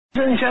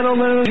Ladies and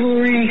gentlemen of the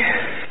jury,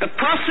 the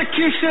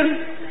prosecution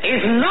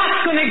is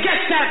not going to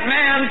get that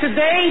man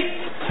today.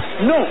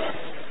 No,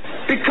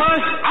 because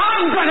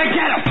I'm going to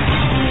get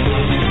him.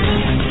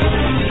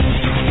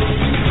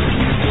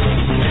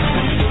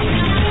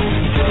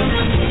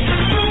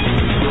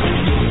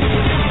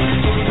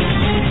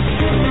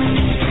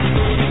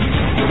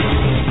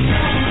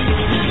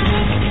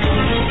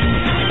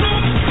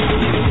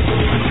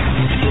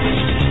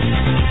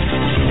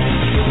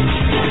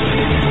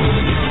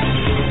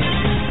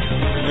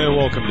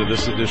 Welcome to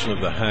this edition of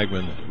the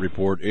Hagmann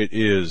Report. It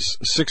is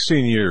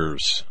 16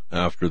 years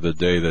after the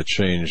day that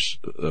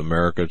changed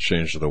America,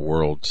 changed the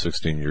world,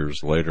 16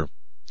 years later,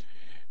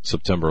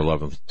 September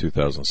 11th,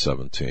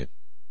 2017.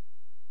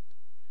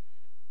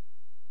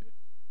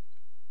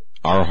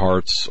 Our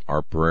hearts,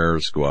 our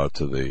prayers go out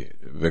to the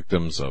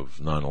victims of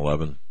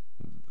 9/11,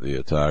 the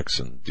attacks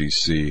in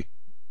D.C.,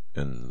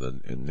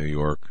 in New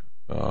York,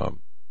 and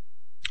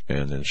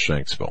in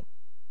Shanksville.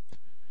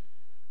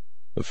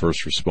 The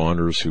first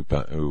responders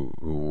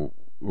who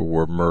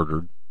were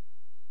murdered,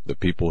 the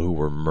people who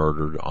were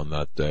murdered on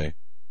that day.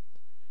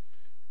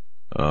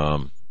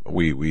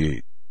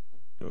 We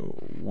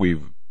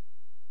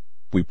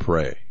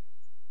pray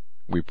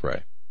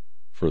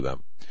for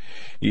them.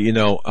 You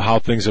know how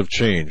things have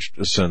changed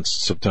since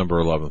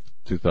September 11th,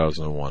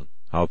 2001.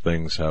 How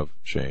things have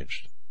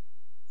changed,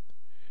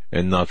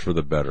 and not for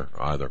the better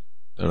either.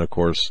 And of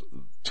course,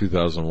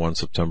 2001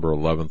 September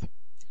 11th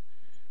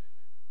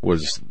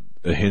was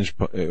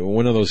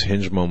one of those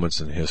hinge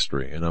moments in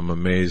history, and I'm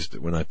amazed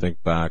when I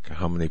think back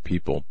how many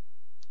people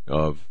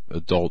of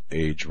adult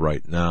age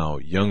right now,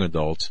 young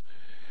adults,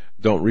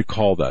 don't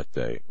recall that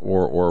day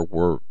or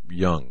were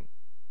young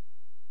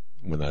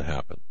when that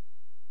happened.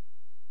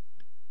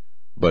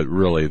 But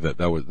really, that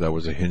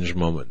was a hinge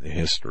moment in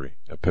history,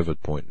 a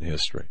pivot point in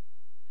history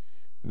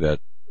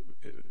that,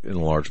 in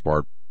large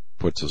part,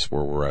 puts us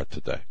where we're at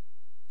today.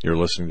 You're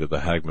listening to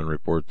the Hagmann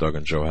Report. Doug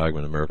and Joe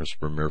Hagmann, America's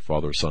premier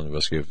father-son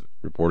investigative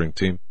reporting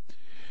team,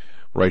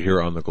 right here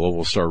on the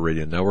Global Star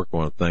Radio Network. I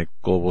want to thank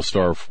Global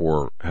Star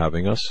for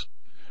having us,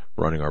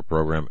 running our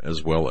program,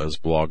 as well as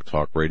Blog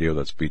Talk Radio,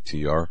 that's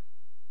BTR,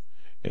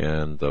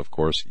 and, of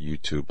course,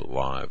 YouTube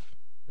Live.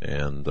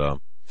 And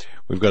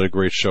we've got a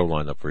great show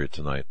lined up for you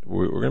tonight.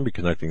 We're going to be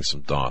connecting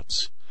some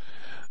dots.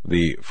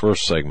 The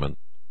first segment,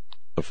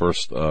 the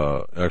first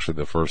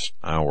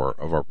hour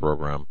of our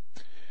program,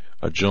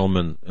 a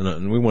gentleman,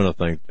 and we want to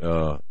thank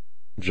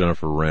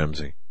Jennifer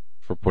Ramsey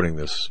for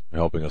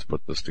helping us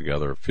put this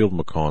together. Field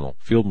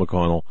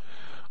McConnel,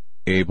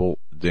 Able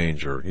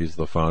Danger. He's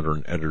the founder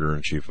and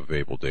editor-in-chief of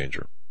Able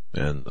Danger,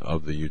 and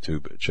of the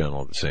YouTube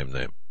channel of the same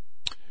name.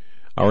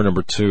 Hour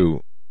number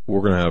 2,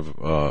 we're going to have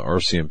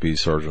RCMP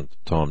Sergeant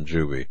Tom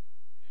Juby.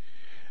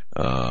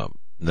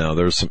 Now,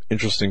 there's some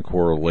interesting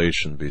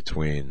correlation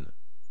between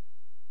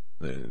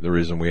the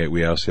reason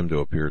we asked him to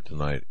appear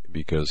tonight,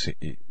 because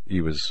he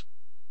was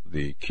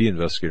the key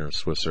investigator in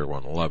Swiss Air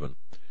 111,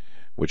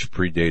 which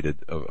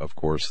predated, of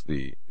course,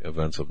 the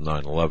events of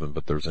 9/11,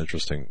 but there's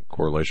interesting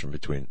correlation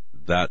between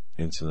that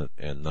incident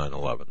and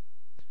 9/11.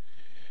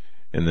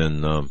 And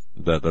then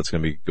that's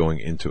going to be going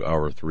into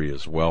hour 3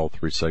 as well,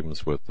 3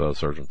 segments with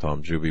Sergeant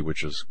Tom Juby,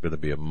 which is going to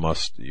be a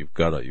must. You've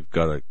got to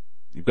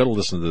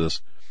listen to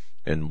this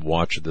and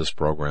watch this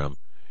program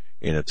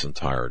in its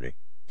entirety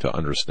to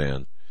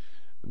understand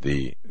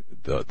the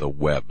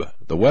web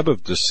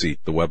of deceit,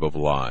 the web of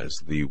lies,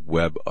 the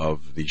web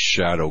of the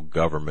shadow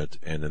government,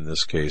 and in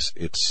this case,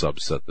 its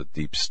subset, the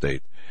deep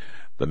state,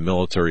 the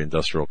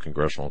military-industrial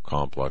congressional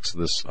complex.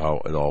 This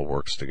how it all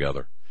works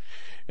together.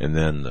 And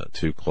then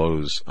to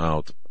close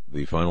out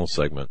the final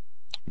segment,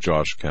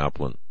 Josh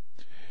Caplan.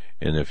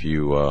 And if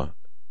you,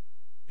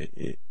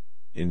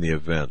 in the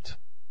event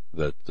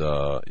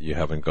that you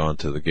haven't gone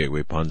to the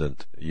Gateway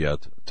Pundit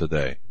yet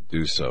today,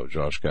 do so.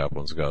 Josh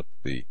Kaplan's got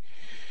the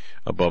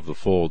Above the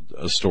Fold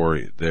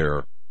story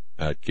there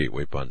at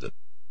Gateway Pundit,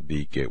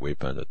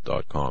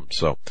 thegatewaypundit.com.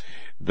 So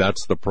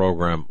that's the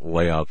program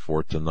layout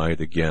for tonight.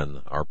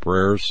 Again, our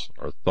prayers,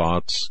 our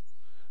thoughts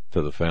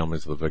to the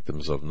families of the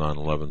victims of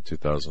 9/11,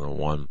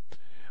 2001,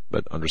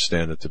 but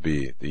understand it to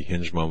be the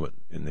hinge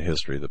moment in the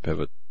history, the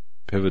pivot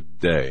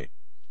day,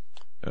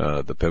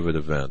 the pivot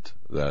event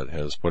that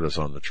has put us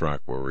on the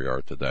track where we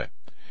are today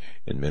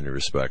in many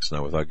respects.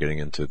 Now, without getting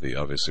into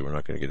obviously we're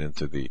not going to get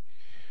into the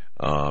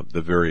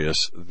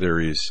various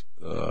theories,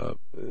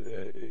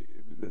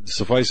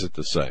 suffice it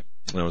to say,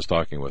 and I was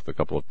talking with a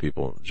couple of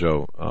people,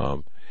 Joe,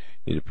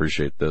 you'd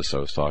appreciate this,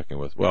 I'll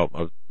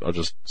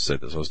just say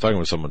this, I was talking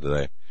with someone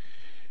today,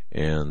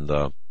 and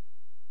I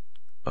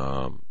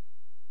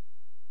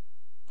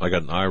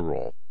got an eye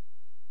roll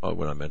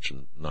when I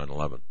mentioned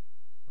 9/11,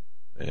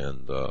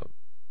 and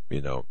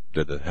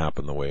did it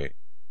happen the way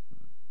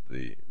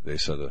they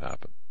said it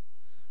happened?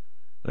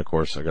 And of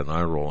course I got an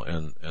eye roll,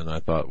 and I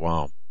thought,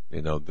 wow,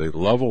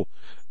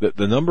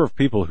 the number of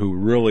people who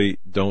really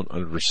don't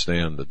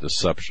understand the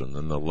deception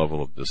and the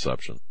level of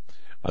deception,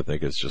 I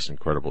think is just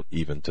incredible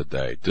even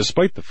today,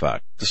 despite the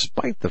fact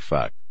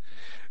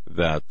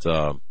that,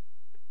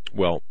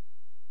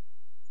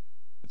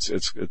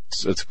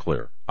 it's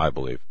clear, I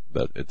believe,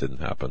 that it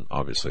didn't happen,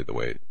 obviously, the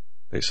way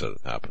they said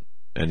it happened.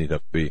 And you'd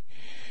have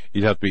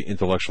to be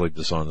intellectually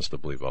dishonest to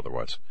believe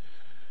otherwise.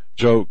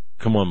 Joe,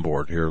 come on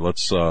board here.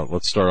 Let's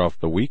start off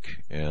the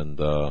week and,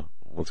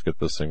 let's get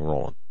this thing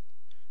rolling.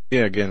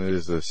 Yeah, again, it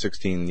is the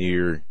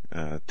 16-year,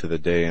 to the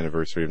day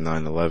anniversary of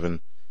 9/11.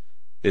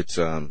 It's,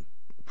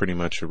 pretty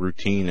much a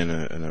routine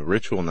and a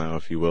ritual now,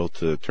 if you will,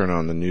 to turn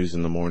on the news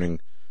in the morning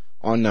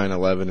on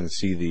 9/11 and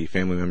see the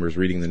family members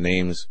reading the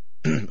names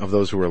of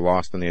those who were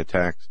lost in the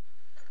attacks.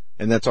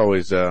 And that's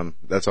always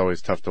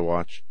tough to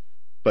watch.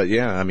 But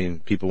yeah, I mean,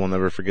 people will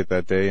never forget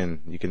that day,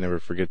 and you can never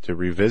forget to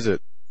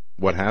revisit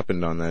what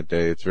happened on that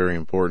day. It's very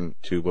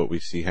important to what we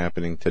see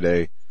happening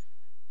today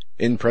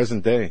in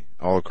present day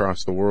all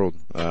across the world,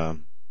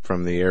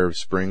 from the Arab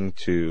Spring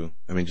to,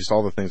 I mean, just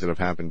all the things that have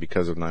happened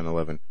because of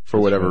 9/11. For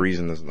whatever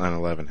reason this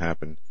 9/11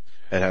 happened,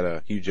 it had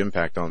a huge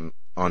impact on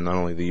not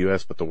only the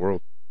U.S. but the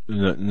world.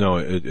 No,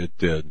 it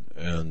did,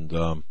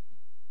 and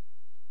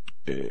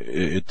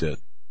it did.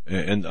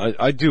 And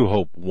I do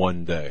hope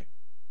one day,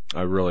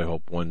 I really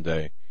hope one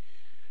day,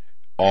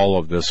 all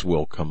of this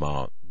will come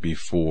out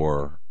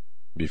before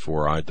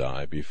I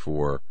die,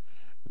 before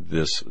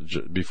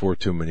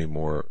too many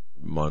more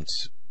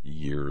months,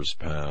 years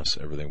pass,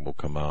 everything will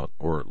come out,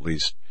 or at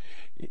least,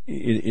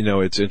 you know,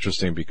 it's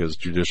interesting because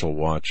Judicial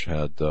Watch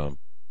had, there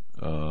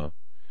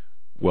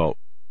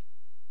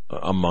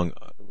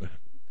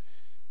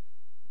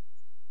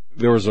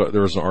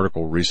was an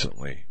article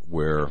recently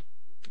where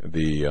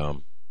the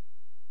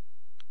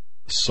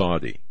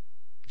Saudi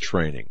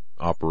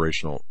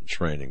operational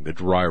training, the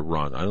dry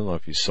run, I don't know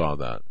if you saw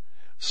that,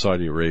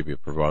 Saudi Arabia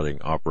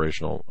providing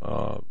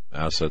operational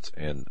assets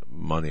and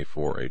money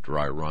for a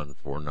dry run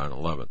for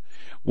 9/11.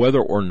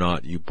 Whether or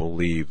not you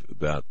believe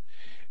that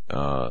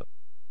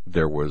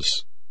there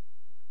was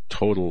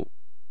total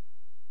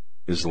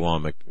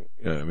Islamic,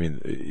 I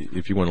mean,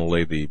 if you want to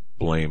lay the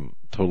blame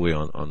totally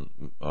on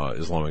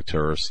Islamic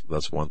terrorists,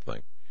 that's one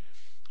thing.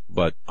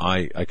 But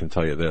I can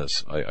tell you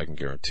this, I can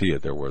guarantee you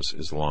there was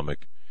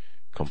Islamic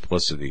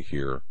complicity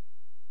here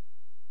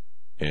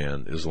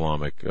and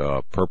Islamic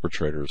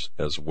perpetrators,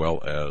 as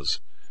well as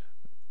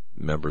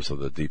members of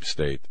the deep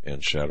state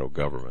and shadow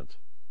government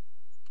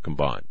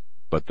combined.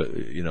 But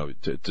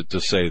to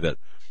say that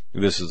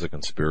this is a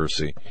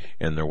conspiracy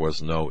and there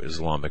was no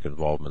Islamic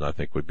involvement, I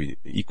think would be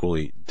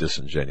equally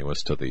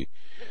disingenuous to the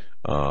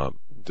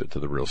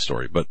real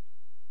story. But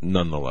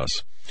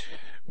nonetheless,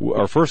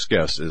 our first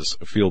guest is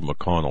Field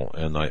McConnell,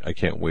 and I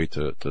can't wait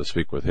to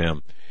speak with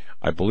him.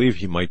 I believe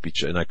he might be,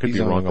 and I could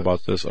be wrong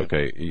about this.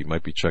 Okay, he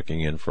might be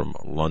checking in from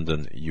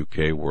London,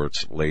 UK, where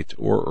it's late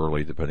or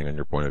early, depending on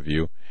your point of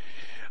view.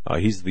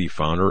 He's the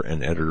founder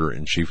and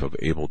editor-in-chief of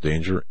Able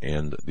Danger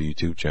and the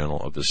YouTube channel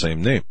of the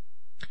same name.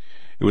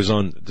 It was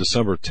on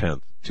December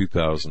 10th,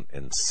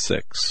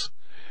 2006,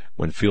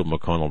 when Field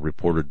McConnell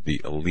reported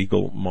the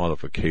illegal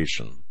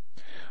modification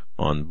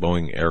on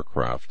Boeing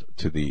aircraft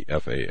to the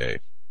FAA,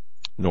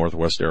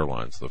 Northwest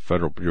Airlines, the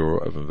Federal Bureau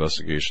of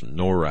Investigation,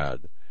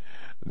 NORAD,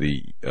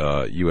 the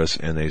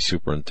USNA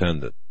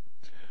superintendent.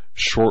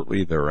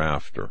 Shortly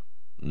thereafter,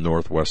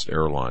 Northwest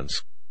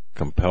Airlines,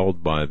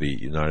 compelled by the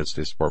United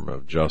States Department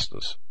of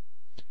Justice,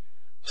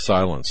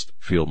 silenced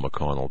Field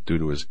McConnell due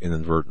to his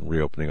inadvertent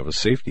reopening of a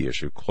safety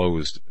issue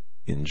closed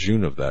in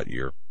June of that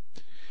year.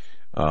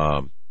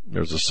 There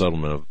was a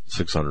settlement of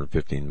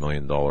 $615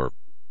 million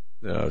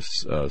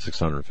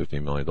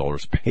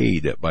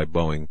paid by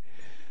Boeing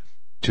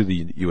to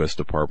the U.S.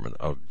 Department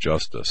of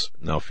Justice.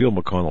 Now, Field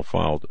McConnell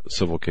filed a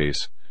civil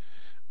case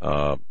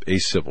at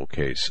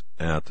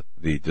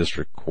the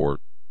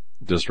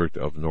District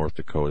of North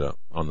Dakota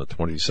on the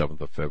 27th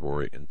of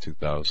February in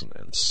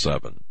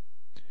 2007.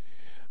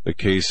 The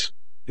case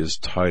is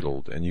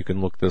titled, and you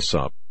can look this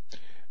up,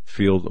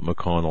 Field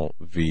McConnell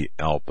v.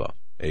 ALPA,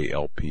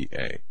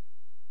 A-L-P-A,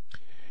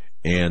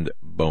 and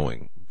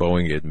Boeing.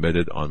 Boeing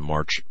admitted on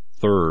March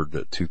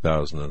 3rd,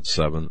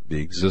 2007,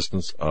 the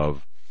existence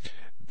of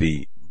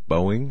the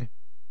Boeing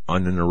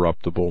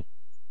uninterruptible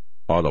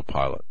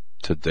autopilot.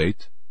 To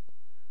date,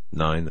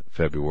 9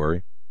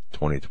 February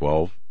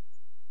 2012,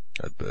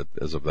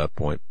 as of that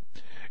point,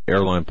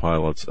 Airline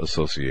Pilots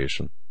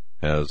Association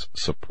has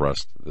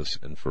suppressed this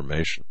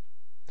information.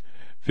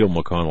 Field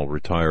McConnell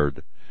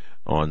retired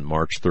on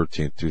March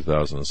 13,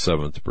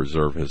 2007 to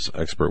preserve his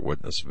expert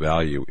witness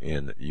value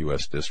in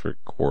U.S.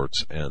 district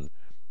courts, and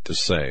to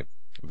say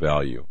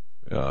value,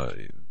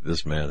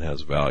 this man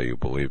has value,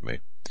 believe me.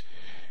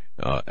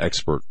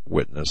 Expert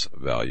witness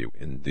value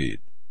indeed.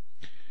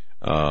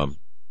 The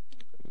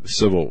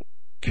civil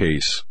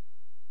case,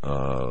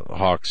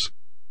 Hawks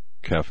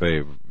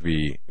Cafe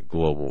v.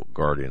 Global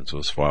Guardians,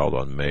 was filed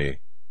on May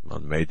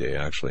Day,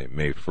 actually,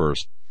 May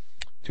 1st,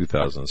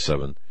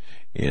 2007,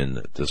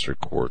 in District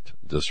Court,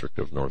 District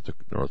of North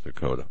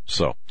Dakota.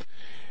 So,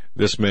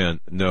 this man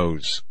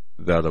knows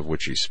that of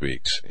which he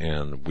speaks,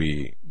 and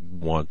we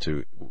want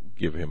to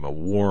give him a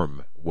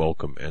warm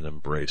welcome and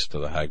embrace to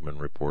the Hagmann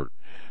Report.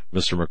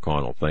 Mr.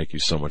 McConnell, thank you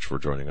so much for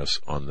joining us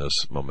on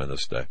this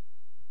momentous day.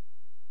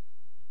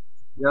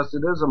 Yes,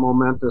 it is a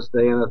momentous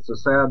day, and it's a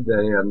sad day,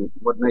 and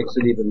what makes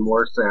it even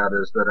more sad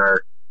is that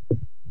our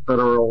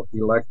federal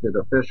elected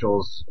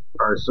officials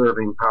are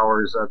serving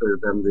powers other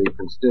than the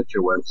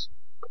constituents,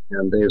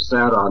 and they've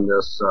sat on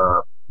this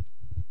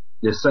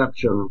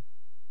deception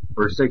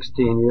for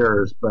 16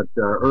 years. But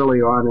early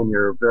on in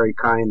your very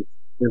kind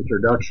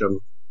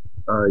introduction,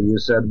 you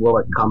said, will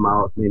it come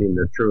out, meaning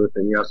the truth,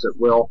 and yes, it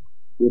will.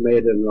 You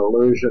made an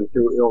allusion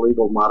to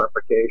illegal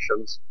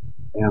modifications,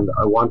 and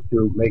I want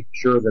to make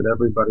sure that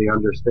everybody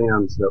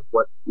understands that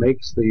what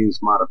makes these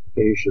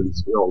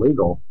modifications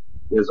illegal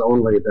is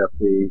only that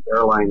the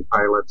airline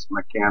pilots,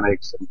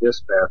 mechanics, and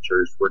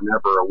dispatchers were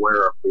never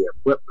aware of the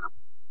equipment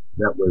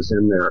that was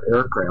in their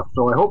aircraft.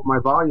 So I hope my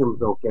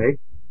volume's okay,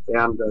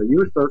 and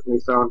you certainly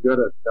sound good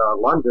at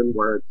London,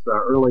 where it's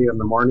early in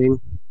the morning,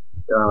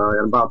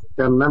 and about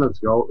 10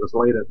 minutes ago it was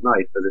late at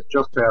night, but it's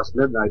just past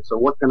midnight. So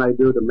what can I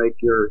do to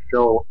make your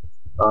show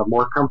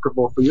more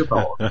comfortable for you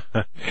fellows?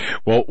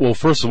 Well,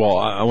 first of all,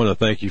 I want to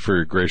thank you for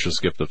your gracious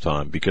gift of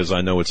time, because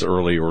I know it's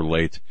early or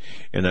late,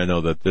 and I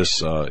know that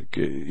this,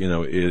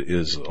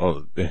 is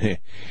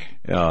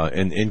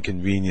an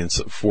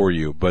inconvenience for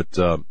you, but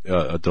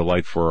a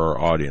delight for our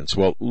audience.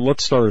 Well,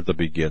 let's start at the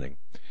beginning.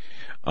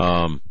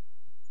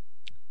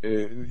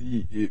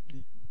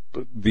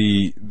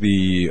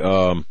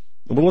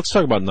 Well, let's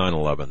talk about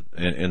 9/11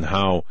 and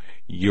how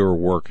your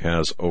work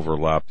has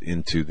overlapped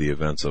into the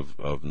events of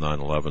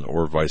 9/11,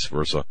 or vice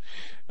versa,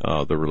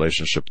 the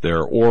relationship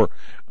there, or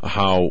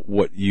how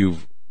what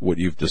you've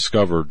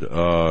discovered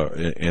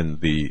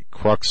and the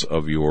crux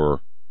of your,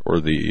 or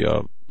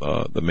the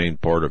main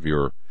part of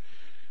your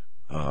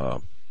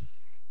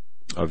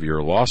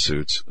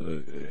lawsuits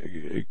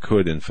it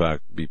could in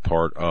fact be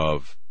part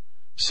of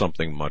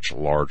something much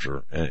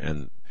larger,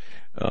 and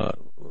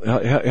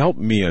help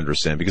me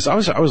understand, because I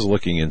was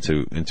looking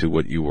into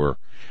what you were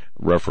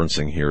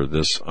referencing here,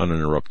 this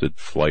uninterrupted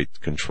flight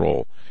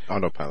control,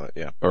 autopilot,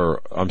 yeah.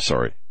 Or I'm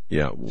sorry,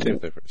 yeah.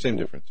 Same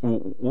difference.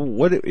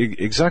 What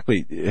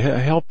exactly?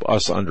 Help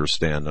us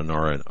understand, and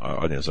our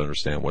audience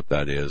understand what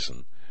that is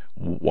and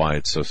why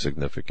it's so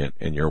significant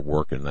in your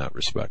work in that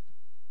respect.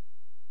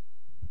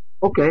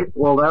 Okay,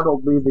 well, that'll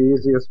be the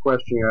easiest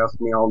question you asked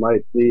me all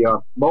night.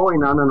 The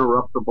Boeing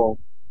uninterruptible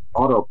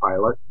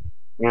autopilot,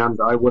 and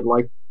I would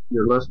like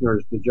your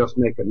listeners to just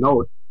make a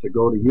note to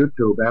go to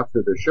YouTube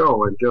after the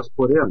show and just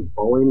put in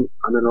Boeing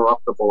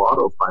uninterruptible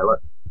autopilot.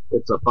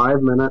 It's a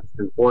 5-minute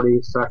and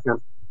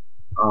 40-second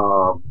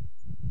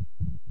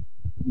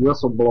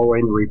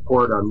whistleblowing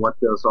report on what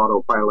this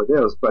autopilot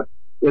is. But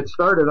it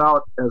started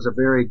out as a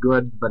very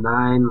good,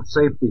 benign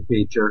safety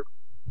feature,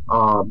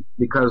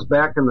 because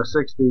back in the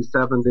 60s,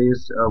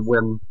 70s,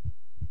 when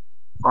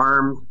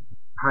armed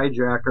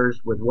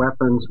hijackers with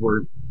weapons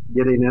were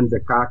getting into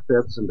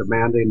cockpits and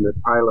demanding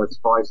that pilots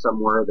fly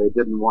somewhere they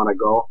didn't want to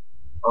go,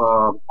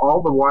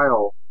 all the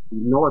while the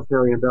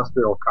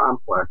military-industrial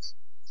complex,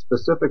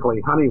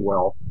 specifically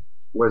Honeywell,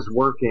 was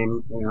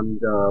working, and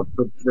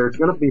there's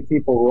going to be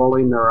people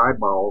rolling their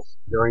eyeballs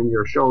during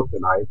your show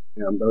tonight,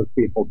 and those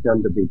people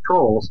tend to be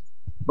trolls,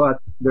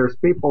 but there's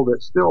people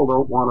that still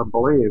don't want to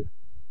believe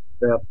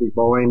that the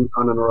Boeing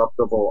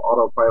uninterruptible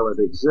autopilot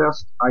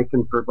exists. I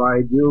can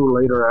provide you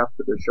later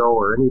after the show,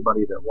 or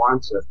anybody that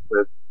wants it,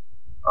 with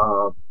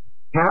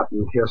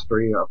patent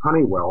history of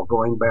Honeywell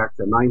going back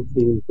to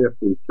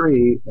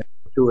 1953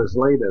 to as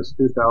late as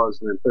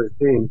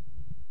 2013.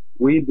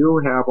 We do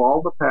have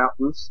all the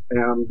patents,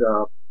 and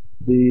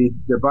the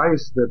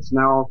device that's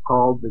now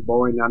called the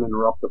Boeing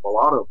uninterruptible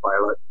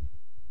autopilot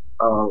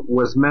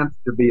was meant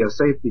to be a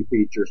safety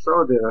feature.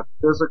 So the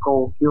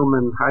physical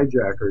human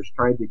hijackers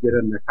tried to get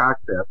in the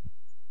cockpit,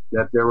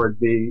 that there would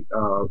be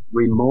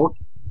remote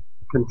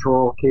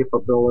control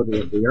capability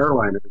of the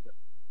airliner.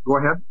 Go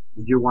ahead.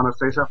 Did you want to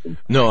say something?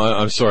 No,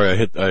 I'm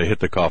sorry. I hit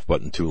the cough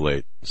button too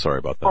late. Sorry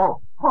about that. Oh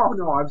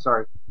no, I'm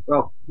sorry.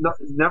 Well,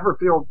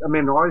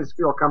 always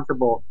feel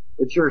comfortable.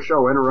 It's your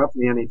show. Interrupt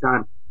me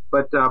anytime.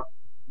 But the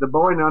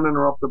Boeing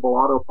uninterruptible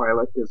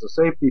autopilot is a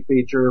safety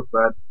feature,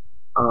 but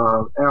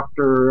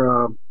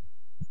after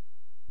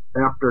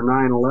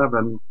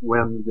 9/11,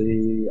 when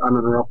the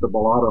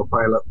uninterruptible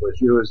autopilot was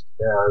used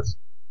as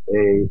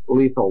a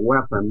lethal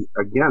weapon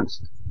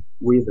against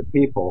we the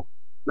people,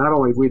 not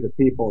only we the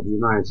people of the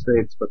United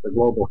States, but the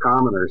global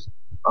commoners,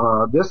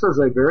 this is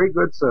a very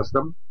good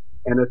system,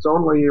 and it's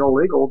only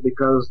illegal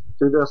because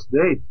to this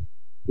date,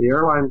 the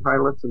airline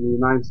pilots in the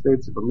United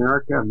States of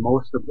America and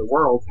most of the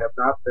world have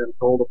not been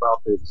told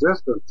about the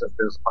existence of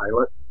this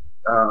pilot,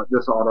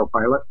 this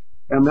autopilot,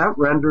 and that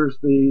renders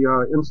the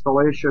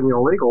installation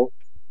illegal,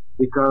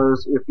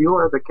 because if you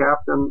are the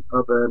captain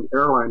of an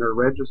airliner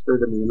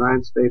registered in the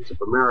United States of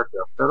America,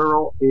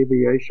 Federal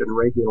Aviation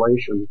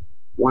Regulation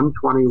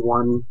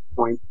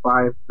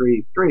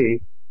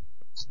 121.533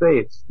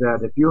 states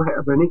that if you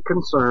have any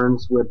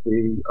concerns with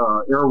the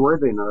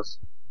airworthiness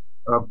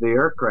of the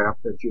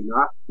aircraft, that you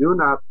do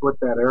not put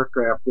that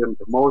aircraft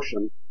into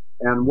motion.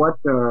 And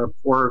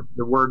or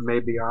the word may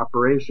be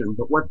operation,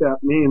 but what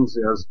that means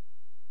is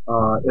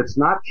It's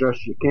not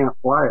just you can't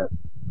fly it.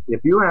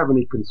 If you have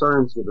any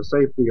concerns with the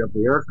safety of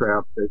the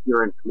aircraft that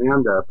you're in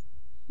command of,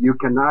 you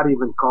cannot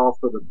even call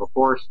for the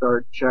before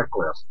start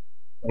checklist.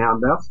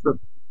 And that's the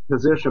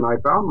position I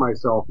found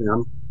myself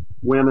in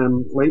when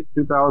in late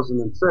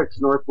 2006,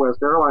 Northwest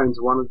Airlines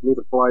wanted me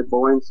to fly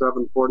Boeing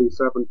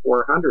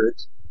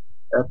 747-400s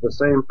at the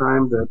same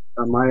time that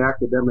my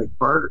academic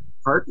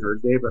partner,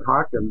 David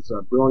Hawkins,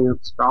 a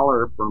brilliant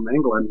scholar from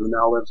England who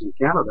now lives in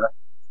Canada,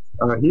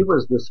 he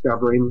was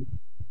discovering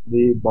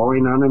the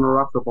Boeing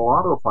uninterruptible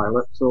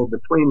autopilot. So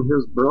between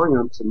his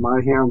brilliance and my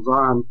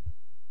hands-on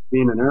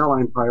being an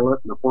airline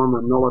pilot and a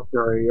former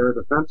military air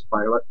defense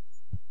pilot,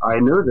 I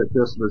knew that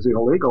this was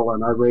illegal,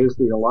 and I raised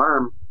the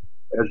alarm,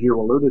 as you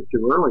alluded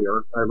to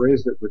earlier. I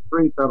raised it with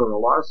 3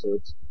 federal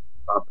lawsuits.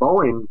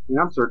 Boeing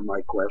answered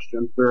my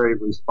questions very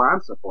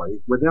responsibly.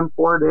 Within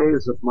 4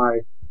 days of my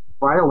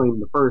filing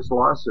the first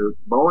lawsuit,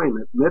 Boeing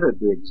admitted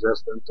the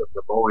existence of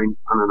the Boeing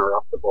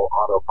uninterruptible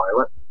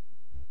autopilot.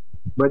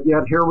 But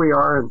yet here we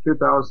are in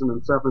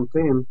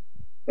 2017,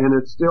 and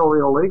it's still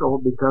illegal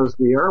because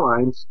the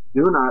airlines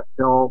do not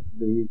tell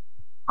the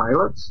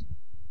pilots,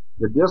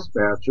 the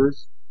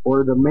dispatchers,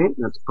 or the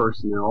maintenance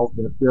personnel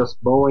that this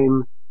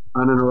Boeing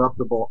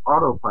uninterruptible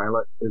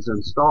autopilot is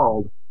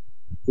installed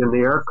in the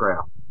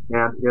aircraft.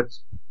 And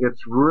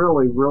it's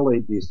really, really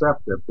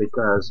deceptive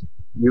because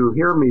you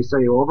hear me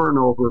say over and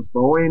over,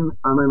 Boeing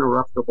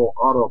uninterruptible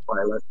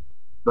autopilot,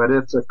 but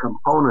it's a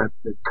component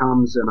that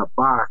comes in a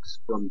box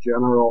from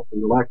General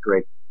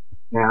Electric.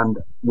 And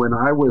when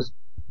I was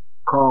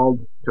called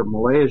to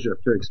Malaysia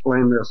to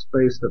explain this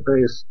face to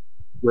face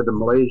with the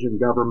Malaysian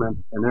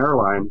government and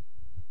airline,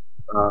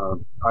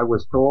 I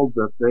was told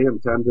that they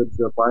intended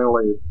to file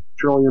a $1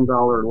 trillion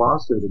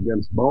lawsuit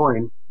against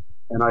Boeing.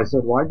 And I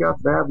said, well, I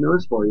got bad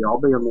news for you.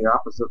 I'll be on the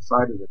opposite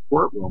side of the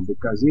courtroom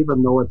because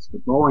even though it's the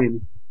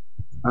Boeing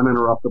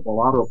uninterruptible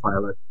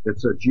autopilot,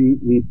 it's a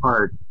GE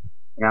part.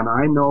 And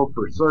I know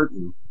for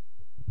certain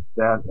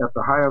that at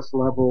the highest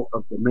level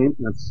of the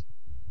maintenance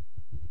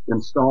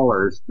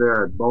installers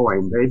there at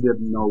Boeing, they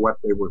didn't know what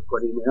they were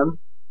putting in.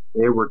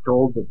 They were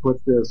told to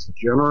put this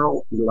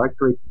General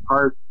Electric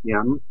part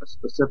in a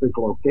specific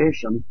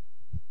location,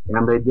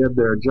 and they did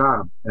their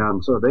job.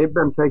 And so they've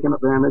been taken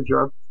advantage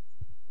of.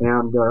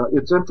 And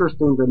it's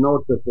interesting to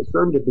note that the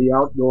soon-to-be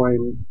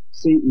outgoing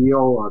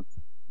CEO of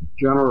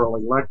General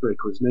Electric,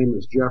 whose name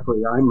is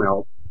Jeffrey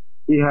Imelt,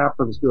 he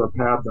happens to have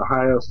had the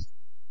highest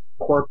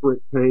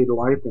corporate paid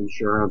life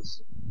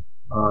insurance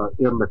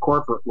in the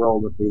corporate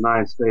world of the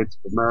United States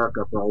of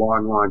America for a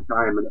long, long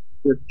time. And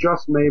it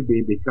just may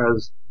be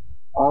because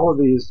all of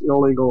these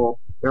illegal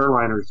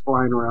airliners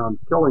flying around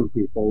killing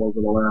people over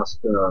the last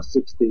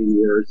 16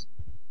 years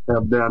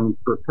have been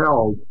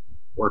propelled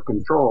or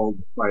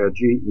controlled by a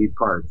GE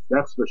part.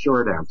 That's the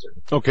short answer.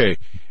 Okay.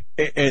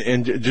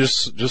 And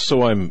just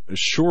so I'm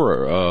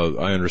sure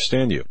I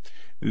understand you,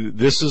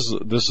 this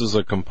is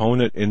a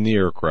component in the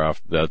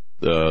aircraft that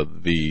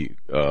the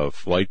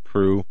flight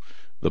crew,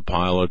 the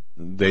pilot,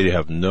 they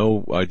have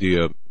no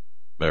idea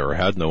or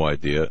had no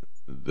idea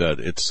that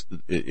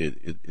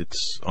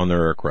it's on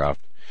their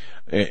aircraft,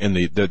 and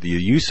the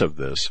use of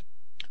this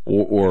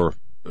or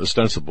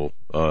ostensible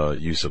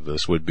use of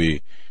this would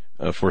be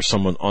for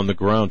someone on the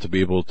ground to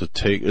be able to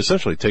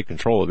essentially take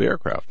control of the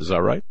aircraft. Is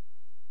that right?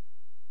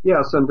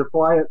 Yes, and to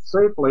fly it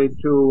safely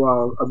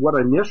to what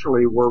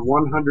initially were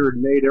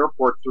 108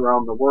 airports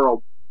around the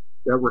world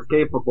that were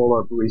capable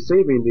of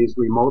receiving these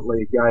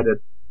remotely guided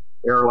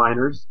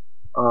airliners.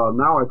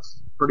 Now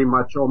it's pretty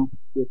much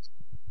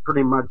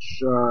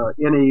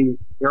any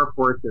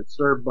airport that's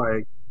served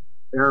by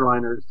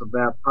airliners of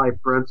that type.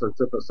 For instance,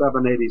 if a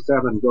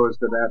 787 goes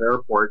to that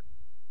airport,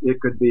 it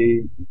could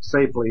be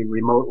safely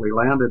remotely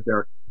landed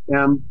there.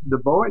 And the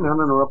Boeing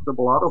uninterruptible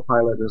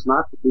autopilot is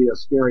not to be a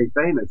scary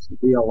thing. It's to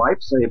be a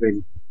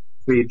life-saving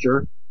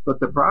feature. But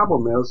the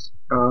problem is,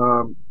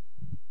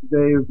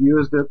 they've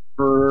used it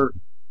for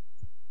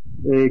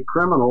a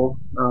criminal,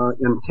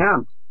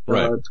 intent.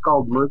 Right. It's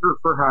called murder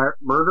for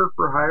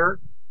hire,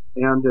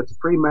 and it's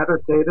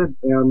premeditated.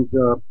 And,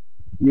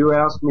 you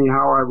asked me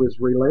how I was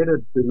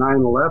related to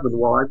 9/11.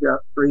 Well, I've got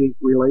 3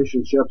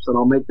 relationships, and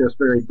I'll make this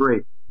very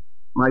brief.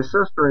 My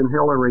sister and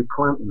Hillary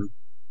Clinton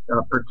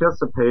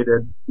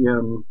participated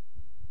in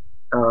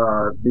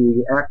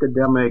the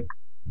academic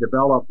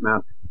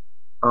development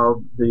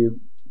of the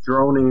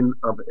droning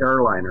of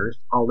airliners.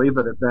 I'll leave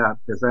it at that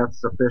because that's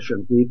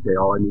sufficient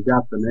detail, and you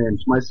got the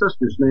names. My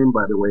sister's name,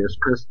 by the way, is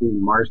Christine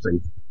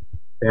Marcy,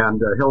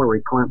 and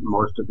Hillary Clinton,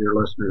 most of your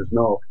listeners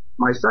know.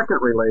 My second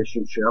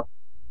relationship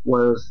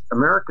was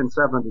American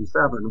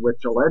 77,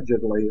 which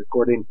allegedly,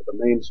 according to the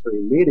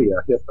mainstream media,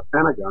 hit the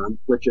Pentagon,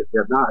 which it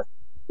did not.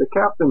 The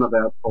captain of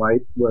that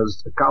flight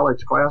was a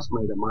college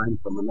classmate of mine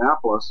from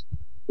Annapolis,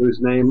 whose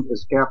name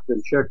is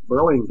Captain Chick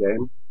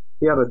Burlingame.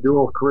 He had a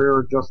dual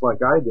career just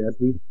like I did.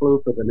 He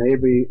flew for the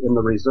Navy in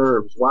the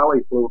reserves while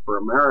he flew for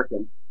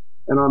American.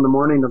 And on the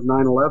morning of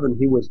 9/11,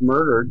 he was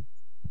murdered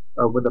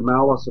with a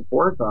malice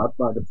aforethought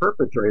by the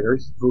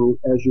perpetrators who,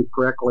 as you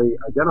correctly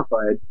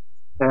identified,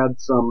 had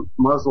some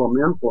Muslim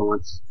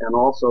influence and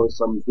also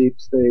some deep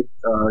state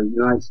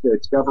United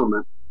States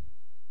government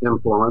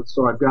influence.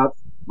 So I've got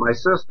my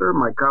sister,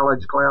 my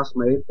college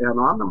classmate, and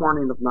on the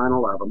morning of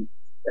 9/11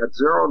 at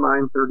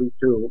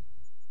 0932,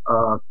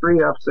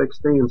 3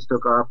 F-16s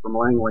took off from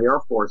Langley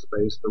Air Force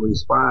Base to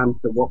respond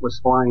to what was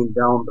flying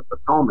down the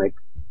Potomac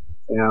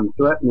and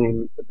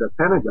threatening the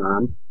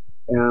Pentagon.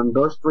 And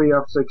those 3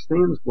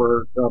 F-16s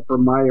were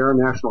from my Air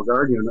National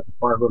Guard unit,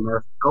 Fargo,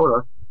 North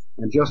Dakota.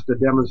 And just to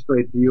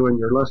demonstrate to you and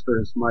your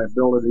listeners my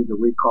ability to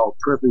recall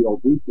trivial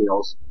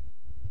details,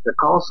 the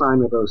call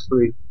sign of those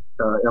 3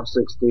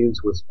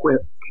 F-16s was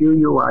QUIT,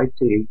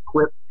 Q-U-I-T,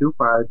 QUIT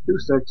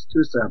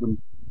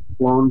 252627,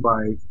 flown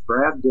by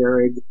Brad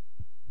Derrig,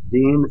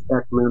 Dean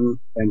Eckman,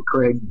 and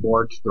Craig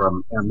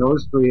Borgstrom. And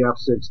those 3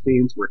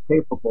 F-16s were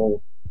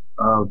capable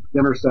of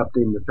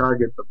intercepting the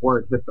target before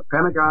it hit the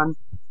Pentagon,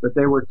 but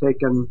they were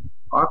taken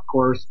off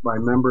course by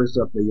members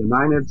of the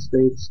United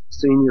States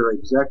Senior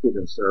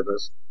Executive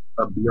Service,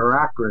 a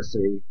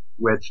bureaucracy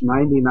which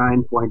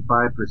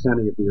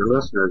 99.5% of your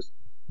listeners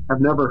have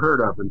never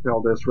heard of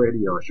until this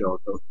radio show.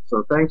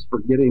 So thanks for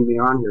getting me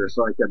on here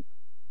so I can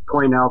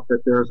point out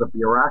that there's a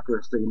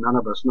bureaucracy none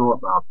of us know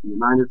about, the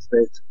United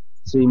States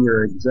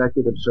Senior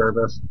Executive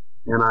Service,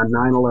 and on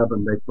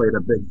 9/11 they played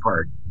a big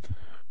part.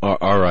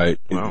 All right.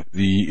 Wow.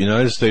 The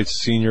United States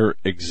Senior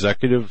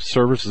Executive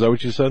Service, is that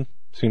what you said?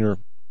 Senior?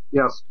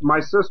 Yes,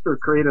 my sister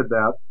created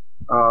that.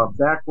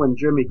 Back when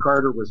Jimmy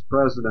Carter was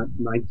president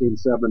in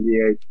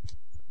 1978,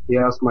 he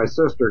asked my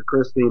sister,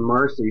 Christine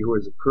Marcy, who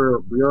is a career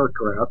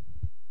bureaucrat,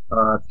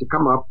 to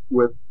come up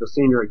with the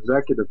Senior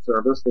Executive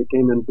Service. They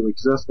came into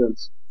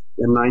existence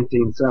in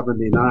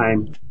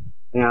 1979.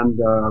 And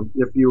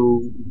if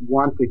you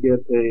want to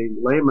get a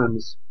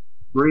layman's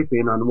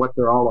briefing on what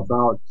they're all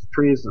about, it's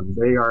treason.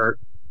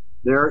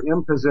 They're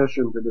in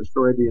position to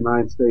destroy the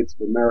United States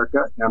of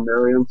America, and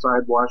they're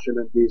inside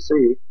Washington,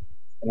 D.C.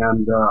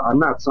 And I'm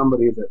not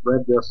somebody that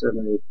read this in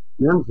a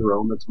men's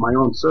room. It's my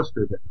own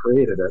sister that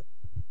created it.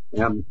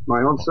 And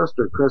my own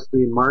sister,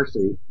 Christine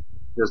Marcy,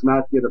 does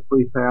not get a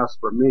free pass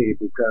from me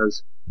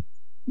because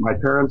my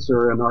parents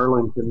are in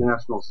Arlington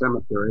National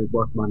Cemetery,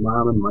 both my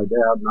mom and my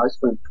dad, and I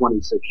spent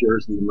 26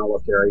 years in the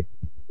military.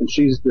 And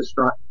she is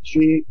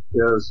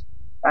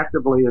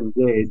actively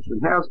engaged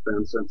and has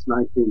been since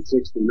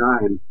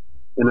 1969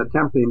 in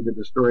attempting to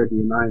destroy the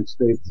United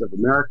States of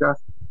America.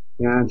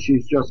 And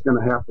she's just going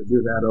to have to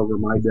do that over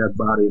my dead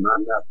body, and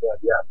I'm not dead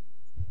yet.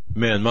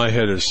 Man, my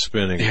head is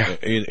spinning. Yeah.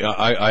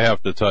 I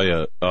have to tell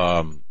you,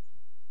 all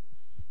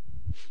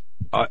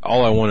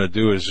I want to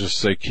do is just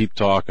say, keep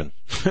talking.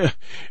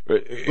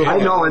 I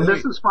know, and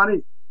this is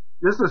funny.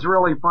 This is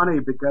really funny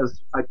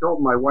because I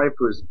told my wife,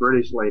 who's a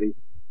British lady,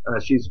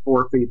 she's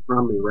 4 feet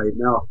from me right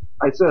now,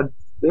 I said,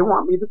 they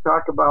want me to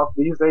talk about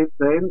these 8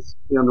 things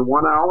in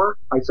 1 hour.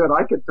 I said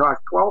I could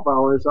talk 12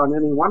 hours on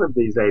any one of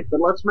these 8,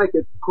 but let's make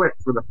it quick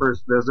for the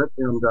first visit.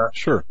 And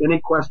Sure. Any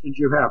questions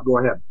you have, go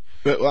ahead.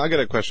 Well, I got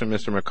a question,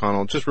 Mr.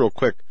 McConnell, just real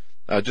quick,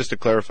 just to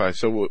clarify.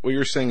 So what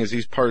you're saying is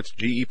these parts,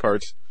 GE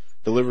parts,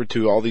 delivered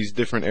to all these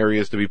different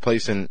areas to be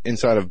placed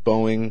inside of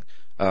Boeing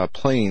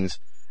planes.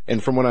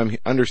 And from what I'm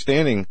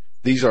understanding,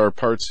 these are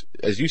parts,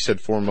 as you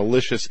said, for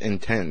malicious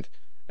intent.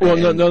 Well,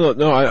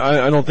 no.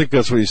 I don't think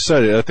that's what he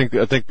said. I think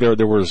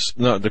there was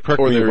not. Correct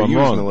me if I'm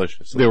wrong.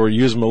 Maliciously. They were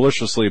used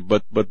maliciously,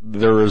 but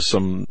there is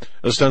some.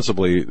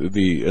 Ostensibly,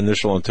 the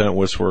initial intent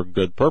was for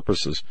good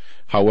purposes.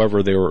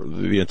 However,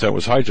 the intent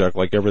was hijacked,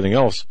 like everything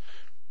else,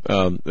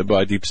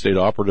 by deep state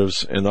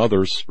operatives and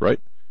others. Right?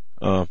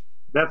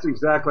 That's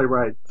exactly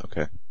right.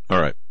 Okay.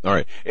 All right.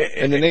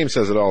 And the name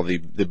says it all. The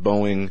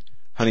Boeing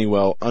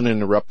Honeywell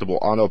uninterruptible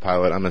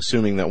autopilot. I'm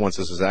assuming that once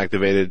this is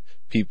activated,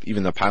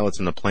 even the pilots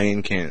in the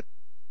plane can't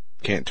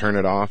turn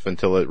it off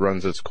until it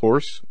runs its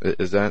course.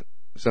 Is that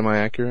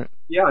semi-accurate?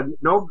 Yeah,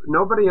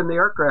 nobody in the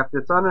aircraft,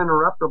 it's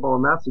uninterruptible,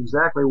 and that's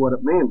exactly what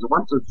it means.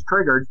 Once it's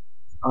triggered,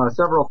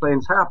 several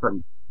things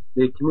happen.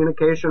 The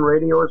communication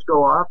radios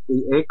go off,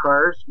 the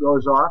ACARS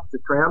goes off, the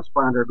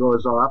transponder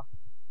goes off.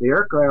 The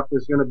aircraft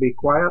is going to be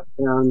quiet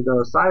and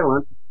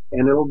silent,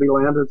 and it'll be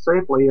landed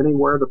safely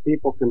anywhere the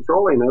people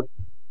controlling it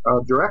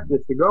direct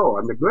it to go.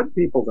 And the good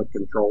people that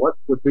control it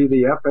would be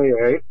the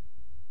FAA,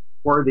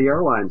 or the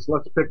airlines.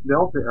 Let's pick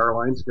Delta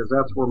Airlines because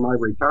that's where my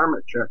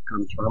retirement check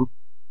comes from.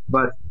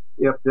 But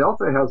if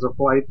Delta has a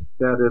flight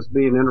that is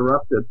being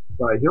interrupted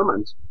by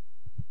humans,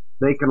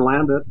 they can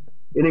land it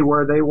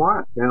anywhere they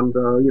want. And,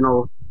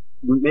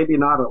 maybe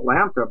not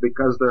Atlanta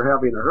because they're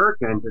having a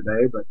hurricane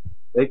today, but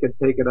they could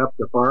take it up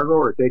to Fargo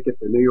or take it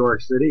to New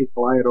York City,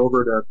 fly it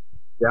over to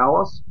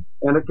Dallas,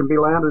 and it can be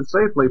landed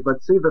safely.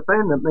 But see, the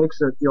thing that makes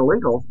it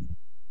illegal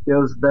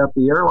is that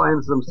the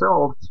airlines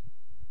themselves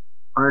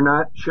are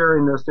not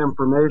sharing this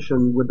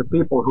information with the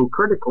people who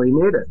critically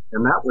need it,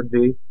 and that would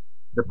be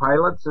the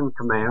pilots in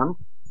command,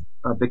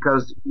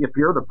 because if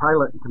you're the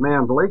pilot in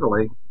command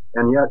legally,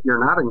 and yet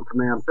you're not in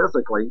command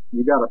physically,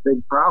 you got a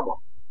big problem.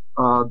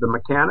 The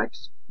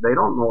mechanics, they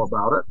don't know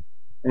about it,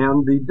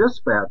 and the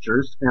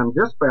dispatchers,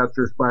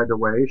 by the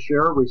way,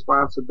 share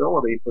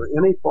responsibility for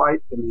any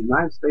flight in the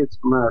United States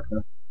of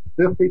America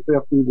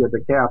 50-50 with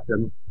the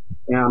captain.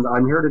 And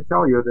I'm here to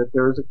tell you that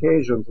there's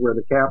occasions where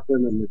the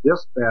captain and the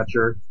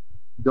dispatcher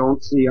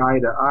don't see eye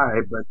to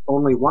eye, but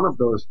only one of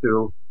those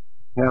two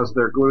has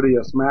their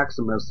gluteus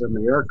maximus in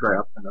the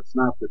aircraft, and it's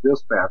not the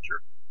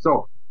dispatcher.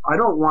 So I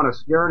don't want to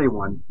scare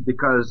anyone,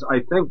 because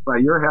I think by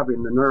your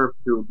having the nerve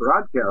to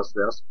broadcast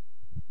this,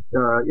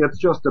 it's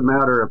just a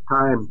matter of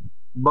time.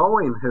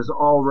 Boeing has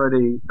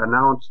already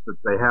announced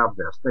that they have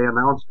this. They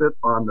announced it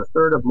on the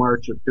 3rd of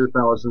March of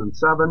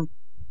 2007.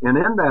 And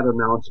in that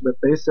announcement,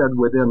 they said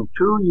within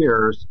 2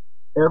 years,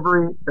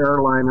 every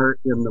airliner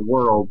in the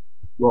world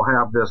will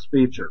have this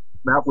feature.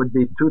 That would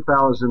be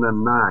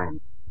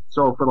 2009.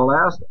 So for the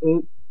last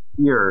 8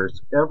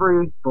 years,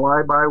 every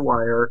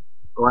fly-by-wire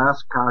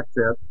glass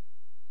cockpit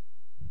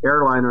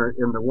airliner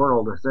in the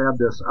world has had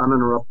this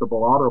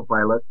uninterruptible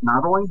autopilot,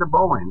 not only the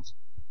Boeings,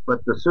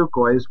 but the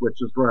Sukhois, which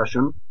is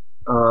Russian,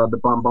 the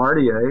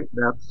Bombardier,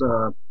 that's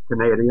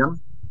Canadian,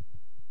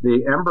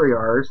 the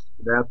Embraers,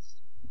 that's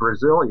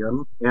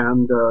Brazilian,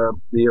 and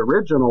the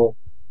original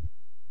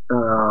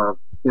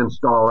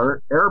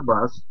installer,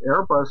 Airbus.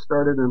 Airbus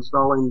started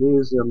installing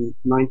these in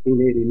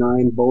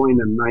 1989, Boeing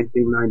in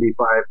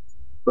 1995.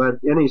 But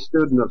any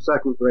student of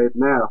second grade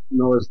math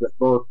knows that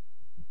both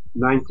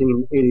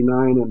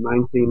 1989 and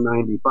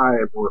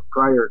 1995 were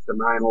prior to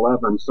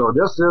 9/11. So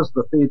this is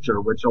the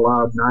feature which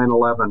allowed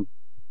 9/11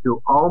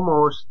 to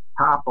almost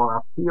top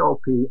off,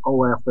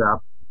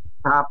 TOPOFF,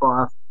 top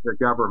off the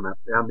government.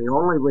 And the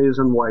only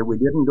reason why we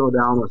didn't go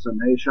down as a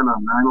nation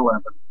on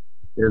 9/11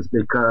 is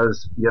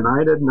because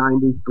United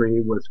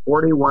 93 was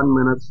 41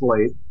 minutes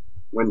late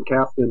when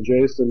Captain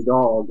Jason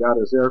Dahl got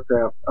his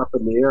aircraft up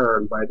in the air.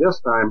 And by this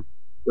time,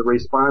 the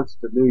response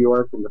to New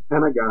York and the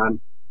Pentagon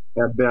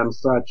had been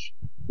such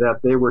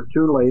that they were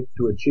too late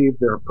to achieve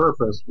their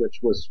purpose,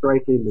 which was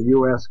striking the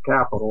U.S.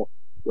 Capitol,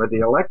 where the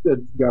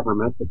elected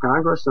government, the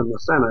Congress and the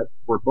Senate,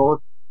 were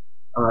both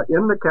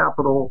in the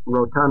Capitol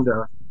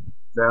rotunda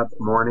that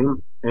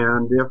morning.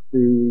 And if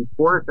the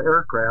fourth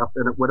aircraft,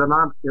 and it would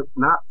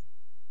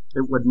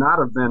not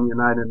have been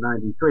United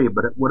 93,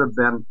 but it would have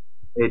been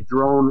a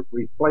drone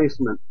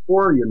replacement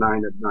for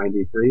United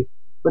 93.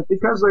 But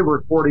because they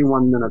were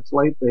 41 minutes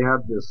late, they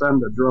had to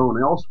send a drone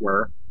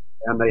elsewhere,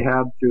 and they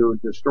had to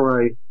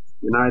destroy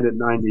United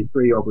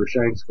 93 over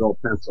Shanksville,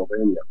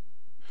 Pennsylvania.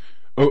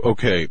 Oh,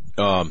 okay.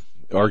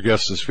 Our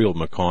guest is Field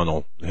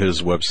McConnell.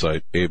 His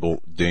website,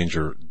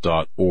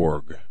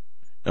 abledanger.org.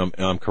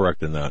 I'm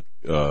correct in that,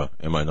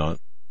 am I not?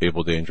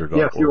 Abledanger.org.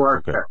 Yes, you are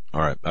okay. correct.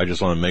 All right. I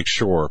just want to make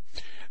sure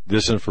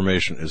this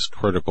information is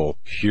critical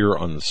here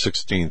on the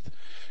 16th.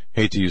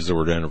 Hate to use the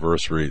word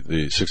anniversary,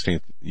 the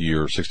 16th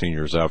year, 16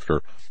 years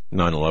after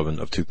 9/11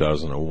 of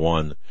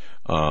 2001.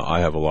 I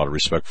have a lot of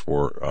respect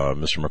for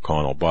Mr.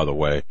 McConnell. By the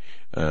way,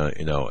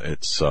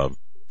 it's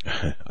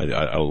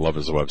I love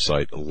his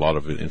website. A lot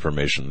of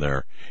information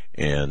there,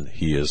 and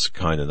he is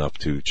kind enough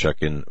to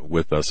check in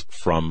with us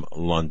from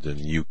London,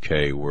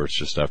 UK, where it's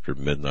just after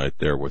midnight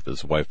there, with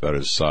his wife at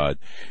his side,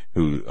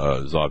 who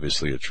is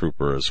obviously a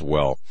trooper as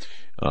well.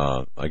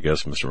 I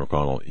guess, Mr.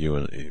 McConnell,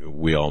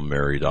 we all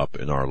married up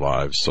in our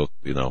lives, so,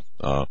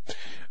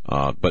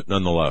 but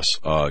nonetheless,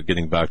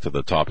 getting back to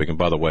the topic, and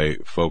by the way,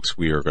 folks,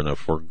 we are going to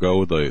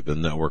forego the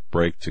network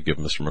break to give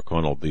Mr.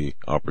 McConnell the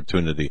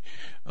opportunity,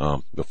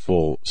 the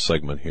full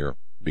segment here,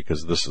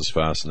 because this is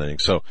fascinating.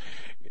 So,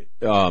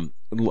 I'm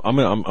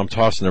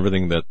tossing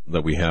everything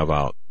that we have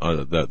out,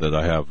 that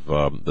I have,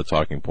 the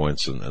talking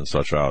points and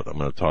such out. I'm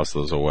going to toss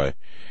those away.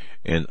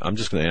 And I'm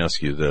just going to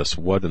ask you this: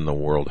 what in the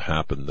world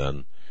happened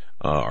then?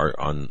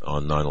 On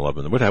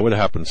 9/11. What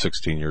happened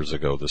 16 years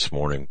ago this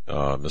morning,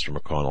 Mr.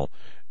 McConnell,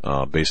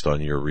 based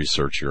on your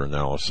research, your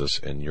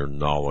analysis, and your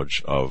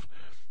knowledge of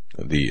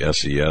the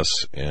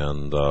SES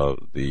and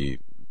the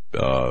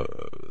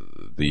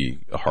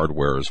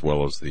hardware as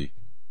well as the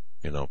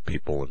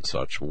people and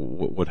such?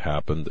 What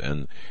happened?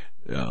 And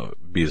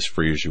be as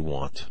free as you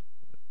want.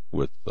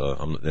 With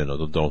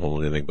don't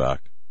hold anything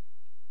back.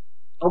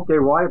 Okay,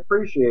 well, I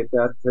appreciate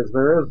that, because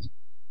there is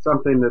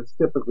something that's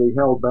typically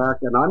held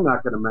back, and I'm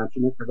not going to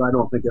mention it because I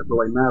don't think it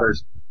really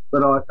matters.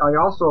 But I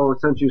also,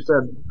 since you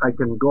said I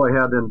can go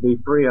ahead and be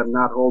free and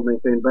not hold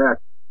anything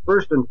back,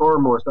 first and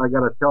foremost, I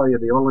got to tell you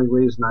the only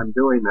reason I'm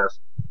doing this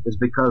is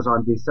because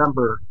on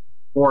December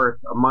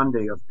 4th, a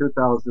Monday of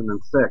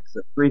 2006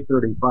 at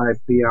 3:35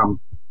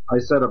 p.m., I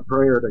said a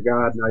prayer to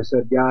God, and I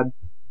said, God,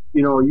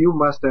 you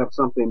must have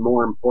something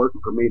more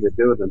important for me to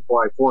do than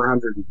fly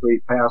 403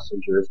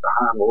 passengers to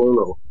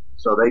Honolulu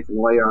so they can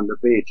lay on the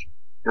beach.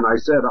 And I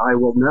said, I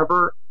will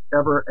never,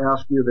 ever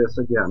ask you this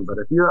again, but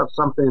if you have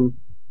something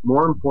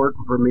more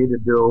important for me to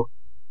do,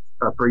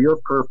 for your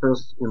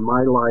purpose in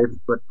my life,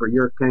 but for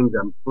your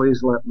kingdom,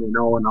 please let me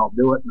know, and I'll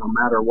do it no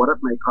matter what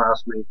it may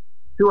cost me.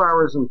 2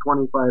 hours and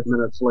 25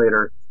 minutes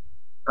later,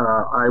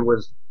 I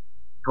was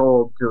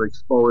told to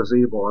expose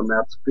evil, and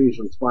that's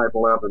Ephesians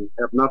 5:11,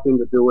 have nothing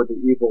to do with the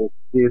evil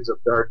deeds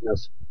of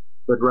darkness,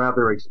 but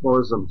rather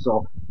expose them.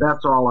 So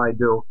that's all I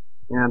do.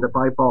 And if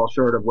I fall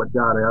short of what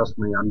God asked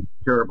me, I'm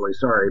terribly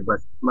sorry, but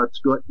let's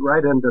go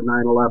right into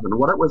 9/11.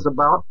 What it was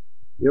about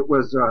It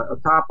was a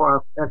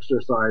top-off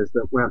exercise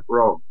that went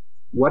rogue.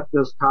 What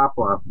does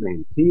top-off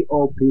mean?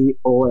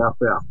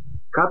 T-O-P-O-F-F.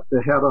 Cut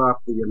the head off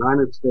the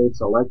United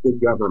States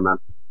elected government.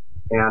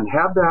 And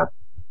had that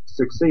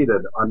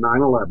succeeded on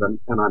 9/11,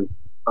 and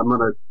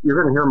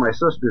you're gonna hear my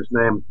sister's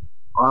name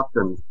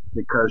often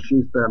because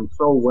she's been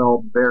so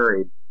well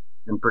buried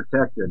and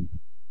protected.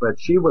 But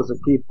she was a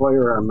key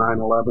player on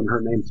 9/11.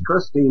 Her name's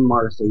Christine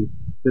Marcy.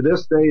 To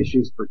this day,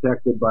 she's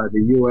protected by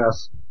the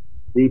U.S.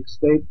 deep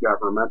state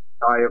government.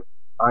 I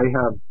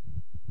have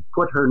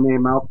put her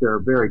name out there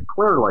very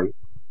clearly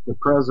to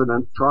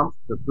President Trump,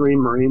 the three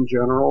Marine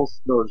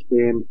generals, those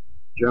being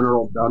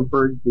General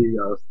Dunford,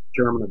 the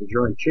chairman of the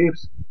Joint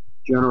Chiefs,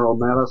 General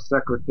Mattis,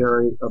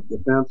 Secretary of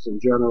Defense, and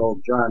General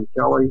John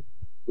Kelly,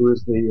 who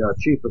is the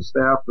Chief of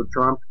Staff for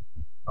Trump.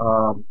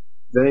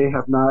 They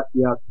have not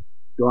yet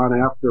gone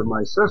after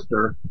my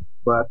sister,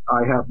 but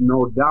I have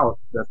no doubt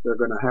that they're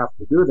going to have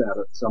to do that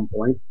at some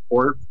point,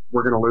 or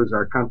we're going to lose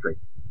our country.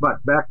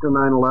 But back to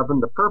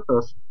 9/11, the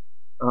purpose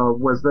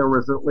was there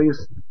was at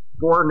least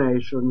four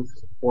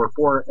nations or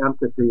four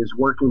entities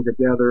working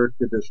together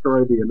to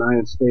destroy the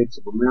United States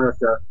of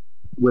America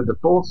with the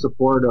full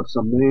support of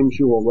some names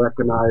you will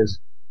recognize,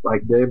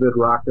 like David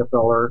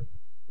Rockefeller,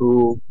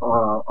 who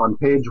on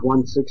page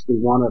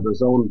 161 of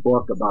his own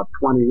book about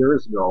 20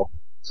 years ago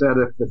said,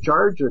 if the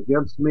charge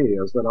against me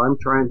is that I'm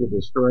trying to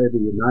destroy the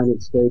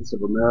United States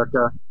of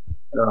America,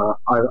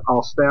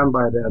 I'll stand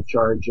by that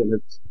charge,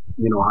 and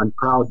I'm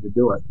proud to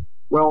do it.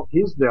 Well,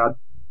 he's dead.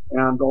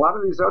 And a lot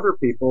of these other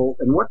people,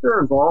 and what they're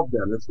involved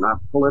in, it's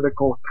not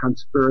political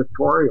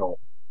conspiratorial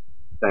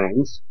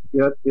things.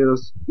 It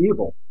is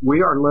evil.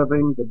 We are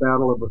living the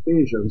battle of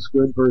Ephesians,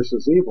 good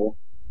versus evil.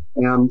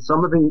 And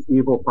some of the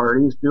evil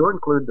parties do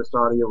include the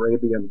Saudi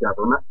Arabian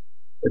government.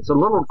 It's a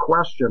little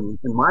question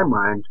in my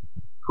mind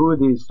who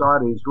these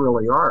Saudis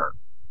really are.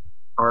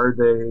 Are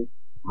they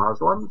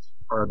Muslims?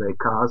 Are they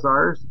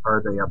Khazars?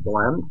 Are they a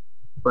blend?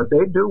 But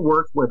they do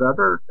work with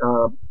other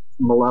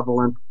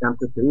malevolent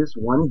entities,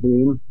 one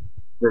being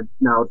that,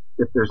 now,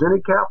 if there's any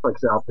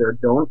Catholics out there,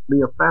 don't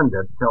be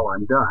offended till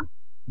I'm done.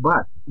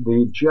 But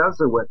the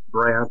Jesuit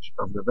branch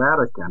of the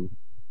Vatican,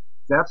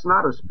 that's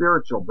not a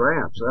spiritual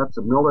branch. That's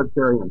a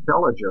military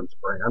intelligence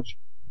branch.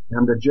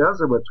 And the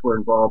Jesuits were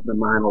involved in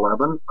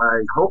 9/11.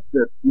 I hope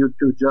that you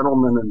two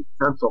gentlemen in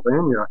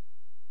Pennsylvania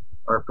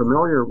are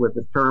familiar with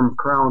the term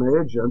crown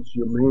agents.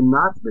 You may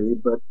not be,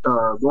 but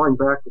going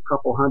back a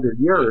couple hundred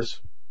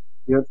years,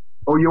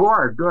 oh, you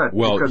are? Good.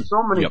 Well, because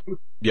so many people.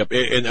 Yep,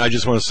 and I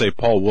just want to say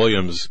Paul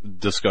Williams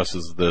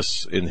discusses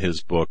this in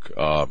his book,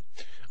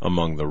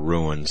 Among the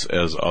Ruins,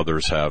 as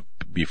others have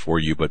before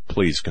you, but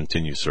please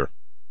continue, sir.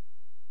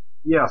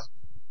 Yes.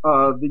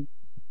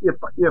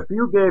 If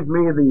you gave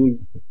me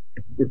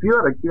if you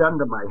had a gun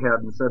to my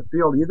head and said,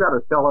 Field, you got to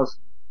tell us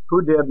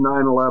who did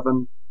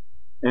 9/11,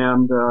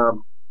 and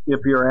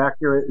if you're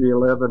accurate, you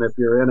live, and if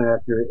you're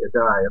inaccurate, you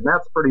die. And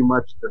that's pretty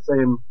much the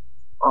same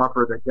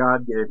offer that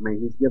God gave me.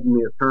 He's given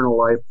me eternal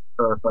life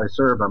if I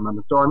serve him.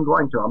 And so I'm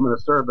going to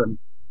serve him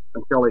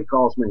until he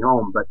calls me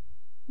home. But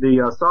the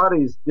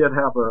Saudis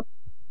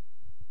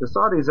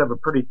have a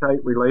pretty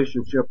tight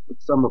relationship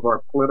with some of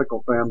our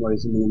political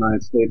families in the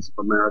United States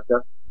of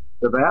America.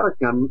 The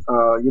Vatican,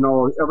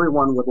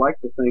 everyone would like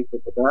to think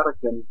that the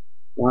Vatican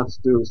wants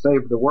to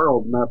save the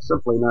world, and that's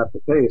simply not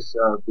the case.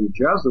 The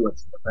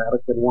Jesuits, the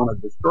Vatican, want to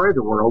destroy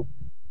the world.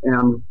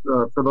 And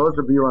for those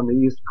of you on the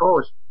East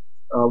Coast,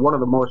 one of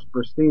the most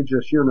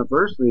prestigious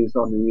universities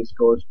on the East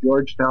Coast,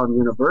 Georgetown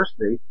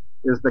University,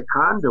 is the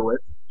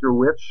conduit through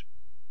which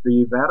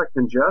the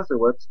Vatican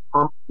Jesuits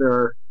pump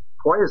their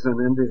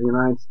poison into the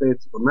United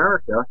States of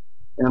America.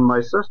 And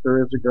my sister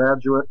is a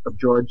graduate of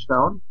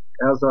Georgetown,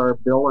 as are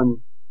Bill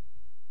and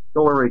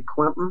Hillary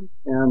Clinton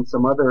and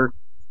some other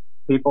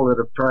people that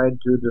have tried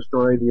to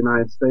destroy the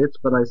United States.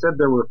 But I said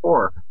there were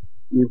four.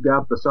 You've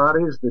got the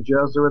Saudis, the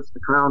Jesuits,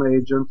 the Crown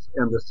Agents,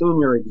 and the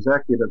Senior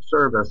Executive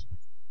Service.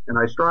 And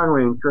I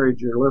strongly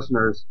encourage your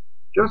listeners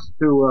just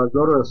to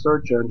go to a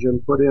search engine,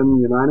 put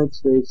in United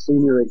States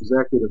Senior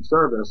Executive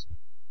Service,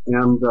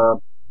 and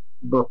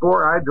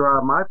before I draw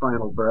my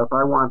final breath,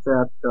 I want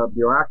that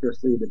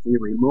bureaucracy to be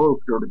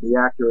removed or to be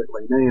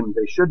accurately named.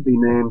 They should be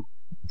named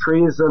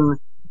Treason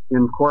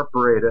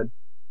Incorporated,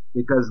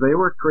 because they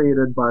were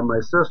created by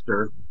my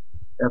sister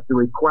at the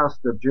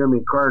request of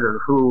Jimmy Carter,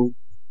 who,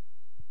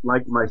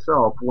 like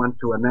myself, went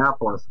to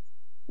Annapolis.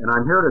 And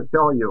I'm here to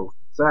tell you,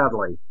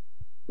 sadly,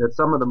 that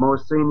some of the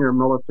most senior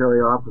military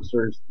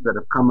officers that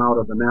have come out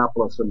of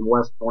Annapolis and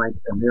West Point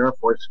and the Air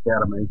Force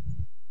Academy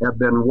have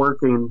been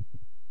working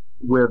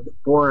with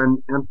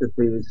foreign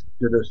entities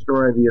to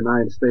destroy the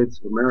United States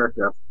of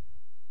America.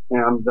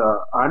 And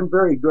I'm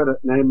very good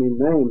at naming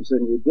names,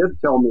 and you did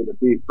tell me to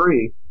be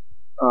free.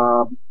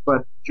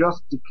 But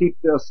just to keep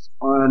this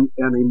on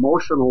an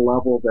emotional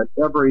level that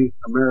every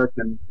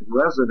American can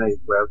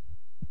resonate with,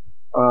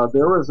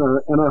 there was an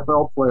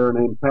NFL player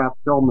named Pat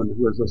Tillman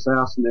who was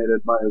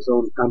assassinated by his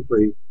own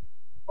country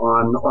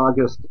on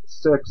August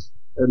 6th.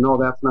 No,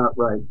 that's not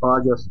right.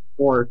 August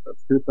 4th of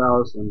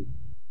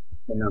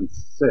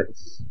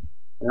 2006.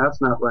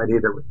 That's not right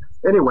either.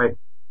 Anyway,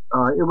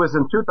 it was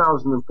in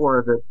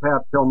 2004 that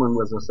Pat Tillman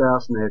was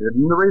assassinated.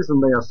 And the reason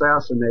they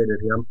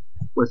assassinated him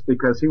was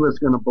because he was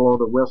going to blow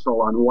the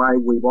whistle on why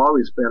we've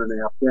always been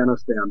in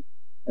Afghanistan.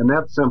 And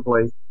that's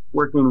simply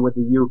working with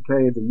the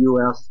UK. The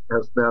US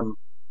has been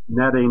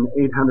netting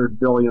 $800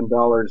 billion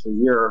a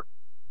year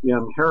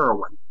in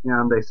heroin.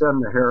 And they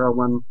send the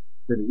heroin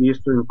to the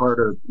eastern part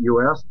of the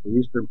US, the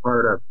eastern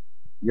part of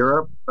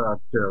Europe,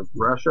 to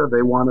Russia.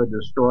 They want to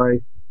destroy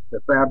the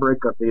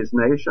fabric of these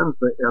nations.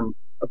 And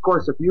of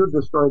course, if you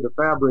destroy the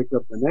fabric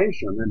of the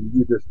nation and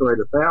you destroy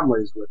the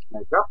families which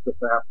make up the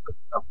fabric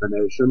of the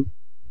nation,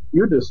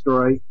 you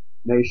destroy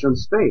nation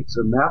states.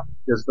 And that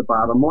is the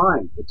bottom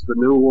line. It's the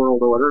New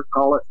World Order.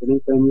 Call it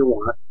anything you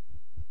want.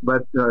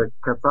 But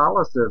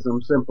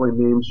Catholicism simply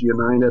means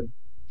United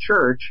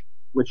Church,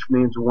 which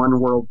means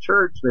one world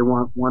church. They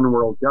want one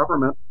world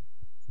government.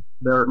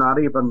 They're not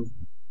even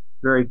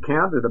very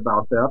candid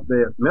about that.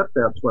 They admit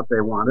that's what they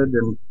wanted,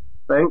 and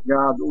thank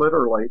God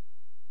literally,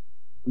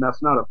 and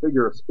that's not a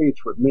figure of speech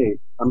with me,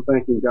 I'm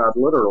thanking God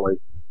literally,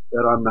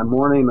 that on the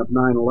morning of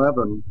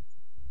 9/11,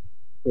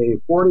 a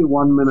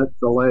 41-minute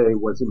delay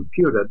was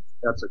imputed,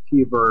 that's a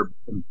key verb,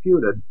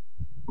 imputed,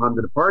 on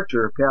the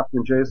departure of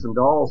Captain Jason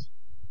Dahl's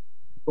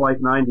Flight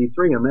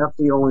 93, and that's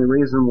the only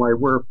reason why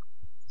we're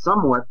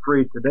somewhat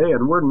free today,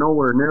 and we're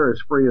nowhere near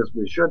as free as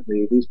we should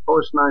be. These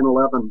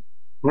post-9/11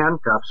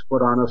 handcuffs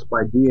put on us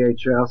by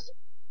DHS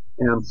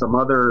and some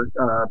other,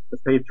 the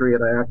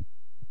Patriot Act,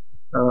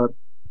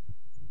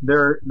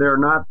 they're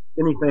not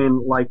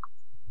anything like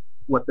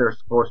what they're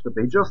supposed to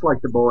be. Just like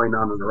the Boeing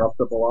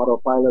uninterruptible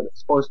autopilot, it's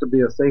supposed to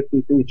be a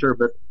safety feature,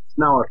 but it's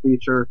now a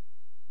feature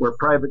where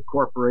private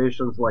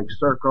corporations like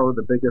Serco,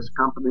 the biggest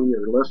company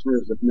your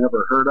listeners have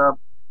never heard of,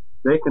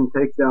 they can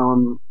take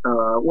down,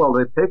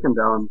 they've taken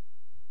down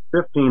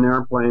 15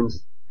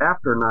 airplanes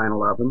after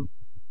 9/11.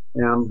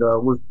 And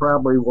we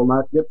probably will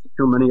not get to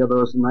too many of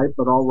those tonight,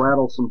 but I'll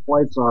rattle some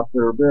flights off that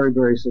are very,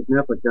 very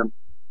significant.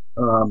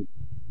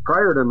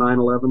 Prior to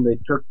 9/11, they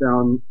took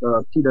down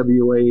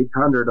TWA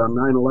 800. On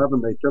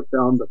 9/11, they took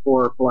down the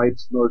 4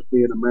 flights, those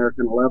being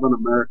American 11,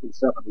 American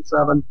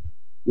 77,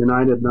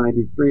 United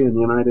 93, and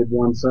United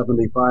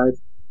 175.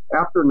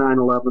 After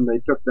 9/11, they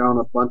took down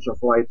a bunch of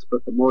flights,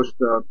 but the most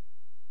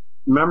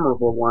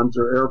memorable ones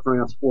are Air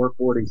France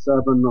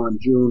 447 on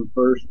June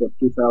 1st of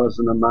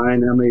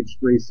 2009,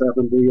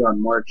 MH370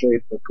 on March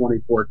 8th of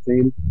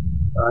 2014,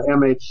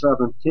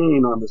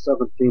 MH17 on the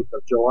 17th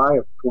of July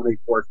of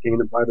 2014.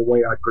 And by the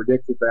way, I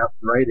predicted that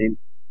in writing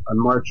on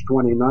March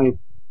 29th.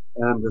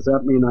 And does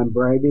that mean I'm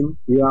bragging?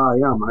 Yeah, I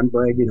am. I'm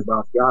bragging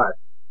about God.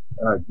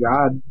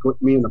 God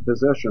put me in a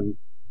position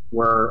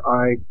where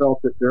I felt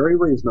it very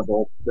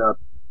reasonable that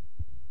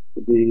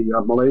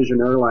the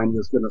Malaysian airline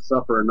was going to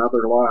suffer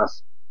another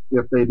loss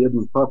if they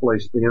didn't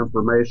publish the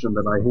information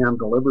that I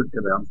hand-delivered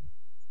to them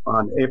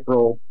on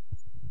April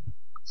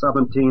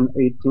 17,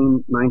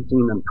 18,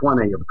 19, and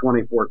 20 of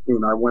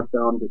 2014. I went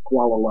down to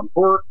Kuala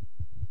Lumpur,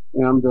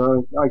 and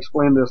I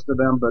explained this to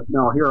them, but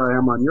now here I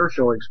am on your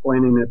show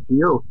explaining it to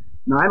you.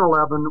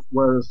 9/11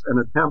 was an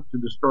attempt to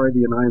destroy the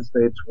United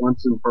States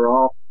once and for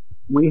all.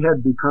 We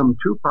had become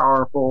too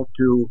powerful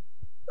to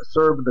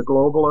serve the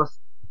globalists,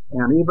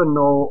 and even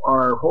though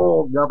our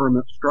whole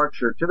government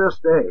structure to this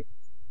day,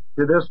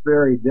 to this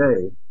very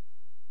day,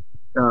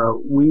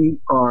 we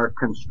are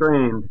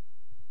constrained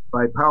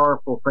by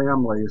powerful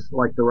families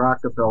like the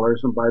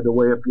Rockefellers. And by the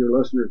way, if your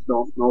listeners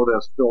don't know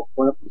this, Bill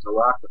Clinton's a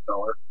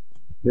Rockefeller.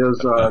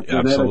 His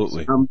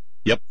absolutely.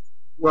 Yep.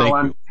 Well,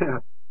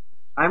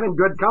 I'm in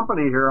good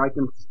company here. I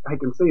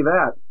can see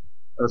that.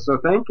 So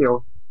thank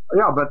you.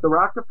 Yeah, but the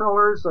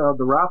Rockefellers,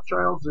 the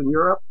Rothschilds in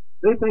Europe,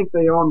 they think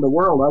they own the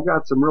world. I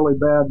got some really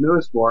bad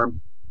news for them.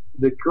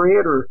 The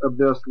creator of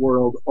this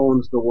world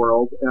owns the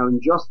world,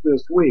 and just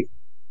this week,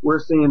 we're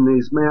seeing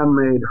these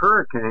man-made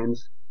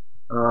hurricanes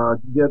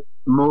get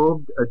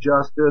moved,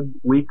 adjusted,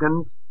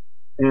 weakened,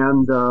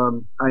 and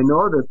I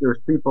know that there's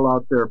people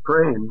out there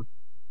praying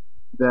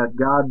that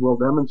God will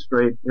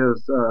demonstrate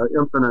His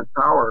infinite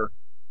power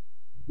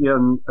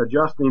in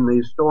adjusting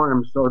these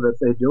storms so that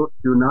they do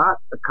not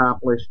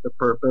accomplish the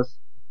purpose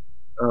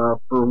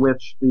for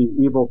which the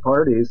evil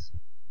parties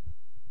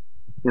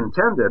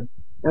intended.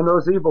 And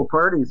those evil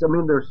parties, I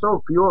mean, there's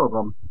so few of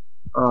them.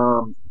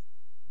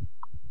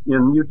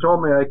 And you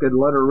told me I could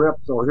let her rip,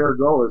 so here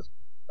goes.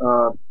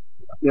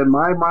 In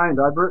my mind,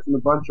 I've written a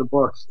bunch of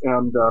books,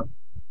 and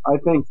I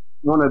think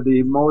one of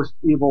the most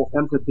evil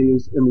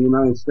entities in the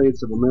United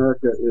States of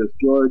America is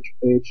George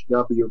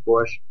H.W.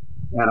 Bush.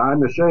 And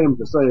I'm ashamed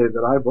to say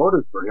that I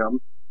voted for him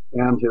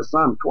and his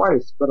son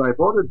twice, but I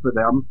voted for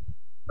them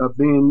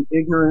being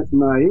ignorant and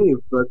naive.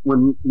 But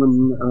when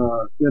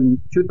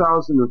in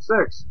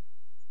 2006,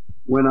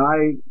 when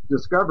I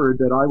discovered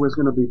that I was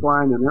going to be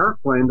flying an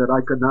airplane that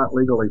I could not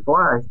legally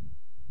fly,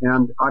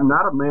 and I'm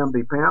not a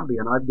mamby-pamby,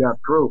 and I've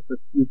got proof that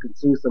you can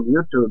see some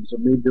YouTubes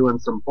of me doing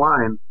some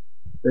flying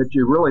that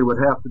you really would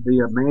have to be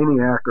a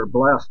maniac or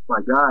blessed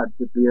by God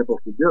to be able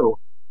to do.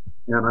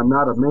 And I'm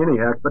not a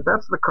maniac, but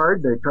that's the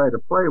card they try to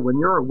play. When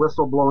you're a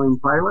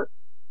whistleblowing pilot,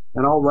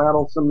 And I'll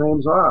rattle some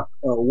names off.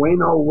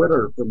 Wayno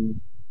Witter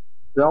from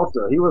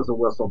Delta, he was a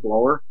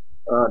whistleblower.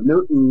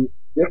 Newton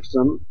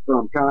Dixon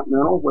from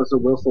Continental was a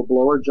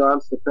whistleblower. John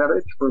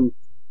Stepetich from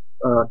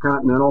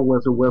Continental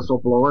was a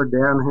whistleblower.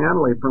 Dan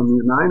Hanley from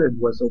United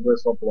was a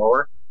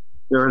whistleblower.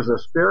 There is a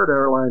Spirit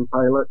airline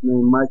pilot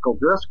named Michael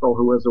Driscoll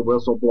who was a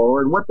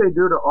whistleblower. And what they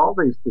do to all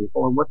these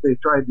people and what they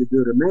tried to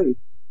do to me,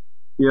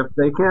 if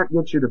they can't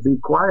get you to be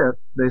quiet,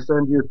 they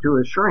send you to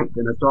a shrink.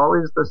 And it's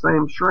always the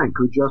same shrink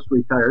who just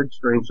retired,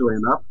 strangely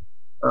enough,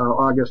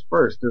 August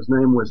 1st. His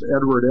name was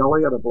Edward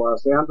Elliott of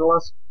Los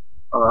Angeles.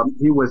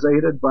 He was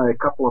aided by a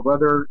couple of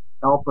other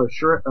alpha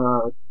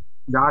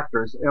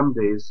doctors,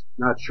 MDs,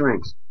 not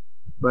shrinks.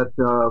 But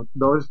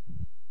those,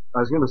 I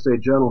was going to say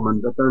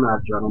gentlemen, but they're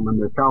not gentlemen,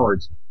 they're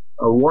cowards.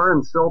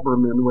 Warren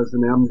Silberman was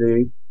an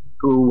MD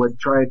who would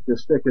try to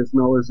stick his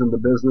nose in the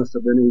business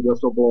of any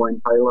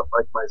whistleblowing pilot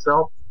like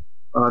myself.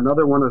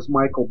 Another one is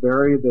Michael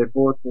Berry. They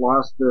both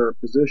lost their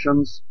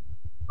positions.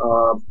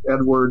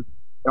 Edward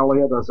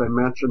Elliott, as I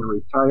mentioned,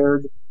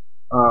 retired.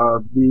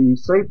 The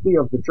safety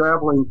of the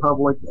traveling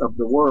public of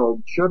the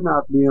world should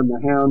not be in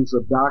the hands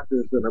of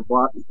doctors that are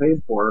bought and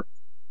paid for,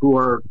 who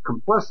are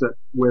complicit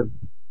with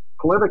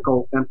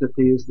political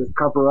entities that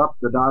cover up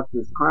the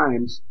doctors'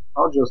 crimes.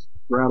 I'll just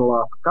rattle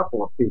off a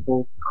couple of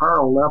people.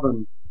 Carl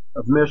Levin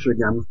of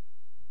Michigan,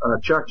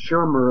 Chuck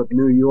Schumer of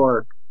New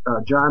York,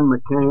 John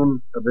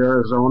McCain of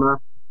Arizona,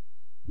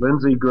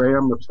 Lindsey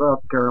Graham of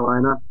South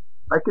Carolina.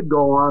 I could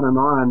go on,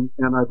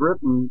 and I've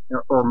written,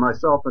 or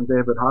myself and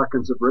David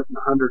Hawkins have written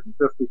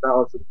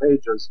 150,000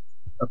 pages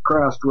of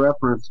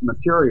cross-reference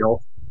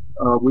material.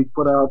 We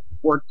put out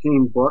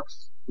 14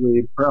 books.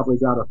 We've probably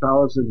got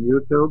 1,000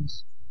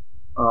 YouTubes.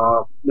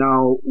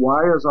 Now,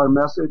 why is our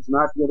message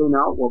not getting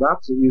out? Well,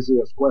 that's the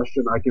easiest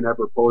question I can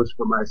ever pose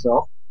for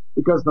myself,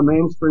 because the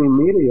mainstream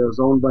media is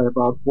owned by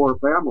about 4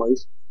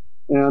 families,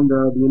 and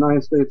the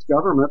United States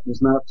government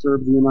does not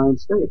serve the United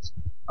States.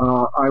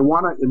 I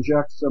want to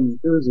inject some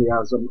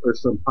enthusiasm or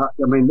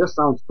this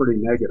sounds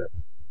pretty negative,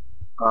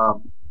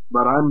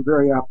 but I'm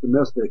very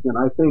optimistic, and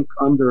I think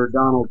under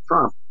Donald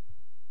Trump,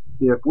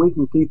 if we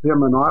can keep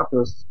him in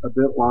office a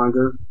bit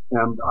longer,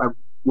 and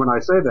when I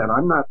say that,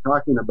 I'm not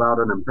talking about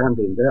an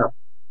impending death.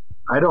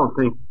 I don't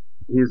think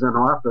he's in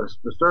office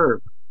to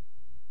serve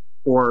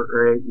 4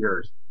 or 8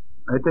 years.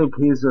 I think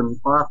he's in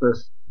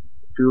office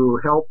to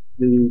help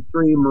the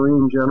 3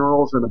 Marine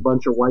generals and a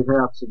bunch of white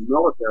hats in the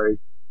military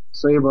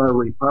save our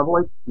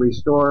republic,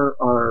 restore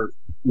our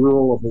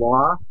rule of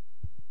law,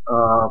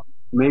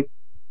 make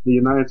the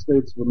United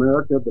States of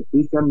America the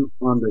beacon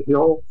on the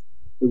hill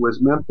it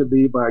was meant to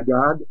be by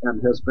God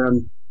and has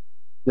been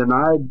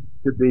denied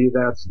to be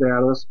that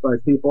status by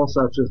people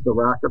such as the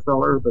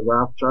Rockefeller, the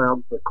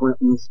Rothschilds, the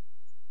Clintons,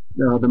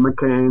 the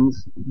McCains,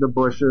 the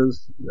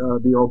Bushes,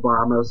 the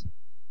Obamas.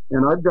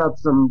 And I've got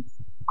some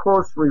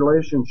close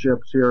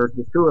relationships here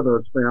to 2 of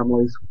those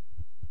families.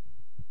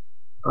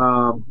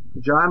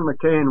 John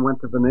McCain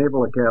went to the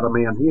Naval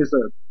Academy, and he's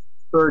a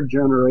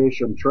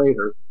 3rd-generation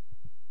traitor.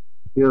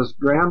 His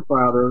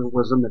grandfather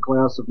was in the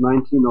class of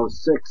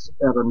 1906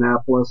 at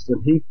Annapolis,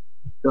 and he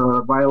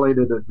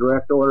violated a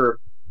direct order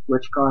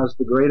which caused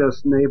the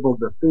greatest naval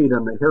defeat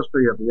in the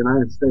history of the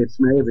United States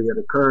Navy. It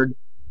occurred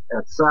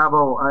at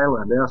Savo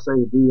Island,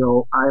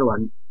 S-A-V-O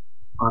Island,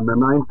 on the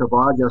 9th of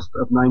August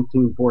of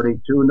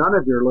 1942. None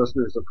of your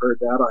listeners have heard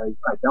that.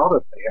 I doubt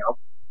if they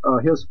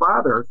have. His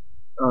father,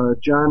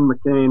 John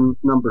McCain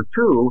number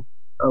 2,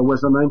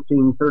 was a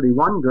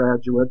 1931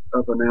 graduate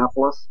of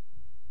Annapolis.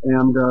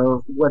 And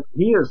what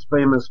he is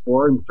famous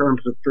for in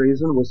terms of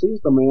treason was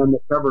he's the man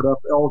that covered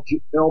up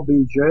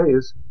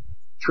LBJ's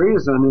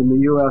treason in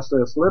the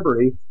USS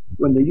Liberty.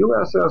 When the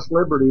USS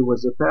Liberty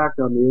was attacked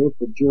on the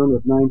 8th of June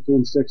of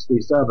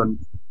 1967,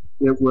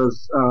 it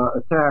was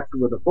attacked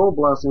with the full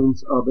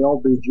blessings of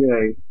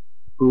LBJ,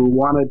 who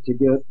wanted to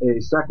get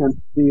a second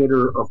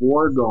theater of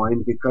war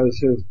going because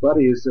his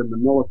buddies in the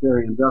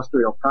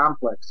military-industrial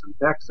complex in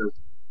Texas,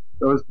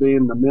 those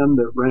being the men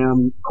that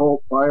ran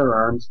Colt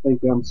firearms,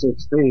 think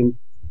M16,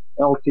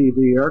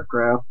 LTV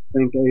aircraft,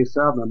 think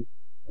A7,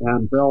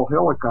 and Bell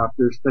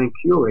helicopters, think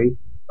Huey.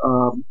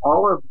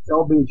 All of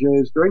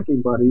LBJ's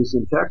drinking buddies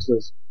in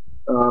Texas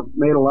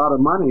made a lot of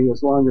money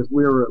as long as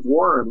we were at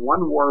war, and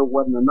one war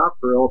wasn't enough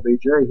for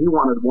LBJ. He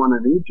wanted one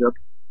in Egypt.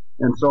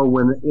 And so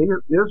when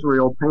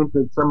Israel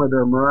painted some of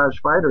their Mirage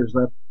fighters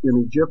up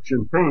in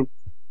Egyptian paint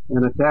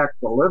and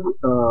attacked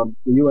the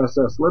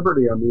USS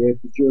Liberty on the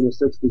 8th of June of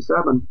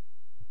 67,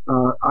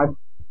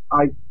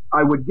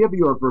 I would give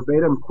you a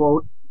verbatim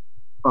quote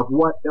of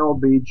what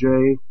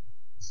LBJ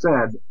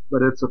said,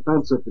 but it's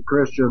offensive to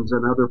Christians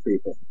and other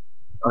people.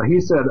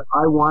 He said,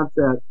 "I want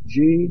that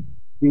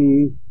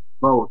GB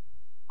boat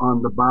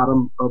on the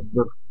bottom of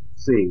the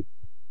sea."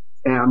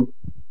 And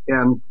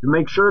to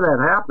make sure that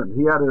happened,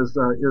 he had his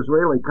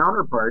Israeli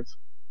counterparts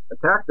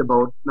attack the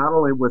boat not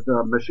only with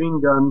machine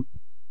gun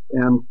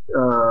and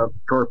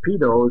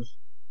torpedoes,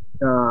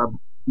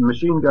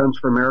 machine guns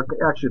from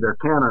actually they're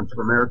cannons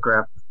from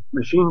aircraft,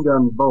 machine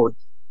gun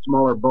boats,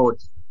 smaller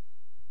boats,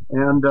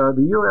 And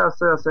the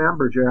USS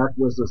Amberjack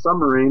was a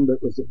submarine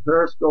that was at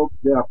periscope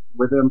depth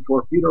within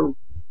torpedo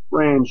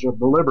range of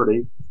the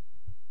Liberty,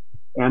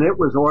 and it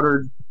was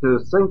ordered to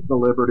sink the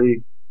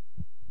Liberty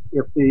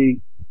if the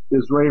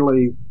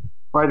Israeli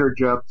fighter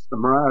jets, the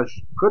Mirage,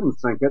 couldn't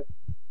sink it.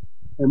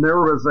 And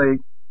there was a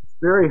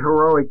very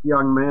heroic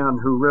young man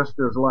who risked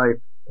his life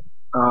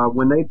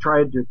when they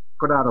tried to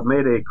put out a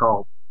mayday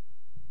call.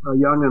 A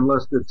young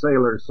enlisted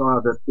sailor saw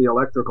that the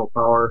electrical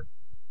power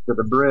to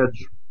the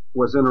bridge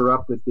was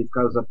interrupted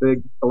because a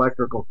big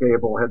electrical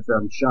cable had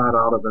been shot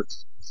out of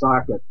its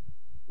socket.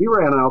 He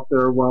ran out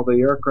there while the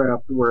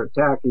aircraft were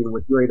attacking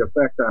with great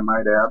effect, I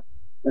might add,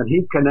 and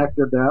he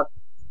connected that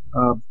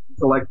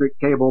electric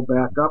cable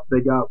back up.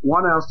 They got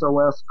one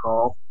SOS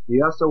call.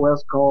 The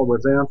SOS call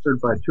was answered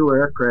by two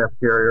aircraft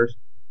carriers,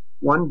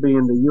 one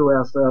being the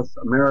USS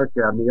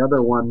America and the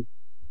other one,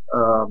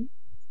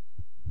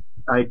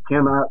 I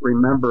cannot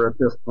remember at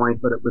this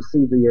point, but it was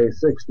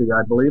CVA-60,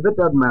 I believe. It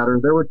doesn't matter.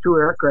 There were two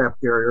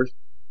aircraft carriers.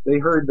 They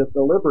heard that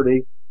the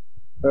Liberty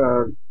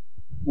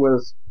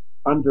was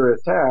under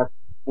attack,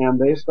 and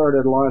they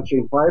started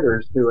launching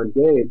fighters to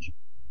engage.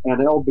 And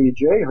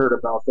LBJ heard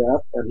about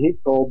that, and he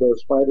told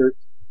those fighters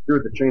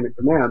through the chain of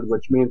command,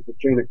 which means the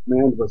chain of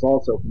command was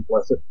also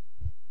complicit.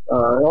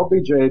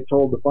 LBJ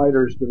told the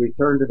fighters to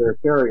return to their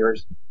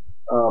carriers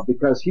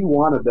because he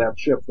wanted that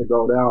ship to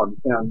go down.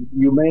 And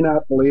you may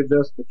not believe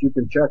this, but you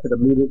can check it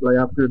immediately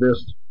after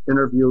this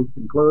interview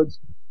concludes.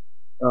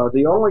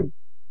 The only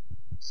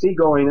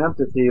seagoing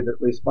entity that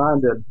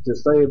responded to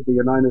save the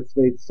United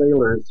States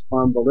sailors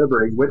on the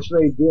Liberty, which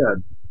they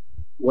did,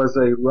 was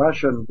a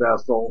Russian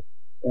vessel.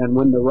 And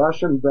when the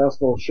Russian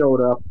vessel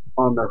showed up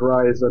on the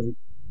horizon,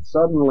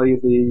 suddenly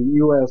the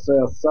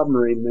USS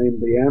submarine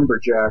named the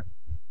Amberjack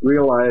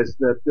realized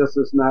that this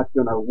is not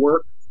going to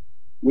work.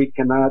 We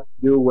cannot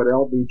do what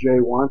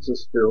LBJ wants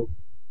us to.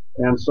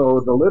 And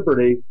so the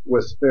Liberty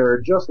was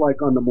spared, just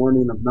like on the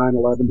morning of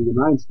 9/11, the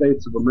United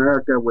States of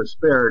America was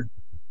spared.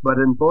 But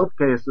in both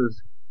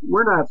cases,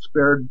 we're not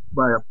spared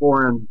by a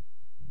foreign,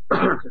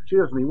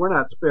 we're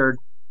not spared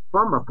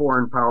from a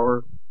foreign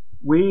power.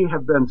 We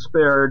have been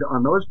spared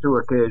on those two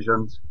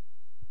occasions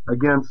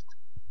against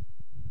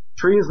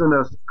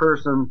treasonous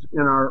persons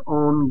in our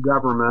own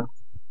government.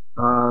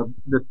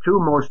 The two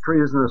most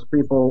treasonous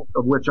people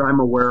of which I'm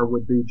aware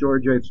would be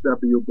George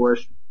H.W.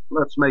 Bush.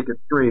 Let's make it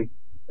three.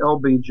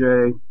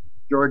 LBJ,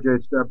 George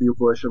H.W.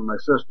 Bush, and my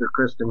sister,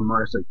 Christine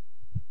Marcy.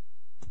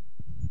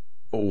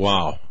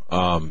 Wow.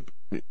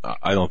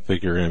 I don't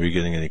think you're going to be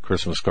getting any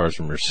Christmas cards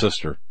from your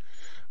sister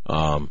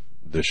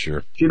this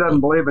year. She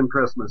doesn't believe in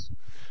Christmas.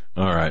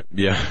 All right.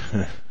 Yeah.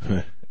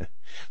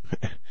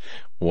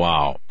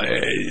 Wow.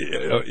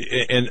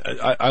 And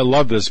I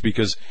love this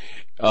because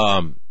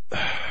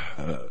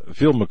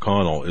Phil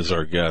McConnell is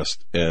our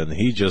guest, and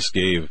he just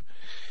gave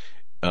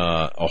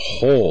a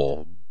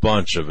whole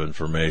bunch of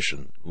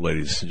information,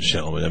 ladies and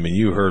gentlemen. I mean,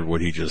 you heard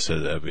what he just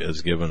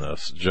has given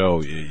us.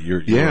 Joe,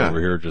 you're over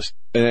here just...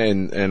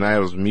 And I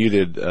was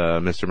muted,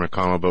 Mr.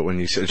 McConnell, but when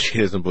you said she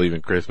doesn't believe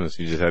in Christmas,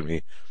 you just had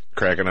me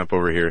cracking up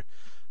over here.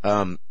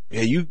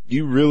 Yeah,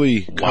 you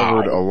really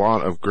covered a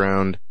lot of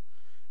ground.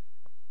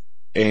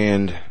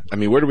 And, I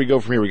mean, where do we go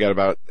from here? We got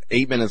about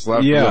 8 minutes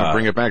left. Yeah. You want to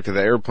bring it back to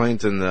the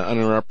airplanes and the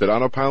uninterrupted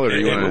autopilot? Or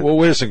you want to... Well,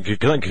 wait a second.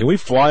 Can we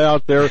fly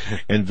out there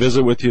and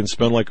visit with you and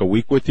spend like a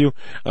week with you?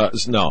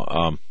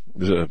 No.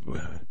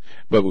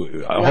 But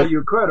yeah,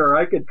 you could, or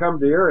I could come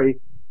to Erie.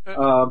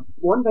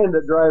 One thing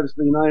that drives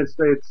the United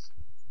States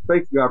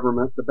fake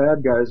government, the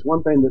bad guys,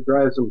 one thing that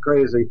drives them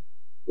crazy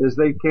is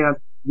they can't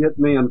get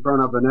me in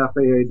front of an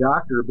FAA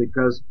doctor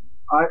because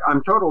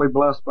I'm totally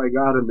blessed by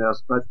God in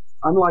this, but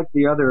unlike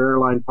the other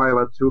airline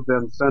pilots who've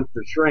been sent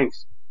to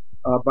shrinks,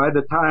 by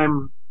the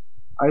time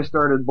I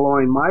started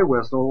blowing my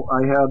whistle,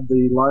 I had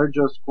the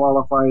largest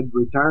qualified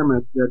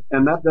retirement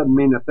and that doesn't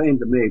mean a thing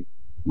to me.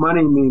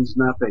 Money means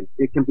nothing.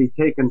 It can be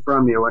taken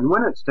from you. And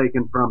when it's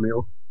taken from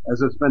you,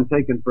 as it's been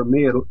taken from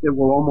me, it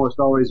will almost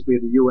always be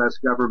the U.S.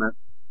 government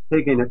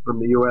taking it from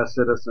the U.S.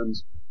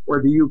 citizens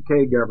or the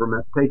U.K.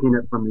 government taking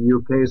it from the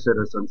U.K.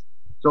 citizens.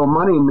 So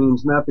money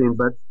means nothing,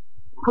 but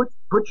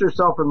put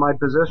yourself in my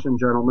position,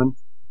 gentlemen.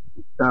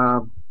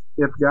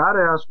 If God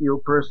asked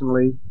you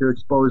personally to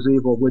expose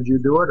evil, would you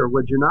do it or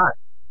would you not?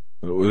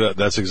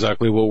 That's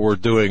exactly what we're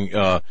doing.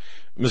 Mr.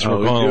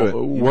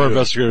 McConnell, we're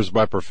investigators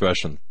by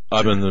profession.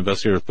 I've been an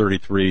investigator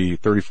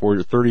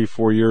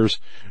 34 years.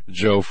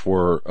 Joe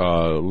for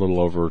a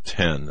little over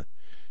 10.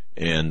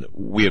 And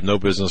we have no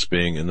business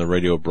being in the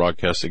radio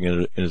broadcasting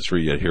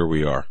industry, yet here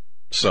we are.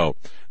 So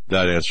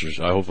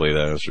hopefully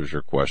that answers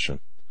your question.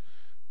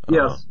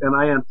 Yes, and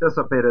I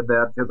anticipated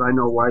that because I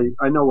know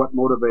what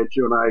motivates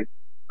you, and I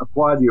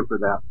applaud you for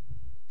that.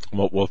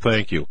 Well,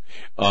 thank you.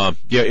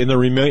 In the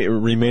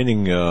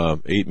remaining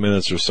 8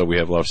 minutes or so, we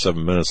have left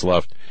 7 minutes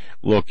left.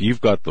 Look,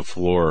 you've got the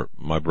floor,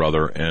 my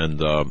brother, and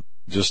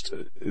this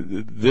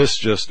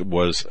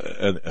was,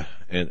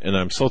 and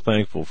I'm so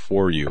thankful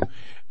for you.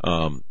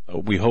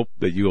 We hope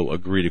that you'll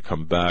agree to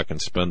come back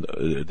and spend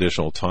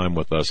additional time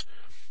with us.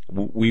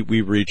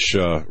 we reach,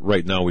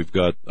 right now I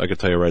can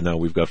tell you right now,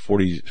 we've got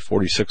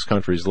 46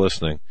 countries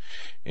listening,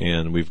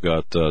 and we've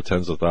got,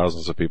 tens of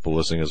thousands of people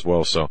listening as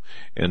well. So,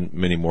 and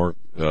many more,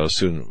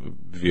 soon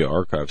via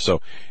archive. So,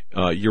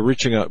 you're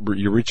reaching a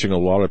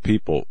lot of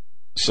people.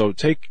 So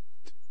take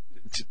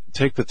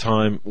the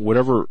time,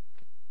 wherever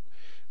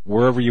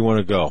you want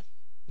to go.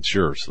 It's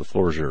yours. The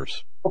floor is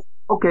yours.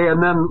 Okay,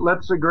 and then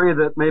let's agree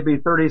that maybe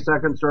 30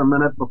 seconds or a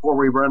minute before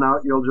we run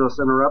out, you'll just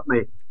interrupt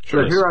me.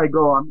 Sure. So here I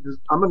go.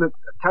 I'm going to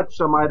touch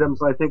some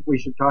items I think we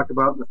should talk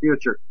about in the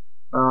future.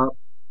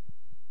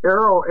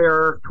 Aero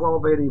Air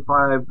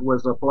 1285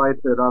 was a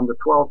flight that on the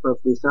 12th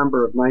of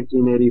December of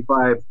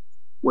 1985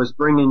 was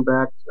bringing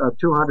back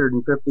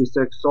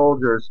 256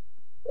 soldiers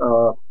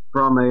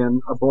from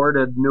an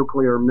aborted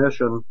nuclear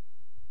mission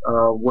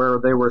where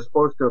they were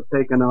supposed to have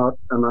taken out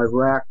an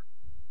Iraq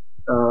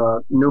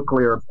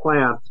nuclear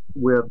plant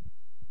with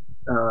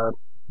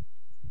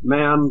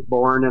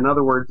man-born. In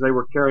other words, they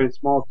were carrying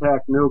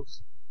small-tack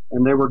nukes,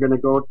 and they were going to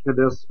go to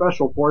this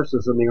special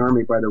forces in the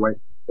Army, by the way.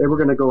 They were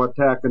going to go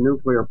attack a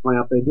nuclear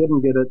plant. They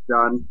didn't get it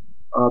done.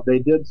 They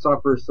did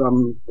suffer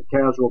some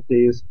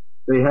casualties.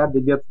 They had to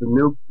get the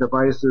nuke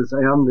devices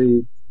and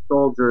the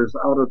soldiers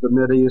out of the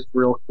Mideast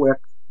real quick.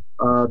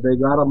 They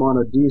got them on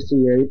a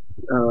DC-8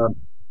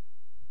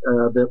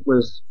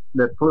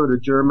 that flew to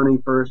Germany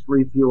first,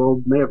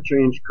 refueled, may have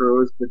changed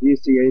crews. The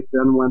DC-8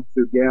 then went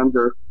to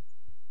Gander.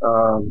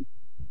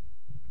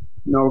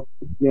 No,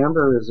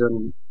 Gander is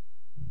in,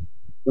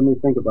 let me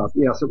think about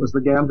it. Yes, it was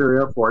the Gander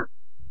Airport.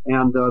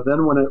 And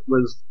then when it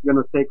was going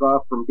to take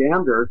off from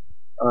Gander,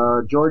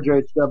 George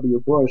H.W.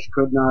 Bush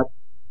could not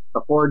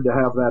afford to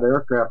have that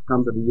aircraft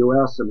come to the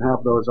U.S. and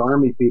have those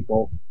Army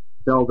people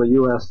tell the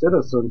U.S.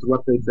 citizens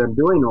what they'd been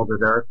doing over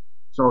there.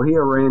 So he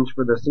arranged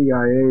for the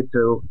CIA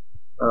to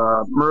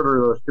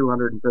murder those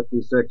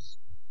 256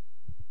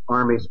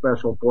 Army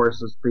Special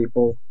Forces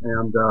people,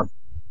 and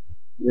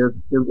it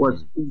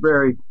was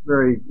very,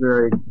 very,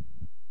 very,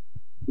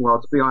 well,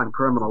 it's beyond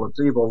criminal. It's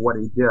evil what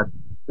he did.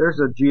 There's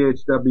a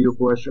G.H.W.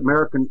 Bush,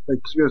 Aero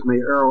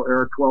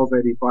Air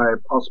 1285.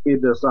 I'll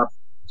speed this up.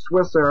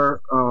 Swiss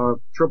Air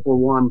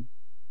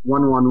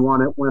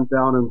 111. It went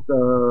down in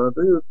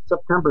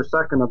September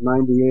 2nd of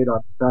 98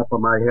 off the top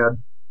of my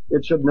head.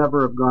 It should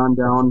never have gone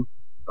down.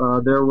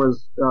 There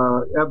was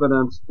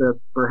evidence that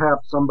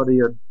perhaps somebody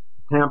had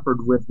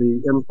tampered with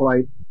the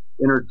in-flight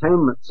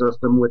entertainment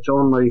system, which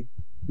only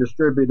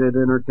distributed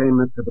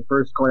entertainment to the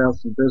first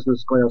class and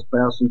business class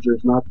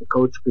passengers, not the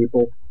coach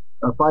people.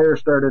 A fire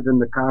started in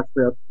the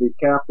cockpit. The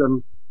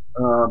captain,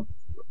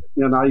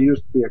 and I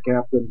used to be a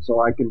captain,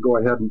 so I can go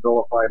ahead and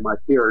vilify my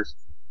peers.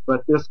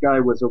 But this guy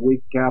was a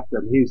weak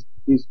captain. He's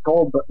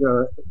told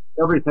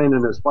everything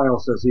in his file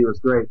says he was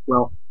great.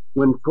 Well,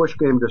 when push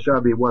came to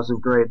shove, he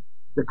wasn't great.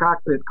 The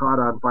cockpit caught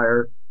on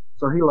fire,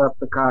 so he left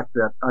the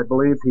cockpit. I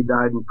believe he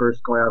died in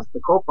first class. The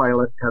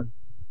co-pilot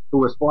who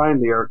was flying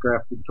the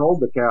aircraft had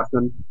told the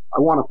captain, I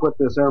want to put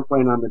this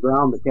airplane on the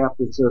ground. The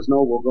captain says,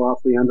 no, we'll go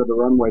off the end of the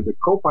runway. The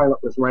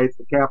co-pilot was right.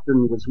 The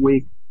captain was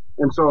weak.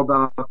 And so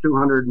about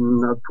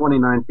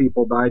 229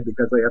 people died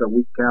because they had a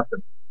weak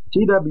captain.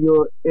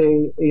 TWA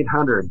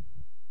 800,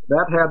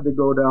 that had to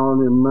go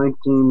down in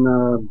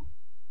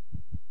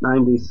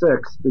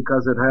 1996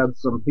 because it had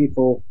some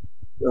people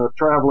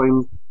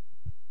traveling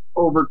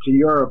over to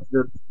Europe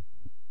that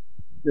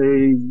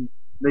they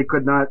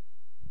could not.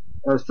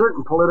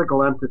 Certain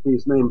political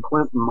entities named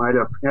Clinton might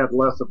have had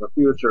less of a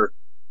future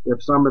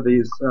if some of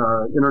these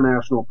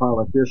international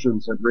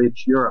politicians had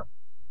reached Europe.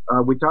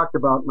 We talked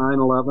about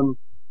 9/11.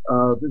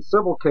 The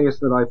civil case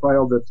that I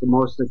filed that's the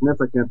most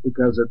significant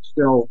because it's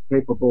still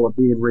capable of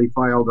being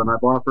refiled, and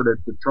I've offered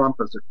it to Trump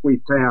as a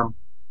qui tam,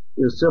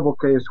 is civil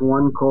case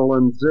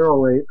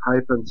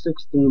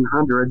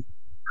 1:08-1600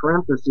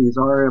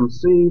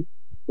 (RMC).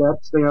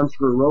 That stands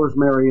for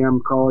Rosemary M.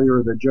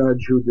 Collier, the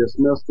judge who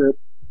dismissed it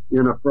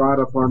in a fraud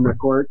upon the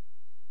court.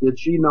 Did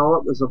she know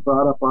it was a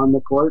fraud upon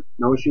the court?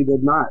 No, she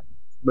did not,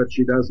 but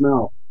she does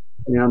now.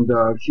 And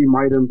she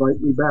might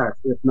invite me back.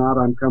 If not,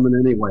 I'm coming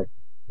anyway.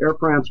 Air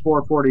France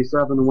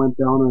 447 went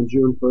down on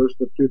June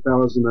 1st of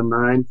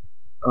 2009.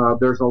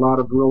 There's a lot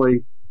of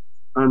really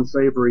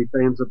unsavory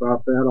things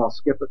about that. I'll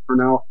skip it for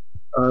now.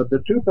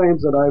 The two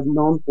things that I've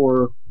known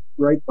for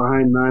right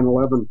behind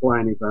 9/11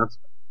 flying events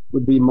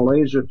would be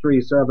Malaysia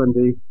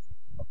 370.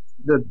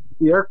 The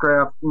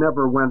aircraft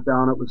never went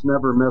down. It was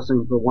never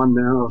missing for 1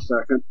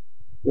 nanosecond.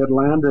 It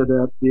landed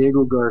at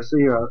Diego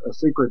Garcia, a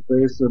secret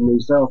base in the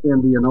South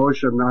Indian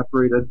Ocean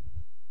operated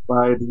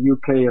by the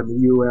UK and the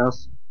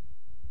US.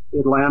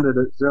 It landed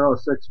at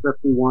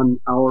 06:51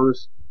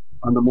 hours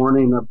on the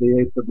morning of the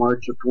 8th of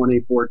March of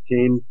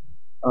 2014.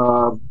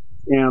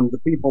 And the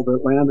people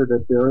that landed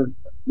it there,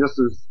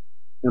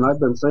 and I've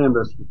been saying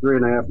this for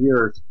 3.5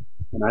 years,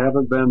 and I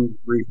haven't been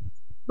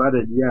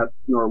rebutted yet,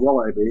 nor will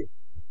I be.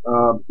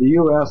 The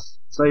U.S.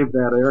 saved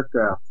that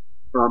aircraft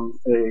from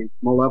a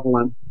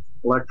malevolent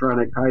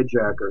electronic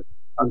hijacker.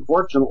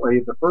 Unfortunately,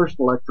 the first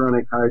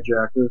electronic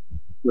hijacker,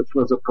 which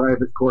was a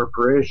private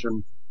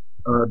corporation,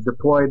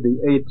 deployed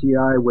the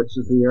ATI, which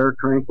is the air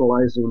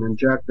tranquilizing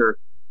injector,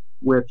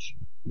 which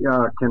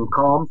can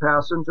calm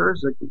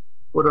passengers. It can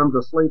put them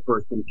to sleep or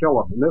it can kill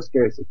them. In this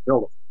case, it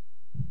killed them.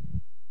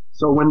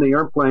 So when the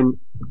airplane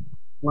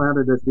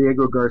landed at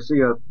Diego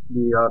Garcia,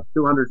 the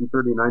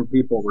 239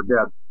 people were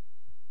dead.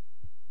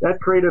 That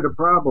created a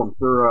problem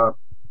for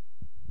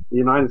the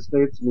United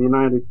States and the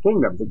United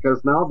Kingdom,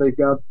 because now they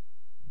got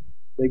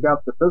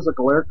the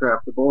physical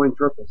aircraft, the Boeing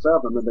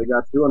 777, and they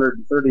got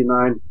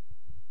 239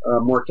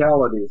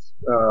 mortalities.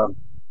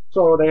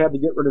 So they had to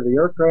get rid of the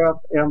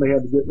aircraft and they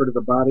had to get rid of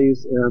the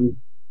bodies. And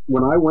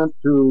when I went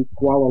to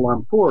Kuala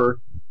Lumpur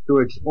to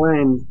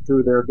explain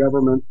to their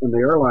government and the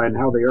airline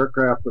how the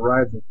aircraft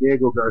arrived at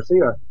Diego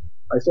Garcia,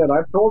 I said,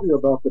 I've told you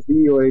about the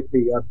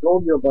BUAP. I've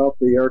told you about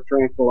the air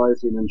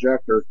tranquilizing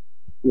injector.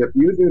 If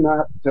you do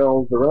not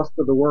tell the rest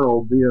of the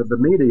world via the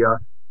media,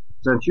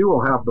 since you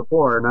will have the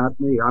floor, not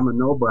me, I'm a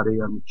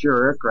nobody, I'm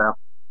sheer aircraft.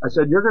 I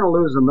said, you're going to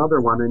lose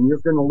another one, and you're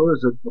going to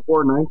lose it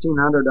before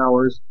 1900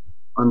 hours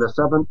on the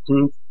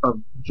 17th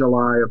of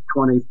July of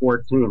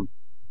 2014.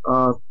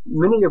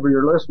 Many of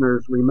your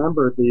listeners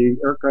remember the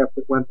aircraft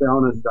that went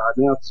down in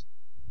Donetsk,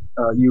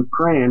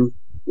 Ukraine.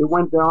 It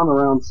went down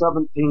around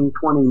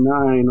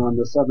 1729 on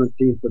the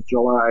 17th of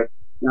July.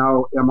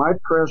 Now, am I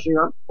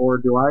prescient, or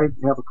do I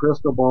have a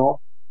crystal ball?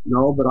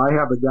 No, but I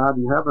have a God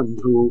in heaven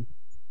who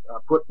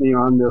put me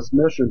on this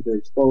mission to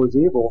expose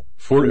evil.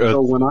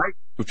 So when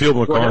Field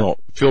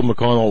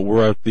McConnell,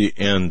 we're at the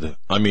end.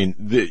 I mean,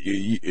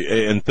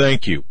 and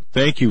thank you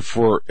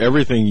for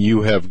everything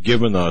you have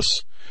given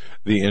us,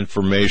 the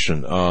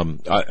information.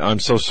 I'm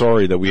so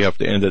sorry that we have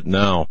to end it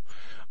now.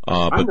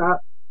 I'm not.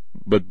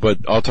 But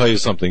I'll tell you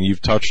something.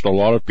 You've touched a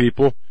lot of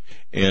people,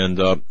 and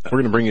we're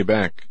going to bring you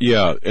back.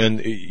 Yeah,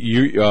 and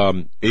you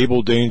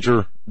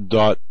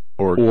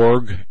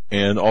abledanger.org,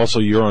 and also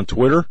you're on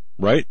Twitter,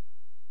 right?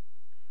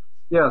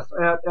 Yes,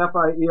 at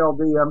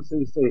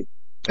FIELDMCC.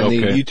 And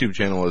the YouTube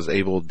channel is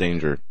Able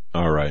Danger.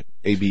 All right.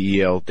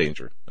 ABEL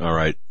Danger. All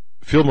right.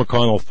 Field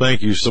McConnell,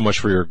 thank you so much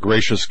for your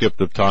gracious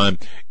gift of time.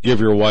 Give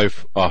your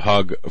wife a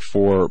hug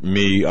for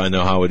me. I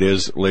know how it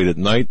is late at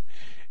night.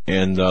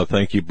 And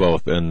thank you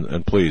both.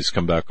 And please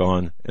come back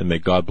on, and may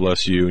God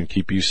bless you and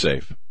keep you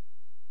safe.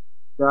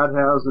 God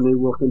has, and he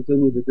will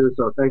continue to do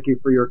so. Thank you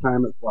for your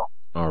time as well.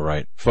 All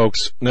right.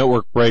 Folks,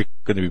 network break.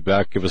 Going to be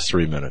back. Give us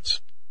 3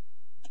 minutes.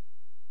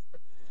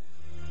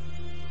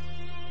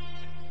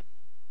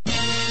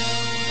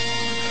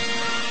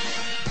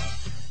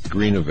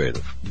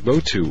 Greennovative. Go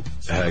to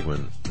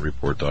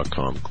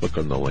HagmannReport.com. Click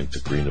on the link to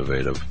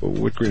Greennovative.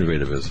 What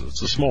Greennovative is,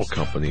 it's a small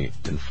company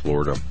in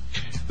Florida.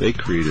 They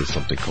created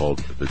something called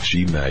the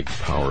GMAG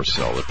power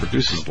cell. It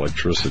produces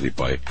electricity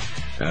by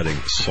adding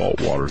salt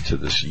water to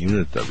this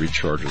unit that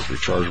recharges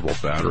rechargeable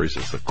batteries.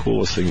 It's the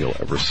coolest thing you'll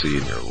ever see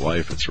in your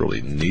life. It's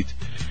really neat.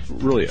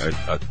 Really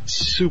a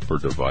super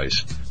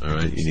device. All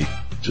right. You need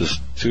just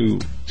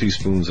 2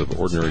 teaspoons of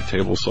ordinary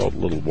table salt, a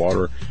little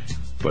water.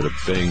 But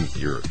bang,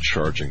 you're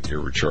charging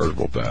your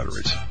rechargeable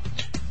batteries.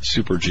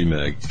 Super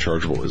GMAG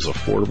chargeable is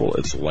affordable,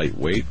 it's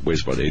lightweight,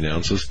 weighs about 8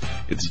 ounces,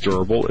 it's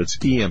durable, it's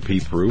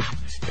EMP proof,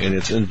 and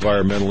it's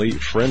environmentally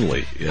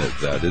friendly.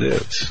 That it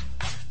is.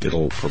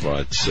 It'll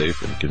provide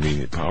safe and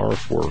convenient power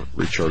for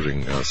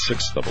recharging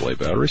 6 AA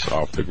batteries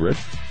off the grid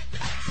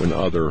when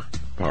other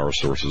power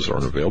sources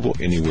aren't available,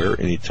 anywhere,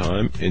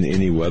 anytime, in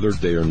any weather,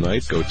 day or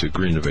night. Go to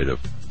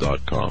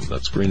greennovative.com.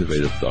 That's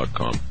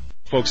greennovative.com.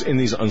 Folks, in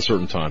these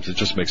uncertain times, it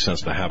just makes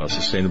sense to have a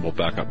sustainable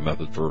backup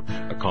method for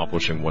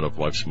accomplishing one of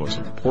life's most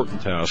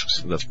important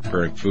tasks, that's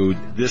preparing food.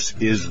 This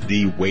is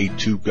the way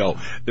to go.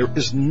 There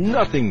is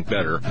nothing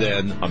better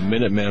than a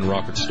Minuteman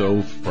rocket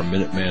stove from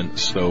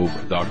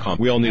MinutemanStove.com.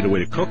 We all need a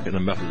way to cook and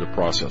a method to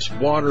process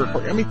water.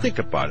 I mean, think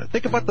about it.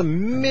 Think about the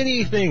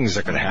many things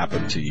that could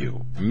happen to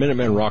you. A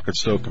Minuteman rocket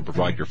stove can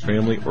provide your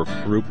family or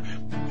group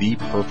the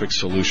perfect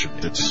solution.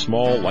 It's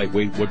small,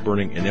 lightweight,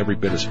 wood-burning, and every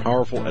bit as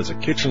powerful as a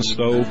kitchen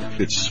stove.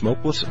 It's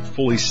smokeless,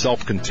 fully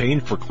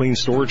self-contained for clean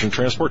storage and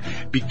transport.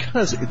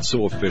 Because it's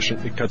so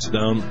efficient, it cuts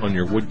down on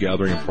your wood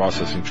gathering and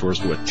processing chores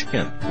to a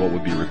tenth what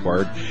would be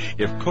required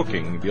if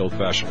cooking the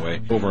old-fashioned way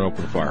over an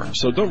open fire.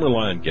 So don't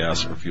rely on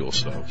gas or fuel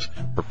stoves.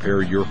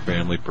 Prepare your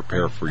family,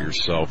 prepare for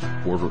yourself.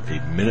 Order a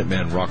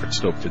Minuteman rocket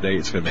stove today.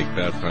 It's going to make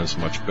bad times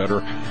much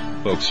better.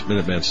 Folks,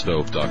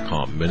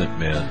 MinutemanStove.com,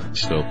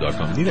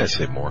 MinutemanStove.com. Need I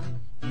say more?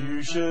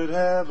 You should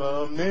have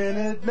a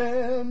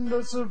Minuteman,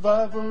 the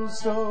survival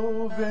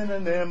stove in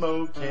an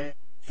ammo can.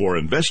 For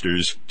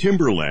investors,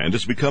 timberland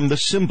has become the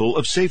symbol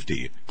of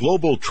safety.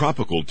 Global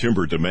tropical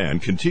timber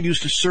demand continues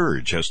to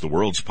surge as the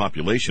world's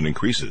population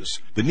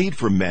increases. The need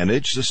for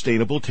managed,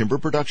 sustainable timber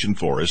production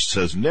forests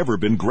has never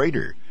been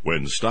greater.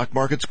 When stock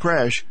markets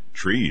crash,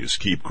 trees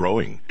keep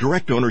growing.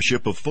 Direct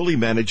ownership of fully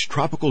managed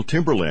tropical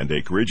timberland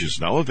acreage is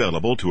now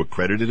available to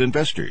accredited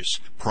investors.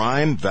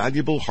 Prime,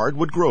 valuable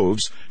hardwood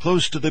groves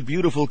close to the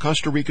beautiful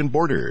Costa Rican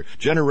border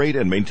generate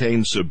and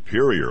maintain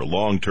superior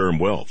long-term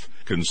wealth.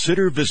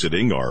 Consider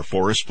visiting our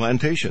forest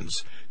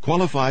plantations.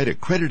 Qualified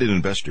accredited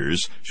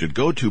investors should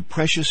go to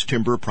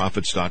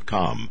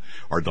PreciousTimberProfits.com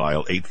or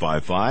dial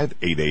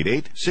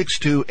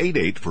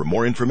 855-888-6288 for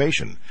more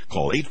information.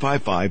 Call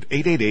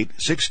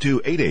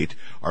 855-888-6288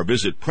 or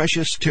visit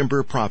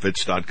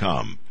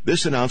PreciousTimberProfits.com.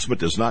 This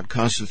announcement does not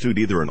constitute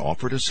either an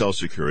offer to sell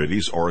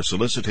securities or a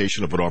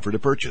solicitation of an offer to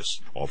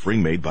purchase.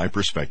 Offering made by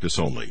prospectus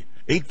only.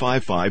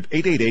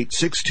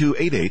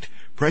 855-888-6288,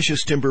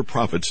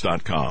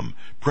 PreciousTimberProfits.com.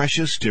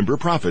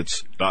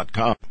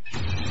 PreciousTimberProfits.com.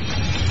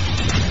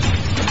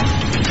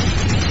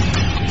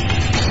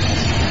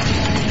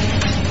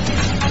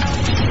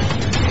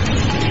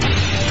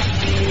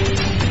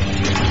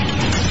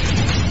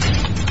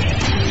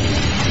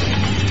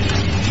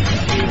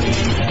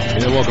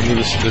 Welcome to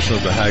this edition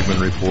of the Hagmann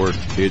Report.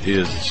 It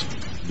is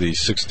the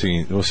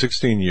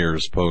 16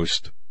 years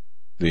post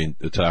the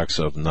attacks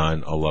of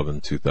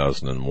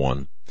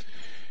 9/11/2001.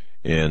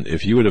 And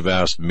if you would have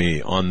asked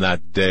me on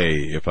that day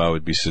if I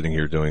would be sitting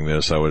here doing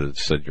this, I would have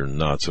said you're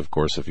nuts. Of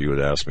course, if you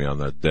would ask me on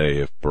that day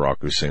if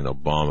Barack Hussein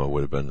Obama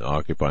would have been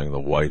occupying the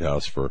White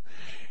House for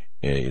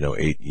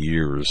 8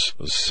 years,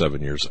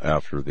 7 years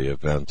after the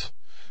event,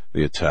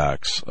 the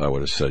attacks, I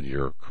would have said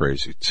you're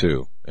crazy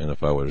too. And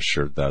if I would have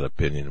shared that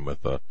opinion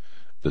with a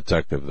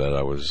detective that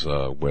I was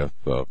with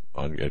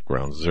at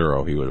Ground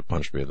Zero, he would have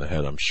punched me in the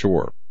head, I'm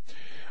sure.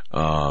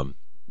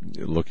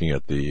 Looking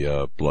at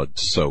the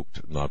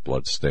blood-soaked, not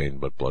blood-stained,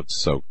 but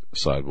blood-soaked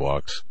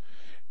sidewalks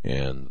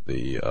and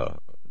the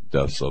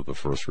deaths of the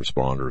first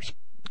responders,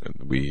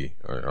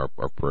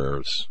 our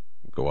prayers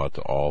go out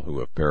to all who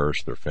have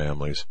perished, their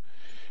families,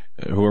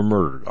 who were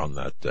murdered on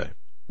that day.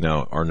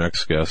 Now, our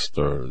next guest,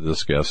 or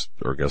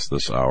guest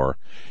this hour,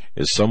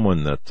 is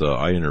someone that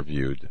I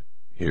interviewed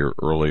here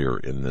earlier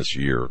this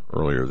year,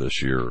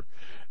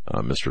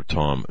 Mr.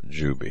 Tom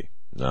Juby.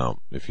 Now,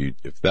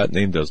 if that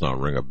name does not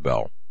ring a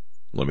bell,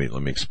 let me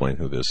explain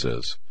who this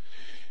is.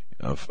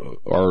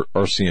 Our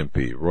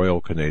RCMP,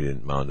 Royal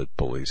Canadian Mounted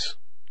Police,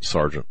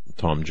 Sergeant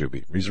Tom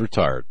Juby. He's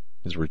retired.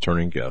 He's a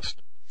returning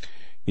guest.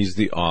 He's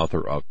the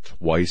author of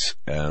Twice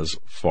as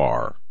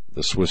Far,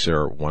 the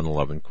Swissair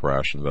 111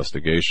 crash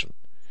investigation.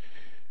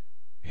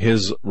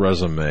 His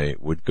resume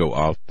would go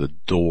out the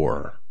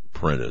door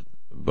printed,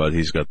 but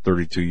he's got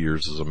 32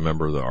 years as a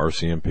member of the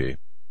RCMP,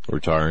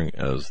 retiring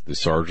as the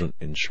sergeant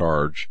in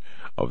charge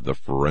of the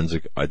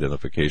Forensic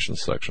Identification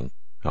Section,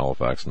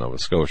 Halifax, Nova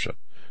Scotia.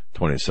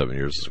 27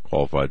 years as a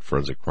qualified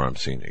forensic crime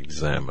scene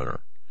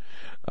examiner.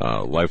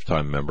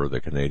 Lifetime member of the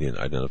Canadian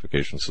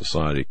Identification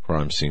Society,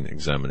 crime scene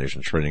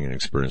examination training and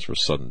experience for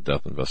sudden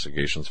death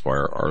investigations,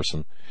 fire,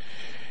 arson,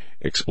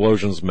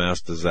 explosions,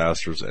 mass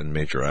disasters, and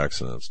major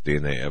accidents,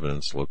 DNA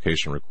evidence,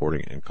 location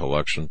recording, and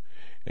collection.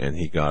 And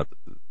he got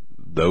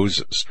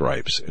those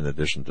stripes in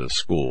addition to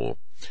school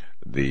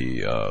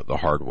the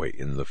hard way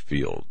in the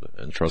field.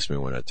 And trust me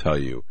when I tell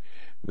you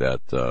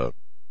that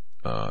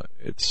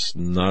it's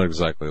not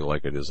exactly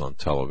like it is on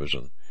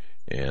television.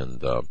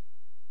 And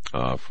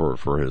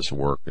for his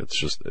work, it's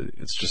just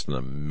an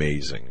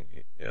amazing.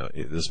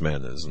 This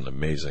man is an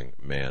amazing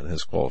man.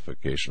 His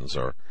qualifications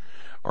are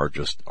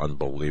just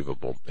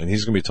unbelievable. And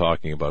he's going to be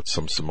talking about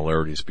some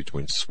similarities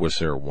between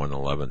Swissair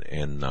 111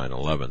 and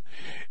 9/11.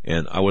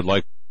 And I would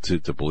like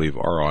to believe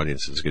our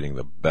audience is getting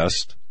the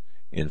best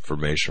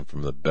information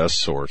from the best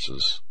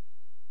sources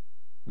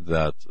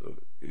that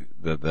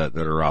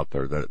are out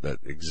there that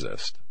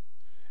exist.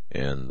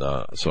 And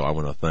so I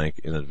want to thank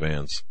in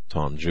advance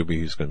Tom Juby,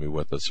 who's going to be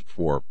with us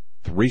for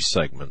 3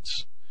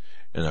 segments.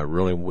 And I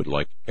really would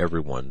like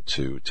everyone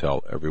to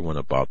tell everyone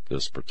about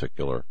this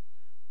particular,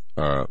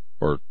 3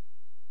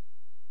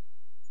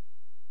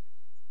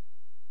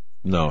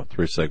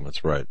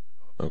 segments, right?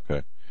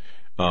 Okay.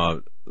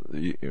 Sorry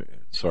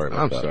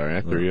about that. I'm sorry,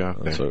 I threw you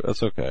off there.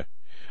 That's okay.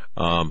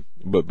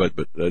 But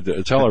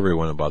tell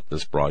everyone about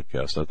this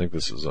broadcast. I think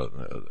this is a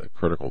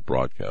critical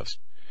broadcast.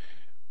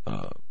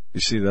 You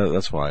see,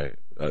 that's why,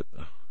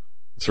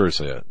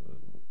 seriously, I'm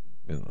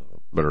a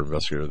better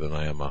investigator than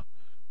I am a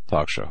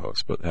talk show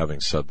host. But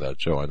having said that,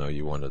 Joe, I know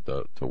you wanted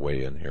to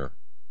weigh in here.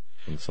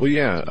 Well,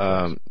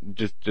 yeah,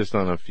 just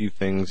on a few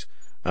things.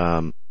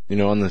 On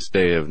this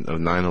day of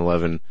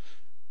 9/11,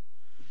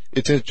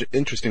 it's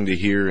interesting to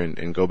hear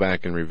and go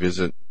back and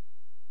revisit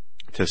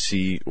to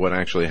see what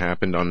actually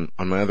happened on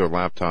my other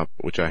laptop,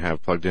 which I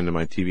have plugged into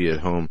my TV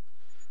at home.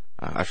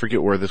 I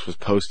forget where this was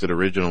posted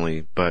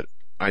originally, but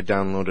I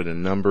downloaded a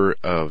number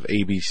of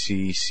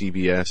ABC,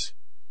 CBS,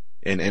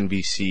 and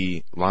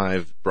NBC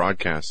live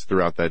broadcasts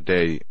throughout that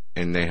day,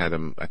 and they had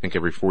them, I think,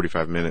 every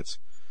 45 minutes.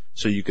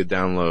 So you could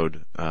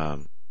download,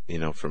 from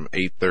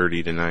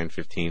 8:30 to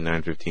 9:15,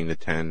 9:15 to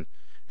 10,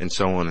 and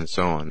so on and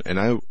so on.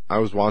 And I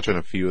was watching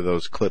a few of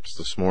those clips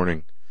this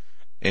morning,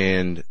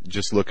 and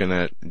just looking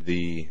at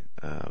the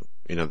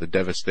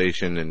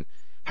devastation and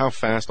how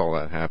fast all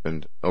that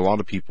happened. A lot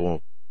of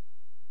people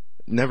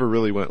never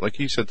really went, like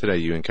you said today,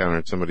 you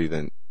encountered somebody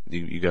that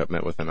you got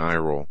met with an eye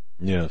roll.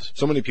 Yes.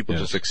 So many people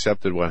just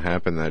accepted what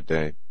happened that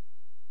day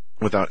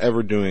without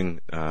ever doing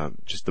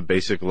just the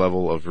basic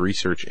level of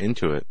research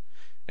into it.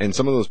 And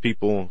some of those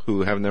people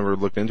who have never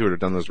looked into it or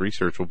done those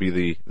research will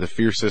be the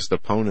fiercest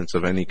opponents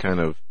of any kind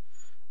of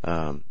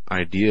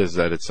ideas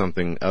that it's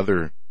something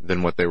other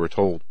than what they were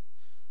told.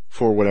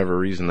 For whatever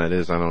reason that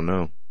is, I don't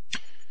know.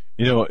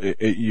 You know,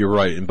 you're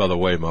right. And by the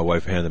way, my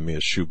wife handed me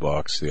a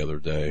shoebox the other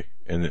day,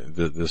 and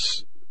it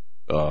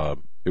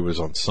was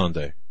on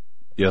Sunday,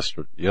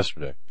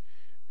 yesterday,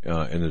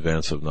 in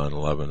advance of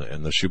 9/11,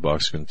 and the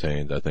shoebox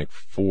contained, I think,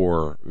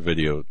 4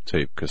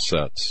 videotape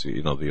cassettes.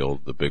 You know,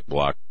 the big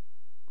black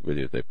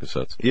videotape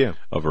cassettes. Yeah.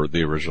 Of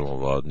the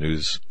original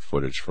news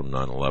footage from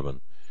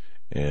 9/11.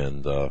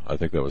 And I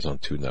think that was on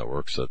 2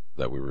 networks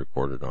that we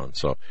recorded on.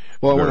 So,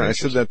 well, when I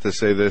said that to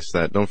say this,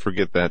 that don't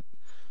forget that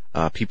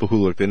people who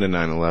looked into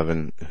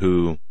 9/11,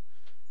 who,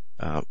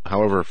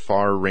 however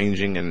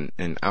far-ranging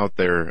and out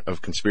there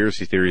of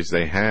conspiracy theories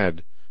they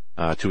had,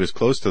 to as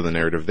close to the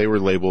narrative, they were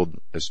labeled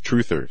as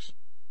truthers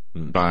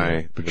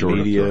by the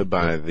media,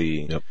 by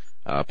the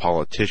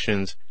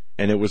politicians,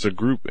 and it was a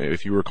group.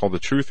 If you were called a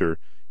truther,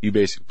 you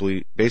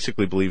basically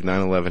believe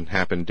 9/11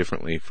 happened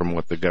differently from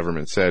what the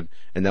government said,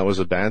 and that was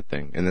a bad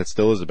thing, and that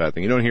still is a bad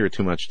thing. You don't hear it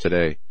too much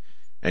today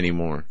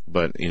anymore,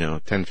 but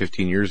 10,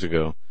 15 years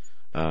ago,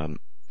 and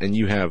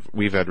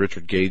we've had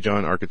Richard Gage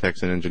on,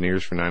 Architects and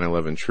Engineers for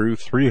 9/11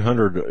 Truth.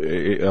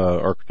 300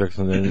 architects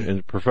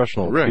and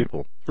professional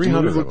people.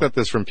 300. We've looked at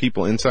this from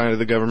people inside of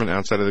the government,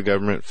 outside of the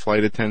government.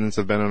 Flight attendants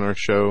have been on our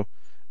show.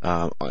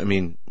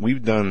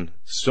 We've done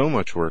so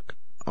much work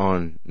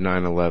on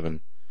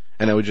 9/11.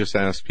 And I would just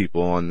ask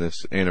people on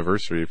this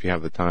anniversary, if you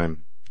have the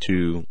time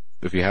to,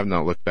 if you have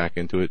not looked back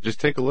into it,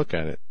 just take a look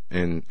at it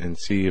and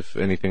see if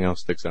anything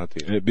else sticks out to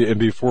you. And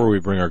before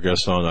we bring our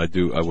guests on, I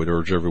would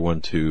urge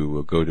everyone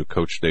to go to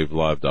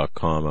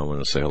CoachDaveLive.com. I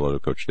want to say hello to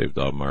Coach Dave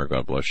Dobmeyer.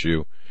 God bless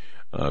you.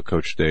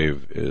 Coach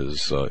Dave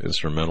is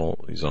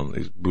instrumental.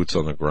 He's boots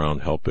on the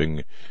ground,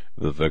 helping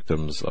the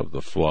victims of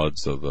the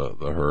floods, of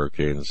the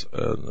hurricanes,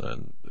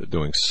 and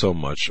doing so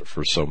much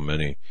for so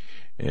many.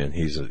 And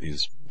he's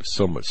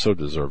so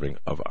deserving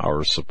of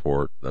our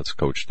support. That's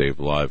Coach Dave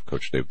Live,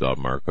 Coach Dave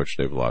Dobmeyer,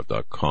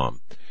 CoachDaveLive.com.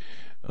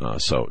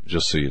 So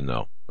just so you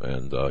know,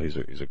 and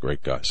he's a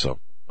great guy. So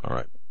all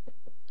right.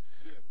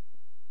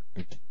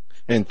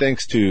 And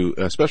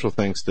special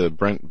thanks to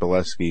Brent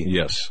Bileski.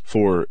 Yes.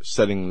 For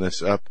setting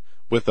this up.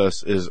 With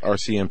us is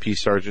RCMP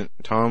Sergeant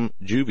Tom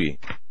Juby.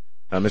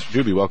 Mr.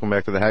 Juby, welcome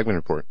back to the Hagmann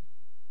Report.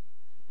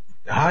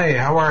 Hi,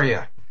 how are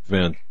you?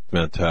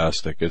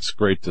 Fantastic. It's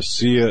great to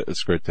see you.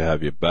 It's great to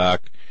have you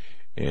back.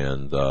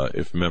 And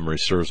if memory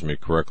serves me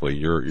correctly,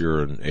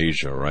 you're in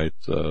Asia, right?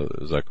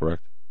 Is that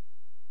correct?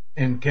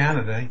 In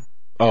Canada.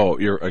 Oh,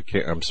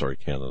 I'm sorry,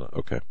 Canada.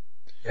 Okay.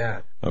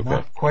 Yeah. Okay.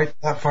 Not quite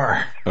that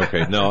far.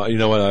 Okay. No, you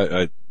know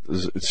what?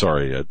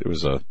 Sorry, it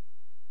was a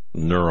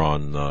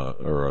neuron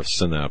or a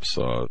synapse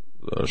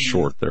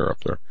short there up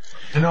there.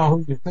 I know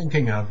who you're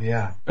thinking of.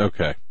 Yeah.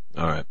 Okay.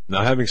 All right.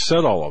 Now, having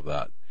said all of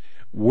that,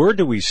 where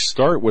do we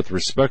start with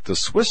respect to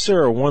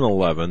Swissair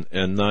 111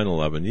 and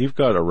 9/11? You've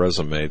got a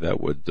resume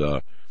that would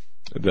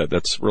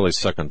that's really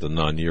second to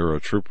none. You're a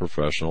true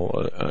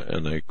professional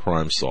and a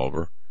crime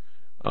solver.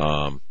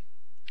 On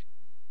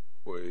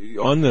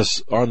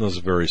this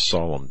very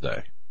solemn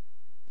day,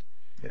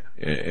 yeah.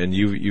 And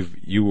you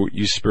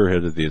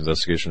spearheaded the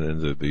investigation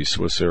into the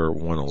Swissair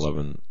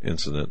 111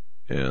 incident,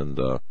 and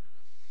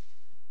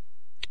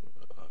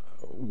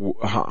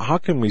how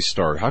can we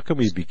start? How can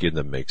we begin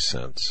to make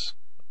sense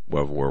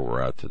of where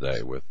we're at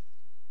today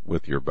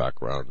with your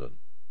background and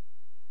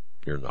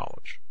your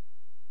knowledge?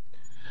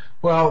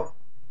 Well,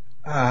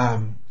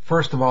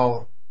 first of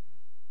all,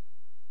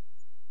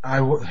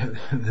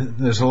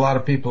 there's a lot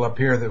of people up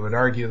here that would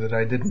argue that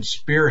I didn't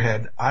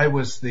spearhead. I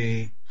was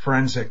the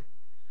forensic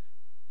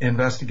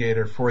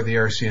investigator for the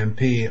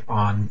RCMP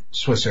on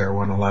Swissair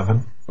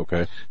 111.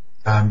 Okay.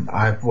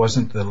 I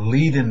wasn't the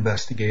lead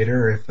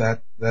investigator, if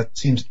that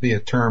seems to be a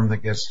term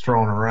that gets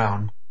thrown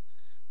around.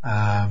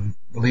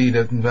 Lead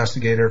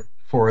investigator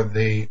for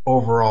the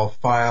overall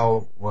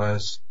file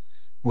was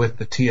with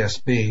the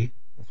TSB,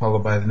 a fellow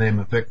by the name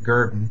of Vic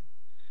Gurdon,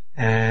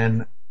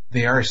 and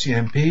the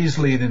RCMP's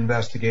lead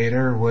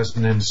investigator was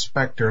an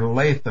Inspector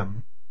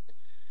Latham.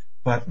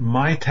 But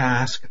my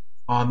task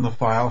on the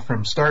file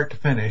from start to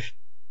finish,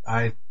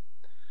 I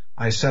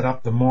set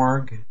up the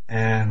morgue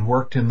and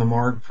worked in the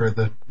morgue for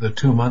the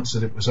 2 months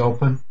that it was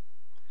open.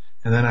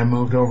 And then I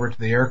moved over to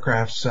the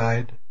aircraft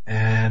side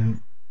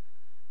and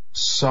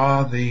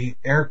saw the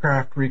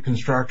aircraft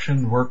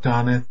reconstruction, worked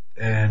on it,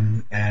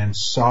 and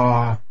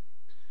saw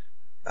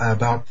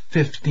about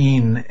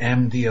 15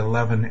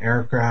 MD-11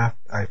 aircraft.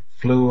 I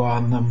flew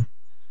on them,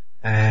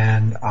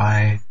 and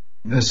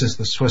this is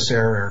the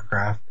Swissair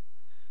aircraft,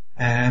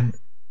 and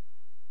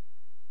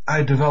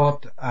I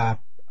developed a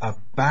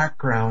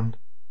background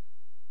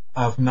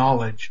of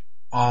knowledge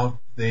of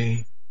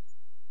the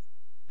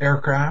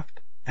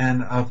aircraft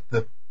and of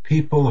the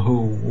people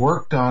who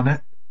worked on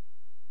it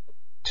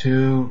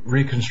to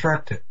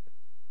reconstruct it.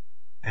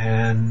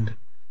 And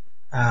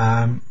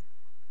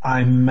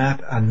I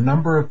met a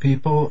number of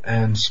people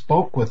and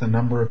spoke with a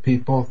number of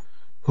people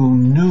who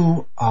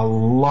knew a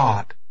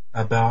lot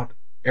about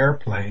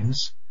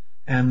airplanes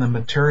and the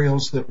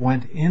materials that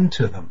went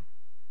into them.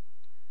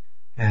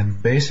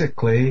 And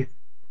basically,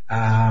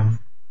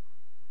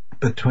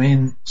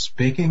 between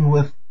speaking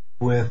with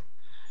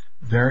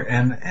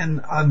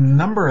and a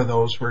number of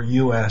those were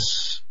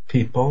U.S.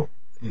 people,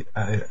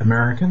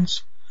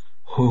 Americans,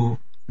 who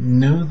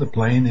knew the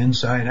plane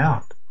inside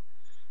out.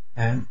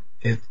 And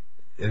it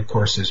of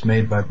course, is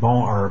made by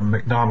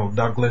McDonnell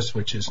Douglas,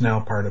 which is now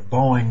part of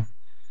Boeing.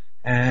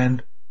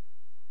 And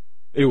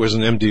it was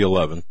an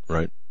MD-11,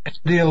 right?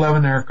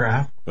 MD-11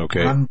 aircraft.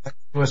 Okay. Run by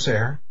US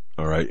Air.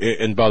 All right.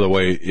 And by the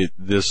way,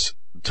 this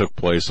took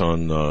place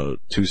on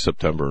 2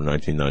 September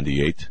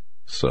 1998.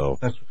 So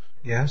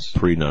yes,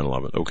 pre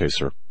 9/11. Okay,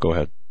 sir. Go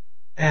ahead.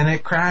 And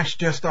it crashed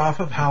just off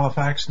of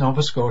Halifax,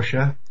 Nova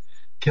Scotia,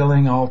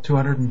 killing all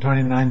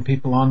 229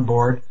 people on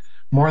board,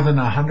 more than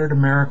 100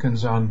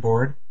 Americans on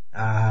board,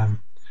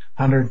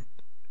 100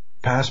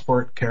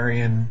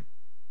 passport-carrying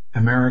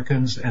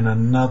Americans, and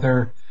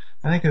another,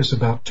 I think it was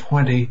about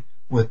 20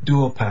 with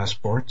dual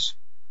passports,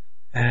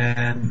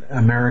 and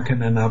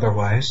American and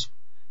otherwise.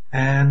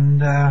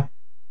 And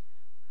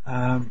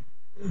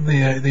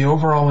the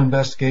overall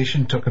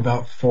investigation took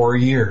about 4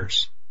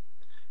 years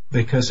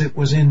because it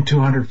was in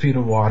 200 feet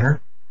of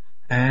water,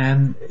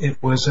 and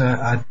it was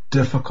a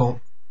difficult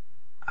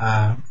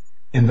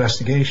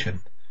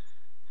investigation.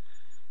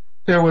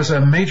 There was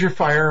a major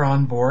fire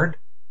on board,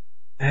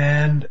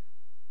 and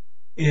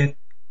it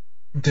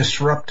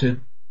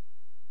disrupted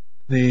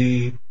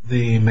the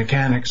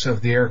mechanics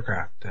of the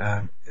aircraft.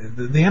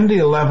 The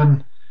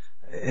MD-11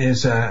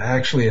 is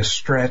actually a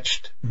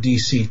stretched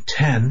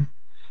DC-10,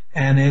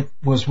 and it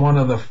was one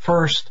of the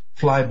first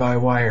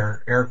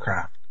fly-by-wire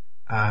aircraft,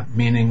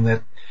 meaning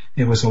that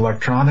it was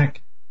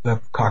electronic. The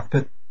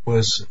cockpit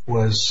was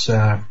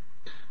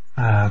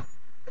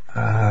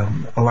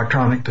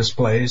electronic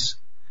displays,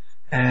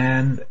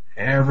 and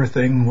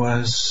everything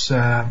was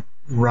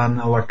run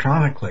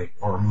electronically,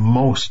 or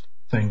most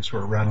things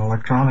were run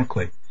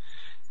electronically.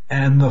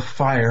 And the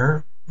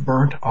fire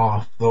burnt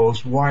off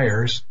those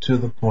wires to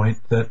the point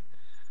that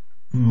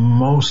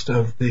most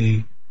of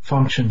the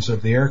functions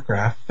of the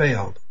aircraft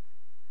failed.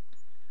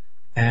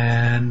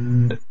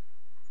 And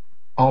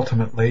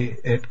ultimately,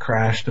 it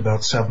crashed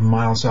about 7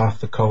 miles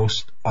off the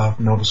coast of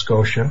Nova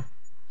Scotia.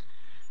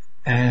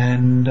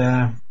 And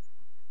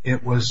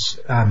it was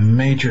a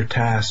major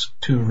task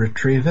to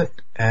retrieve it,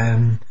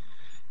 and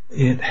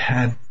it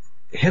had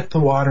hit the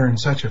water in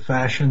such a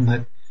fashion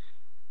that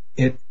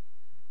it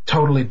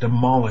totally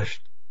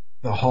demolished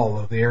the hull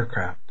of the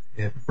aircraft.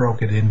 It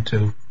broke it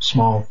into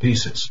small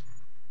pieces.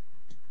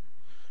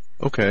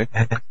 Okay.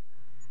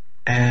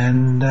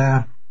 And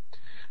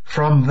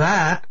from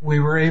that, we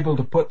were able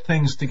to put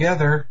things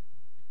together,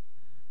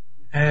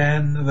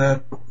 and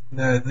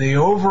the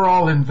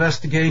overall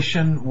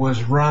investigation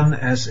was run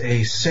as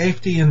a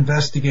safety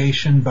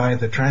investigation by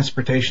the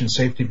Transportation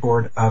Safety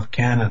Board of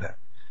Canada,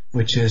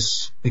 which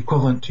is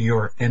equivalent to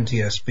your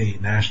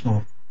NTSB,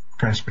 National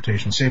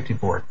Transportation Safety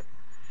Board.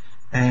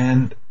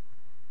 And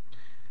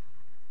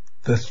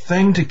the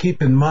thing to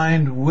keep in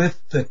mind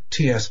with the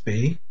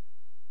TSB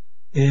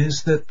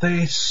is that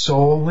they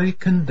solely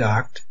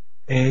conduct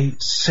a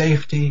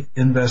safety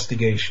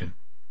investigation,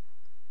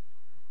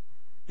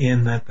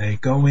 in that they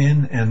go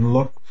in and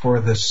look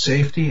for the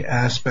safety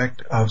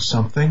aspect of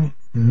something,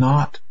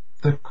 not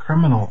the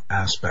criminal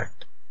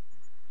aspect.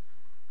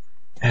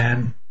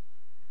 And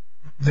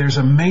there's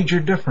a major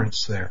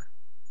difference there.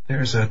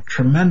 There's a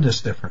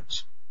tremendous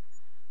difference,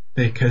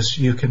 because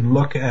you can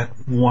look at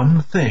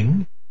one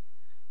thing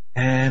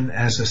and,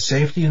 as a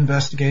safety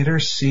investigator,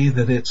 see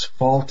that it's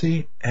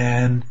faulty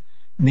and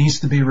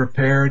needs to be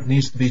repaired,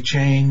 needs to be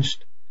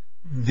changed.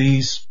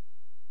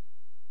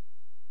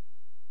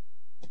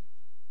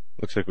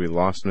 Looks like we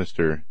lost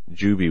Mr.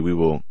 Juby. We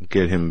will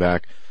get him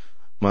back.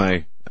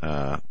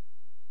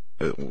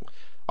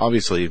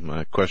 Obviously,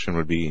 my question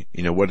would be,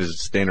 what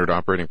is standard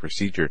operating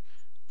procedure?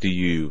 Do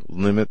you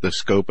limit the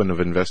scope of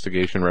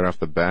investigation right off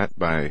the bat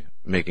by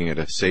making it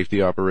a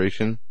safety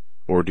operation?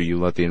 Or do you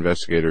let the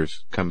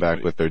investigators come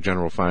back with their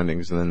general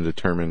findings and then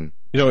determine?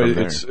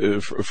 It's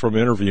from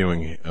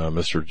interviewing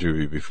Mr.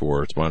 Juby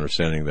before, it's my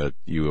understanding that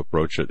you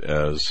approach it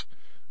as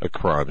a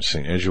crime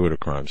scene, as you would a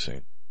crime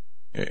scene.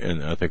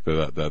 And I think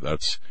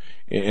that's,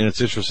 and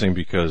it's interesting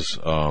because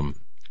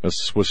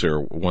Swiss Air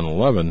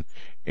 111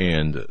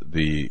 and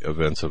the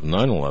events of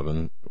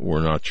 9/11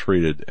 were not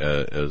treated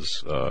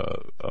as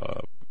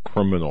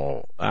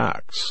criminal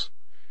acts,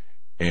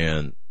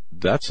 and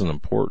that's an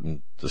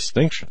important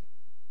distinction.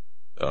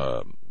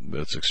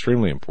 That's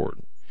extremely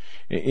important.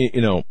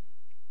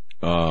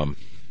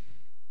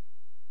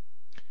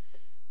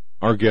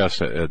 Our guest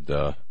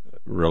had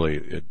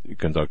really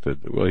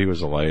conducted, he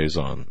was a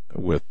liaison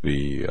with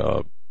the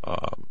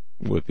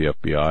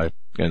FBI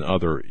and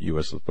other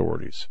U.S.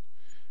 authorities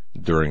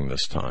during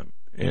this time.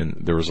 And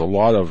there was a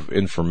lot of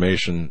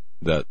information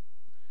that,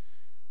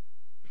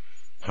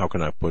 how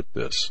can I put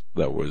this,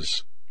 that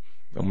was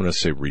I'm going to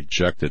say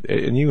rejected.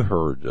 And you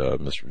heard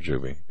Mr.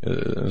 Juby.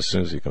 As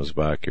soon as he comes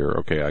back here,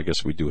 okay, I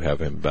guess we do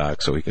have him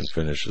back so he can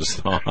finish his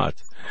thought.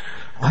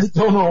 I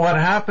don't know what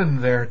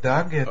happened there,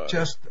 Doug. It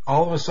just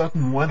all of a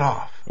sudden went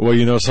off. Well,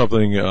 you know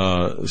something,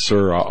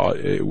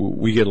 sir,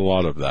 we get a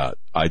lot of that.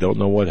 I don't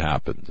know what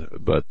happened,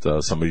 but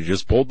somebody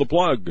just pulled the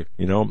plug,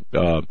 you know.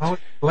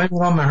 Blame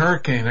it on the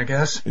hurricane, I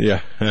guess.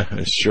 Yeah,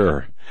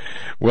 sure.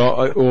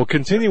 Well, we'll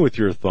continue with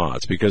your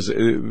thoughts, because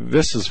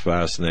this is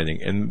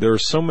fascinating, and there are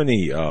so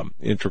many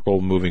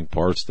integral moving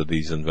parts to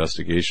these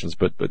investigations.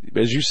 But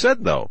as you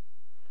said, though,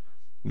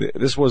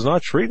 this was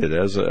not treated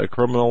as a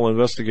criminal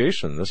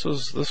investigation. This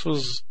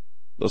was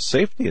a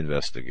safety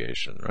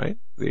investigation, right?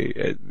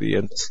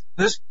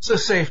 This is a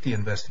safety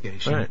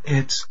investigation. Right.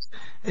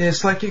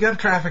 It's like you got a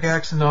traffic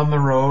accident on the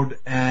road,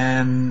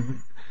 and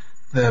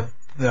the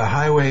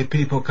highway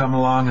people come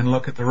along and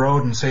look at the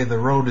road and say the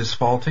road is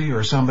faulty,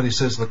 or somebody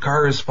says the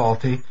car is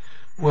faulty.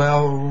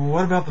 Well,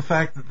 what about the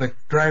fact that the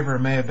driver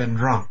may have been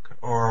drunk,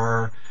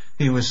 or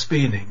he was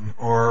speeding,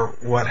 or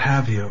what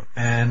have you?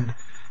 And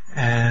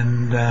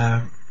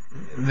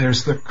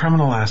there's the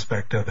criminal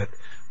aspect of it.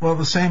 Well,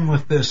 the same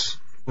with this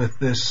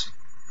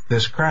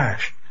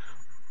crash.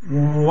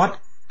 What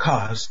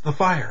caused the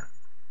fire?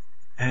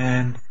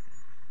 And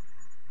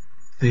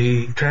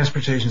the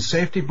Transportation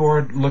Safety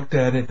Board looked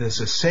at it as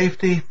a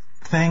safety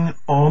thing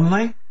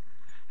only,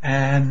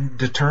 and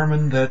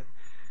determined that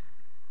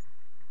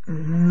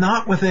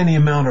not with any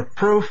amount of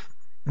proof,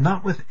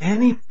 not with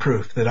any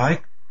proof that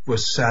I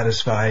was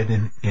satisfied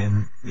in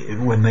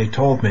when they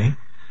told me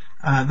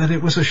that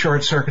it was a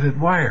short-circuited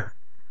wire.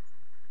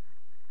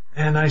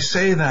 And I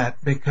say that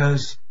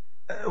because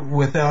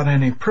without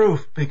any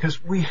proof,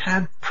 because we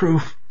had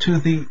proof to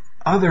the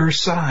other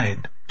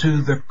side,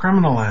 to the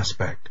criminal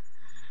aspect.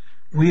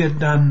 We had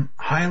done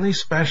highly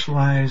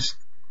specialized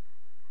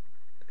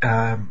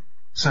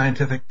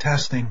scientific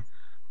testing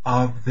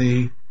of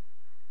the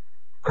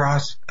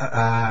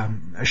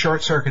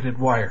short-circuited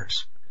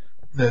wires.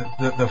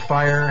 The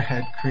fire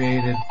had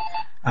created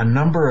a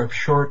number of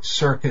short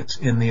circuits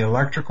in the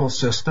electrical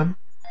system,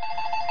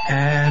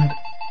 and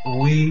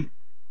we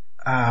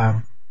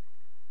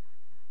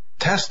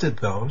tested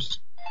those,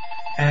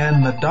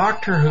 and the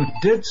doctor who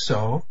did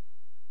so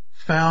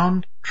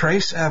found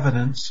trace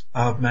evidence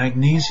of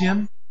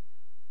magnesium,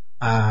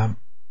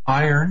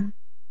 iron,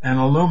 and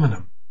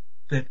aluminum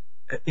that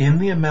in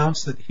the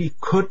amounts that he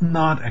could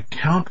not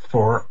account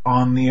for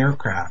on the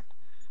aircraft.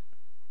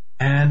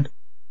 And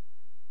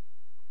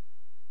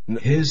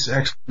his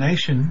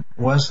explanation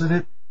was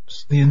that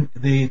it's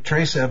the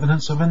trace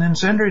evidence of an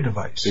incendiary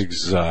device.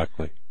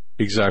 Exactly.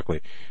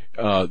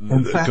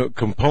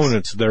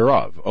 Components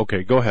thereof.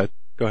 Okay, go ahead.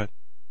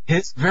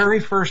 His very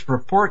first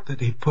report that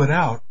he put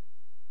out,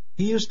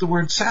 he used the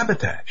word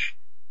sabotage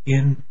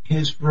in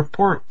his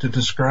report to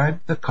describe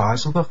the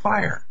cause of the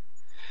fire.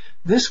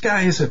 This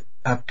guy is a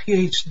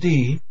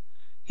PhD.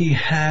 He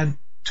had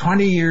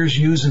 20 years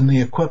using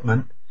the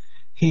equipment.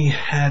 He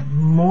had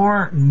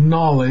more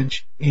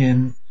knowledge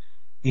in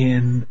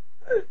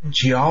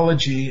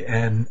geology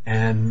and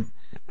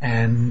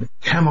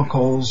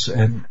chemicals,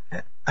 and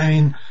I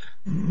mean,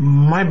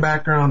 my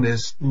background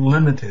is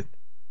limited,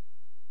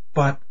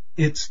 but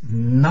it's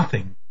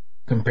nothing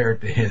compared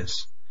to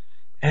his.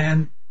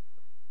 And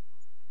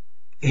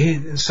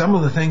some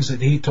of the things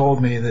that he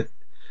told me that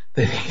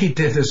he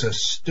did as a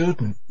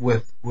student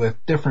with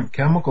different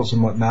chemicals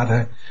and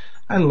whatnot,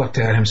 I looked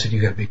at him and said,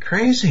 "You gotta be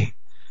crazy."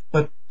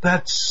 But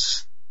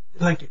that's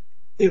like,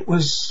 it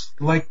was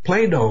like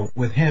Play-Doh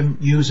with him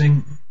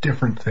using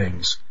different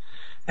things.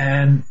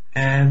 And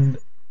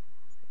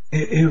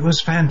it was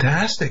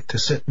fantastic to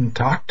sit and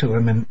talk to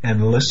him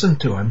and listen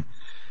to him.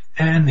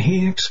 And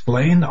he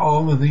explained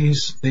all of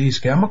these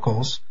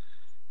chemicals,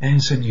 and he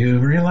said, "You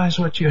realize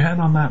what you had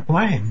on that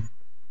plane?"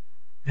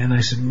 And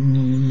I said,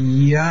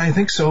 "Yeah, I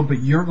think so,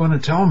 but you're going to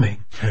tell me."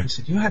 He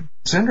said, "You had a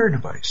incendiary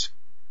device."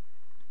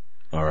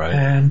 All right.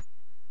 And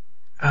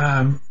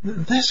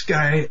this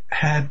guy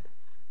had,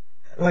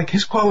 like,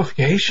 his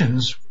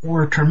qualifications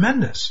were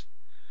tremendous.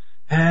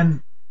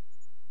 And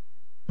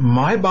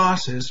my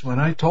bosses, when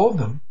I told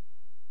them,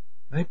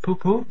 they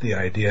poo-pooed the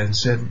idea and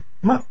said,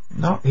 no,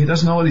 he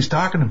doesn't know what he's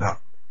talking about.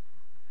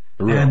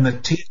 Really? And the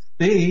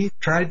TSB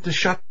tried to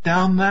shut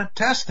down that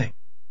testing.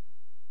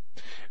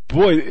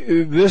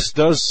 Boy, this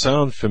does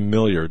sound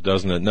familiar,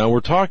 doesn't it? Now,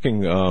 we're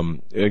talking,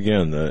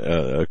 again,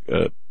 a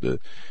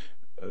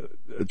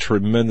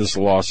tremendous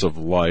loss of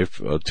life,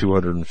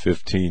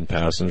 215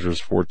 passengers,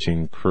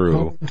 14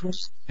 crew.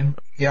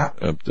 Yeah.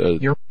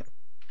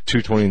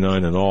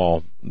 229 in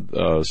all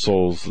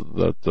souls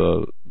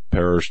that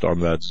perished on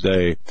that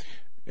day.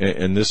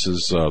 And this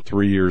is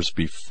 3 years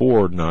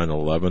before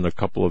 9/11, a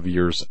couple of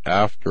years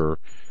after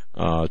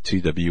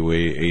TWA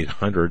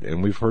 800.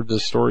 And we've heard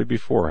this story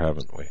before,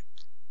 haven't we?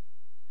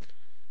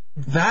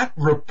 That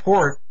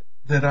report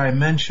that I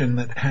mentioned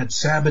that had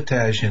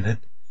sabotage in it,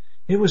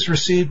 it was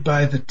received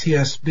by the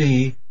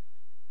TSB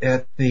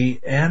at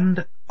the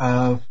end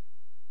of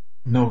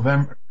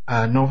November,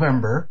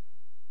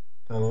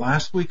 the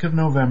last week of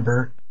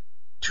November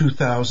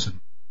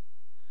 2000.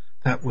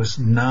 That was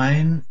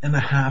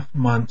 9.5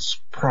 months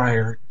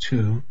prior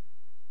to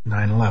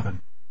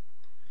 9/11.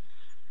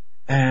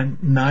 And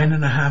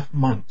 9.5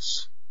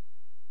 months.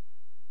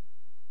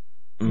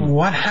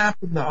 What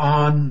happened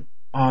on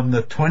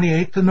the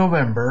 28th of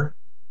November,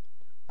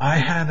 I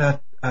had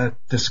a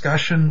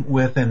discussion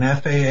with an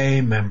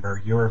FAA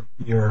member,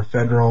 your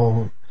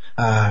federal,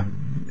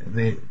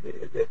 the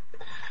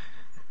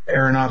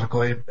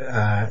Aeronautical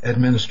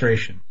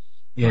Administration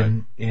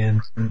in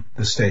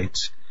the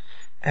States.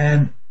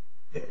 And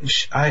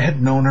I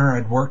had known her,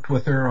 I'd worked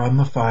with her on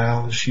the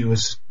file. She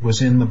was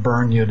in the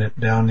burn unit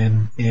down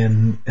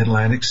in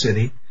Atlantic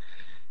City.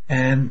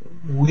 And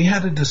we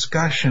had a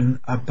discussion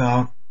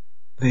about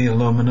the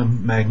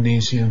aluminum,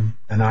 magnesium,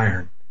 and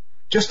iron.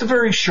 Just a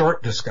very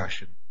short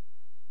discussion.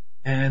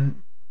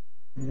 And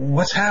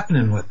what's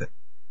happening with it?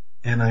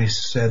 And I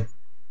said,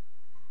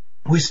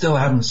 we still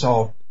haven't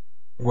solved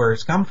where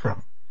it's come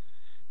from.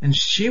 And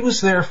she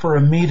was there for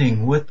a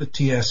meeting with the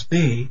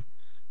TSB,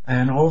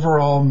 an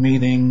overall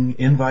meeting,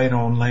 invite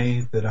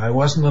only, that I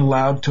wasn't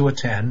allowed to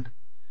attend.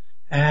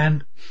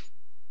 And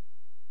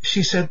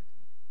she said,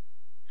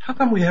 how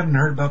come we haven't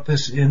heard about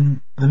this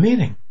in the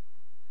meeting?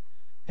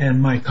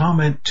 And my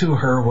comment to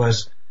her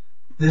was,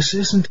 this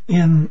isn't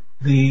in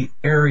the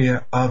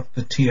area of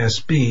the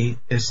TSB.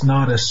 It's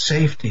not a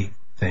safety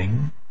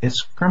thing.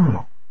 It's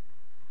criminal.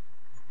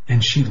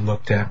 And she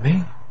looked at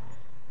me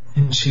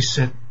and she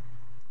said,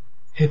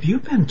 have you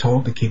been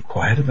told to keep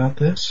quiet about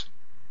this?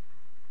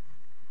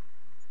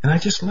 And I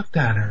just looked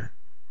at her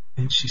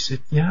and she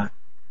said, yeah,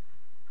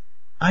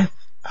 I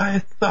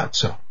thought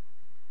so.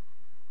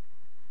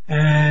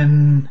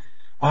 And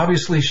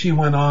obviously she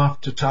went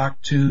off to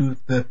talk to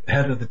the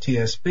head of the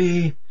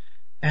TSB,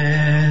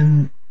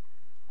 and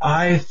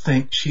I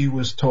think she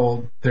was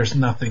told there's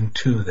nothing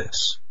to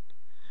this.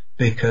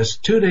 Because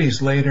 2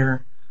 days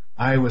later,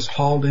 I was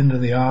hauled into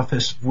the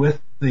office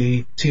with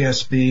the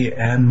TSB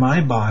and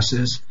my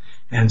bosses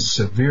and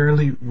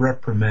severely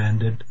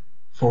reprimanded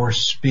for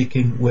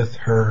speaking with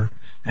her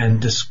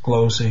and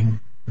disclosing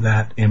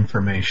that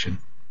information.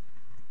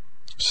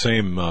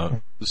 Same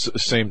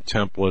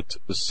template.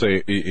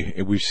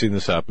 We've seen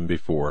this happen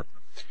before,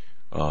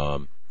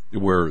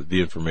 where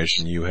the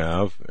information you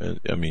have,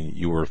 I mean,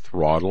 you were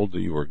throttled,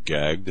 you were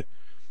gagged,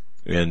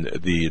 and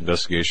the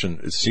investigation,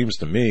 it seems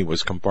to me,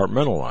 was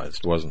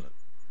compartmentalized, wasn't it?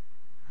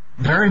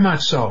 Very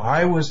much so.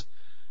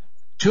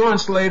 2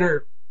 months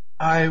later,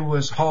 I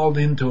was hauled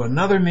into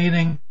another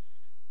meeting,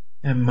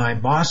 and my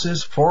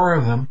bosses, 4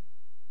 of them,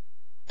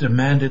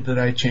 demanded that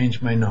I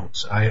change my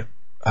notes. I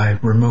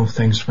removed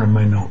things from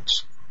my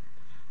notes.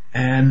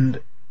 And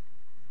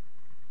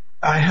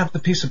I have the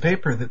piece of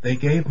paper that they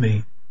gave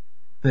me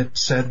that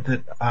said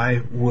that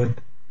I would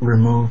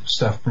remove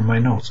stuff from my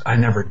notes. I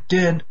never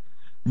did.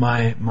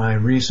 My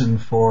reason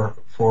for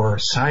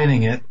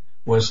signing it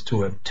was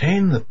to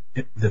obtain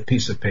the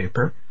piece of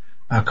paper.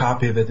 A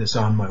copy of it is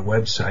on my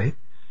website.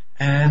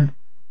 And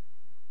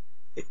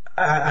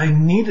I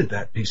needed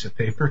that piece of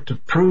paper to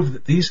prove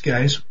that these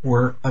guys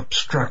were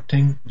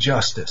obstructing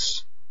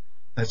justice.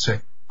 That's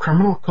a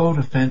criminal code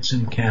offense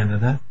in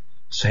Canada,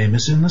 same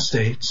as in the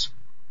States.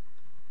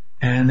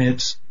 And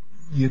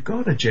you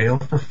go to jail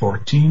for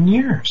 14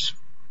 years.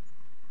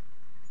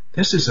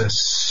 This is a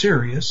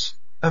serious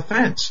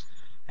offense,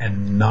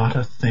 and not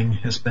a thing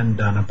has been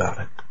done about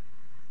it.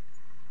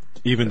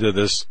 Even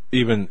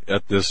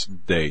at this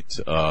date,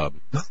 not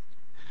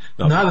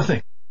a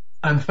thing.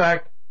 In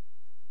fact,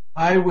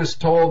 I was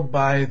told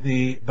by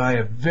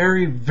a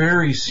very,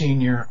 very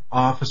senior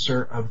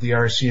officer of the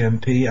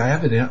RCMP, I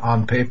have it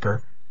on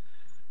paper,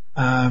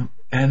 and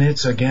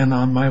it's again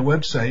on my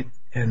website,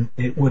 and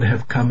it would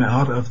have come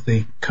out of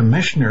the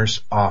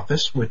commissioner's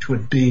office, which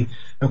would be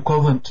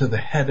equivalent to the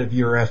head of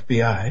your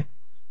FBI,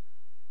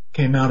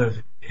 came out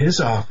of his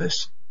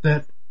office,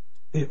 that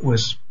it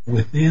was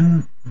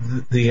within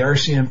the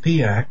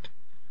RCMP Act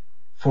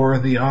for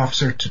the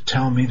officer to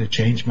tell me to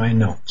change my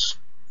notes.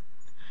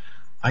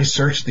 I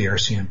searched the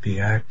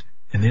RCMP Act,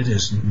 and it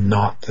is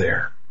not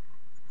there.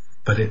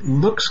 But it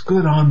looks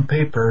good on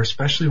paper,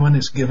 especially when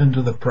it's given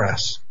to the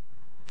press.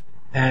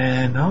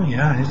 And, oh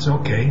yeah, it's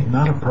okay,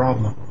 not a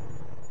problem.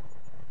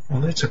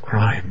 Well, it's a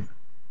crime.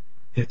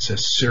 It's a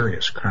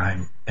serious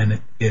crime,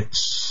 and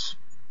it's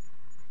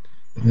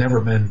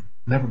never been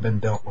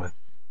dealt with.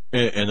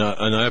 And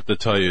I have to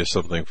tell you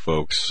something,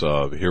 folks.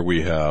 Here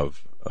we have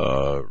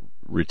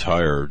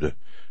retired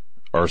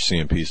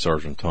RCMP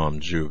Sergeant Tom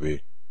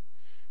Juby,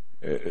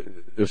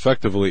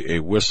 effectively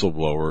a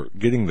whistleblower,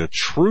 getting the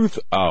truth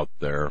out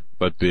there,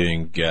 but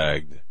being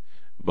gagged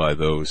by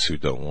those who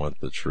don't want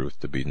the truth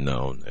to be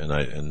known.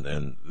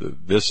 And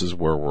this is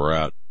where we're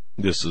at.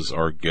 This is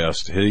our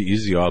guest.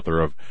 He's the author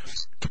of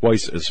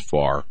Twice as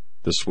Far.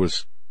 This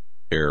was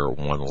Air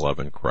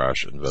 111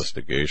 Crash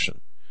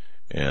Investigation.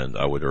 And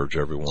I would urge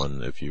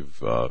everyone, if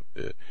you've,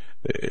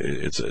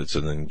 it's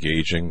an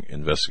engaging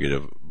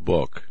investigative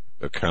book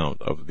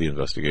account of the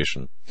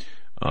investigation.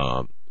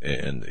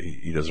 And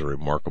he does a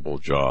remarkable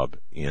job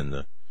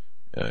in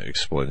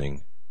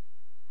explaining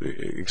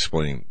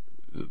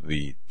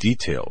the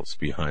details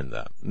behind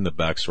that and the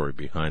backstory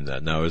behind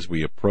that. Now, as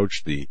we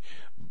approach the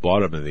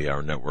bottom of the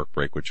hour network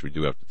break, which we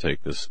do have to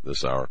take this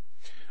hour,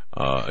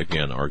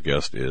 again, our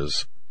guest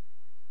is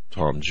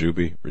Tom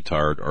Juby,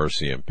 retired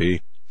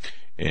RCMP,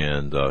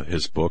 and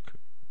his book,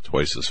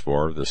 Twice as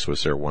Far, the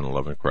Swiss Air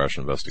 111 Crash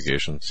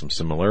Investigation. Some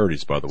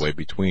similarities, by the way,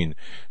 between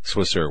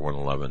Swiss Air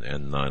 111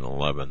 and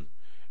 9/11,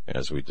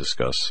 as we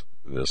discuss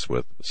this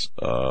with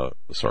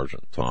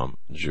Sergeant Tom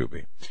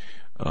Juby.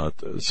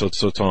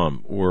 So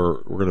Tom,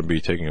 we're going to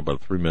be taking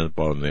about a 3-minute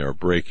bottom of the hour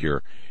break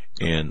here,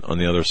 and on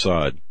the other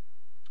side,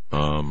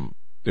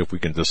 if we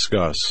can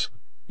discuss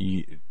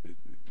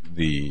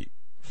the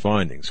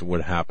findings and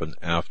what happened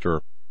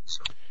after,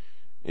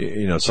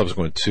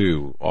 subsequent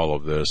to all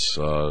of this,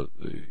 the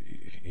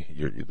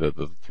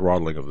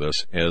throttling of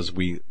this, as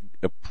we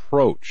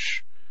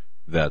approach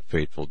that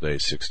fateful day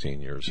 16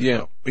 years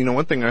ago. Yeah,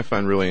 one thing I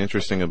find really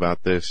interesting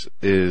about this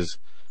is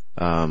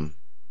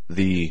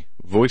the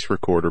voice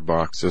recorder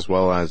box as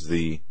well as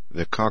the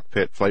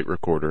cockpit flight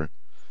recorder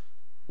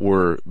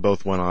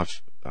both went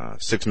off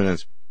 6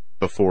 minutes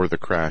before the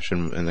crash,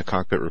 and the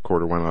cockpit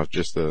recorder went off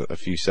just a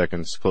few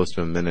seconds, close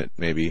to a minute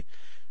maybe,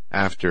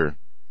 after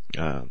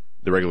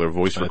the regular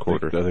voice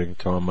recorder. I think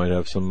Tom might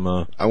have some.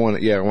 I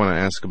want to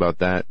ask about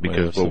that,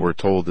 because what we're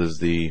told is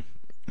the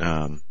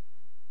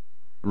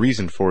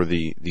reason for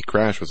the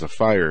crash was a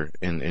fire,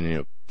 and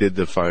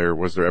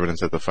was there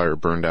evidence that the fire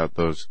burned out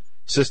those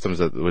systems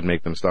that would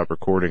make them stop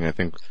recording? I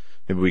think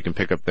maybe we can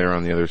pick up there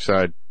on the other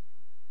side.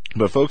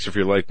 But folks, if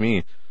you're like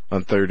me,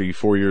 I'm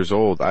 34 years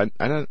old, I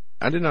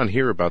did not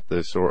hear about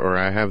this, or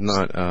I have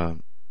not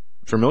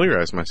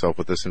familiarized myself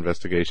with this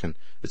investigation.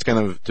 It's kind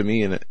of, to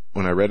me,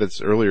 when I read it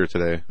earlier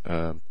today,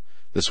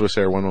 the Swiss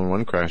Air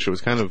 111 crash, it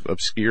was kind of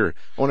obscure.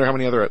 I wonder how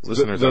many other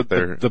listeners out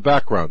there. The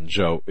background,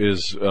 Joe,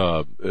 is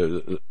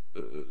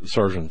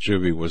Sergeant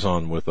Juby was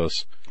on with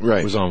us.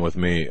 Right. Was on with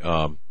me.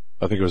 I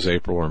think it was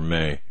April or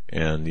May,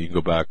 and you can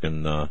go back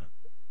and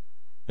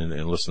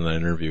listen to that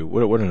interview.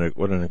 What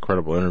an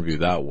incredible interview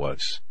that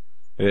was.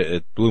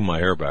 It blew my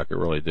hair back. It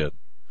really did.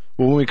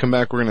 Well, when we come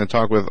back, we're going to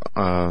talk with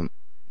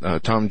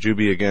Tom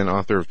Juby, again,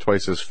 author of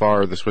Twice as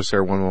Far, the Swiss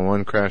Air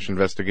 111 crash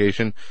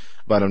investigation,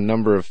 about a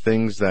number of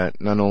things that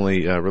not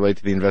only relate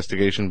to the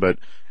investigation, but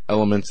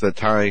elements that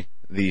tie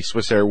the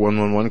Swiss Air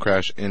 111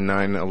 crash and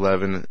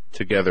 9/11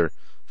 together.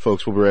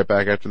 Folks, we'll be right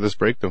back after this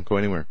break. Don't go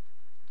anywhere.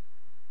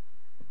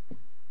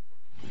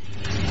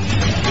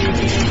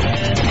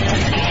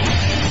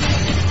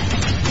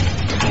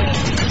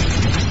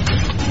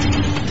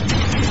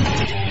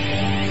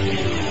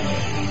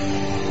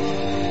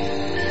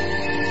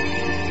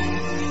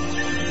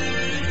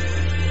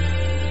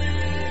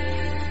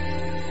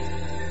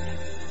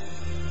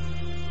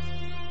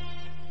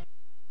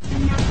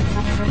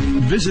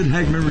 Visit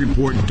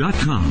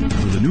HagmannReport.com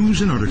for the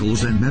news and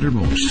articles that matter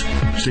most.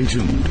 Stay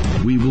tuned.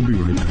 We will be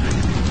right back.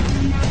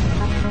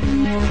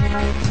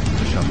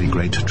 There shall be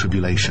great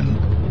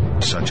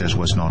tribulation, such as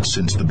was not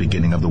since the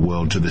beginning of the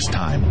world to this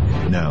time,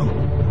 no,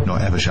 nor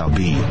ever shall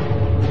be.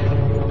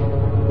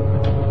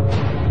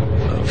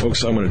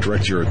 Folks, I'm going to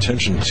direct your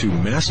attention to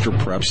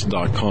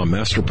masterpreps.com.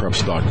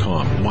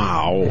 Masterpreps.com.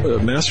 Wow.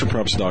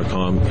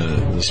 Masterpreps.com,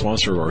 the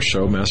sponsor of our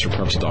show,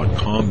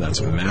 masterpreps.com. That's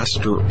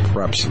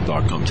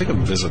masterpreps.com. Take a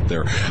visit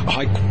there.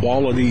 High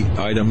quality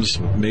items,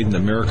 made in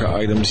America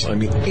items. I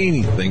mean,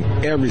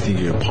 everything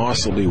you could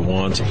possibly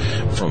want,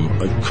 from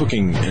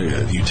cooking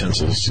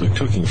utensils,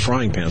 cooking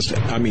frying pans.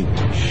 It'll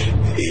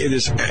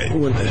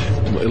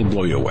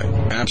blow you away.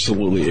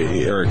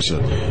 Absolutely, Eric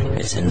said.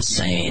 It's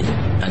insane.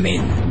 I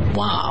mean,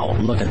 wow.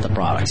 Look at the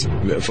products.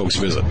 Folks,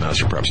 visit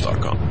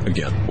masterpreps.com.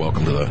 Again,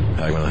 welcome to the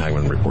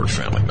Hagmann Report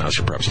family.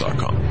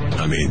 Masterpreps.com.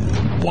 I mean,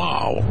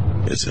 wow.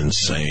 It's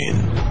insane.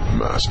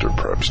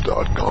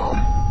 Masterpreps.com.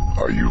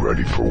 Are you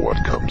ready for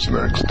what comes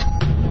next?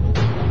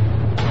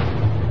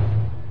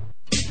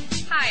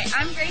 Hi,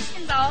 I'm Grace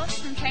Gonzalez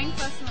from Train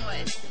Close in the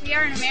Woods. We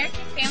are an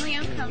American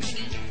family-owned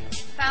company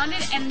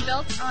founded and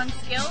built on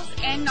skills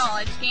and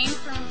knowledge gained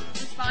from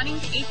responding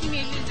to 18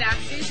 major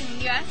disasters in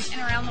the U.S. and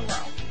around the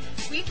world.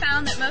 We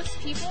found that most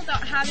people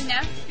don't have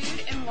enough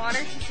food and water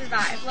to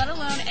survive, let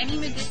alone any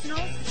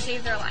medicinals to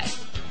save their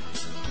life.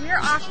 We are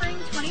offering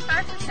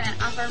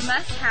 25% off our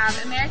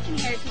must-have American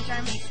Heritage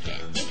Remedies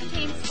kit. It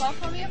contains 12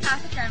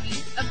 homeopathic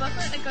remedies, a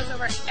booklet that goes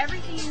over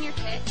everything in your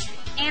kit,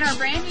 and our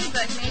brand new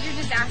book, Major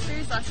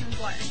Disasters Lessons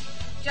Learned.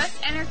 Just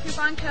enter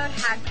coupon code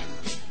Hagmann.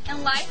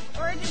 In life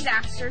or a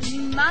disaster,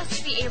 you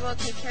must be able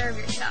to take care of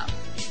yourself.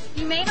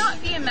 You may not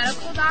be a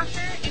medical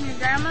doctor, and your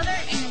grandmother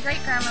and your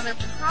great-grandmother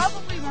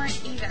probably weren't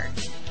either,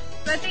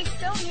 but they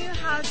still knew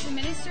how to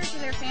minister to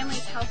their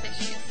family's health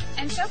issues,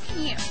 and so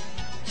can you.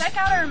 Check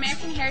out our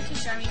American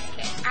Heritage Remedies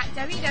kit at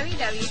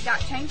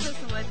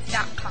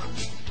www.traincloseinthewoods.com.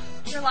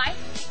 Your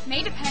life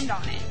may depend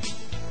on it.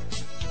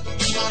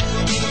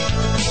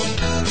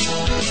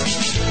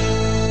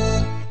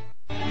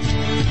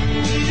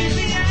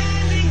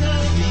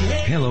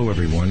 Hello,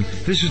 everyone.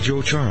 This is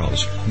Joe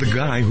Charles, the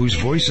guy whose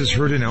voice is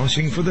heard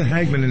announcing for the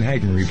Hagmann and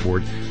Hagmann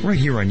Report right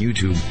here on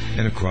YouTube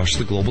and across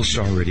the Global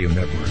Star Radio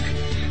Network.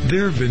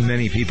 There have been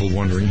many people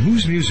wondering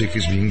whose music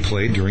is being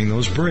played during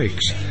those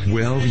breaks.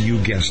 Well, you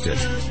guessed it.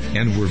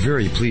 And we're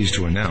very pleased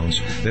to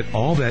announce that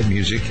all that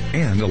music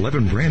and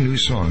 11 brand new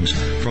songs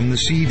from the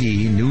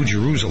CD New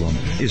Jerusalem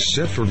is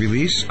set for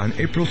release on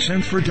April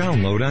 10th for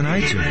download on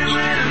iTunes.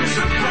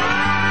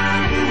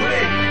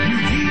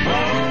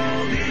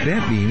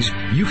 That means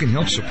you can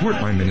help support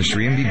my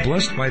ministry and be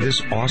blessed by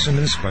this awesome,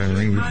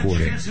 inspiring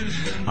recording.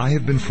 I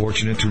have been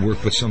fortunate to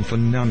work with some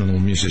phenomenal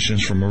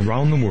musicians from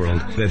around the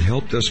world that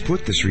helped us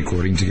put this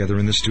recording together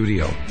in the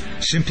studio.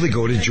 Simply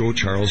go to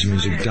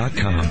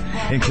joecharlesmusic.com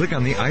and click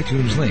on the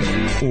iTunes link.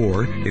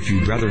 Or, if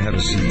you'd rather have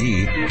a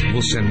CD,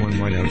 we'll send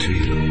one right out to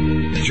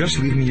you. Just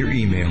leave me your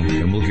email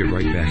and we'll get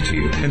right back to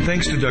you. And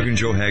thanks to Doug and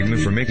Joe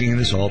Hagmann for making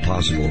this all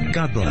possible.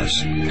 God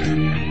bless.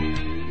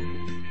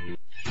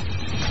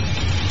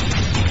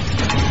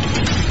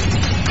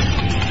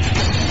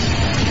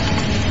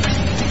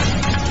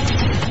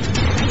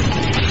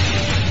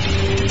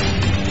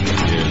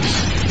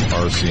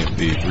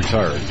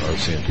 Retired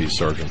RCMP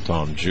Sergeant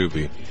Tom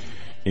Juby.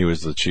 He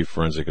was the chief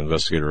forensic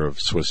investigator of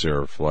Swiss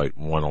Air Flight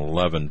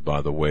 111.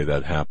 By the way,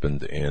 that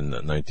happened in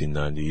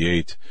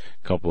 1998,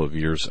 a couple of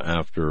years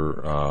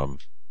after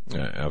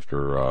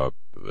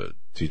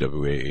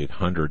TWA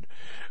 800,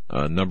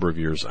 a number of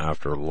years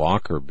after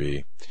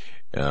Lockerbie,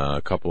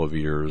 a couple of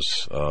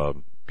years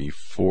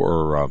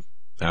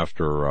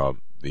after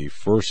the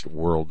first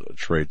World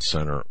Trade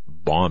Center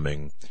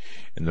bombing.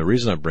 And the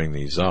reason I bring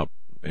these up,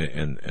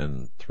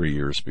 and 3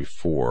 years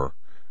before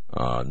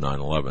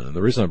 9/11. And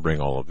the reason I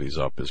bring all of these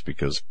up is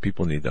because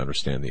people need to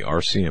understand the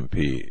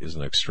RCMP is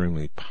an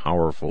extremely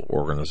powerful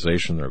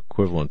organization. They're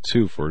equivalent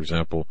to, for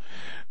example,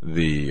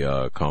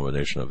 the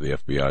combination of the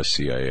FBI,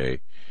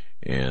 CIA,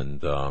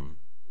 and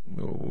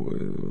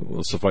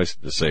well, suffice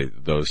it to say,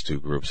 those two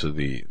groups are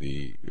the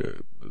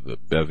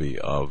bevy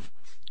of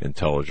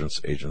intelligence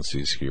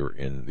agencies here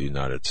in the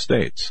United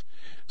States.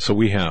 So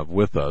we have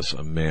with us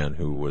a man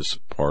who was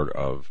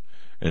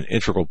an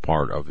integral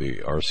part of the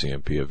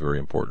RCMP, a very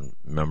important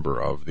member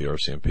of the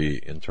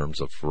RCMP in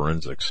terms of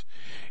forensics.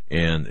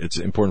 And it's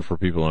important for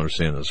people to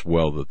understand as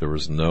well that there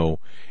was no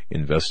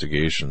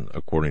investigation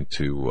according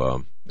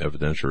to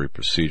evidentiary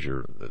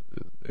procedure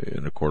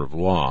in a court of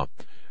law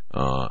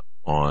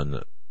on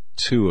at least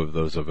two of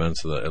those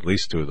events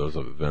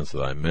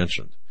that I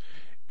mentioned.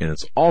 And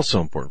it's also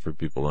important for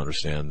people to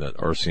understand that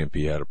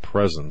RCMP had a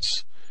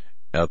presence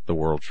at the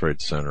World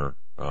Trade Center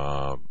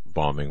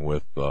bombing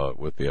with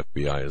the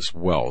FBI as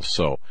well.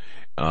 So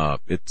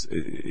it's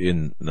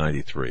in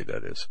 93,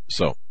 that is.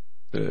 So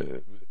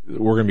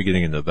we're going to be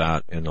getting into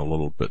that in a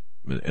little bit,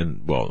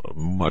 and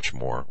much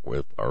more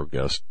with our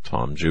guest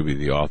Tom Juby,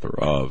 the author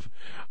of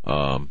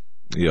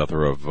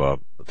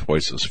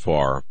Twice as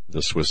Far,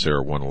 the Swiss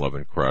Air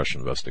 111 crash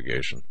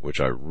investigation, which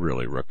I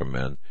really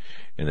recommend.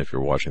 And if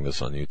you're watching this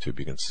on YouTube,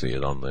 you can see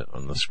it on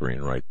the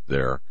screen right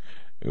there.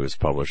 It was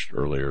published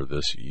earlier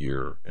this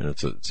year, and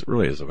it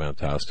really is a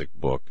fantastic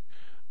book,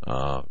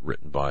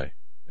 written by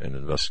an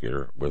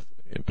investigator with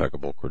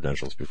impeccable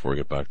credentials. Before we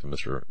get back to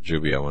Mr.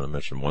 Juby, I want to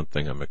mention one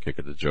thing. I'm going to kick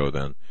it to Joe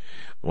then.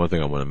 One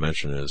thing I want to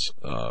mention is,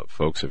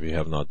 folks, if you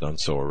have not done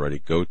so already,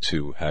 go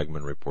to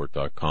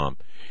HagmannReport.com.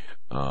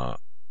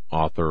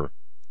 Author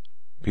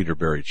Peter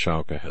Barry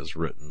Chowka has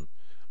written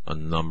a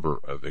number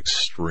of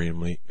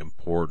extremely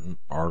important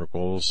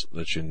articles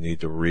that you need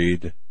to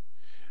read.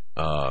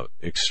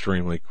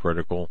 Extremely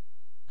critical.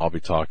 I'll be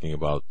talking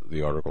about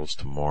the articles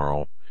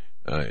tomorrow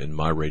in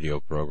my radio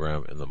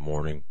program in the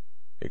morning.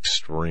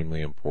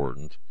 Extremely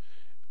important.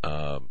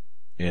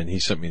 And he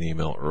sent me an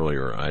email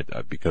earlier.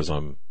 Because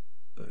I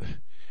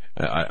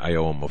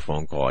owe him a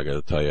phone call. I got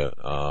to tell you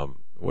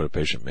what a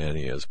patient man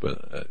he is.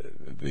 But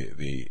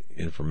the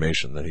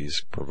information that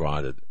he's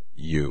provided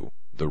you,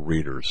 the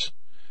readers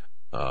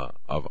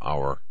of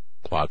our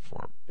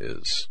platform,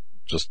 is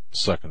just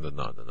second to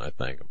none, and I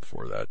thank him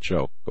for that.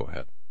 Joe, go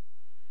ahead.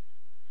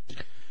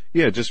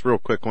 Yeah, just real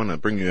quick, I want to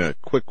bring you a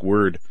quick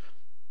word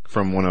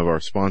from one of our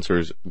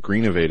sponsors,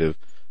 Greennovative.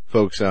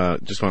 Folks,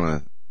 just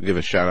want to give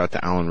a shout out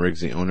to Alan Riggs,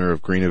 the owner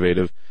of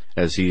Greennovative,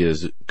 as he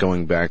is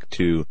going back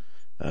to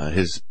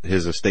his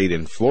estate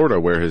in Florida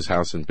where his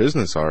house and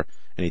business are.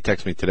 And he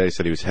texted me today,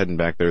 said he was heading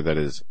back there, that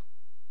his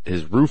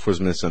roof was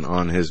missing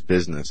on his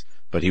business,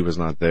 but he was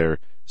not there.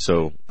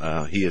 So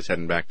he is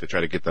heading back to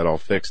try to get that all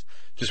fixed.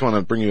 Just want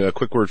to bring you a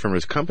quick word from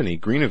his company,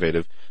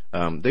 Greennovative.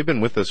 They've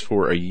been with us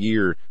for a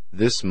year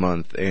this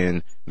month,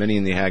 and many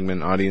in the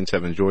Hagmann audience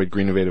have enjoyed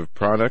Greennovative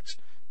products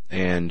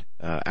and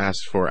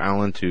asked for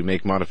Alan to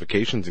make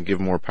modifications and give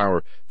more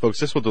power. Folks,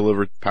 this will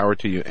deliver power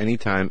to you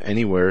anytime,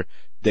 anywhere,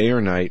 day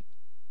or night,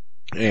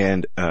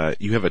 and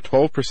you have a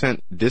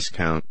 12%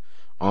 discount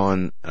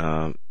on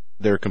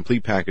their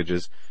complete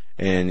packages.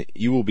 And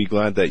you will be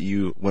glad that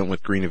you went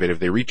with Greennovative.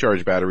 They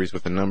recharge batteries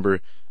with a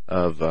number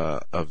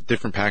of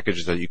different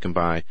packages that you can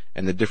buy,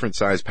 and the different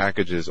size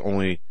packages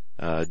only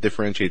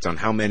differentiates on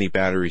how many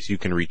batteries you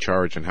can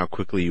recharge and how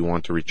quickly you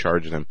want to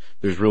recharge them.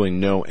 There's really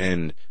no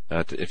end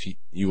if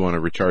you want to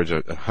recharge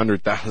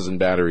 100,000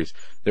 batteries.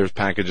 There's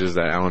packages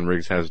that Alan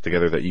Riggs has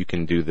together that you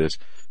can do this.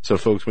 So,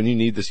 folks, when you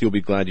need this, you'll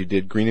be glad you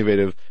did.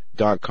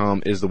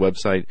 Greeninnovative.com is the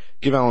website.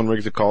 Give Alan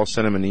Riggs a call.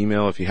 Send him an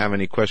email if you have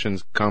any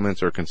questions,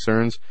 comments, or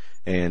concerns.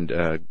 And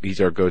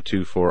he's our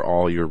go-to for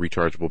all your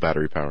rechargeable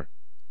battery power.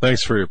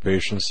 Thanks for your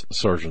patience,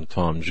 Sergeant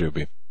Tom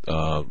Juby.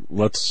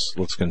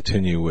 Let's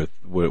continue with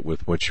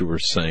what you were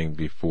saying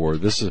before.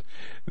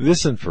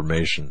 This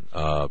information,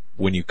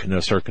 when you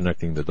start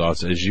connecting the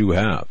dots, as you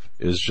have,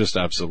 is just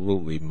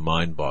absolutely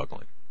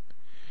mind-boggling.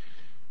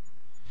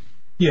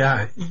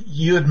 Yeah,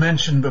 you had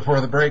mentioned before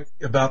the break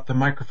about the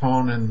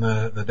microphone and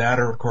the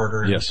data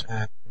recorder yes.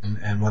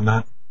 and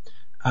whatnot.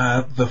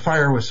 The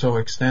fire was so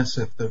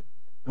extensive that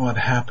what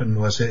happened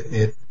was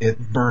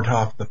it burnt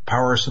off the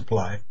power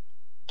supply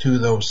to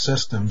those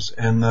systems,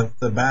 and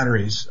the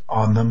batteries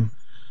on them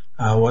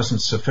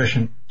wasn't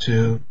sufficient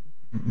to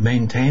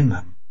maintain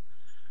them.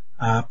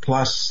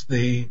 Plus,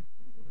 the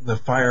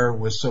fire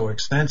was so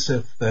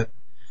extensive that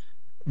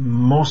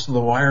most of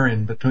the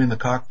wiring between the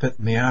cockpit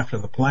and the aft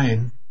of the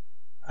plane,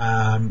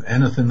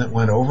 anything that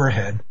went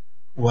overhead,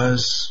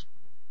 was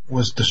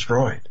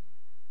destroyed.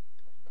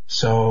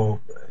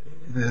 So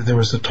there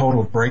was a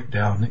total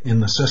breakdown in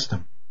the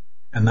system,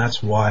 and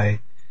that's why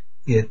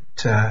it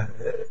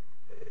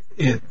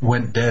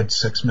went dead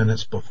 6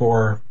 minutes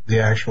before the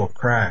actual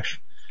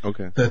crash.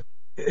 Okay. The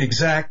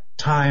exact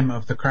time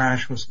of the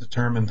crash was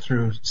determined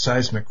through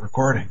seismic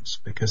recordings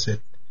because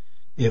it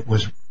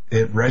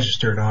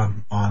registered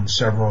on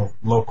several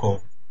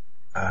local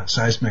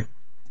seismic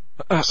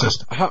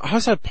systems.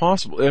 How's that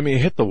possible? I mean,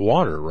 it hit the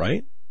water,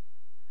 right?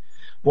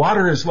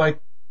 Water is like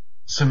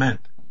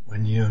cement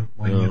when you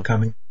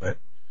come into it,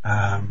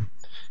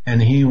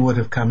 and he would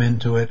have come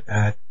into it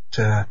at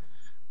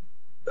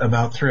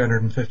about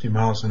 350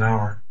 miles an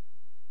hour.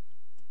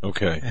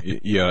 Okay.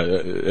 Yeah.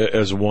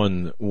 As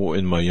one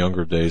in my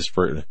younger days,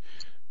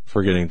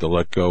 forgetting to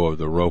let go of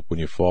the rope when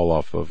you fall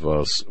off of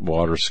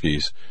water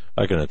skis,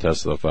 I can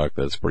attest to the fact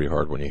that it's pretty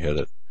hard when you hit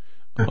it.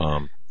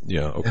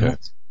 Yeah. Okay.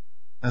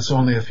 That's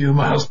only a few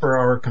miles per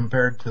hour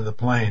compared to the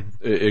plane.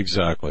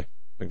 Exactly.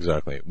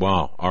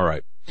 Wow. All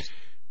right.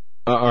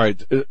 All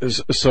right.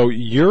 So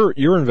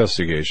your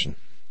investigation,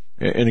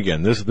 and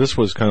again, this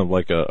was kind of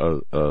like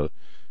a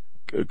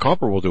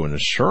comparable to an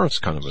insurance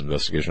kind of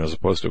investigation as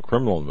opposed to a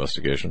criminal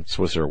investigation,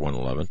 Swiss Air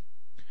 111,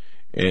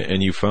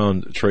 and you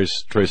found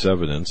trace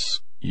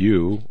evidence.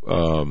 You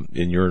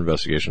in your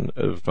investigation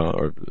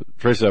found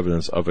trace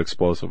evidence of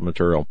explosive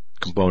material,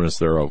 components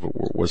thereof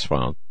was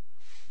found,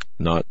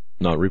 not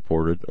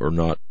reported or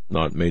not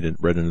read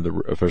into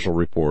the official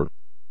report.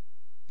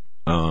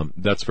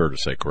 That's fair to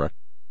say, correct?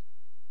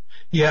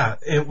 Yeah,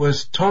 it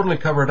was totally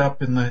covered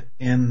up in the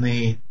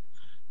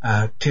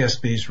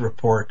TSB's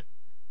report.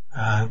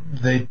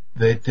 They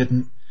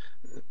didn't.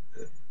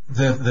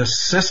 The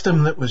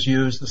system that was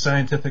used, the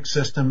scientific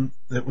system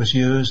that was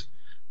used,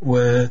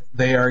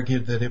 they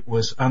argued that it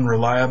was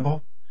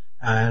unreliable,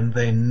 and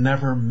they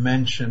never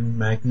mentioned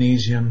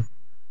magnesium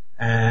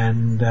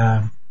and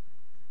the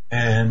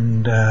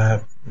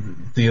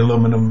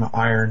aluminum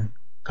iron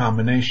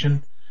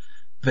combination.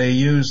 They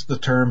used the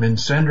term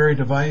incendiary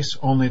device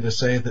only to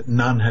say that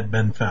none had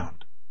been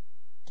found.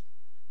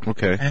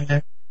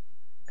 Okay.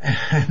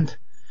 And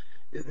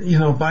you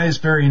know, by its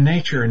very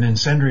nature, an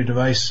incendiary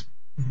device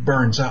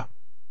burns up.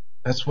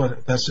 That's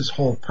its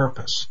whole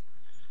purpose.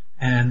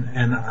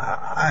 And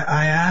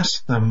I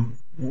asked them,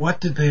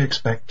 what did they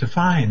expect to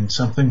find?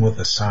 Something with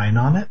a sign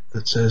on it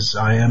that says,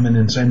 I am an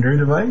incendiary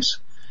device?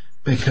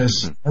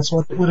 Because that's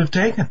what it would have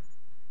taken.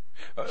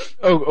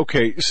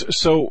 Okay.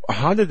 So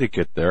how did it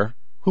get there?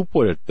 Who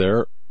put it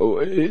there?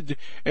 And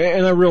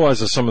I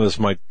realize that some of this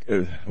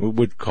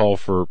would call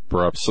for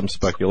perhaps some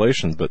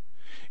speculation, but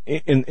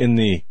in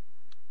the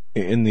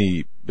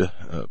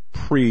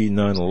pre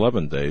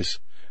 9/11 days,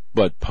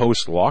 but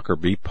post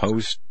Lockerbie,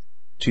 post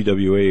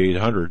TWA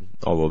 800,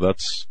 although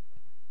that's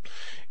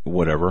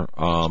whatever.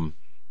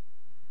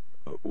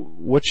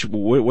 What's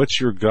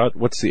your gut?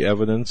 What's the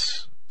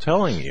evidence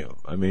telling you?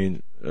 I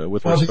mean,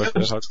 with respect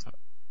to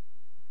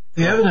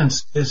the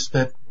evidence is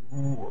that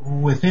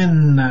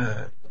within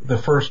the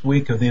first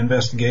week of the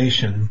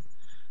investigation,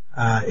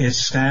 it's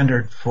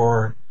standard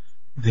for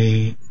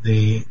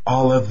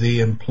all of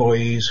the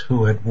employees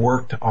who had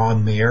worked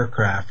on the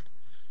aircraft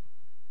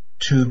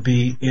to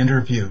be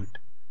interviewed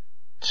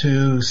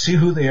to see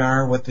who they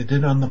are, what they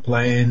did on the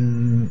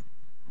plane,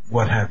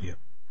 what have you.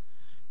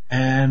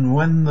 And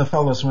when the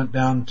fellows went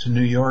down to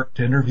New York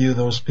to interview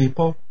those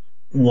people,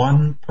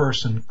 one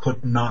person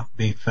could not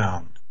be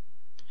found.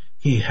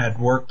 He had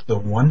worked the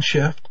one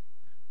shift,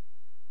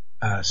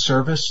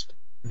 serviced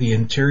the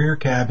interior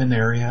cabin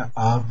area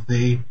of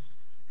the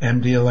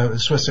MD-11,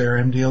 Swiss Air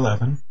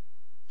MD-11,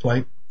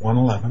 Flight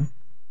 111,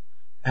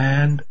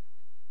 and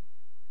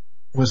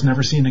was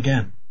never seen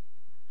again.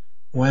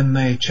 When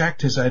they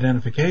checked his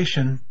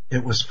identification,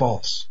 it was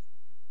false.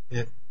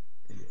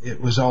 it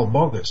was all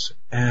bogus.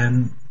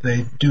 And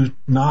they do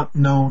not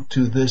know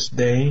to this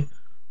day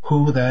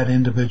who that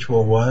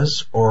individual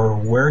was, or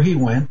where he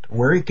went,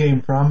 where he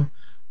came from,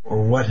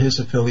 or what his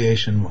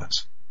affiliation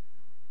was.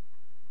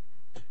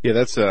 Yeah,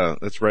 that's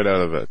right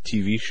out of a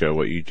TV show,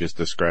 what you just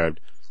described.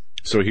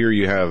 So here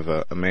you have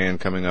a man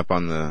coming up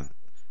on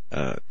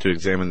to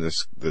examine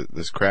this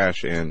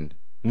crash, and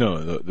no,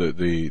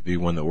 the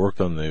one that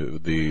worked on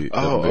the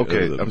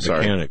I'm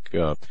mechanic.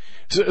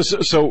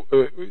 Sorry.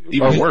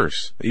 Even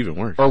worse.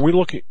 Are we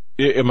looking?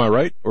 Am I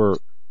right? Or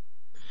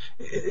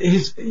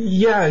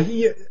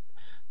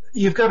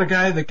you've got a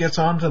guy that gets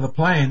onto the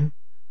plane,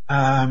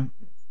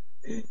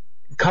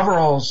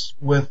 coveralls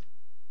with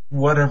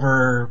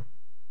whatever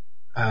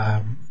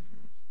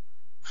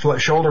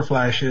shoulder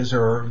flashes,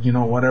 or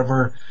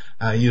whatever,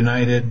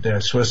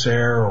 United, Swiss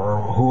Air,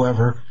 or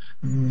whoever.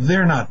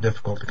 They're not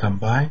difficult to come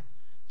by.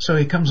 So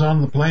he comes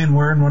on the plane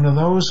wearing one of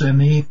those,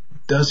 and he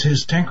does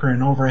his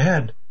tinkering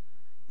overhead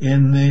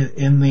in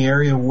the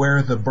area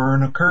where the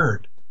burn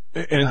occurred.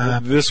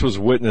 And this was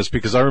witnessed,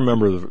 because I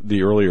remember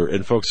the earlier,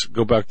 and folks,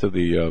 go back to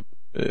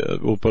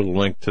we'll put a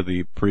link to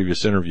the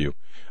previous interview.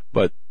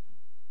 But,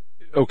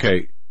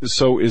 okay,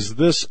 so is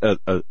this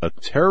a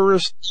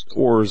terrorist,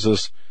 or is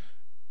this,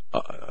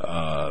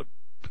 who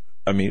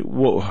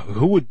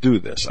would do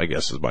this, I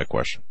guess, is my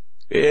question.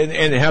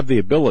 And have the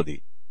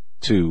ability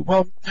to...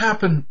 Well,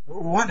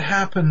 what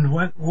happened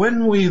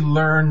when we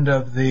learned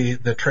of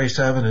the trace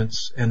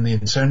evidence and the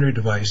incendiary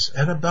device,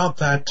 at about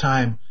that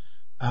time,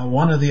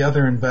 one of the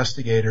other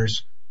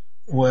investigators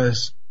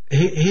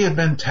he had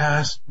been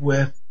tasked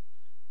with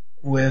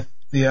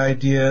the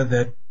idea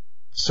that,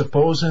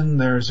 supposing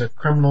there's a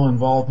criminal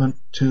involvement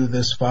to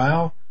this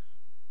file,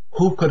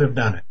 who could have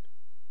done it?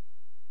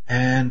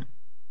 And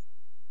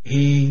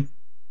he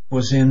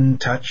was in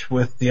touch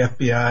with the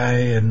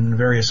FBI and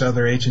various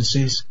other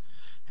agencies,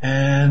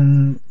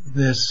 and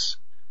this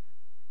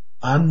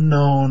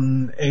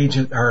unknown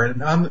agent, or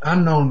an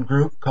unknown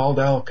group called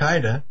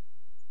Al-Qaeda,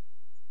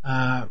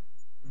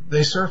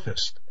 they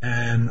surfaced,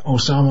 and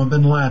Osama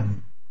bin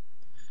Laden.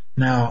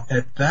 Now,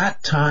 at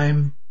that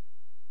time,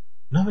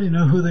 nobody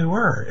knew who they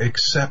were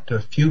except a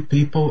few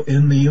people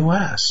in the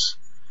U.S.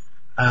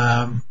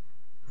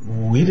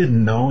 We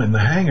didn't know in the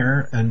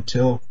hangar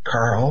until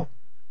Carl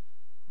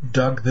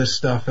dug this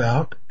stuff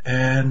out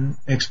and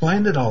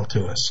explained it all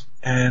to us.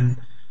 And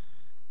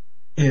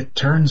it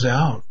turns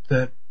out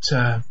that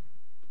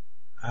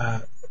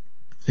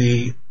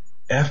the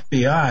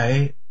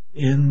FBI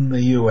in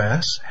the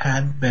U.S.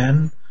 had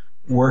been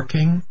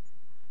working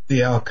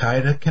the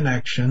Al-Qaeda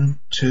connection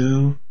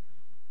to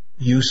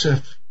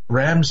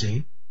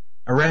Ramzi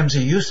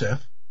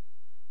Youssef.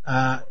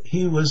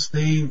 He was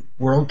the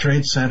World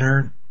Trade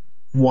Center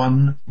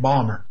 1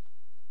 bomber,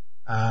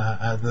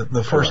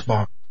 the first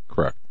bomber.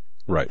 Correct.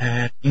 Right.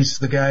 And he's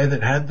the guy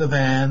that had the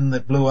van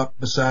that blew up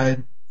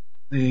beside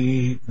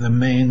the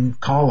main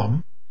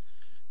column,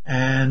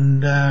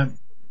 and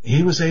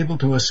he was able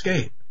to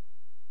escape.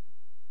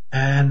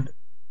 And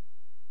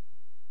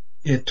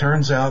it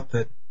turns out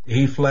that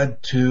he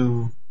fled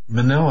to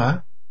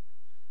Manila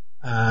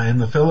in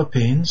the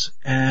Philippines,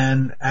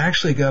 and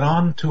actually got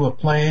onto a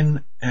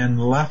plane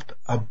and left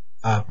a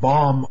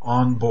bomb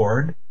on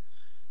board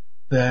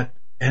that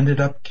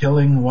ended up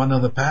killing one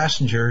of the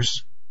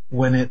passengers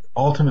when it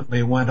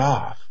ultimately went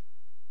off.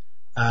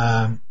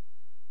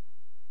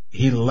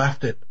 He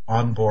left it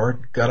on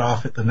board, got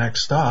off at the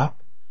next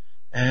stop,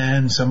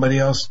 and somebody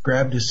else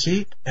grabbed his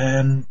seat,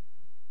 and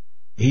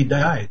he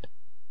died.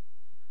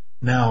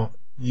 Now,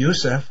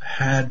 Youssef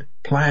had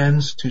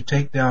plans to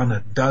take down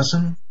a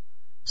dozen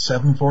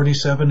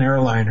 747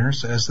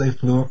 airliners as they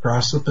flew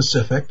across the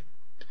Pacific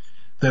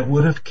that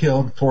would have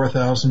killed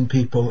 4,000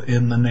 people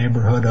in the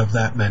neighborhood of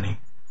that many.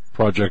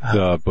 Project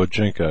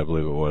Bojinka, I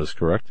believe it was,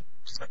 correct?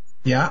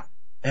 Yeah,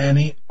 and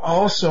he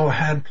also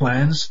had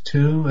plans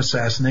to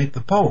assassinate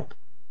the Pope.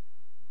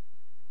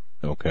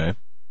 Okay.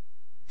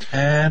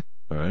 And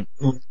all right.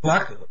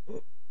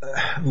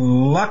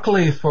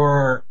 Luckily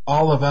for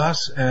all of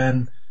us,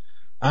 and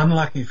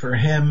unlucky for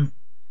him,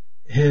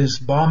 his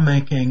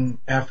bomb-making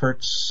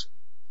efforts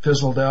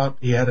fizzled out.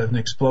 He had an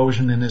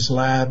explosion in his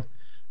lab,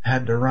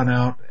 had to run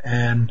out,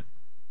 and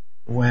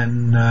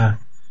when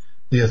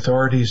the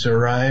authorities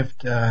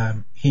arrived,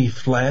 he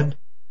fled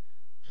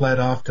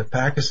off to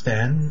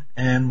Pakistan,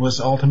 and was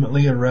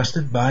ultimately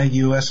arrested by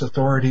U.S.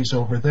 authorities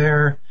over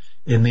there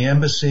in the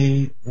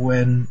embassy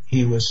when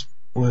he was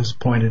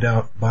pointed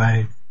out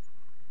by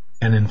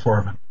an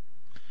informant.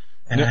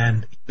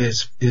 And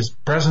is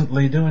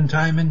presently doing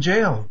time in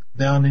jail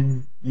down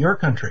in your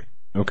country.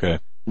 Okay.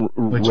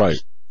 Right.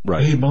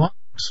 He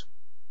belongs.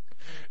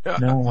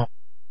 Now,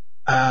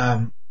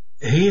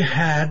 he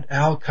had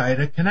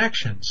Al-Qaeda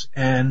connections,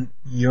 and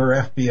your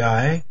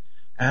FBI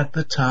at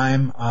the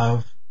time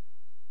of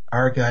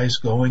our guys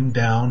going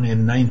down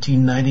in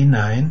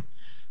 1999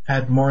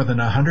 had more than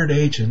 100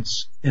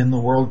 agents in the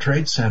World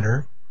Trade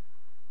Center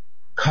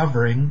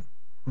covering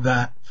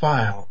that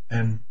file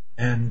and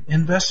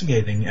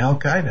investigating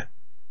Al-Qaeda.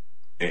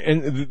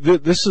 And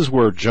this is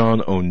where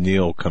John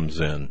O'Neill comes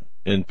in.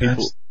 And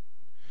people,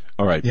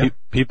 all right, Yep.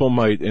 people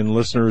might, and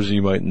listeners,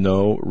 you might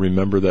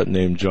remember that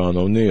name, John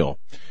O'Neill.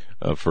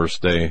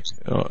 First day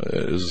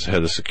as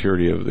head of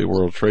security of the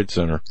World Trade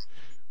Center,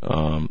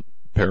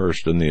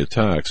 perished in the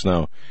attacks.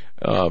 Now,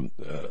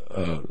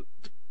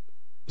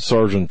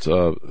 Sergeant,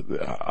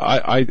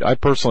 I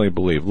personally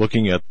believe,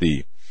 looking at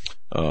the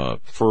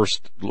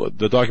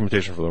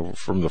documentation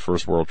from the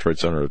first World Trade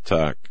Center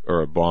attack,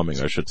 or bombing,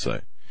 I should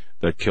say,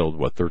 that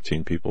killed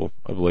 13 people,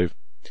 I believe.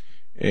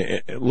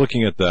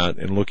 Looking at that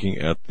and looking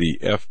at the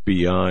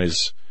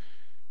FBI's,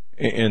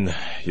 and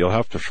you'll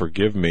have to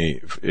forgive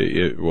me,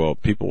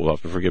 people will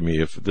have to forgive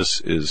me if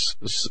this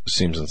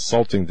seems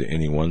insulting to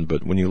anyone,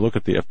 but when you look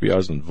at the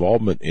FBI's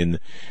involvement in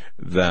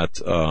that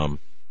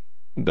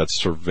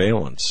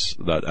surveillance,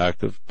 that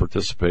active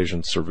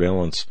participation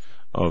surveillance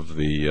of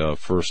the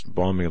first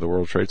bombing of the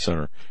World Trade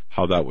Center,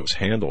 how that was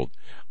handled,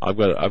 I've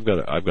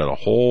got a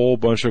whole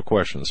bunch of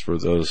questions for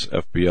those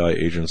FBI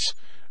agents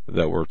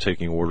that were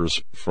taking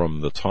orders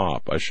from the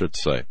top, I should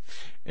say.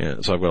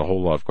 And so I've got a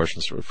whole lot of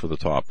questions for the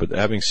top. But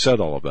having said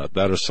all of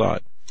that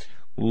aside,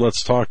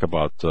 let's talk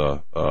about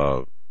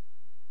the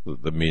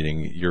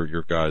meeting,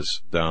 your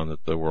guys down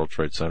at the World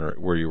Trade Center,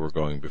 where you were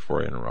going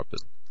before I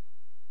interrupted.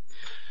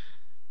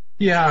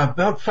 Yeah,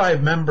 about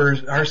 5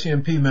 members,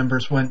 RCMP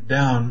members, went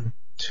down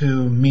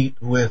to meet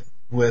with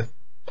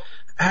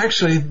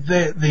actually,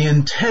 the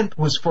intent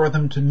was for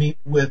them to meet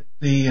with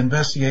the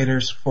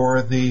investigators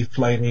for the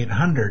Flight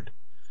 800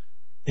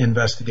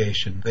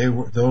 investigation.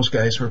 Those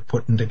guys were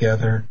putting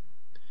together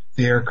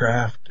the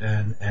aircraft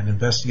and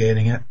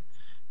investigating it,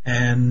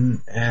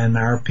 and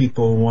our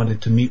people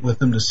wanted to meet with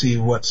them to see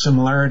what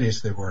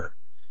similarities there were.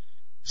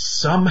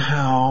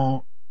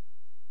 Somehow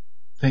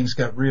things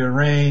got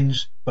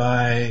rearranged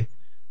by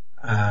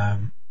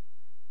the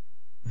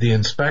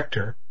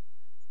inspector,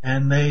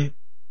 and they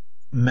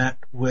met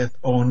with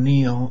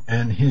O'Neill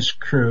and his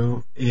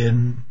crew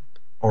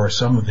or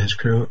some of his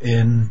crew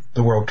in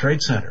the World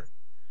Trade Center.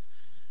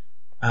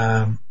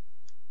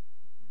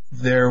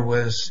 There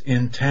was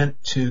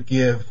intent to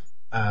give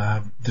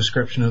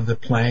description of the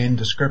plane,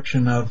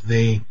 description of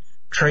the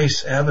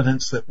trace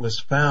evidence that was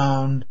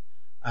found,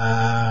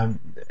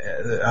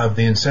 of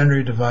the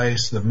incendiary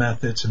device, the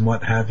methods and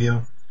what have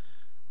you.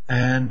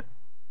 And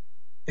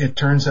it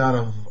turns out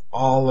of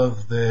all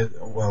of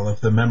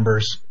the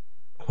members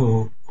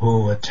who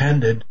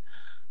attended,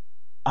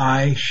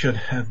 I should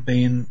have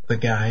been the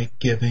guy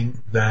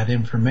giving that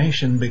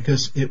information,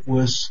 because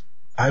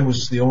I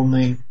was the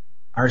only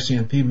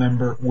RCMP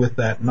member with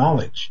that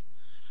knowledge.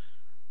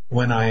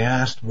 When I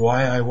asked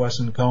why I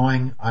wasn't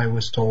going, I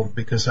was told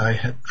because I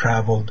had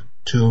traveled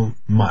too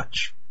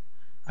much.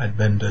 I'd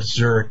been to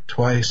Zurich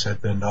twice,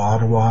 I'd been to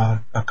Ottawa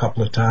a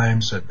couple of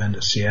times, I'd been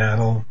to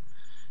Seattle,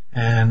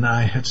 and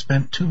I had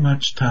spent too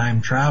much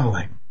time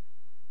traveling.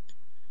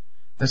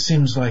 That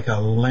seems like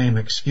a lame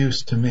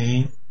excuse to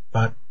me,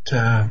 but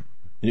yeah,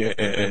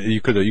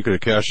 you could have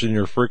cashed in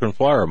your frequent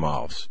flyer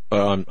miles.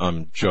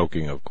 I'm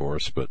joking, of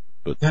course, but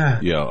yeah,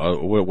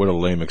 what a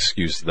lame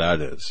excuse that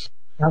is.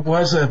 That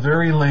was a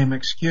very lame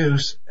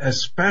excuse,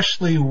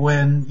 especially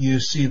when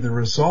you see the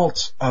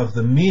results of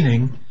the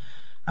meeting.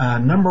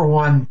 Number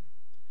one,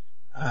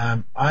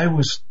 I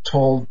was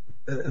told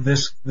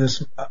this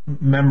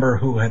member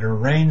who had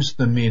arranged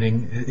the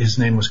meeting, his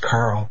name was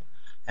Carl,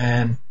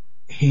 and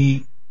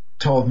he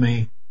told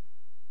me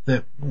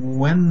that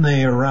when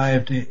they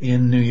arrived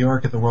in New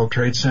York at the World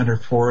Trade Center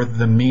for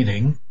the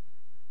meeting,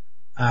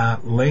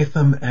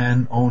 Latham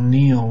and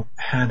O'Neill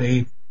had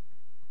a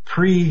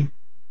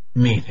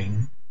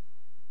pre-meeting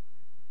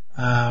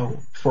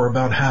for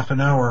about half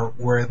an hour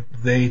where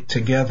they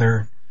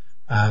together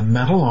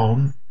met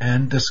alone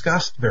and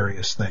discussed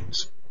various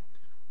things.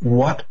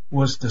 What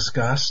was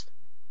discussed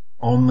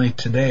only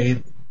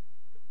today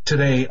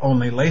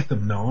only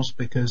Latham knows,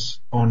 because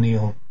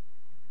O'Neill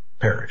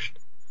perished.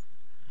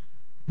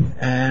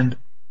 And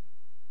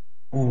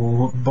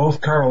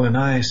both Carl and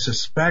I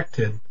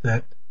suspected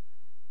that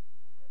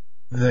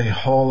the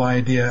whole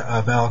idea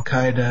of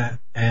Al-Qaeda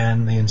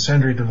and the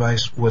incendiary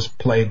device was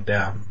played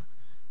down.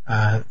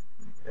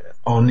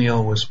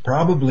 O'Neill was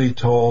probably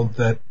told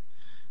that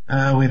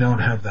we don't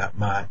have that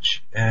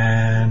much,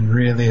 and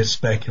really it's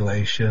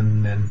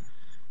speculation,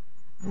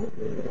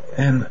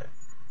 and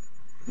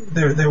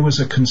there was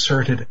a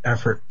concerted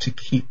effort to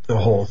keep the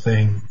whole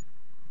thing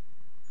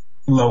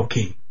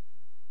low-key.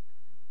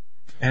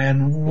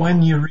 And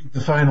when you read the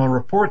final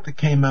report that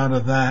came out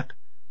of that,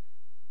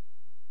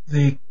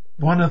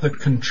 one of the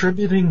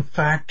contributing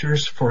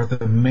factors for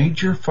the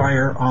major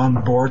fire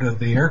on board of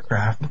the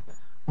aircraft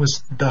was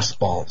dust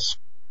balls.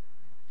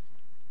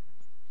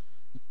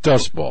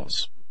 Dust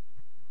balls.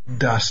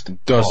 Dust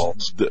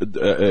balls.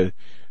 The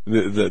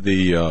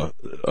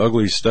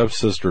ugly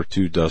stepsister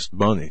to dust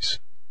bunnies.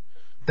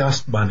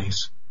 Dust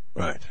bunnies.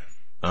 Right.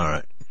 All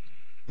right.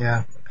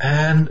 Yeah.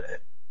 And,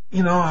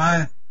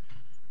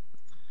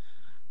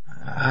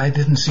 I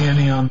didn't see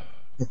any on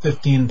the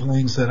 15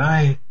 planes that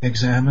I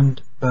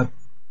examined, but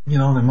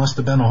there must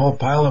have been a whole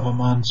pile of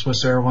them on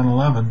Swiss Air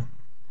 111.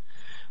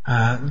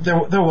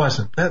 There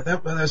wasn't.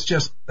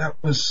 That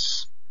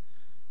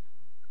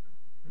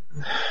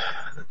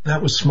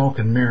was smoke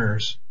and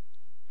mirrors.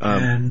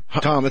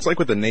 Tom, it's like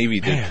what the Navy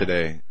did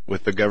today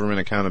with the Government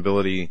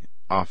Accountability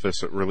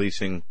Office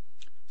releasing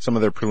some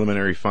of their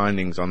preliminary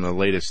findings on the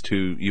latest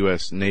 2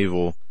 U.S.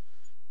 naval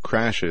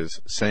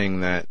crashes,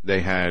 saying that they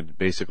had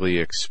basically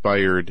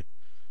expired.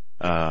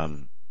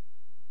 They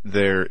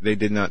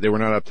were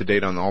not up to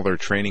date on all their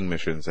training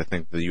missions. I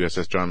think the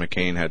USS John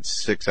McCain had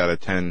 6 out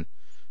of 10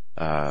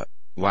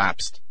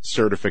 lapsed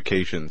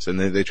certifications, and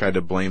they tried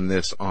to blame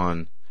this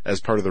on as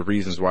part of the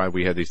reasons why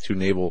we had these 2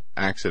 naval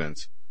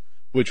accidents,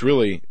 which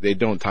really they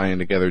don't tie in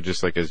together.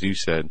 Just like as you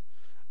said,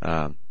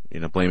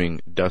 blaming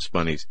dust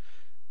bunnies.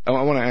 I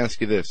want to ask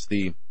you this: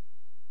 you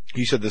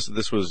said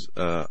this was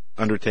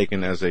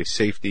undertaken as a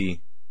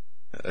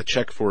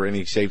check for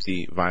any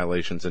safety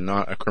violations and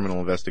not a criminal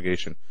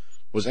investigation.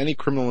 Was any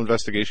criminal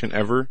investigation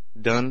ever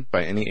done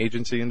by any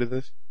agency into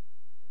this?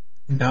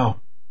 No.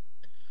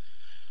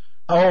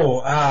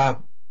 I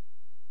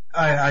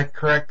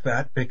correct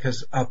that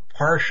because a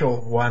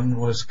partial one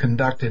was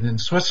conducted in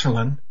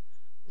Switzerland.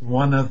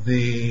 One of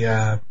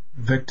the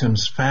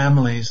victims'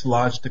 families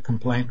lodged a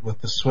complaint with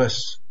the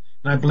Swiss,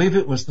 and I believe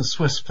it was the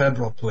Swiss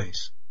Federal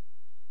Police.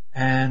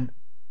 And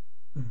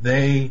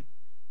there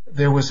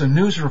was a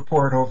news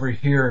report over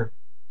here,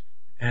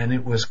 and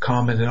it was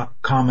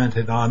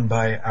commented on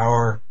by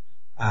our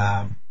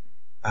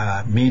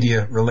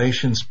media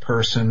relations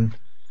person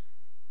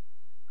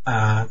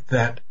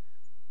that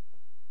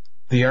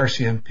the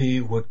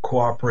RCMP would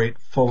cooperate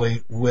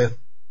fully with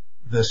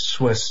the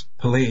Swiss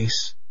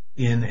police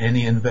in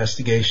any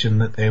investigation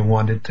that they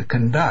wanted to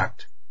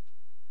conduct.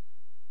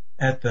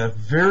 At the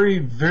very,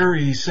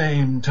 very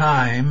same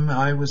time,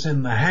 I was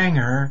in the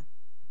hangar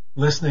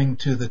listening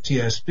to the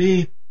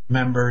TSB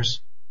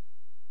members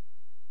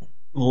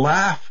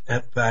laugh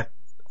at that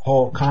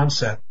whole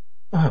concept.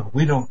 Oh,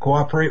 we don't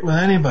cooperate with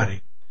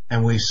anybody,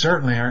 and we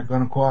certainly aren't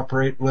going to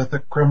cooperate with a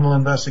criminal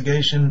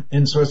investigation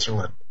in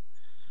Switzerland.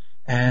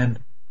 And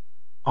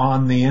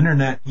on the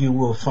internet, you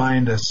will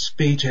find a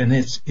speech, and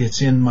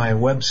it's in my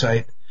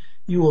website.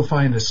 You will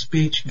find a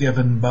speech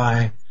given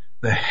by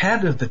the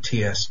head of the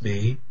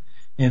TSB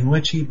in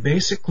which he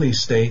basically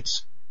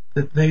states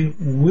that they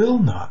will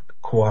not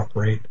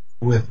cooperate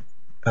with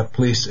a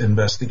police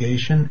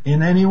investigation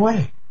in any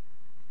way.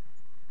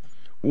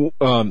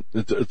 Tom,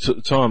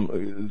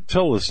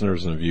 tell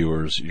listeners and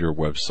viewers your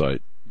website,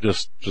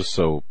 just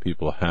so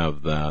people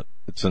have that.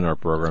 It's in our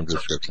program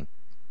description.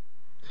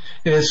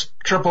 It's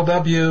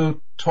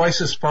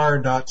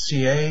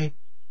www.twiceasfar.ca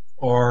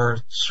or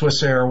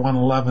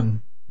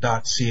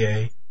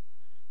swissair111.ca,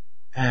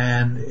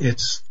 and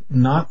it's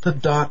not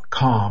the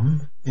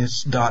 .com,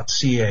 it's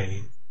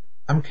 .ca.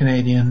 I'm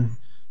Canadian,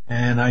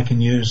 and I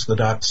can use the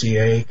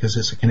 .ca because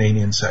it's a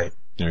Canadian site.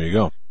 There you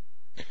go.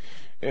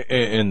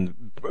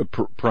 And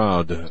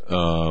proud,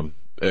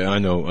 I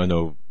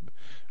know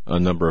a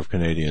number of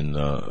Canadian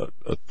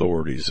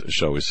authorities,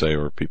 shall we say,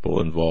 or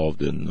people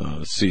involved in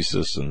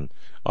CSIS and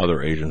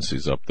other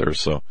agencies up there.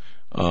 So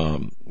I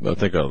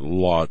think a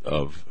lot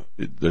of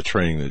the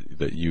training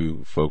that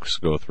you folks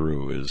go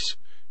through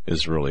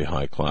is really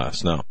high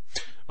class. Now,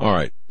 all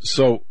right,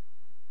 so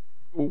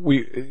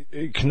we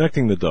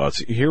connecting the dots.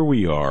 Here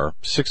we are,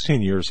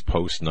 16 years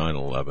post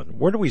 9/11.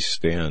 Where do we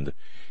stand?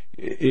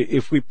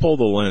 If we pull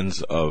the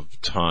lens of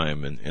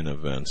time and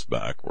events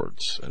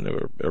backwards, and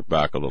or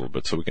back a little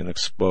bit so we can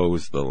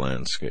expose the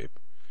landscape,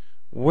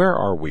 where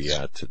are we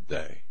at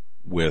today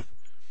with,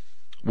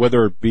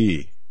 whether it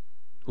be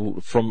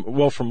from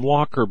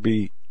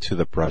Lockerbie to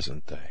the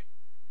present day?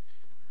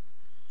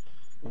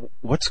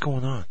 What's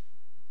going on?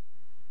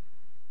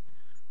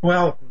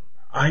 Well,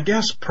 I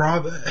guess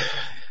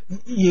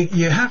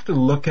you have to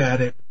look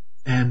at it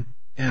and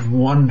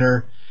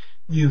wonder.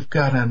 You've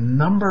got a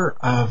number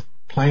of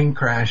plane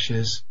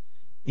crashes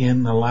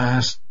in the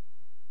last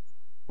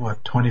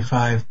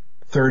 25,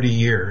 30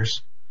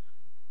 years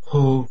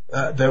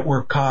that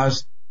were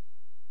caused,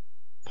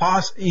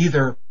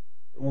 either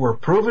were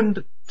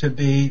proven to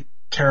be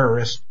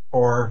terrorist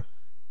or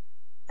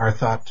are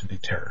thought to be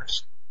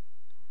terrorist,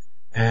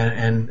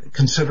 and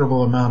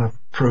considerable amount of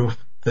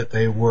proof that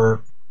they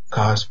were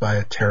caused by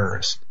a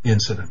terrorist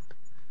incident.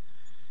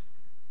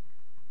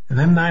 And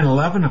then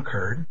 9/11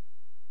 occurred,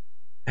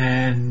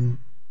 and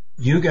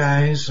you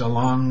guys,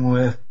 along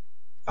with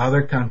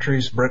other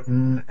countries,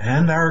 Britain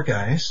and our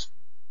guys,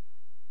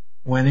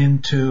 went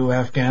into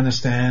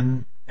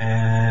Afghanistan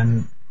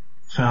and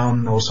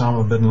found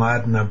Osama bin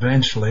Laden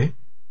eventually.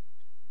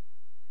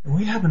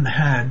 We haven't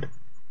had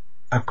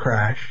a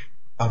crash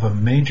of a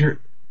major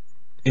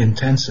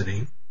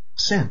intensity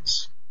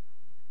since.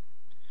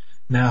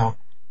 Now,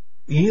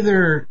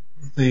 either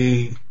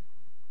the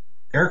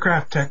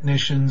aircraft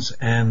technicians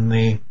and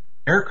the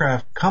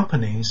aircraft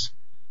companies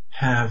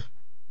have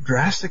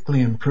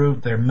drastically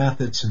improved their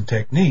methods and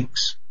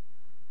techniques,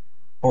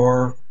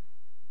 or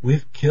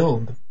we've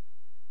killed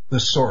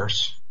the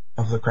source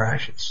of the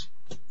crashes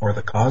or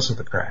the cause of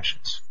the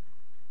crashes.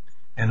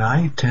 And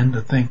I tend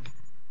to think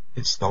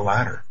it's the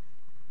latter.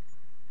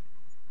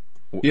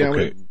 Yeah,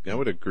 Okay. I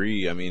would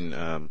agree. I mean,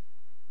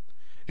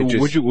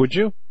 would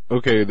you?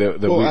 Okay.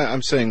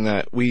 I'm saying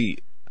that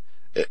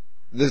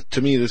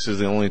to me, this is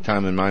the only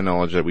time in my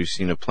knowledge that we've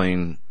seen a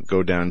plane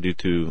go down due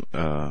to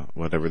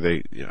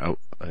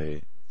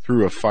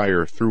through a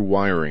fire through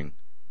wiring.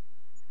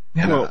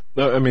 Yeah.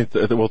 Well, I mean,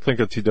 we'll think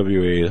of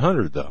TWA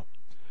 800 though.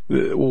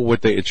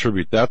 What they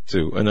attribute that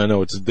to, and I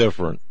know it's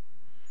different.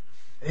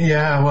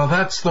 Yeah, well,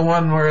 that's the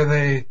one where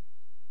they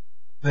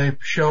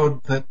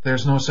showed that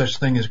there's no such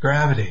thing as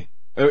gravity.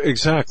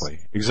 Exactly.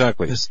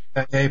 The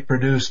CIA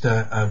produced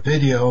a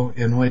video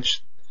in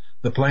which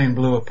the plane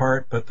blew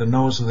apart, but the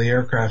nose of the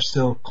aircraft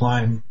still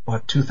climbed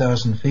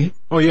 2,000 feet.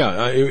 Oh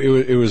yeah,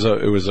 it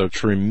was a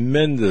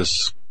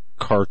tremendous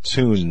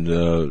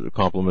cartoon.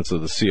 Compliments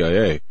of the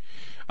CIA.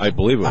 I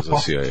believe it was the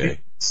CIA.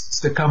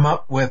 To come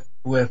up with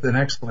an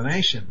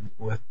explanation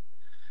with,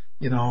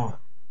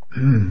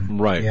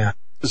 right. Yeah.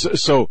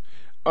 So,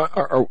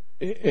 but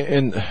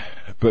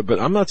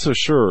I'm not so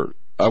sure.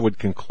 I would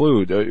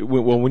conclude,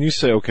 when you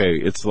say, okay,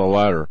 it's the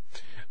latter,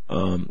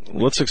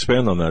 let's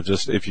expand on that,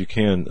 just if you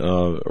can,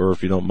 or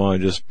if you don't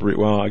mind,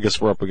 I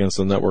guess we're up against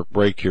the network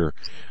break here.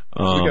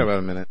 We got about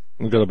a minute.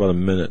 We've got about a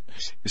minute.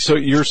 So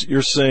you're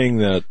saying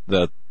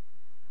that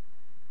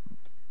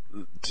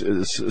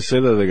say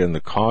that again,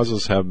 the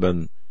causes have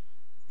been...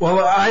 Well,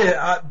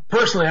 I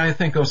personally, I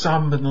think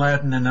Osama bin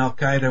Laden and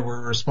Al-Qaeda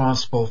were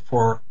responsible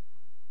for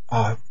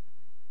a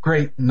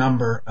great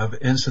number of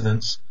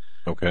incidents.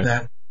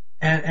 Okay.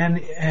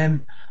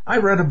 And I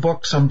read a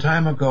book some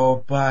time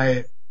ago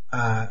by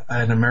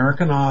an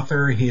American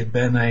author. He had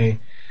been a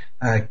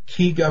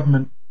key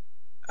government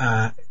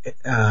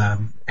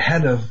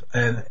head of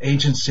an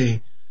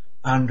agency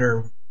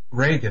under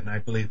Reagan, I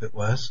believe it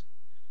was.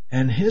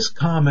 And his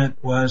comment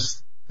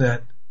was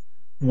that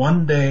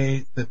one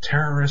day the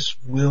terrorists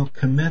will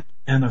commit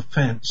an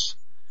offense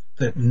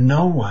that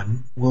no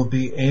one will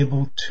be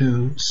able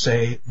to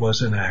say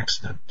was an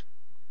accident.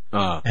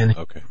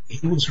 Okay.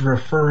 He was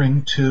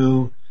referring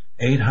to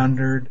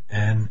 800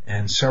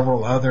 and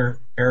several other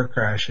air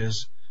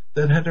crashes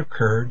that had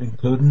occurred,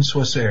 including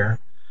Swissair,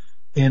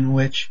 in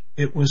which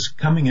it was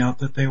coming out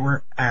that they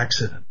were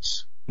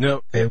accidents.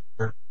 No.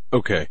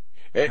 Okay.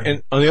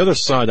 And on the other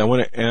side, I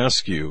want to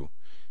ask you,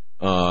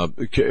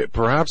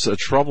 perhaps a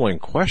troubling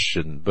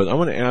question, but I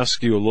want to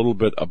ask you a little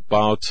bit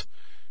about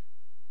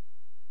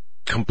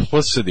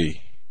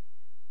complicity.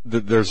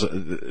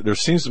 There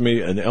seems to me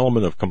an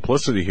element of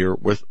complicity here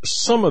with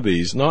some of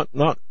these, not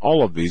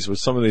all of these, with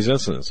some of these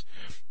incidents.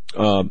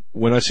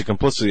 When I say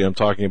complicity, I'm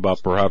talking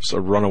about perhaps a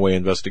runaway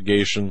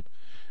investigation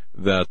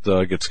that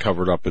gets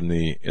covered up in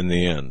the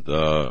end.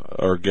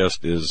 Our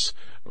guest is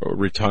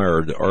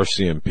retired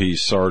RCMP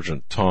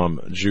Sergeant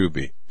Tom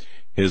Juby.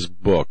 His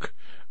book,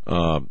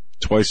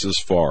 Twice as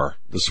Far,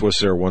 the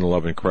Swissair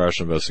 111 Crash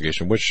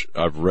Investigation, which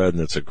I've read,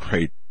 and it's a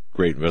great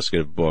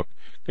investigative book.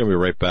 Going to be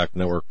right back.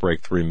 Network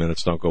break, 3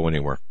 minutes. Don't go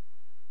anywhere.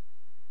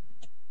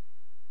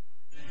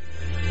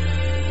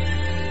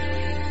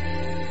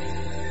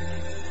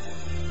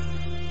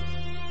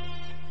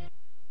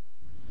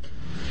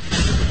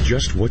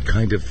 Just what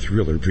kind of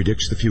thriller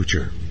predicts the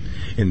future?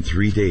 In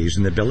 3 days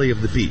in the belly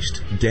of the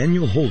beast,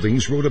 Daniel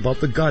Holdings wrote about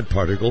the God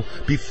particle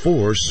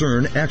before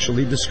CERN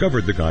actually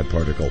discovered the God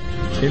particle.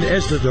 In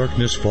As the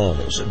Darkness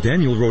Falls,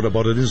 Daniel wrote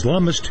about an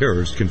Islamist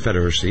terrorist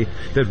confederacy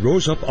that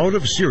rose up out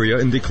of Syria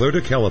and declared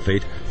a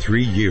caliphate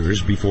 3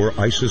 years before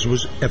ISIS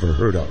was ever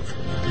heard of.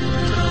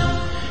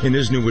 In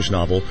his newest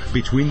novel,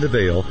 Between the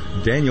Veil,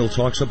 Daniel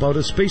talks about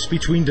a space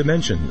between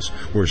dimensions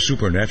where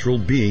supernatural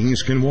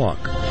beings can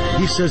walk.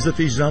 He says that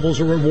these novels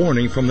are a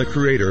warning from the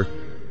Creator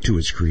to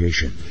its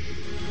creation.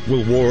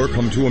 Will war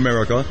come to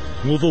America?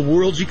 Will the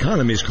world's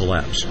economies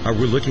collapse? Are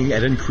we looking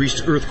at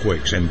increased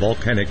earthquakes and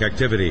volcanic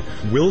activity?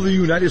 Will the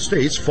United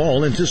States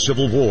fall into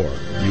civil war?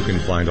 You can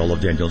find all of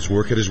Daniel's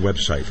work at his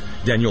website,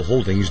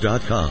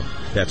 DanielHoldings.com.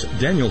 That's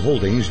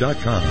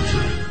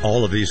DanielHoldings.com.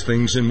 All of these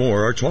things and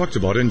more are talked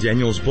about in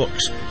Daniel's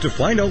books. To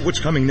find out what's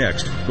coming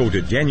next, go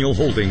to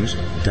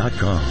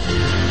DanielHoldings.com.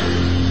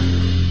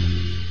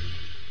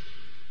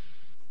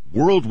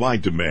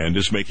 Worldwide demand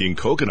is making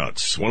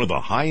coconuts one of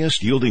the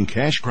highest yielding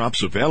cash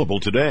crops available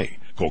today.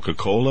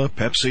 Coca-Cola,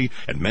 Pepsi,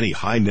 and many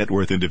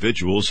high-net-worth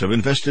individuals have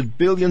invested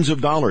billions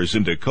of dollars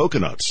into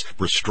coconuts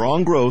for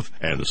strong growth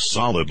and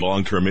solid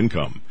long-term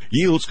income.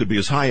 Yields could be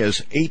as high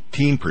as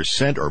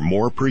 18% or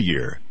more per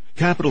year.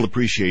 Capital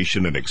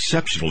appreciation and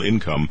exceptional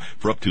income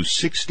for up to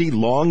 60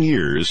 long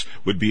years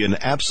would be an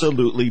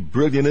absolutely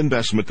brilliant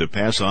investment to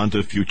pass on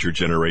to future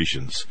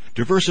generations.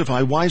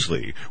 Diversify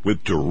wisely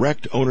with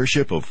direct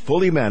ownership of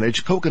fully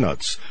managed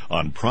coconuts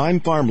on prime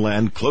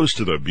farmland close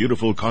to the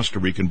beautiful Costa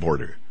Rican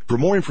border. For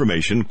more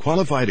information,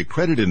 qualified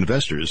accredited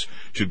investors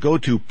should go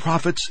to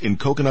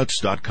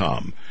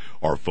profitsincoconuts.com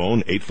or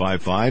phone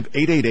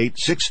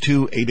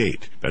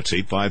 855-888-6288. That's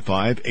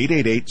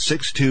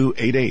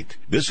 855-888-6288.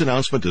 This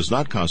announcement does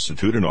not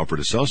constitute an offer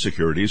to sell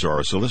securities or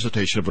a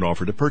solicitation of an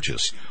offer to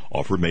purchase.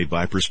 Offer made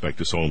by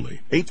prospectus only.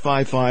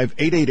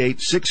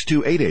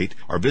 855-888-6288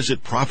 or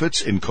visit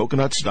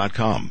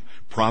profitsincoconuts.com.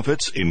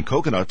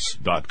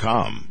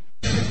 profitsincoconuts.com.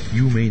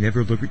 You may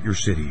never look at your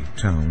city,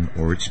 town,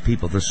 or its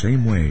people the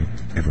same way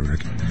ever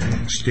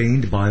again.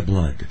 Stained by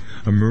Blood,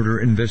 a murder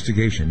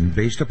investigation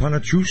based upon a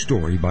true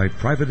story by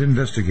private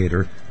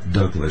investigator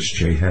Douglas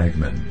J.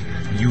 Hagmann.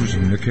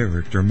 Using the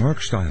character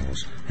Mark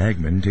Stiles,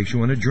 Hagmann takes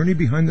you on a journey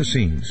behind the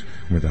scenes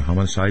where the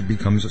homicide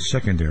becomes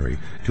secondary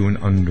to an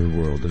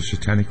underworld of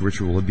satanic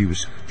ritual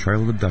abuse,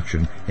 child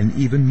abduction, and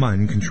even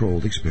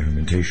mind-controlled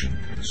experimentation.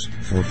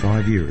 For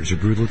 5 years, a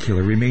brutal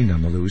killer remained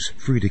on the loose,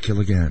 free to kill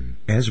again.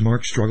 As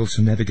Mark struggles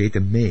to navigate the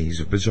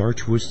maze of bizarre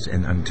twists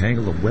and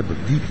untangle a web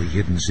of deeply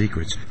hidden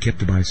secrets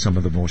kept by some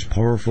of the most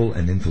powerful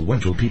and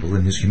influential people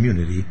in his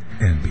community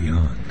and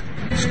beyond.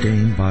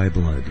 Stained by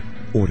Blood.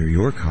 Order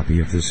your copy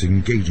of this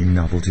engaging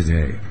novel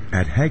today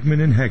at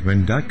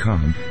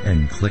HagmannandHagmann.com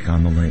and click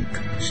on the link.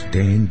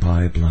 Stained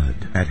by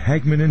Blood at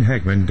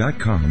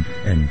HagmannandHagmann.com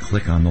and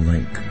click on the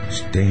link.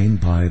 Stained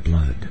by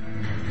Blood.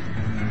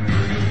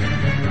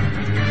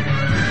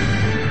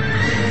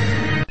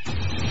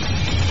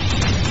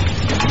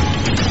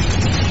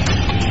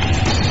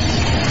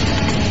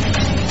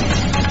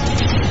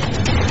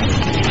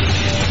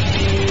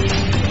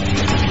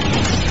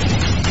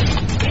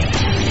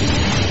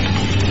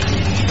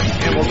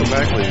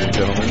 Back, ladies and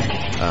gentlemen.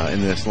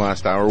 In this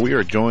last hour, we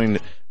are joined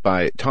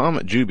by Tom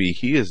Juby.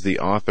 He is the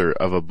author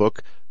of a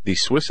book, The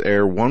Swiss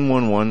Air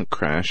 111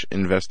 Crash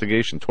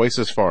Investigation. Twice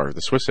as far,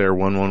 the Swiss Air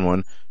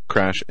 111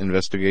 Crash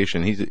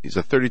Investigation. He's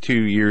a 32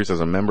 years as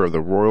a member of the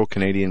Royal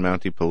Canadian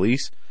Mounted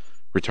Police,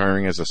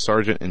 retiring as a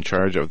sergeant in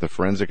charge of the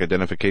Forensic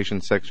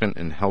Identification Section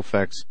in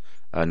Halifax,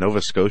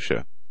 Nova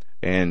Scotia.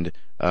 And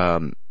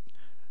Mr.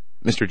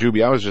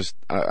 Juby,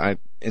 I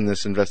in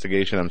this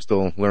investigation, I'm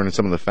still learning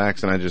some of the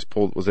facts, and I just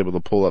was able to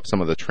pull up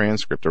some of the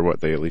transcript, or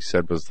what they at least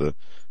said was the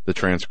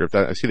transcript.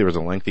 I see there was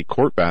a lengthy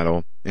court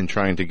battle in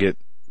trying to get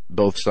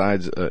both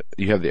sides.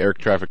 You have the air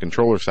traffic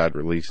controller side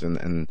released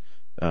and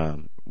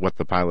what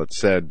the pilot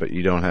said, but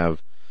you don't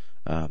have.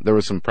 There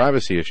was some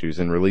privacy issues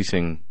in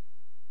releasing.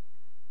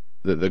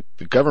 The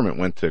government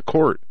went to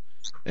court,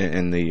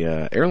 and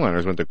the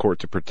airliners went to court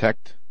to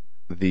protect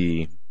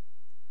the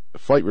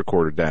flight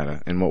recorder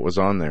data and what was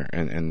on there,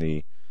 and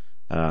the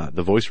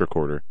voice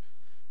recorder.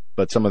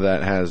 But some of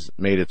that has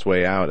made its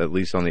way out, at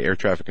least on the air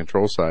traffic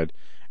control side,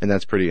 and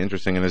that's pretty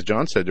interesting. And as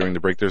John said during the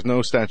break, there's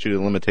no statute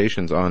of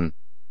limitations on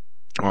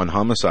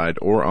homicide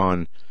or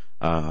on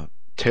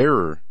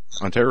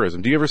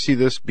terrorism. Do you ever see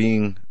this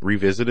being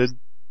revisited?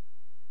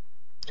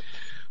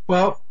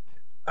 Well,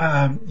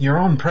 your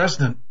own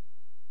President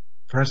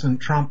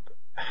Trump,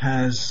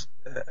 has,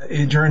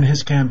 during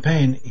his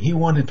campaign, he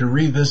wanted to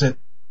revisit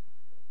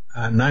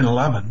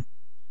 9/11.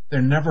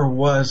 There never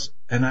was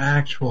an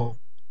actual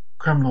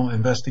criminal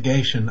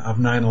investigation of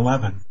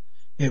 9/11.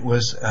 It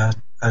was a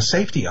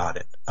safety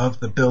audit of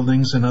the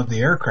buildings and of the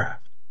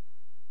aircraft.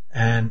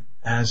 And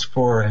as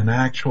for an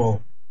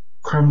actual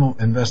criminal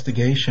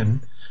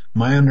investigation,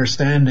 my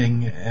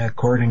understanding,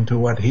 according to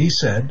what he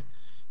said,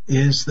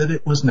 is that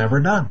it was never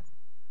done.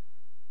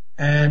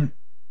 And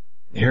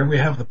here we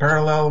have the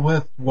parallel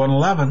with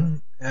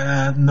 1/11.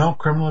 No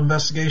criminal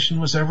investigation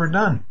was ever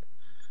done.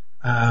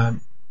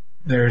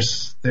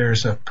 There's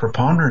a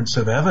preponderance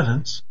of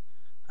evidence.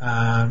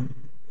 2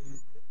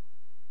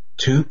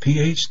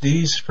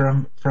 PhDs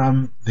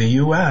from the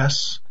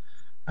U.S.,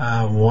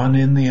 one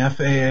in the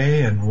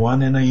FAA and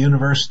one in a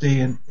university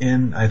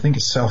in I think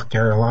it's South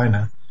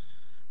Carolina,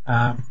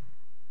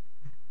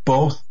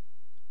 both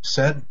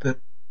said that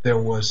there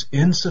was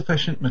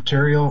insufficient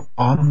material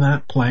on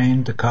that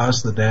plane to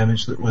cause the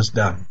damage that was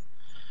done.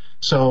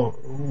 So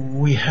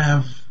we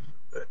have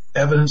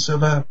evidence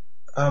of an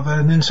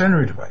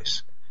incendiary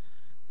device.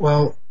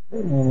 Well,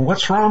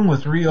 what's wrong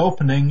with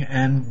reopening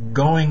and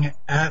going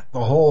at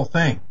the whole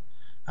thing?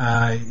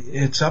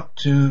 It's up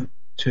to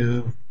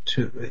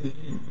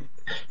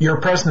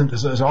your president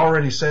has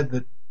already said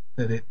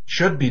that it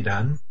should be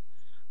done.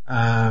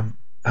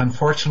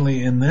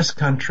 Unfortunately, in this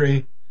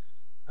country,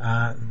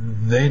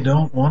 they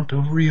don't want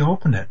to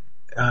reopen it.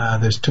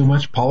 There's too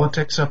much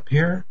politics up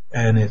here,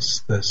 and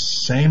it's the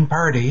same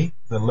party,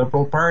 the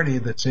Liberal Party,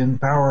 that's in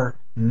power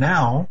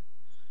now,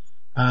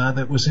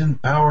 that was in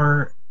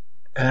power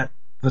at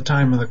the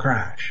time of the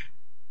crash.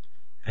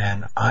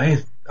 And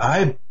I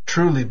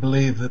truly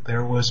believe that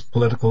there was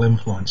political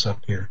influence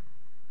up here.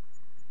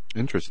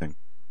 Interesting.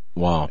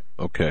 Wow.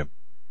 Okay.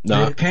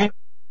 Now,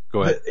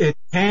 go ahead.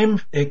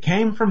 It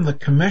came from the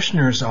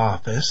commissioner's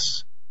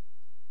office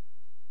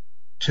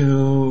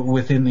to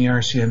within the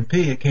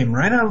RCMP. It came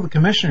right out of the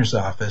commissioner's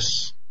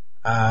office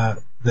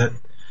that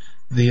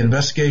the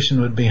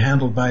investigation would be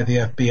handled by the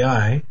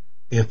FBI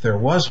if there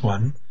was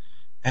one,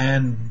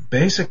 and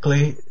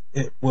basically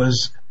it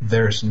was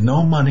there's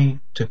no money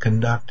to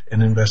conduct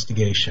an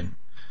investigation.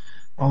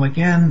 Well,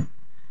 again,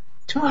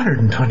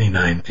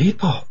 229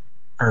 people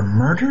are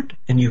murdered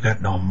and you got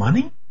no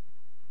money?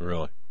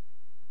 Really?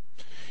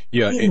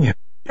 Yeah.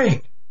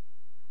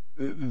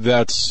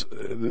 That's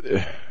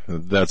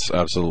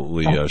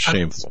absolutely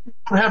shameful. We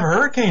don't have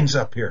hurricanes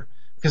up here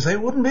because they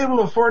wouldn't be able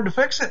to afford to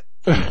fix it.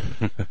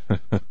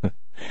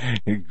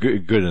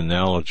 Good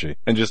analogy.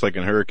 And just like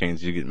in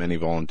hurricanes, you get many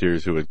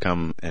volunteers who would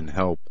come and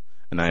help.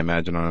 And I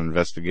imagine on an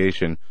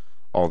investigation,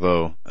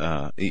 although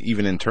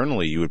even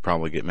internally, you would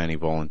probably get many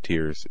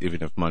volunteers,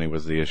 even if money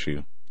was the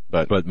issue.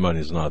 But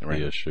money's not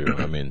the issue.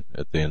 I mean,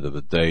 at the end of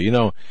the day,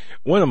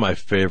 one of my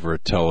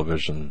favorite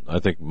I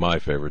think my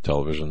favorite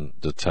television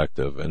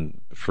detective, and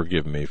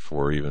forgive me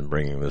for even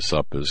bringing this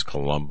up, is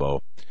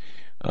Columbo.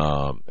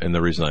 And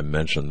the reason I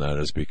mention that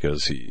is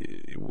because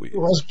he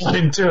was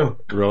mine too.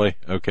 Really?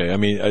 Okay. I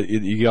mean,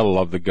 you gotta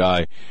love the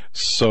guy.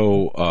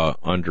 So,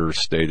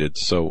 understated,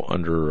 so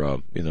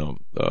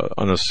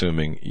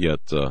unassuming,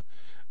 yet,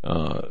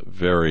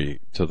 very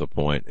to the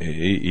point.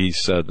 He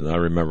said, and I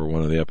remember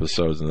one of the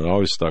episodes, and it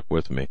always stuck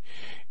with me.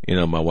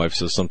 My wife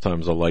says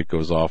sometimes a light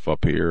goes off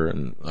up here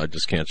and I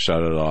just can't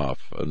shut it off.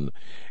 And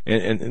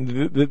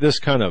this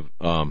kind of,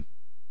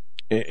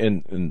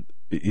 and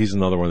he's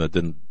another one that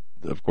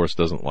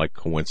doesn't like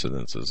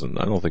coincidences. And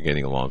I don't think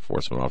any law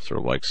enforcement officer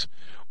likes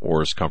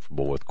or is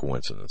comfortable with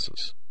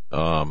coincidences.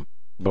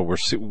 But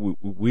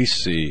we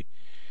see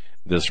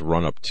this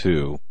run up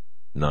to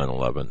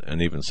 9/11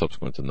 and even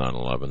subsequent to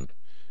 9/11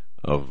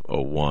 of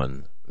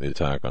 2001, the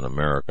attack on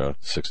America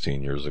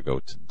 16 years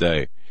ago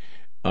today,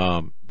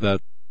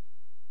 that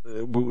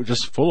we're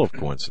just full of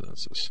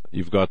coincidences.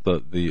 You've got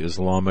the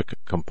Islamic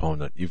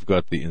component. You've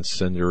got the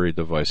incendiary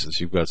devices.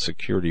 You've got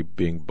security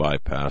being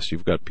bypassed.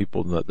 You've got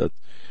people that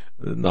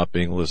not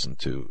being listened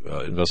to.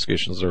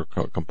 Investigations are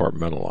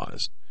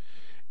compartmentalized.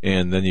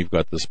 And then you've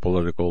got this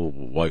political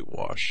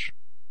whitewash.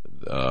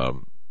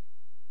 Am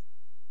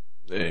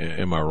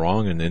I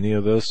wrong in any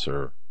of this,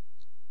 or?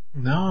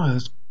 No,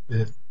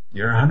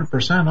 you're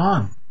 100%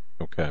 on.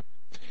 Okay.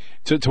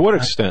 To what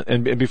extent,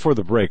 and before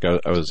the break, I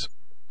was,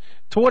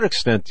 to what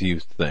extent do you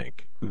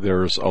think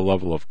there's a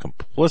level of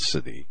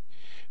complicity,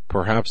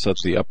 perhaps at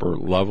the upper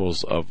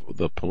levels of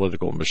the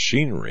political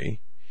machinery,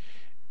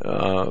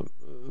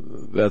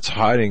 that's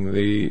hiding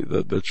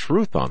the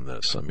truth on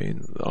this? I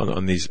mean,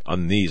 on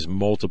these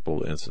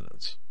multiple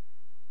incidents.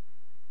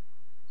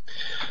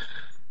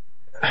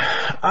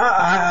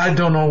 I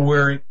don't know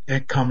where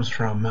it comes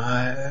from.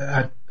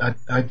 I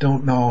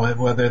don't know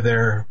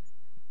whether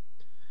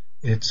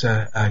it's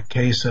a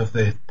case of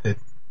that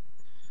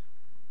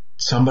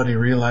somebody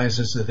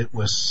realizes that it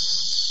was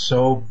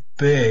so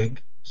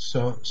big,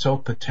 so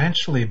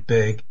potentially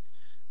big,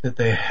 that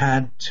they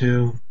had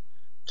to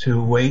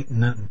wait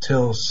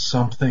until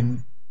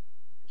something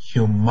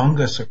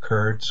humongous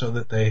occurred so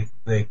that they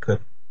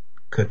could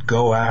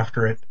go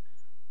after it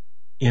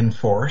in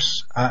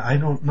force. I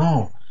don't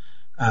know.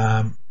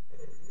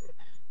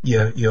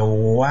 You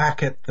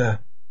whack at the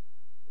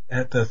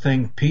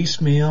thing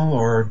piecemeal,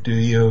 or do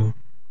you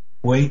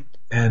wait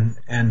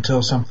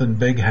until something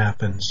big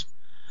happens?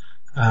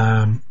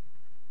 I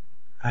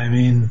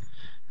mean,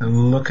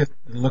 look at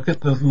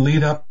the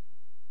lead up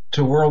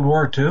to World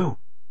War II.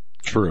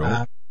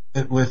 True.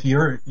 With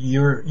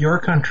your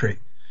country,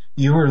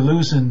 you were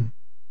losing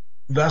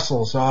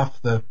vessels off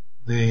the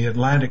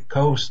Atlantic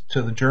coast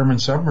to the German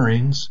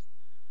submarines,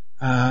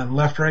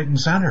 left, right,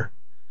 and center.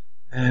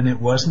 And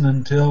it wasn't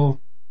until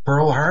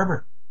Pearl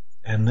Harbor.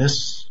 And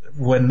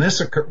when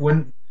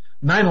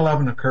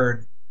 9/11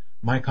 occurred,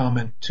 my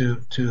comment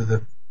to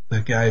the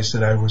guys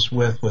that I was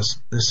with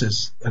was, this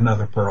is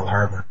another Pearl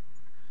Harbor.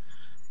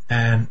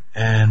 And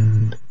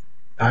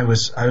I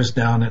was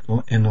down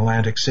in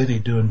Atlantic City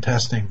doing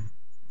testing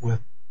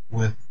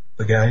with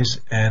the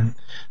guys, and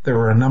there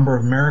were a number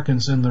of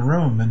Americans in the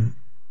room, and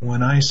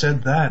when I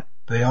said that,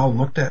 they all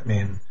looked at me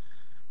and,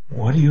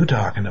 what are you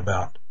talking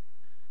about?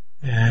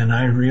 And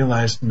I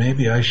realized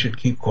maybe I should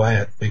keep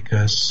quiet,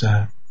 because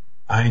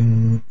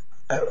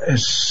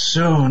as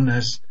soon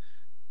as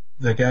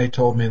the guy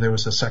told me there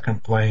was a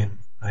second plane,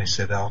 I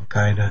said,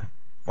 Al-Qaeda,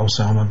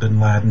 Osama bin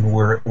Laden,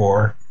 we're at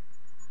war.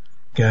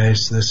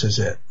 Guys, this is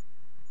it.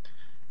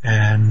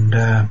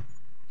 And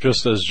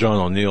just as John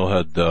O'Neill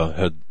had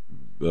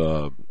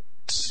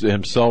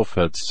himself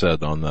had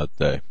said on that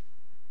day,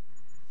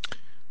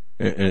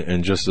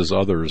 and just as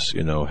others,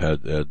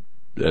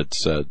 had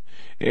said,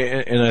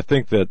 and I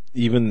think that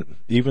even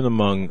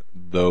among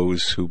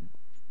those who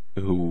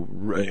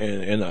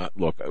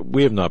look,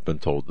 we have not been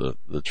told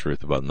the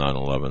truth about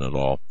 9/11 at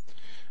all,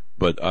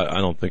 but I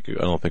don't think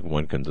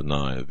one can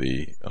deny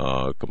the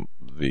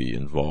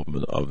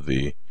involvement of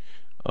the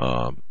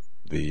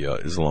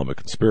Islamic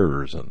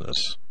conspirators in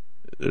this.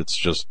 It's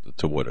just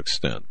to what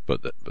extent,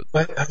 but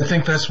I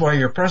think that's why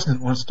your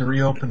president wants to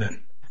reopen it.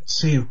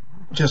 See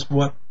just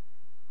what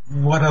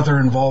other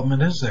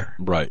involvement is there?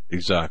 Right,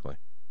 exactly.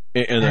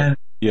 And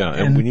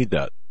we need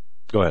that.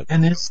 Go ahead.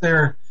 And is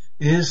there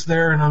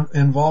an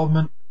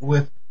involvement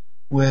with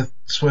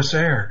Swiss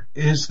Air?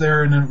 Is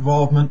there an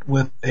involvement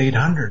with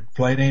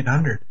Flight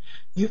 800?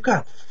 You've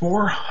got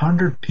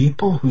 400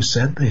 people who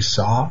said they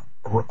saw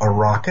a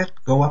rocket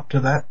go up to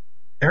that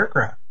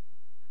aircraft.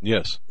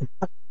 Yes.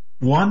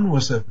 One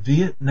was a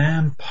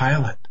Vietnam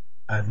pilot,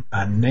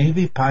 a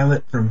Navy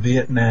pilot from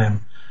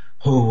Vietnam,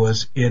 who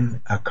was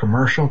in a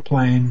commercial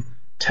plane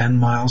 10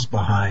 miles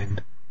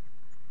behind.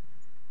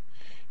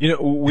 You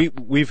know,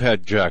 we've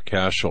had Jack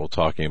Cashel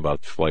talking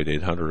about Flight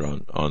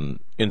 800 on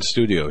in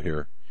studio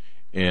here,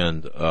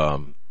 and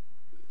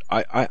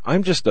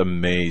I'm just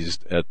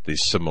amazed at the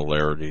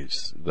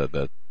similarities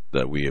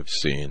that we have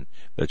seen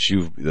that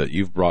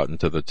you've brought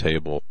into the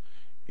table,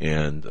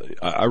 and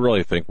I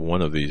really think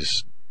one of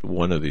these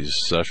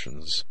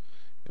sessions,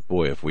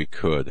 boy, if we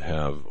could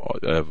have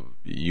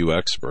you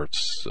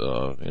experts,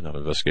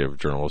 investigative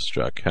journalist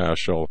Jack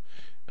Cashel,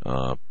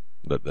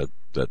 that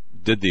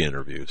did the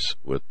interviews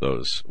with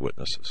those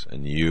witnesses,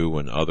 and you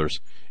and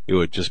others, it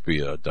would just be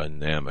a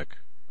dynamic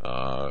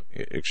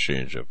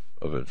exchange of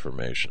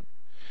information.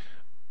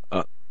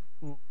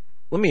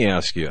 Let me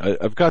ask you,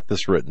 I've got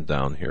this written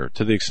down here,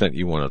 to the extent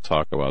you want to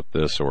talk about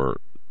this, or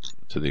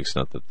to the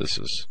extent that this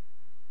is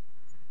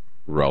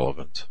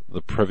relevant.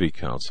 The Privy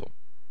Council.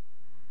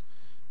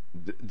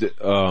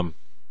 I'm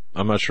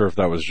not sure if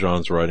that was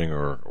John's writing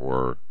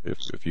or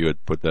if you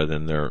had put that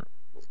in there.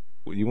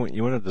 You want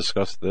to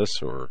discuss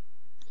this, or?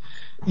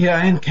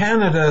 Yeah, in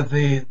Canada,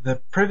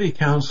 the Privy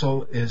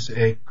Council is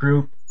a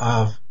group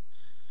of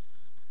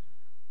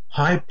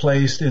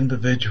high-placed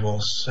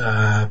individuals,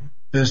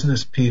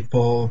 business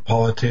people,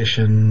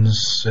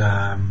 politicians,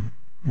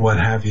 what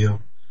have you,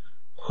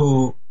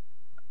 who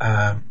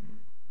are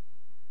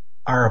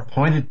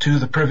appointed to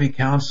the Privy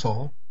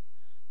Council,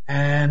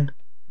 and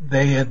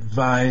they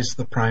advise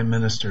the Prime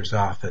Minister's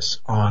office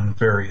on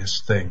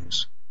various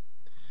things.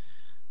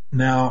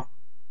 Now,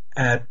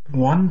 at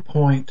one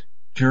point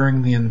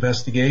during the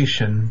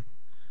investigation,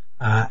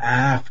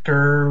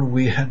 after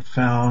we had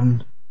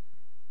found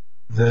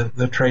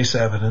the trace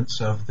evidence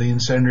of the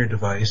incendiary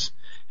device,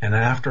 and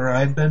after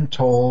I'd been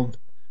told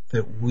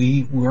that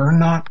we were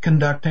not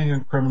conducting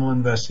a criminal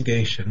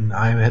investigation,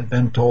 I had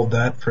been told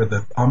that for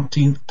the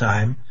umpteenth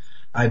time.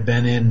 I'd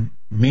been in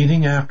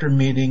meeting after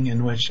meeting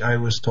in which I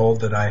was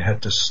told that I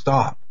had to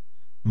stop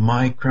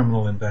my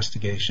criminal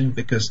investigation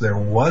because there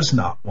was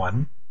not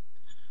one.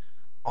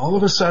 All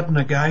of a sudden,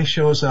 a guy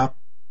shows up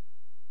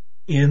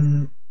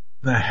in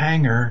the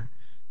hangar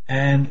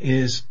and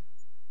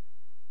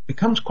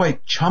becomes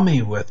quite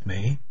chummy with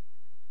me,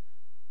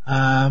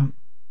 and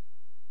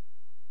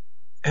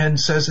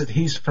says that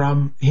he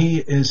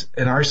is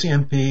an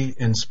RCMP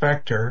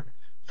inspector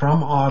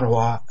from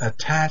Ottawa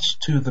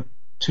attached to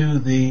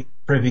the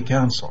Privy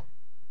Council.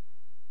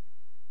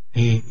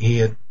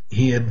 He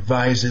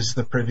advises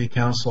the Privy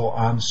Council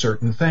on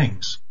certain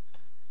things.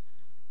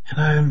 And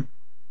I'm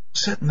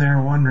sitting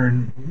there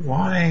wondering,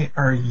 why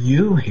are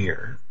you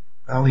here?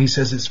 Well, he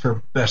says it's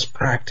for best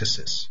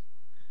practices.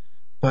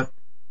 But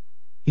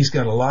he's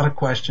got a lot of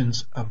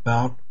questions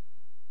about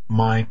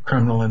my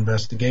criminal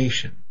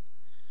investigation.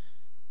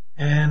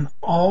 And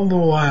all the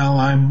while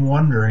I'm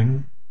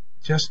wondering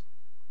just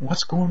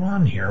what's going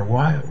on here?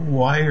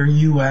 Why are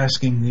you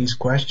asking these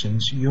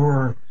questions?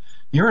 You're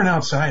an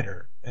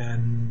outsider,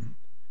 and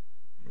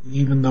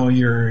even though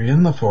you're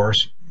in the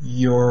force,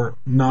 you're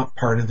not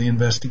part of the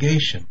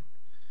investigation.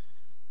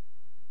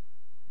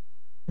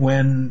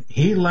 When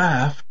he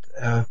left,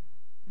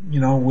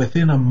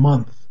 within a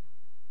month,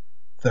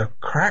 the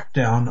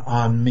crackdown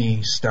on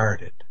me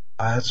started.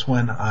 That's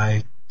when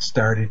I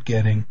started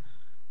getting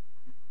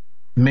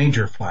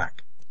major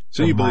flack.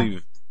 So you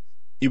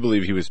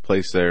believe he was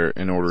placed there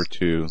in order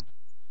to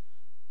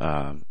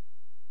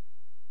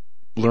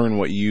learn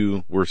what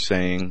you were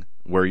saying,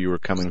 where you were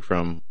coming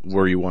from,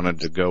 where you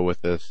wanted to go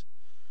with this,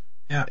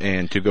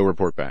 and to go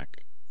report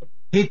back.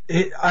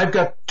 I've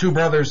got two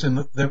brothers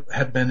that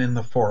had been in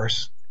the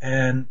force,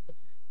 and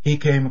he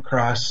came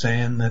across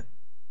saying that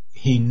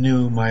he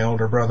knew my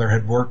older brother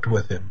had worked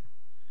with him,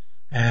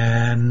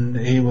 and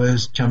he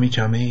was chummy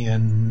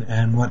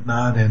and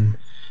whatnot, and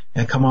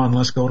come on,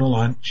 let's go to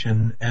lunch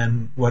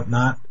and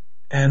whatnot.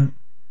 And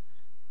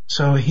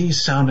so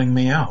he's sounding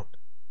me out.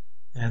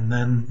 And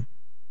then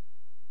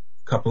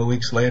a couple of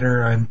weeks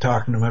later, I'm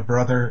talking to my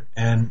brother,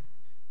 and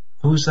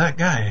who's that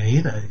guy?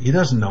 He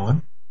doesn't know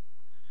him.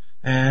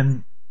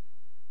 And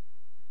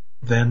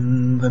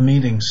then the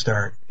meetings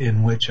start,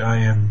 in which I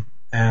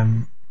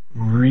am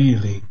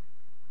really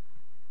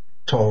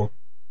told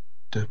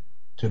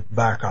to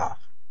back off.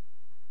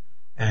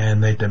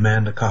 And they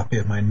demand a copy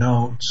of my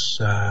notes,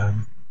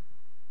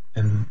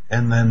 and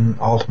then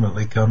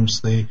ultimately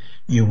comes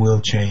you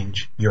will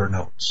change your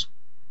notes.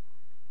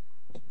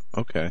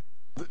 Okay.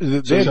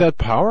 They have that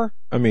power?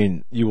 I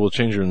mean, you will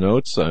change your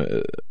notes?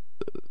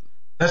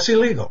 That's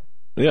illegal.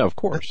 Yeah, of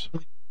course.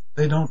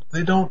 They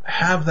don't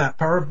have that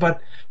power,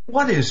 but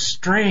what is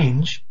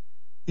strange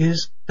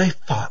is they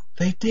thought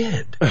they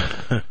did.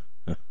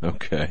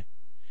 Okay.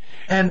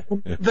 And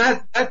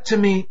that to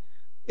me,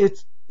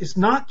 it's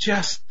not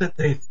just that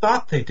they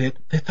thought they did,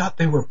 they thought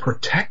they were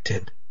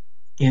protected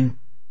in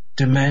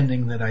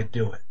demanding that I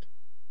do it.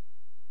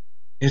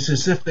 It's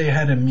as if they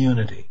had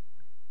immunity.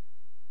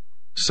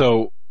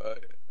 So,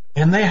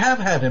 and they have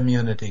had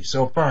immunity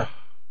so far.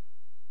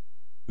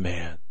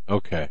 Man,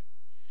 okay.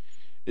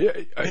 Yeah,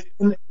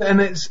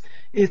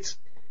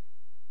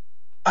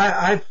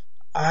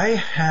 I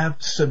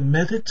have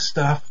submitted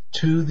stuff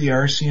to the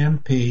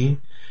RCMP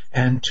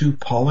and to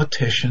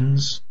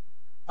politicians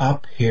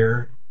up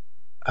here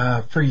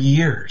for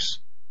years,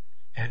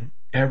 and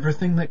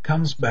everything that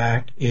comes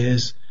back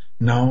is,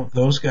 no,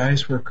 those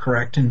guys were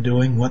correct in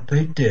doing what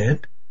they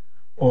did,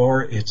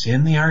 or it's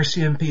in the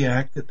RCMP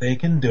Act that they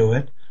can do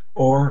it,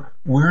 or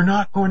we're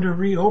not going to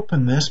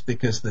reopen this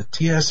because the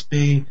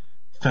TSB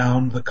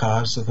found the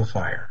cause of the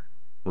fire.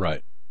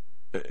 Right.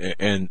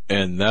 And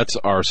that's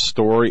our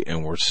story,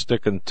 and we're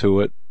sticking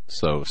to it,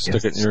 so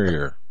stick it in your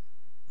ear.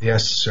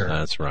 Yes, sir.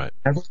 That's right.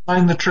 Never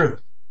mind the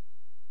truth.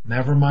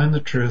 Never mind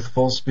the truth.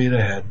 Full speed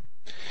ahead.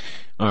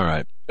 All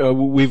right.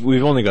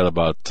 We've only got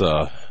about,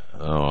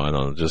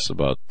 just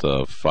about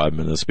 5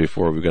 minutes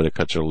before we got to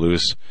cut you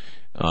loose.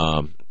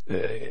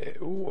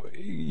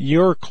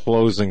 Your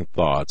closing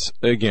thoughts,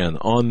 again,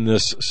 on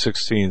this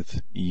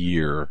 16th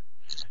year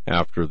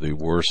after the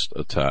worst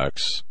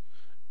attacks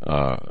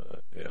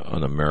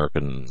on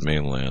American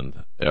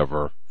mainland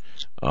ever.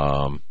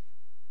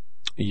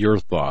 Your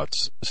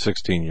thoughts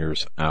 16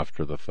 years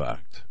after the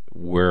fact.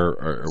 Where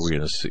are we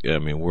going to see? I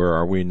mean, where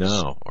are we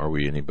now? Are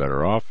we any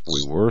better off? Are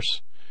we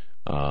worse?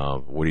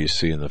 What do you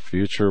see in the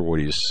future? What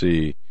do you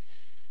see?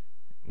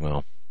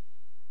 Well,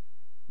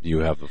 you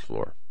have the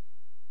floor.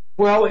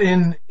 Well,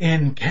 in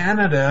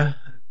Canada,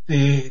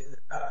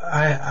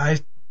 I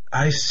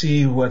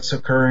see what's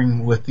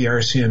occurring with the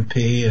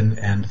RCMP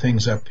and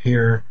things up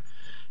here,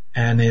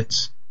 and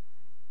it's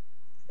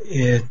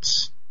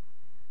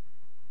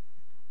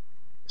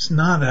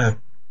not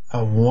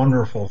a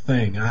wonderful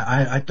thing.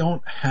 I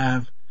don't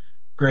have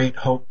great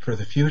hope for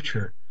the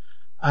future.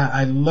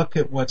 I look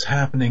at what's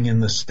happening in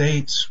the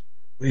States,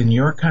 in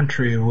your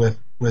country, with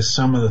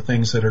some of the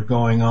things that are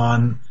going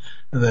on,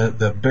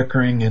 the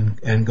bickering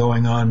and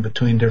going on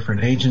between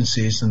different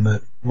agencies,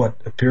 and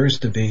what appears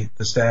to be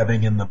the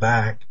stabbing in the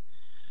back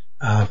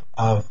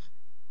of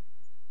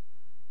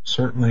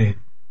certainly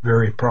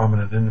very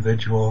prominent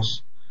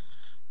individuals.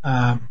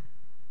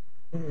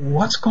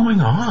 What's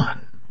going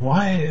on?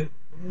 Why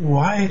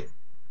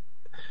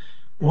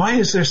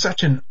is there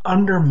such an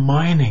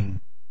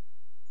undermining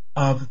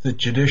of the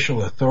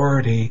judicial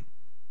authority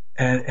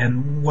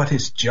and what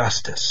is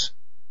justice?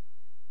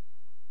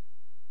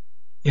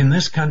 In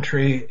this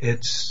country,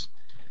 it's,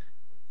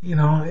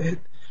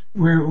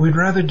 we'd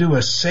rather do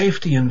a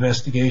safety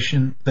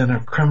investigation than a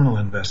criminal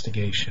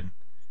investigation.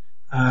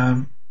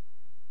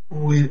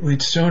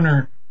 We'd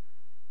sooner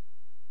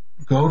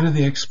go to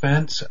the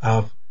expense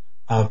of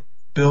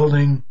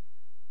building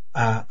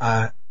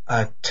a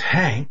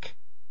tank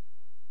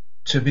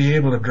to be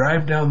able to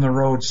drive down the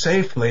road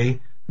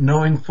safely,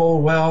 knowing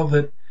full well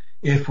that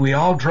if we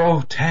all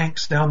drove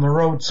tanks down the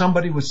road,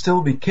 somebody would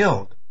still be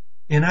killed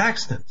in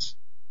accidents,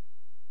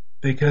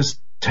 because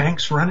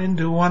tanks run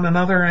into one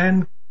another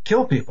and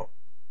kill people.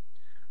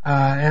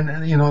 And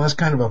that's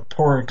kind of a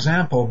poor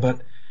example,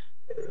 but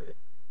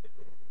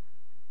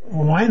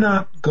why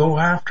not go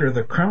after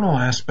the criminal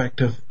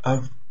aspect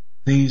of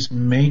these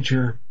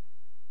major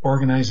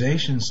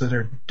organizations that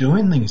are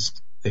doing these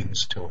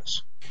things to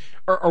us?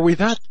 Are we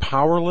that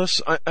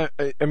powerless?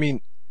 I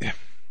mean,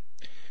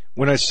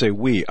 when I say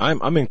we,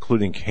 I'm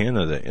including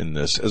Canada in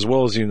this as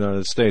well as the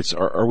United States.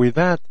 Are we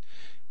that?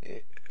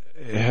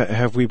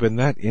 Have we been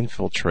that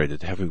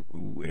infiltrated? Have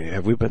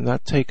we been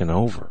that taken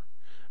over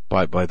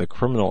by the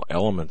criminal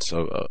elements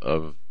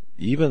of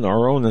even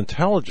our own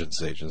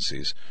intelligence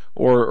agencies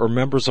or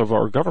members of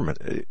our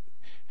government?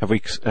 Have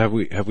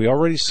we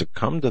already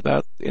succumbed to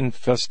that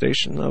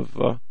infestation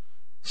of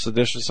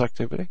seditious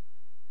activity?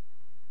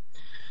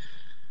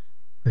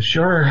 It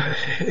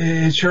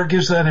sure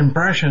gives that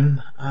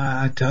impression.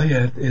 I tell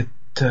you,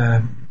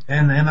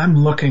 and I'm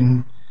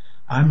looking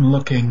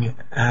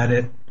at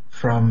it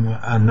from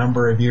a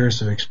number of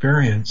years of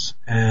experience,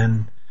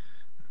 and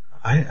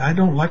I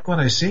don't like what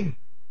I see.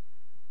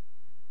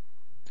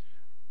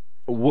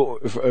 Well,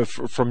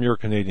 from your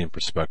Canadian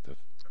perspective,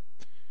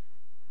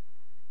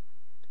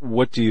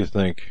 what do you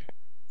think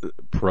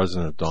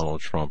President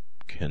Donald Trump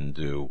can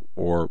do,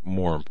 or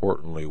more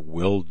importantly,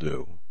 will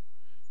do,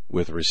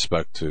 with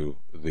respect to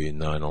the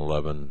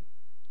 9/11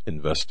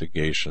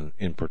 investigation,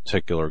 in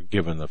particular,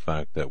 given the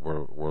fact that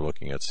we're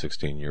looking at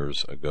 16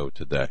 years ago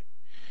today?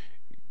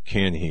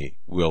 Can he,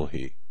 will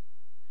he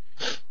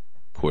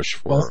push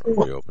for a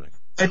reopening?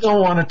 I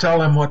don't want to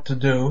tell him what to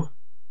do,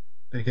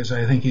 because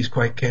I think he's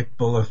quite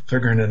capable of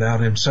figuring it out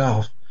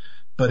himself.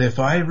 But if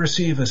I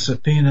receive a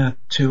subpoena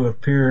to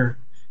appear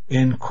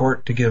in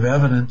court to give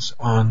evidence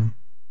on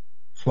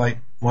Flight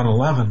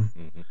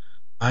 111,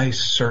 I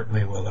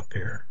certainly will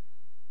appear.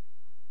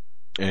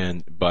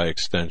 And by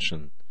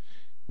extension,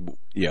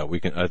 yeah, we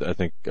can. I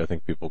think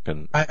people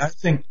can. I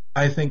think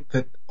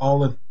that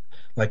all of,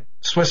 like,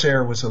 Swiss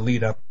Air was a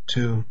lead up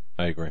to.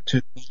 I agree.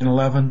 To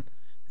 9/11,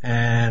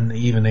 and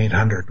even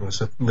 800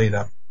 was a lead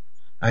up.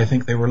 I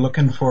think they were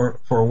looking for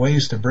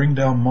ways to bring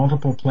down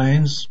multiple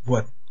planes,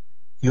 what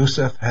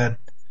Ramzi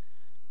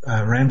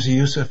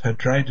Youssef had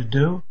tried to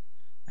do,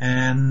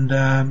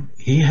 and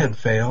he had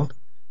failed,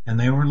 and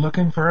they were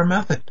looking for a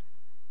method.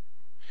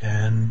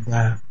 And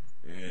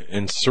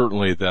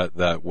certainly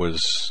that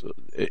was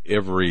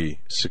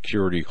every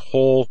security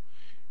hole,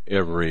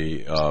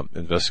 every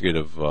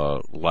investigative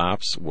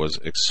lapse was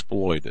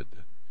exploited,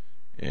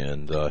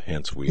 and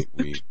hence we.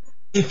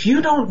 If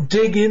you don't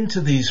dig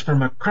into these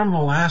from a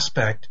criminal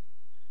aspect,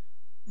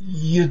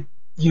 you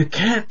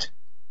can't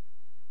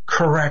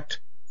correct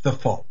the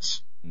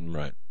faults.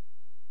 Right.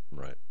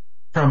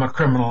 From a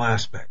criminal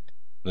aspect.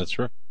 That's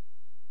right.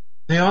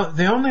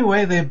 The only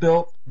way they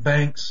built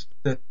banks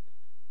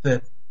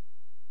that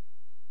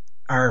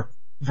are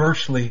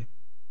virtually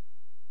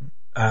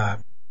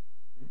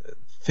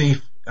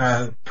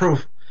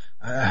proof.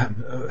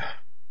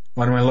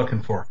 What am I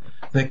looking for?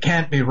 That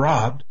can't be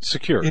robbed.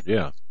 Secure.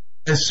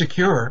 Is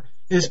secure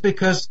is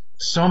because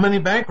so many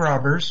bank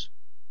robbers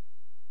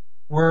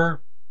were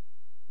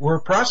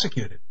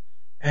prosecuted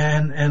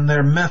and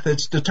their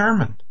methods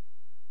determined.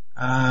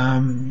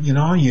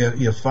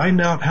 You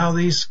find out how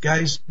these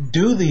guys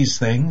do these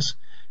things,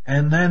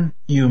 and then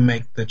you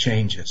make the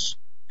changes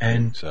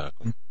and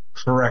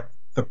correct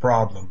the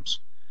problems.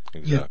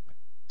 Exactly. You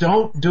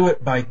don't do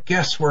it by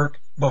guesswork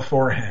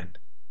beforehand.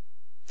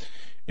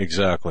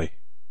 Exactly.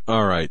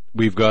 All right,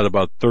 we've got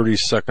about 30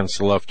 seconds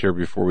left here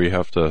before we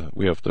have to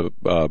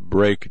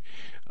break.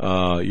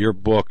 Your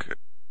book,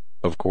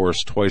 of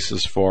course, Twice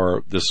as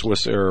Far: The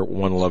Swiss Air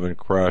 111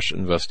 Crash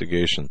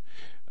Investigation.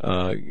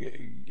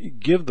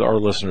 Give our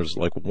listeners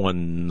like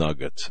one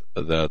nugget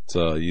that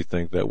you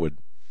think that would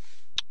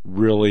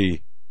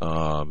really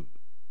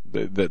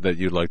that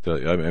you'd like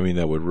to. I mean,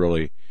 that would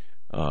really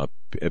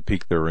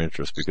pique their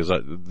interest, because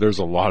there's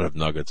a lot of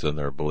nuggets in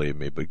there, believe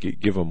me. But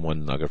give them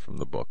one nugget from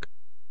the book.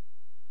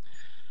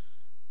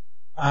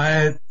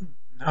 I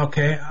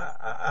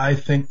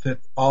think that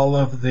all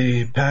of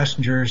the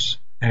passengers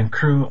and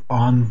crew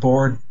on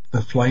board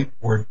the flight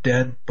were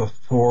dead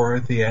before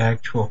the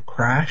actual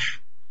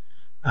crash,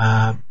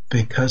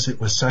 because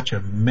it was such a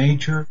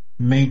major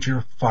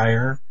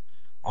fire.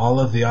 All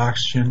of the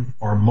oxygen,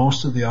 or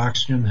most of the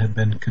oxygen, had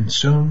been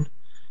consumed,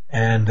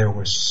 and there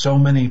were so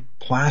many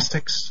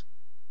plastics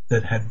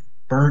that had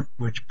burnt,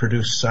 which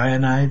produced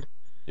cyanide.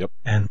 Yep.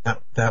 And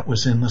that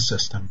was in the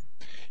system.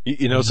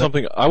 You know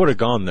something? I would have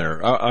gone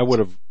there. I would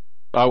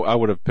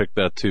have picked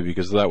that too,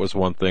 because that was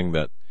one thing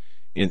that,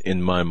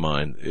 in my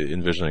mind,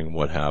 envisioning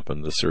what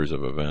happened, the series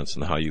of events,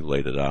 and how you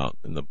laid it out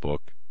in the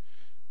book.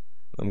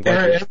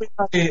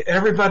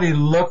 Everybody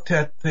looked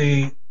at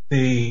the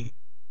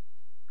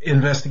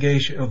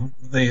investigation,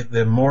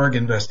 the morgue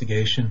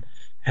investigation,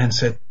 and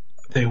said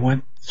they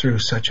went through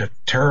such a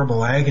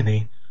terrible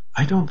agony.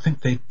 I don't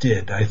think they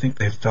did. I think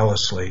they fell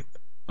asleep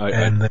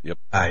and they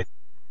died.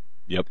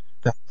 Yep.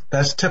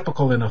 That's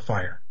typical in a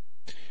fire,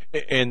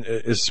 and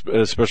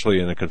especially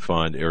in a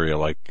confined area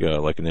like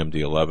an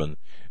MD-11,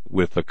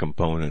 with the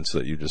components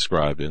that you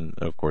described, and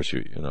of course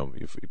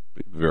you've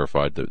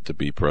verified to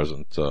be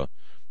present,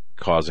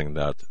 causing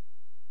that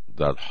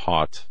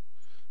hot,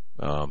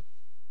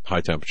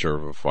 high temperature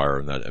of a fire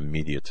and that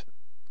immediate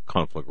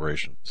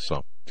conflagration.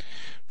 So,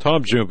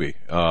 Tom Juby,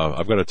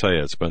 I've got to tell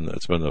you, it's been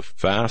a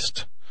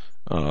fast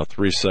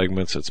 3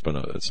 segments. It's been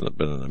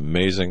an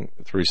amazing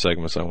 3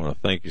 segments. I want to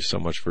thank you so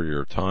much for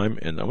your time,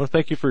 and I want to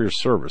thank you for your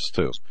service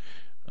too,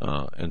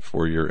 and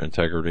for your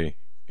integrity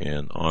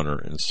and honor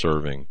in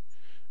serving,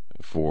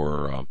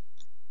 for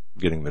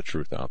getting the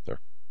truth out there.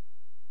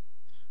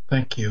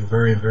 Thank you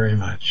very, very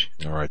much.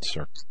 All right,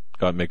 sir.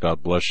 May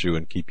God bless you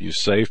and keep you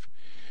safe.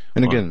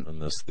 And again, on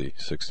this, the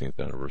 16th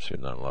anniversary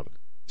of 9/11.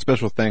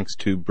 Special thanks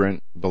to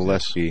Brent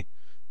Bolesky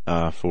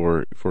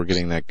for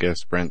getting that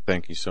guest. Brent,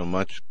 thank you so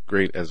much.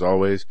 Great as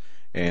always.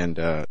 And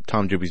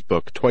Tom Juby's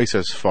book, Twice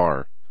as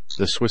Far: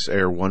 The Swiss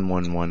Air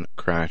 111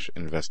 Crash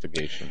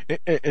Investigation.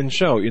 And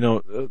Shell,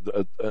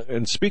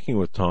 and speaking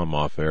with Tom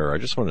off air, I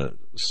just want to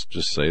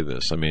just say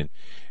this. I mean,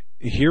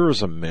 here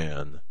is a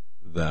man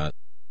that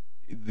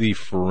the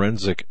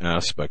forensic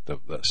aspect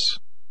of this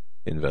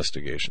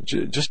investigation,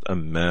 just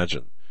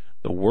imagine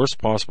the worst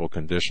possible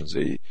conditions.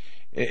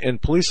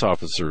 And police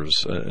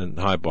officers, and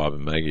hi Bob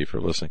and Maggie if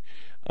you're listening,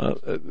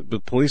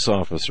 but police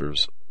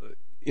officers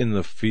in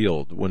the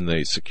field, when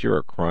they secure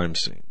a crime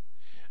scene,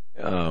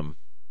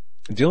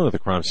 dealing with a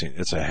crime scene,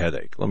 it's a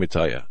headache. Let me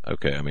tell you.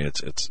 Okay, I mean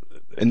it's.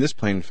 And this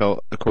plane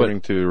fell,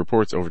 according to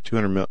reports, over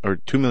 2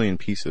 million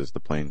pieces. The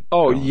plane.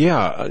 Oh fell.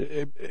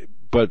 Yeah,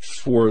 but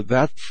for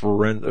that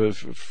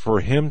for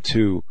him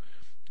to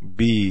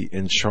be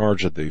in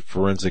charge of the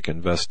forensic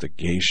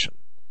investigation,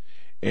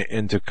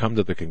 and to come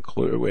to the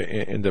conclusion,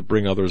 and to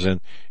bring others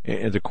in,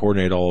 and to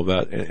coordinate all of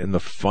that, and the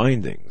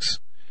findings.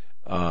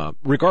 Now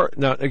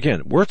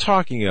again, we're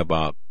talking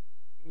about,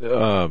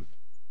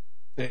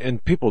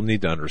 and people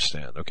need to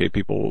understand. Okay,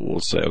 people will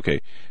say,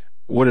 okay,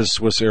 what does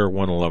Swiss Air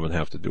 111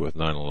 have to do with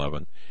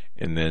 9/11?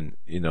 And then,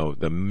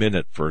 the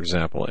minute, for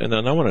example, and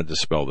then I want to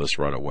dispel this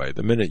right away.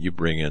 The minute you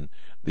bring in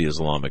the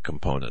Islamic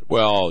component,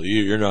 well,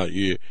 you're not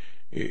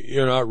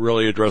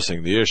really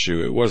addressing the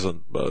issue. It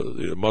wasn't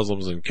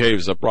Muslims in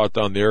caves that brought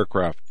down the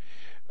aircraft.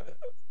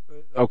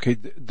 Okay,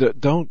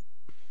 don't.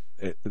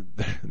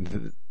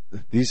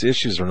 These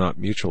issues are not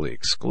mutually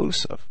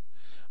exclusive.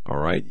 All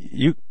right,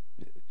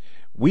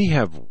 we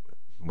have.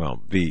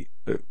 Well,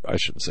 I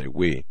shouldn't say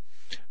we.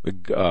 The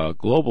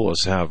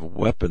globalists have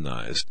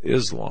weaponized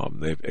Islam.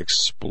 They've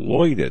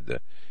exploited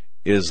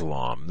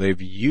Islam.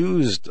 They've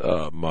used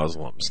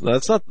Muslims.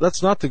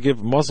 That's not to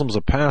give Muslims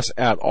a pass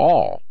at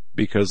all,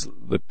 because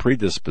the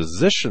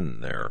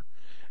predisposition there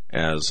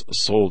as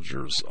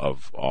soldiers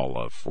of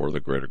Allah for the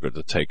greater good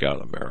to take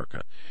out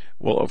America.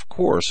 Well, of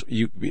course,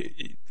 you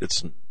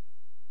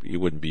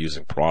wouldn't be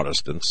using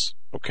Protestants,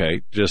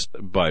 okay, just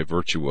by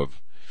virtue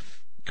of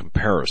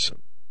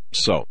comparison.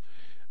 So,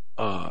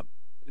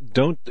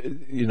 don't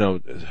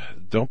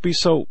be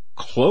so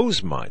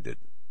close-minded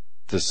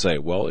to say,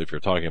 well, if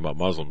you're talking about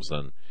Muslims,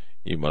 then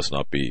you must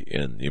not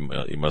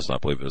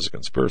believe there's a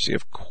conspiracy.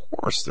 Of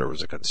course there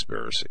was a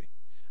conspiracy,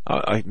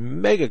 a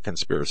mega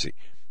conspiracy,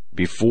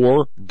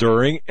 before,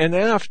 during, and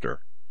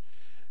after.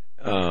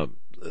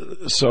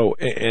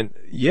 And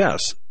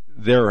yes,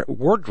 there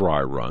were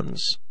dry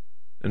runs.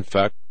 In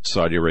fact,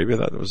 Saudi Arabia,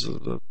 that was,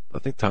 I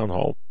think Town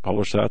Hall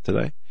published that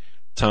today.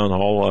 Town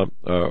Hall,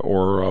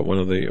 or one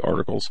of the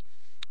articles,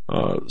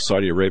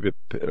 Saudi Arabia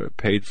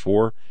paid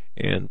for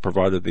and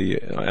provided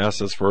the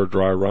assets for a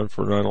dry run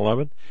for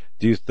 9/11.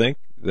 Do you think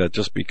that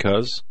just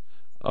because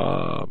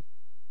there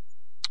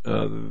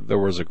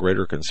was a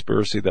greater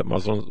conspiracy that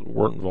Muslims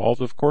weren't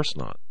involved? Of course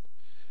not.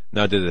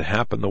 Now, did it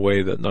happen the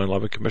way that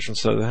 9/11 Commission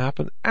said it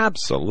happened?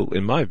 Absolutely,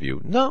 in my view,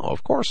 no,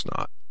 of course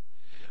not.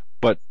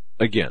 But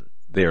again,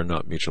 they are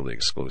not mutually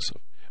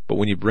exclusive. But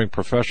when you bring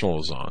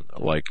professionals on,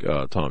 like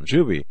Tom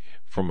Juby,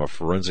 from a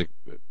forensic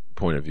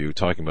point of view,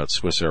 talking about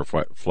Swiss Air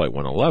Flight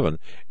 111,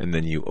 and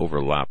then you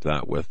overlap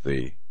that with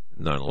the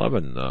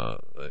 9/11,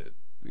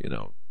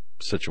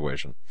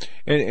 situation,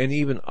 and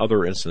even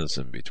other incidents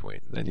in between,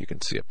 then you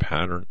can see a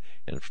pattern,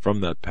 and from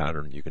that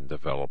pattern you can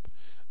develop,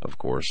 of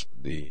course,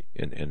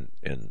 and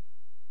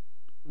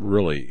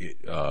really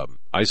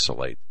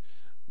isolate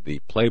the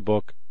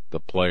playbook, the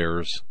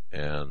players,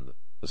 and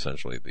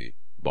essentially the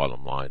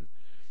bottom line,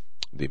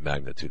 the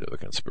magnitude of the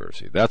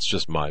conspiracy. That's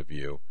just my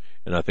view,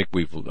 and I think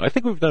we've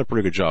done a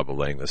pretty good job of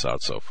laying this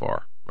out so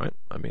far, right?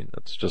 I mean,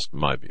 that's just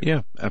my view.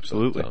 Yeah,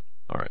 absolutely. So,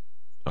 all right.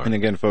 And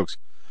again, folks,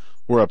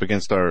 we're up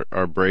against our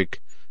break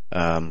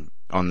on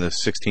the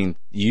 16th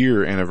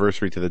year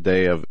anniversary to the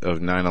day of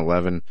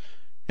 9/11.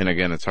 And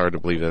again, it's hard to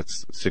believe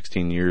that's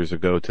 16 years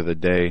ago to the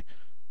day.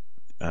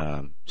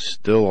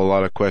 Still a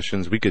lot of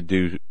questions. We could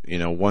do,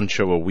 one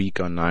show a week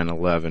on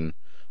 9/11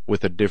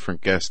 with a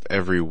different guest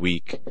every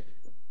week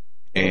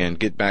and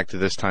get back to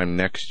this time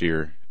next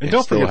year and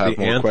don't still have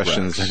more anthrax.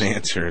 Questions and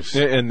answers.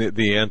 And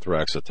the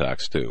anthrax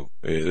attacks too.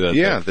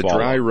 The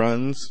dry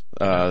runs.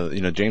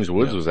 James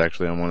Woods was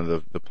actually on one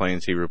of the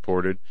planes he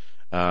reported.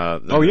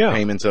 The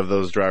payments of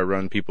those dry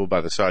run people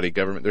by the Saudi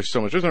government. There's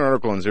so much. There's an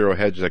article on Zero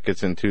Hedge that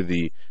gets into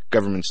the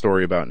government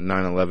story about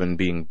 9/11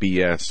 being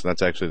BS.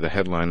 That's actually the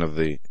headline of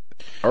the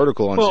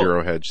article on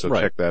Zero Hedge, so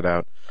check that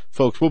out.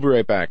 Folks, we'll be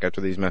right back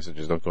after these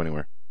messages. Don't go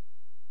anywhere.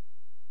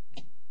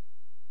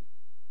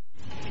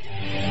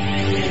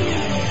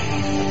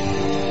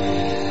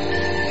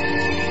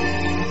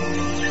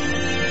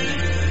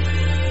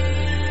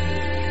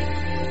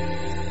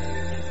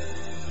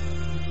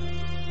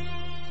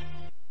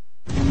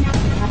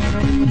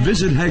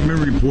 Visit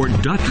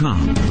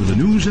HagmannReport.com for the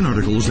news and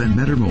articles that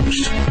matter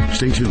most.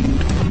 Stay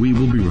tuned. We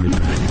will be right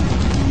back.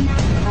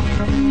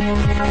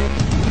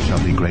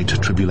 Shall be great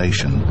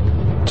tribulation,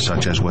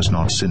 such as was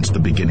not since the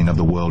beginning of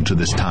the world to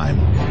this time,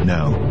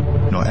 no,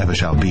 nor ever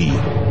shall be.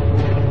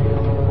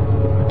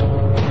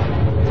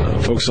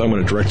 Folks, I'm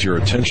going to direct your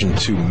attention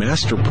to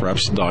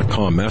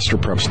masterpreps.com.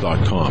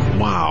 Masterpreps.com.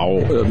 Wow.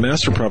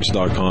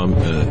 Masterpreps.com,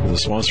 the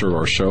sponsor of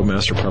our show,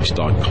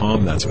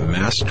 masterpreps.com. That's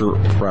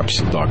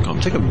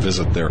masterpreps.com. Take a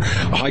visit there.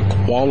 High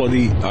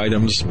quality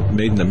items,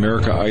 made in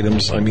America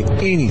items. I mean,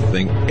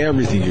 anything,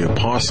 everything you could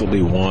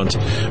possibly want,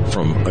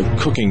 from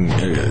cooking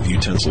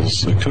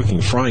utensils, cooking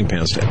frying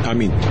pans. It'll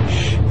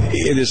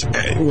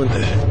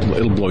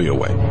blow you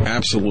away.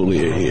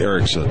 Absolutely,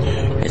 Eric said.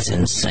 It's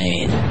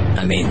insane.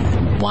 I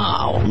mean,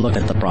 wow. Look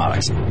at the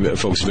products.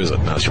 Folks, visit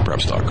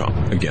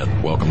masterpreps.com.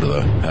 Again, welcome to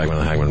the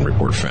Hagmann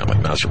Report family.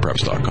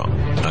 Masterpreps.com.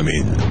 I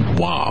mean,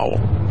 wow.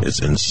 It's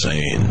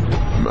insane.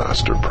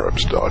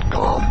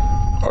 Masterpreps.com.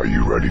 Are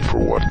you ready for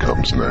what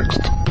comes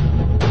next?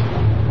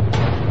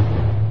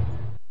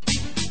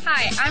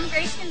 Hi, I'm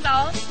Grace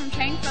Gonzalez from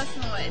Train Close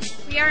in the Woods.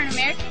 We are an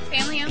American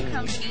family-owned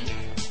company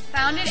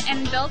founded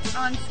and built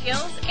on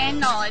skills and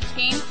knowledge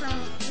gained from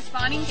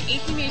responding to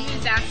 18 major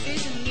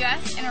disasters in the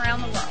U.S. and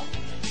around the world.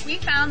 We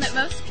found that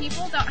most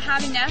people don't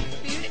have enough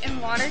food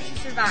and water to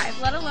survive,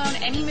 let alone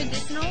any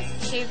medicinals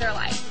to save their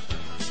life.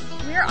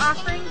 We're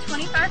offering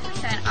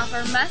 25% off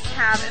our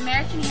must-have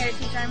American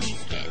Heritage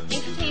Remedies kit.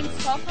 It contains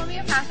 12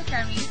 homeopathic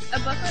remedies, a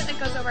booklet that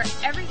goes over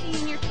everything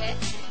in your kit,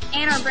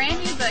 and our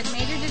brand new book,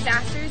 Major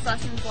Disasters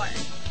Lessons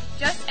Learned.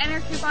 Just enter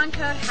coupon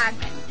code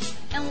Hagmann.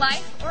 In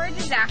life or a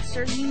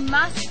disaster, you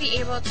must be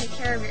able to take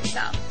care of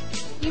yourself.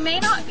 You may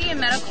not be a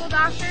medical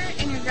doctor,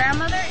 and your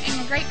grandmother and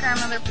your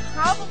great-grandmother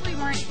probably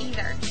weren't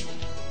either,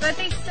 but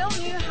they still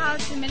knew how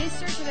to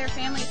minister to their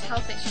family's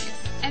health issues,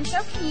 and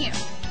so can you.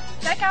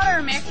 Check out our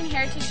American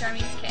Heritage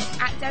Remedies kit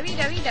at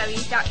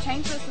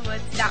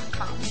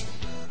www.trainedforthewoods.com.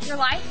 Your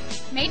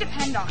life may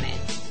depend on it.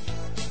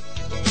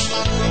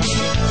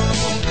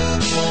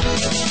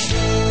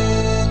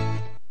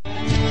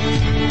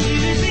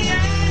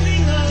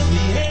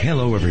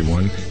 Hello,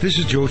 everyone. This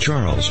is Joe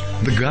Charles,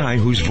 the guy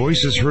whose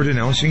voice is heard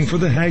announcing for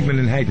the Hagmann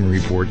and Hagmann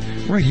Report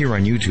right here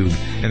on YouTube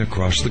and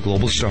across the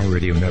Global Star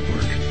Radio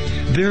Network.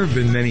 There have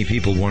been many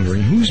people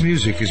wondering whose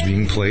music is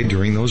being played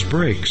during those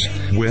breaks.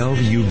 Well,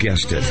 you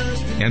guessed it.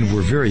 And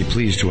we're very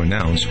pleased to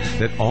announce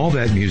that all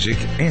that music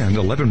and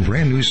 11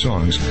 brand new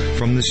songs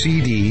from the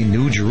CD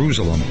New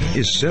Jerusalem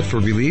is set for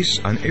release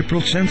on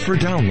April 10th for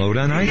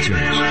download on iTunes.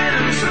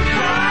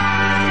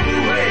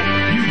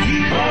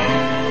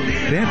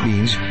 That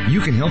means you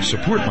can help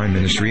support my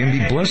ministry and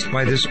be blessed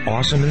by this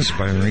awesome,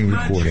 inspiring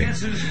recording.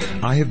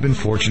 I have been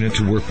fortunate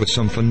to work with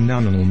some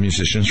phenomenal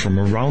musicians from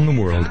around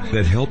the world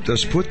that helped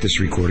us put this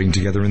recording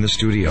together in the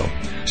studio.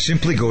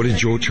 Simply go to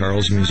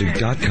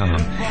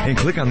joecharlesmusic.com and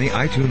click on the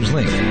iTunes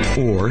link.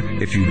 Or,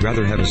 if you'd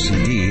rather have a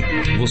CD,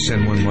 we'll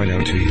send one right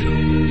out to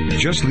you.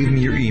 Just leave me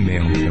your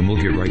email and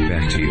we'll get right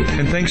back to you.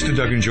 And thanks to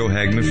Doug and Joe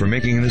Hagmann for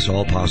making this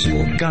all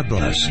possible. God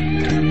bless.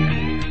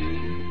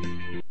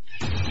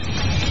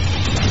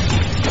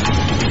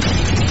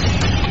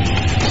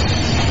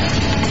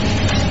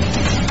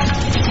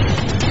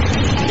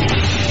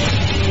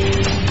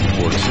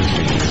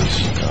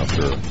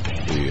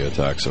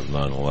 Attacks of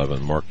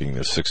 9/11, marking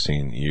the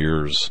 16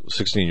 years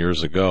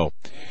ago.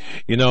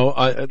 You know,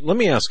 let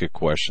me ask a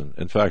question.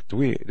 In fact, do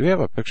we have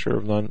a picture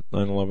of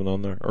 9/11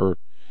 on there? Or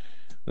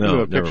no, we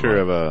have a picture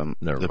of the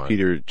mind.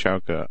 Peter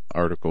Chauka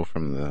article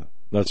from the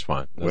That's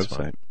fine. That's website.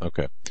 Fine.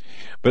 Okay,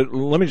 but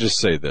let me just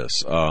say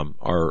this: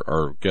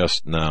 our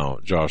guest now,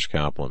 Josh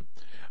Caplan.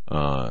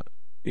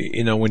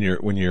 You know, when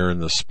you're in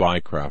the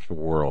spycraft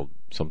world,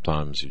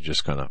 sometimes you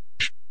just kind of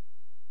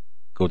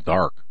go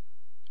dark.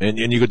 And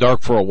you go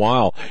dark for a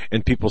while,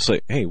 and people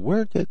say, hey,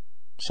 where did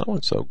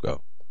so-and-so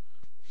go?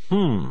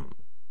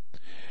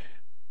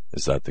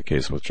 Is that the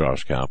case with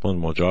Josh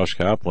Caplan? Well, Josh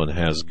Caplan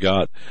has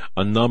got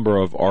a number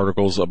of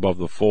articles above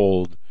the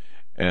fold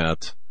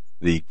at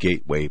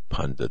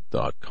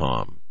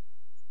thegatewaypundit.com.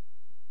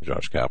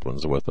 Josh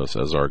Kaplan's with us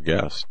as our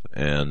guest,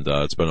 and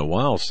it's been a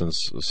while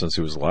since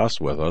he was last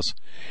with us,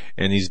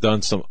 and he's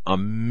done some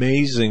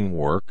amazing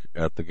work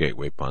at the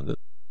Gateway Pundit.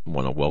 I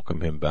want to welcome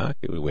him back.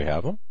 Do we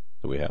have him?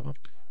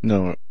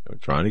 No. We're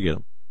trying to get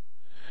him.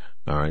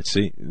 All right.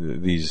 See,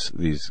 these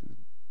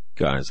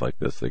guys like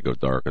this, they go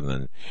dark, and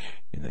then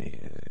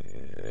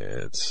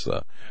it's.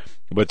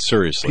 But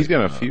seriously, he's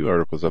got a few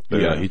articles up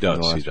there. Yeah, he does.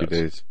 In the last few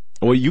days.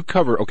 Well,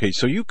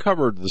 so you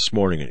covered this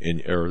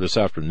morning or this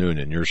afternoon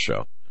in your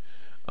show.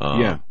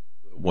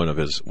 One of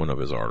his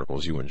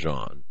articles, you and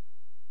John,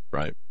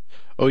 right?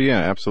 Oh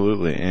yeah,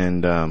 absolutely.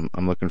 And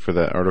I'm looking for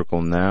that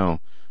article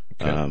now.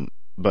 Okay.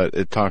 But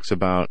it talks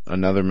about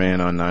another man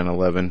on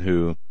 9/11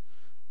 who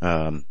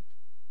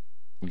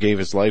gave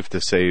his life to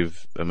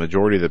save a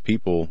majority of the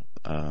people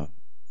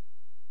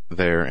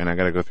there, and I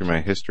got to go through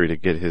my history to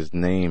get his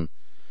name,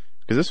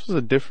 because this was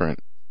a different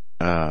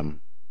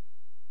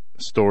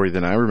story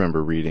than I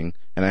remember reading,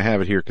 and I have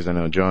it here because I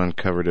know John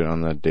covered it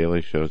on the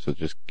Daily Show, so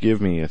just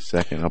give me a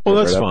second. Well,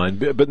 that's fine,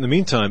 but in the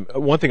meantime,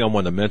 one thing I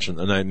wanted to mention,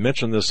 and I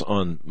mentioned this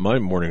on my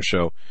morning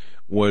show,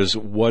 was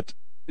what...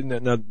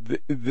 Now,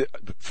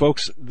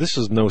 folks, this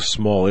is no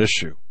small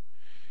issue.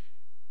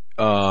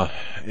 Well,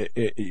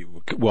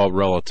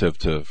 relative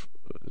to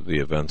the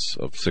events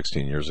of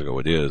 16 years ago,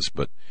 it is.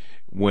 But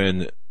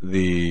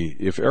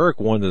if Eric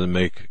wanted to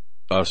make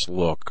us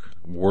look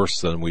worse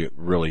than we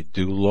really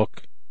do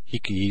look,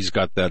 he's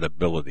got that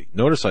ability.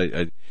 Notice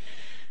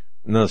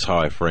notice how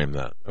I frame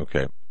that.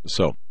 Okay,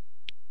 so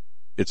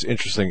it's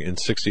interesting. In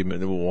 60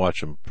 minutes, we'll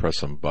watch him press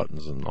some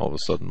buttons, and all of a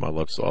sudden, my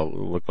lips all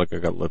look like I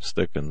got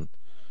lipstick and.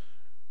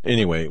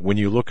 Anyway, when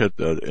you look at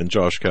and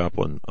Josh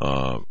Caplan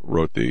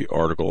wrote the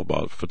article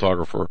about a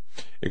photographer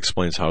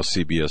explains how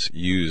CBS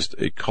used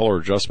a color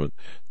adjustment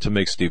to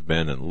make Steve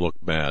Bannon look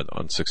bad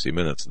on 60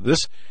 Minutes.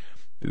 This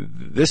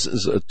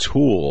is a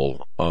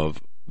tool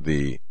of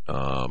the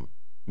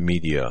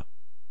media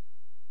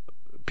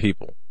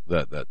people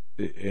that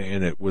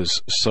and it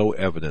was so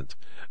evident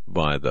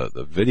by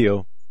the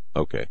video.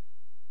 Okay,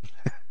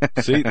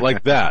 see,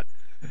 like that.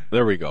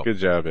 There we go. Good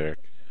job, Eric.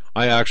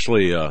 I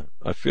actually, I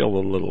feel a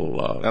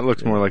little... that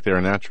looks more like they're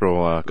a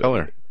natural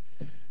color.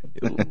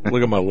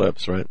 Look at my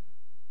lips, right?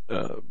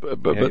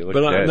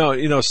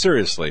 No,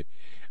 seriously,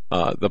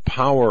 the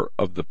power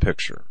of the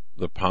picture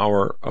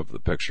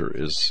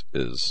is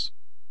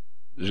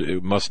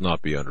it must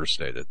not be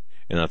understated.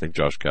 And I think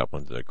Josh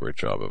Caplan did a great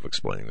job of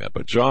explaining that.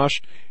 But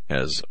Josh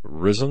has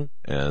risen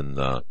and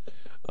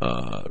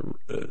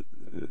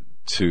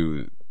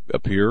to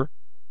appear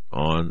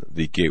on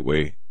the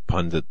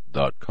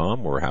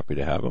GatewayPundit.com. We're happy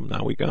to have him.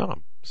 Now we got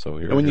him. So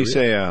here. And when you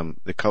say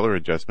the color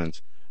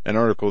adjustments, an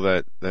article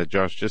that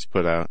Josh just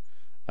put out,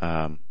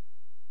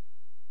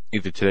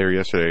 either today or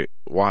yesterday,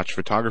 watch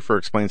photographer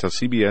explains how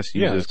CBS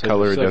uses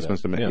color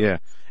adjustments to make. Yeah.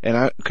 And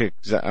I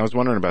was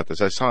wondering about this.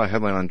 I saw a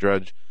headline on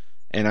Drudge,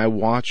 and I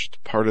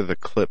watched part of the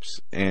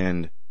clips,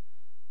 and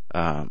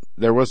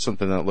there was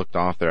something that looked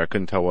off there. I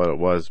couldn't tell what it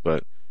was,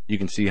 but you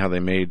can see how they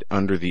made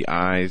under the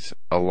eyes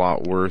a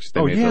lot worse.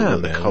 They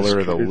made the color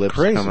of the lips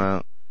come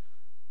out.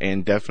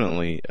 And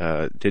definitely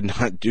did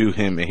not do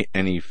him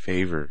any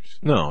favors.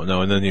 No.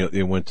 And then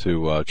you went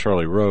to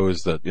Charlie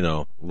Rose, that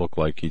looked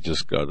like he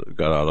just got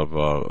out of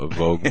a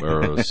Vogue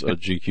or a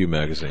GQ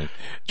magazine.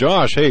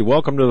 Josh, hey,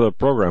 welcome to the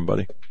program,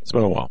 buddy. It's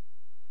been a while.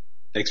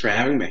 Thanks for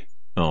having me.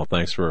 Oh,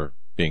 thanks for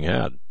being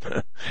had.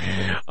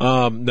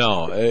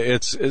 No,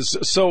 it's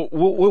so.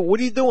 What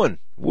are you doing?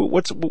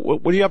 What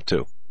are you up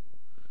to?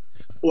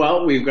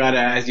 Well, we've got,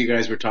 as you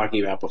guys were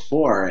talking about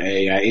before,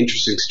 a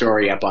interesting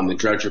story up on the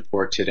Drudge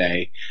Report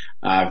today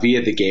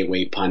via the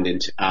Gateway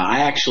Pundit.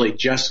 I actually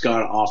just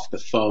got off the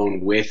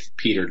phone with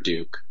Peter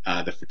Duke,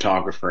 the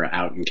photographer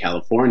out in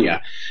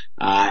California,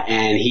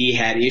 and he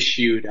had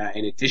issued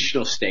an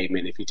additional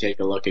statement. If you take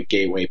a look at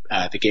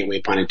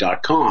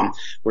thegatewaypundit.com,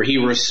 where he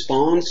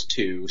responds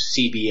to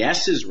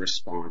CBS's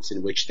response,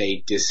 in which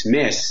they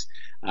dismiss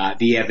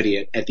the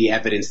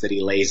evidence that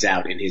he lays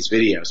out in his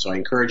video. So I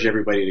encourage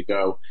everybody to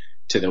go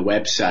to the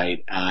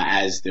website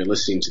as they're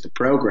listening to the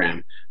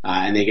program,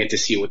 and they get to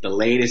see what the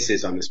latest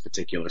is on this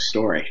particular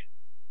story.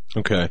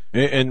 Okay,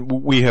 and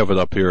we have it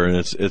up here, and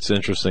it's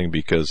interesting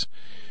because,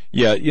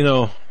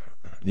 don't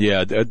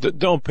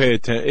pay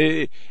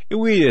attention.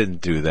 We didn't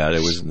do that.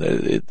 It was,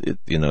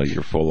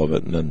 you're full of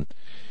it, and then,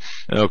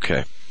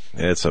 okay,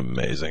 it's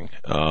amazing.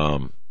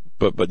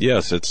 But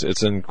yes,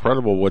 it's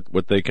incredible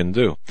what they can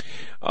do.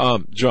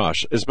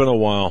 Josh, it's been a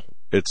while.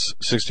 It's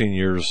 16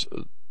 years.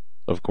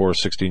 Of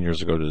course, 16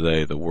 years ago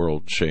today, the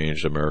world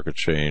changed, America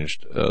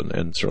changed,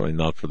 and certainly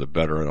not for the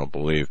better, I don't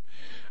believe.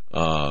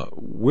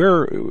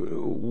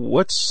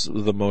 What's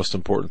the most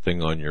important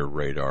thing on your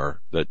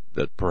radar that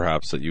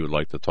perhaps that you would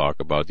like to talk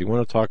about? Do you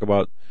want to talk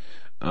about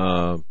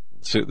the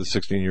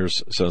 16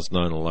 years since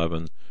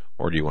 9/11,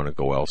 or do you want to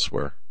go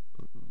elsewhere?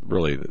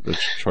 Really, the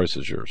choice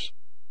is yours.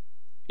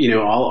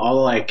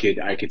 All I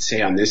could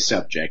say on this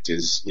subject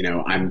is,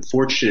 I'm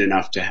fortunate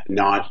enough to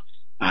not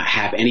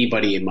have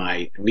anybody in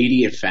my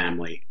immediate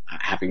family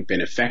having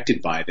been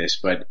affected by this,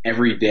 but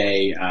every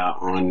day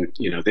on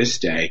this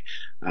day,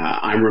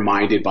 I'm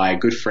reminded by a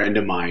good friend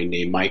of mine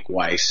named Mike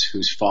Weiss,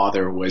 whose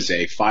father was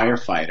a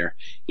firefighter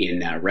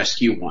in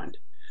Rescue 1.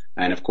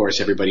 And of course,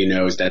 everybody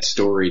knows that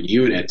storied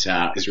unit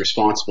is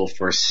responsible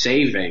for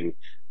saving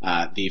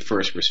the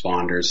first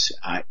responders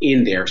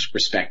in their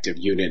respective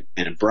unit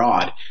and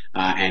abroad.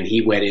 And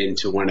he went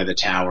into one of the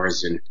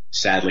towers, and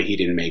sadly, he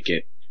didn't make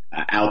it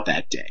out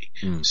that day.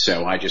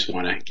 So I just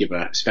want to give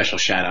a special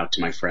shout out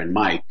to my friend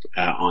Mike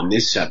on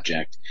this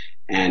subject,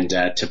 and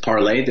to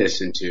parlay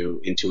this into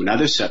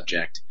another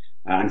subject.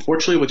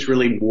 Unfortunately, what's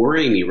really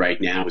worrying me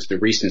right now is the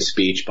recent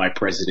speech by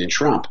President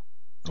Trump,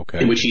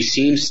 in which he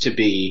seems to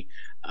be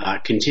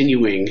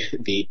continuing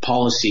the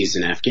policies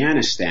in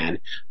Afghanistan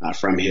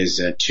from his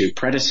two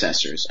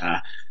predecessors,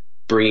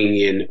 bringing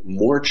in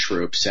more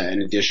troops,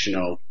 an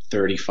additional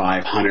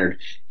 3,500,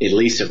 at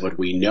least of what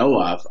we know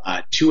of,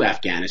 to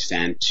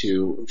Afghanistan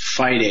to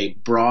fight a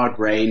broad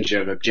range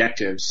of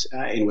objectives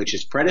in which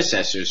his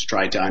predecessors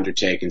tried to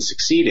undertake and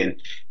succeed in.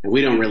 And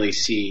we don't really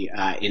see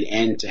an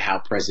end to how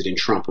President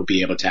Trump will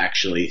be able to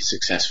actually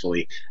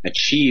successfully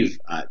achieve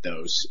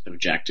those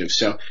objectives.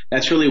 So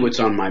that's really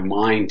what's on my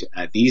mind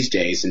these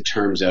days in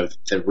terms of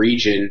the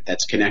region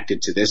that's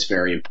connected to this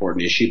very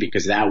important issue,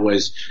 because that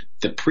was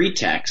the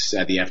pretext.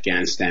 The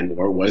Afghanistan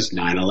war was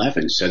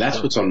 9/11. So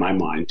that's what's on my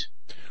mind.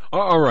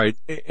 All right.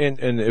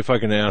 And if I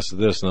can ask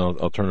this, and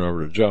I'll turn it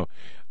over to Joe.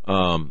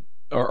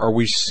 Are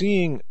we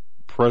seeing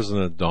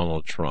President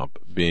Donald Trump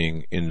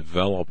being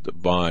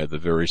enveloped by the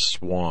very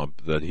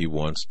swamp that he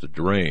wants to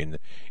drain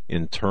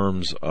in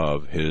terms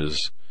of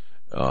his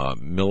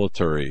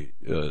military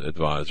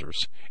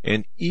advisors?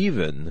 And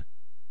even,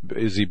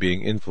 is he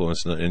being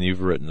influenced, and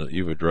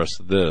you've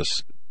addressed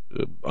this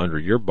under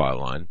your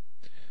byline,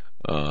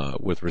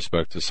 with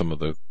respect to some of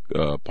the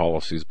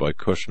policies by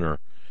Kushner,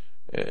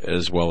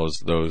 as well as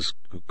those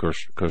who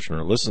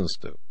Kushner listens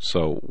to.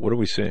 So what are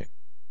we seeing?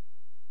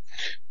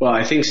 Well,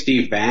 I think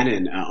Steve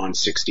Bannon on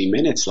 60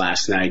 Minutes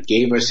last night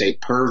gave us a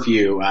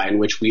purview in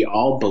which we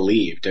all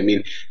believed. I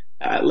mean,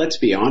 let's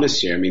be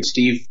honest here. I mean,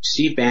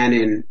 Steve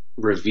Bannon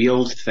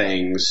revealed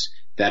things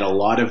that a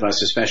lot of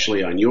us,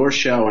 especially on your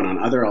show and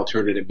on other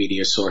alternative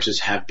media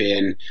sources, have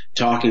been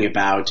talking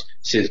about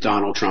since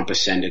Donald Trump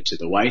ascended to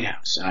the White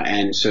House.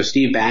 And so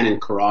Steve Bannon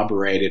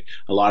corroborated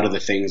a lot of the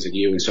things that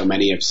you and so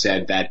many have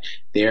said, that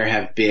there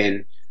have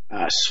been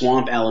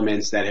swamp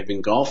elements that have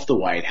engulfed the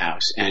White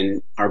House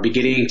and are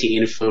beginning to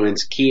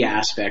influence key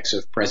aspects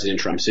of President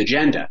Trump's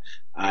agenda.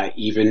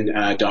 Even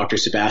Dr.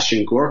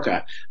 Sebastian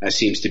Gorka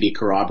seems to be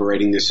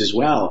corroborating this as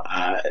well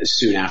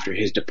soon after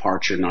his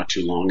departure not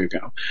too long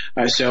ago.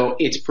 So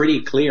it's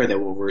pretty clear that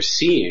what we're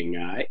seeing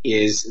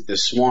is the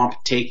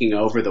swamp taking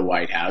over the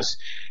White House,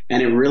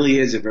 and it really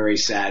is a very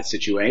sad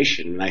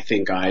situation. And I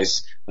think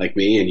guys like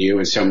me and you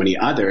and so many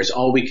others,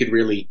 all we could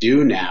really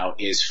do now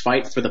is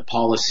fight for the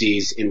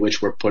policies in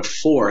which were put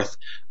forth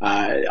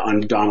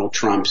on Donald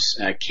Trump's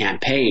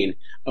campaign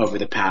over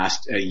the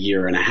past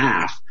year and a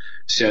half.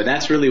 So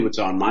that's really what's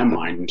on my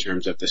mind in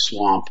terms of the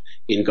swamp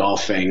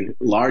engulfing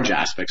large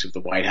aspects of the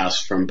White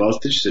House from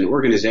both just an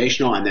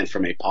organizational and then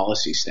from a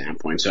policy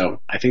standpoint. So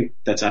I think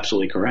that's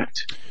absolutely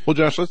correct. Well,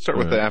 Josh, let's start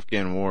with the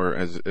Afghan war.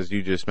 As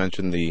you just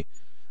mentioned, the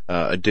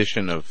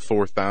addition of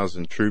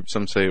 4,000 troops.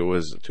 Some say it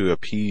was to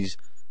appease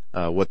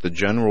what the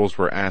generals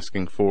were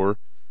asking for.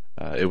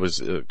 It was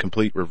a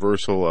complete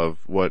reversal of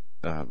what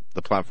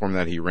the platform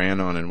that he ran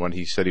on and what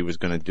he said he was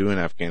going to do in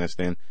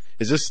Afghanistan.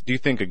 Is this, do you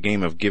think, a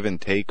game of give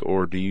and take,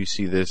 or do you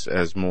see this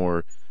as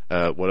more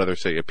what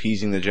others say,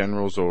 appeasing the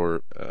generals,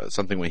 or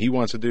something what he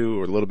wants to do,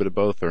 or a little bit of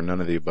both, or none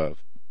of the above?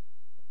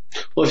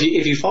 Well,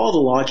 if you follow the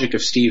logic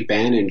of Steve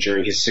Bannon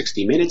during his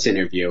 60 Minutes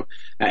interview,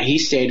 he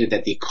stated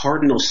that the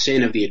cardinal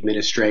sin of the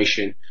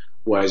administration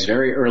was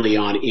very early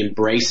on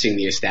embracing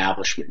the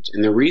establishment.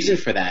 And the reason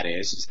for that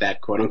is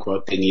that, quote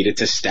unquote, they needed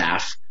to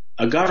staff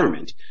a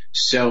government.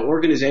 So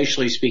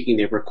organizationally speaking,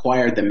 they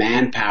required the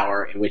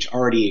manpower in which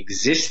already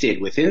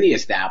existed within the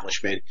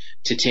establishment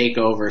to take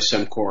over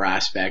some core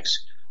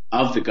aspects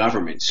of the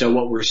government. So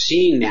what we're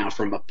seeing now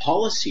from a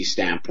policy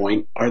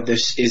standpoint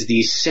is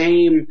the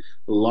same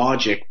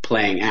logic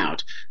playing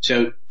out.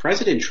 So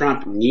President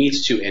Trump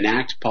needs to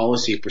enact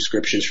policy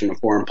prescriptions from a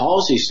foreign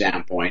policy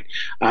standpoint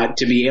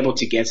to be able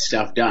to get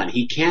stuff done.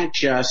 He can't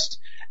just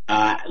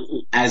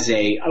as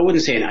I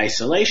wouldn't say an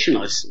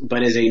isolationist,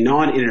 but as a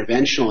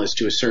non-interventionalist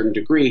to a certain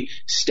degree,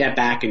 step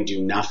back and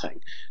do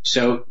nothing.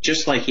 So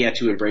just like he had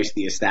to embrace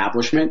the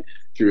establishment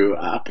through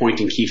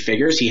appointing key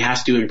figures, he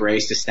has to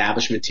embrace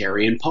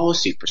establishmentarian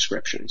policy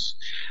prescriptions.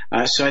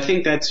 So I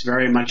think that's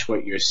very much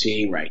what you're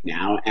seeing right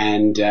now.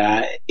 And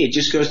it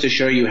just goes to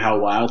show you how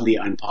wildly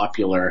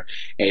unpopular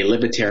a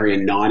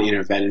libertarian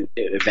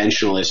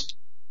non-interventionalist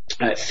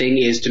thing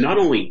is to not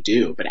only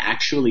do, but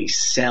actually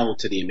sell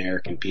to the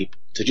American people.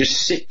 To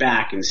just sit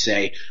back and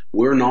say,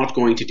 we're not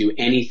going to do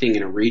anything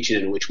in a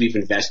region in which we've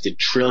invested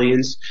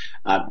trillions,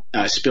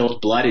 spilled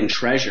blood and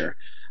treasure.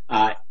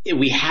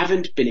 We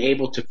haven't been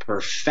able to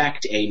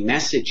perfect a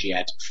message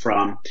yet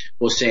from,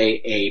 we'll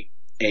say,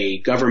 a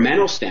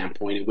governmental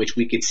standpoint in which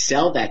we could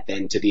sell that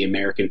then to the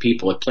American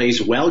people. It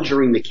plays well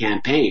during the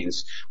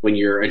campaigns when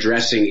you're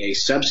addressing a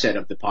subset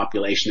of the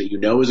population that you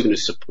know is going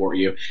to support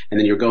you, and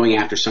then you're going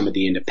after some of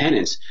the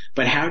independents.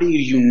 But how do you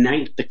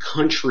unite the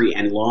country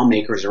and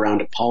lawmakers around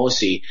a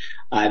policy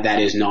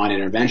that is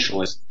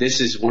non-interventionalist?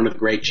 This is one of the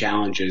great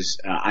challenges,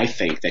 I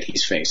think, that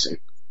he's facing.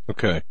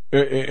 Okay.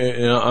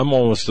 I'm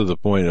almost to the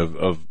point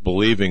of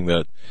believing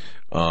that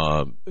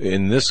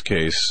in this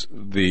case,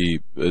 the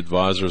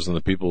advisors and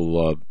the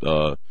people,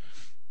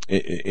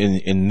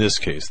 in this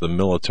case, the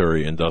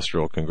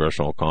military-industrial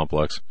congressional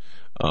complex,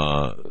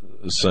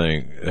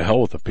 saying,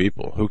 hell with the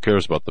people. Who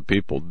cares about the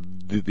people?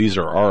 These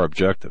are our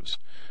objectives.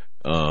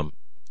 And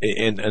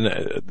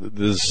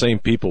the same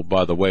people,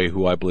 by the way,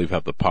 who I believe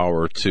have the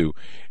power to,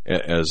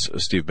 as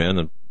Steve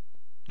Bannon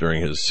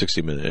during his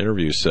 60-minute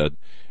interview said,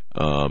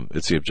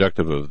 it's the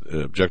objective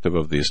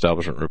of the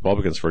establishment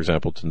Republicans, for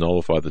example, to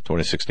nullify the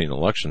 2016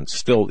 election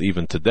still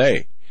even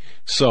today.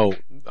 So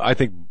I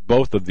think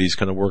both of these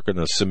kind of work in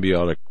a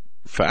symbiotic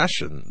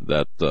fashion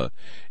that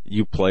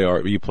you play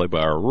by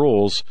our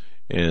rules,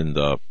 and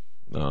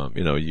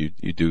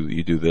you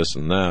do this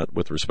and that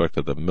with respect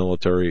to the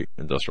military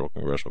industrial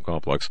congressional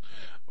complex,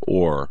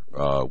 or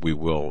we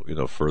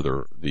will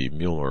further the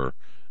Mueller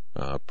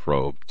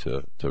probe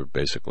to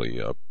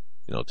basically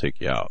take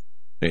you out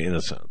in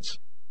a sense.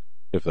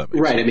 If that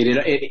makes sense. I mean,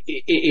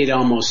 it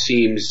almost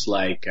seems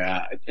like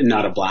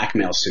not a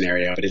blackmail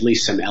scenario, but at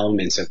least some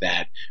elements of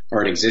that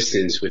are in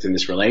existence within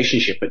this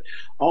relationship. But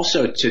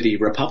also to the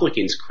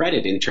Republicans'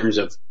 credit in terms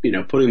of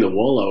putting the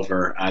wool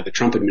over the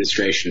Trump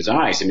administration's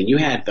eyes. I mean, you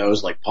had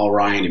those like Paul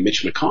Ryan and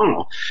Mitch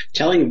McConnell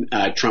telling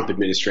Trump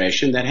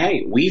administration that,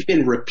 hey, we've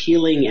been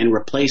repealing and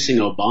replacing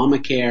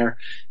Obamacare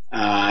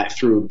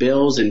through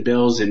bills and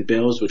bills and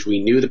bills, which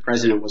we knew the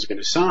president was going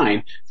to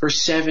sign for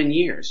 7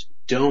 years.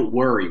 Don't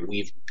worry,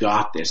 we've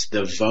got this.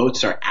 The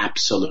votes are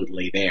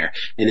absolutely there.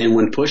 And then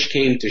when push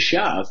came to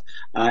shove,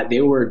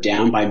 they were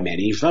down by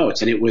many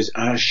votes. And it was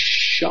a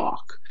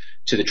shock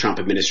to the Trump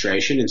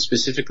administration, and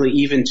specifically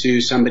even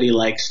to somebody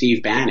like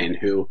Steve Bannon,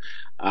 who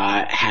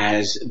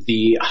has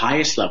the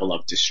highest level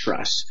of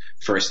distrust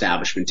for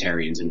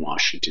establishmentarians in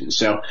Washington.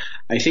 So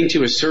I think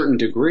to a certain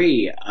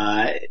degree,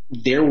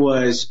 there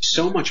was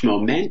so much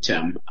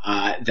momentum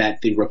that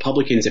the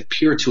Republicans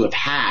appear to have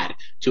had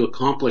to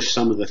accomplish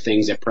some of the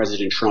things that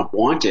President Trump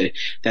wanted,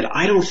 that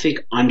I don't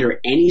think under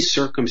any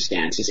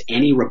circumstances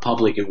any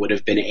Republican would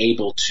have been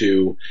able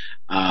to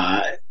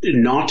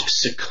not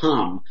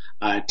succumb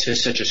to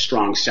such a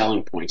strong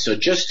selling point. So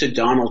just to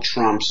Donald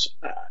Trump's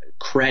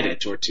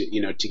credit, or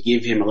to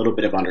give him a little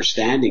bit of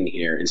understanding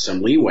here and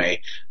some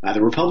leeway,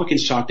 the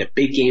Republicans talked a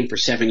big game for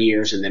 7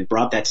 years and then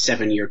brought that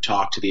 7-year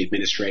talk to the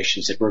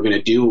administration, said we're going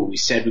to do what we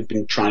said we've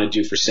been trying to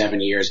do for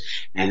 7 years,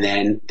 and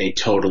then they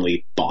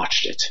totally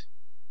botched it.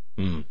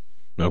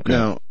 Okay.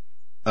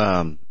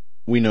 Now,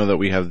 we know that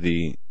we have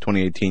the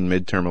 2018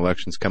 midterm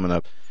elections coming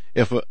up.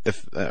 If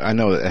I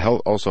know that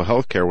also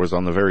healthcare was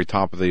on the very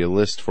top of the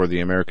list for the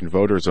American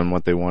voters on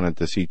what they wanted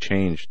to see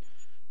changed.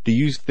 Do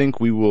you think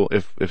we will,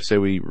 if say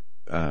we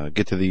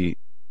get to the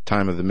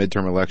time of the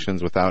midterm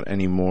elections without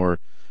any more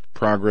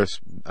progress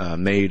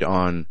made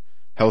on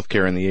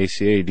healthcare and the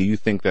ACA, do you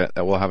think that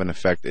will have an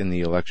effect in the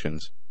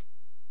elections?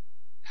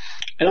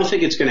 I don't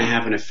think it's going to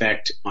have an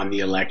effect on the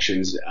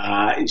elections.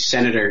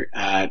 Senator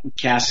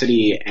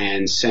Cassidy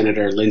and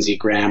Senator Lindsey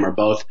Graham are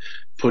both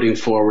putting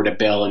forward a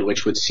bill in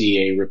which would see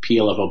a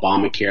repeal of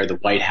Obamacare. The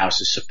White House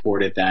has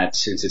supported that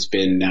since it's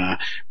been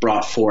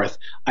brought forth.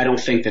 I don't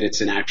think that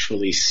it's an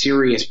actually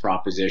serious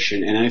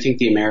proposition, and I think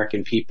the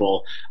American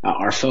people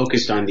are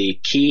focused on the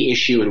key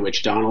issue in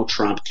which Donald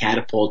Trump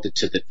catapulted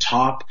to the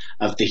top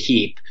of the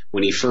heap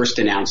when he first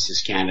announced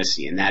his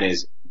candidacy, and that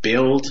is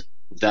build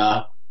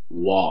the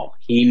wall.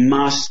 He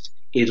must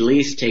at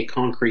least take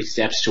concrete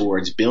steps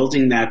towards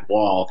building that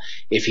wall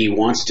if he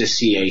wants to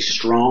see a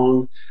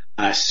strong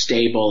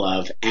stable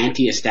of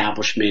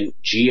anti-establishment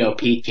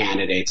GOP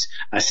candidates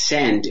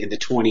ascend in the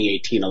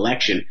 2018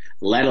 election,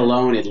 let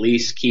alone at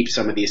least keep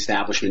some of the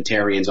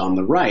establishmentarians on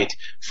the right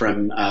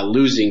from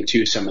losing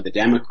to some of the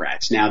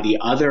Democrats. Now, the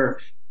other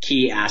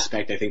key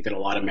aspect I think that a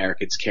lot of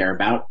Americans care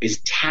about is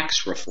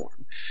tax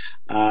reform.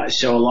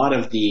 So a lot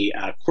of the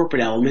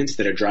corporate elements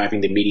that are driving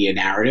the media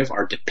narrative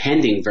are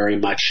depending very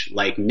much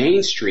like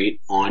Main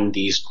Street on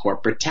these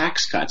corporate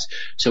tax cuts.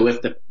 So if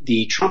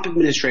the Trump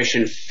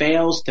administration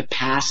fails to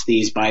pass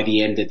these by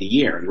the end of the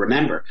year, and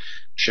remember,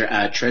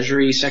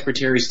 Treasury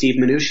Secretary Steve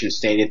Mnuchin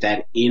stated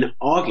that in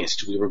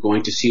August we were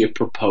going to see a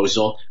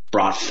proposal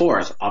brought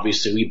forth.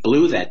 Obviously, we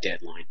blew that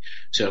deadline.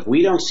 So if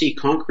we don't see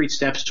concrete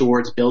steps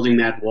towards building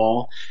that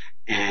wall,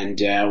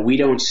 and we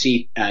don't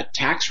see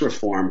tax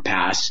reform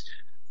pass,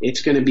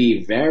 it's going to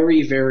be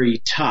very,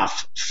 very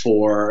tough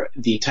for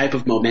the type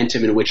of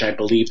momentum in which I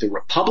believe the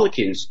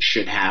Republicans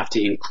should have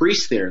to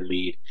increase their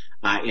lead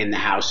in the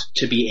House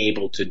to be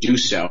able to do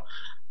so.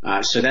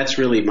 So that's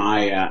really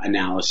my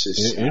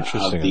analysis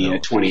of the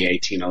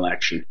 2018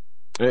 election.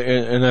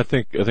 And I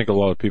think a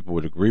lot of people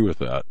would agree with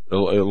that. A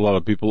lot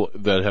of people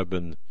that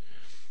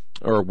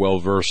are well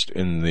versed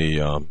in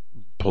the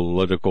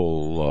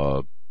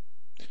political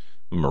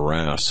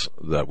morass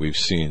that we've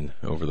seen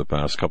over the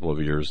past couple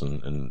of years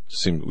and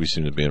we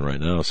seem to be in right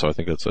now. So I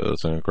think it's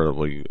an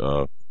incredibly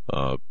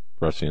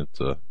prescient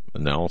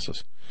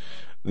analysis.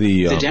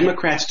 The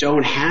Democrats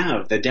don't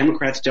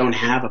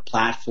have a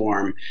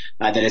platform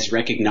that is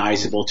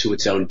recognizable to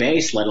its own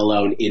base, let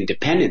alone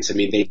independents. I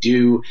mean, they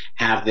do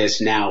have this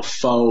now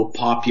faux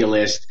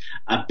populist,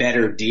 a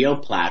better deal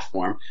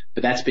platform,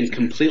 but that's been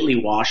completely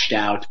washed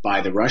out by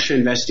the Russia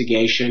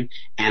investigation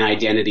and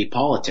identity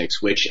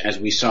politics, which, as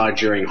we saw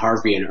during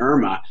Harvey and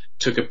Irma,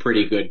 took a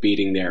pretty good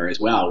beating there as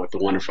well, with the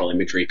wonderful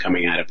imagery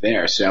coming out of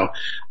there. So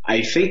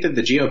I think that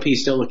the GOP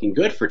is still looking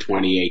good for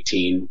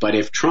 2018, but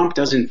if Trump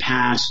doesn't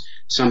pass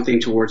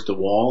something towards the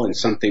wall and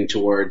something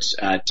towards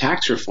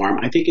tax reform,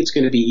 I think it's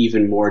going to be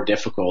even more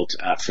difficult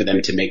for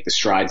them to make the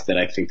strides that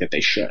I think that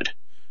they should.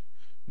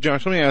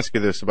 Josh, let me ask you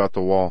this about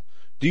the wall.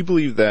 Do you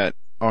believe that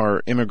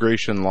our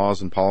immigration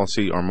laws and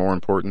policy are more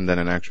important than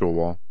an actual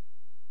wall?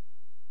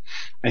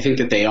 I think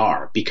that they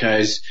are,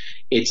 because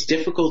it's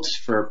difficult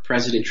for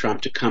President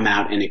Trump to come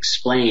out and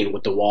explain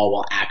what the wall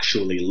will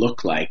actually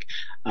look like.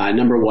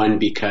 Number one,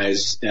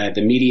 because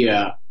the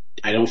media,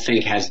 I don't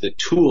think, has the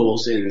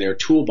tools in their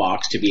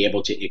toolbox to be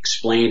able to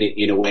explain it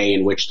in a way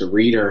in which the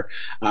reader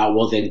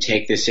will then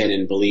take this in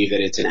and believe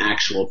that it's an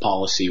actual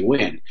policy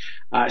win.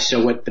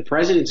 So what the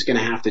president's going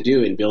to have to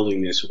do in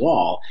building this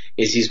wall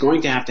is he's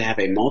going to have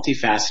a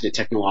multifaceted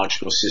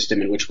technological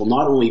system in which will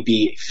not only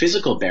be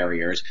physical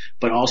barriers,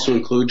 but also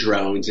include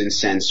drones and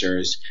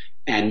sensors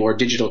and more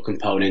digital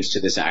components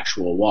to this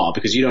actual wall,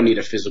 because you don't need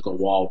a physical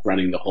wall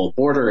running the whole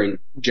border. And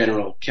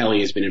General Kelly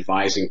has been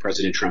advising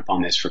President Trump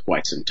on this for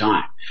quite some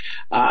time.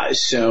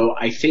 So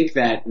I think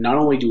that not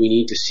only do we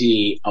need to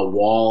see a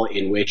wall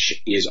in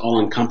which is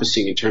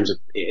all-encompassing in terms of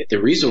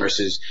the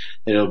resources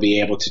that it'll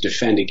be able to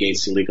defend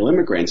against illegal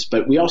immigrants,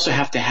 but we also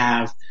have to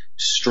have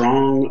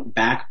strong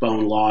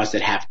backbone laws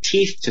that have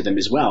teeth to them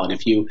as well. And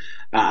if you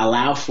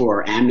allow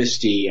for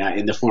amnesty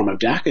in the form of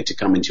DACA to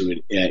come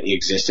into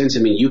existence. I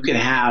mean, you could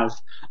have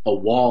a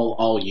wall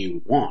all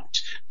you want,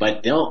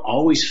 but they'll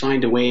always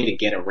find a way to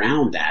get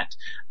around that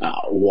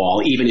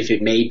wall, even if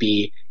it may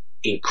be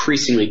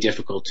increasingly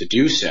difficult to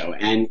do so.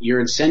 And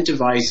you're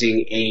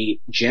incentivizing a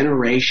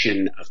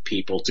generation of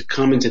people to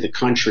come into the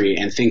country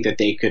and think that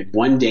they could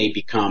one day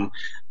become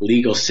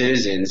legal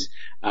citizens.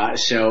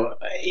 So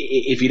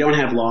if you don't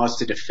have laws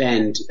to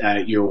defend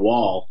your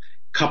wall,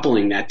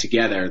 coupling that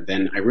together,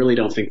 then I really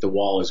don't think the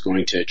wall is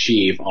going to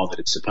achieve all that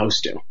it's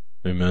supposed to.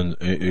 Amen.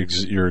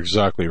 You're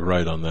exactly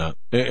right on that.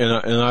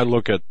 And I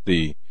look at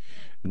the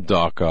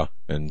DACA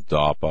and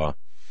DAPA,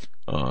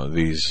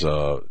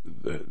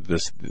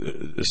 this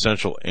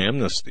essential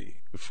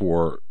amnesty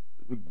for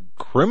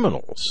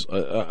criminals.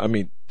 I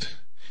mean,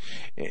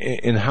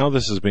 and how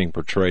this is being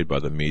portrayed by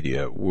the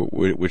media,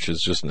 which is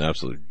just an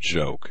absolute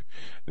joke.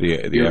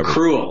 You're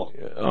cruel.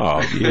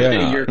 Oh,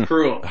 yeah. You're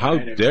cruel. How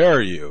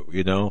dare you,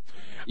 you know?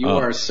 You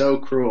are so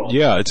cruel.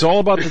 Yeah, it's all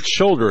about the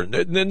children.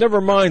 Never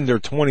mind they're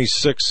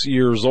 26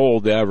 years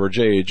old, the average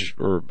age,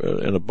 or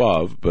and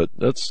above, but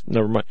that's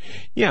never mind.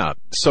 Yeah,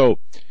 so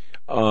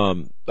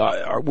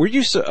were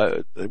you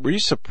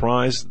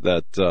surprised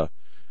that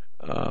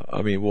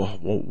I mean, well,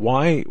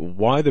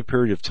 why the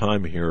period of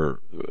time here?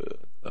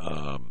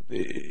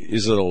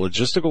 Is it a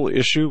logistical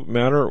issue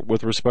matter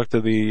with respect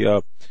to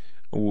the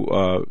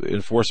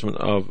enforcement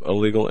of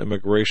illegal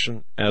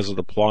immigration as it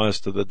applies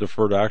to the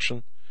deferred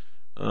action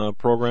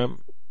program?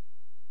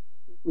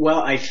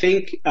 Well, I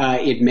think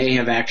it may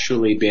have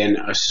actually been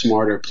a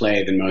smarter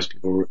play than most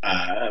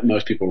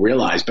people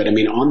realize. But I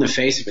mean, on the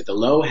face of it, the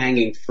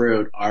low-hanging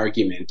fruit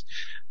argument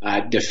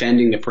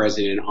defending the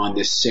president on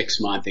this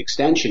 6-month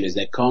extension is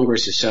that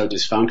Congress is so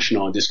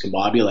dysfunctional and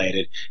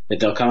discombobulated that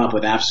they'll come up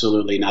with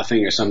absolutely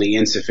nothing or something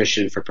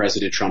insufficient for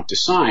President Trump to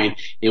sign,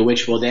 in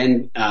which will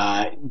then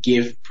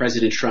give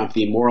President Trump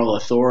the moral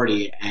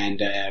authority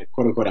and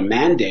quote unquote a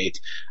mandate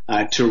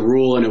to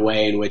rule in a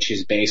way in which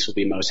his base will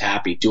be most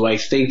happy. Do I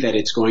think that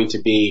it's going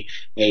to be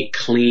a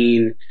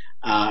clean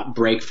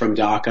break from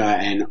DACA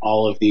and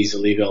all of these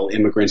illegal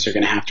immigrants are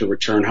going to have to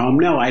return home?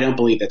 No, I don't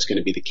believe that's going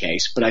to be the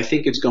case. But I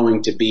think it's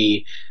going to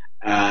be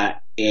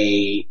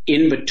a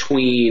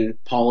in-between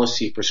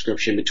policy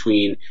prescription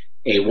between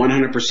a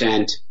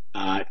 100%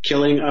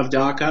 killing of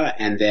DACA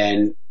and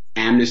then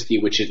amnesty,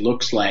 which it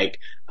looks like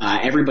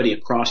everybody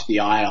across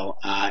the aisle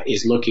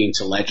is looking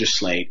to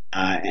legislate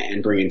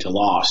and bring into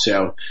law.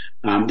 So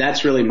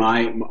that's really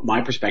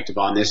my perspective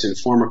on this. And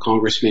former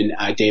Congressman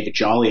David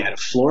Jolly out of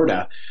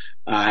Florida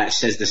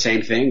says the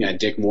same thing.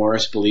 Dick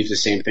Morris believes the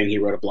same thing. He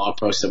wrote a blog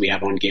post that we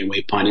have on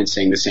Gateway Pundit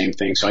saying the same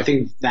thing. So I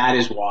think that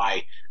is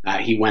why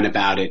he went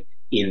about it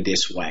in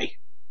this way.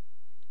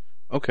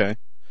 Okay.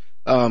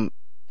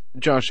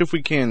 Josh, if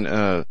we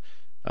can,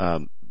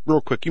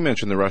 real quick, you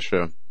mentioned the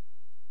Russia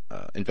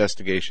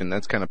investigation.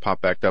 That's kind of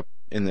popped back up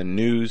in the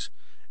news,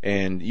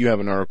 and you have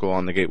an article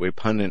on the Gateway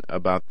Pundit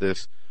about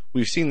this.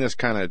 We've seen this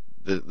kind of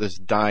this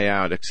die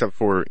out, except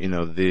for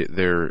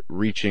they're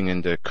reaching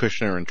into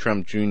Kushner and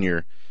Trump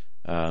Jr.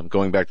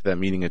 Going back to that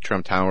meeting at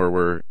Trump Tower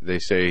where they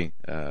say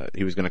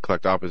he was going to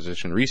collect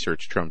opposition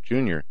research. Trump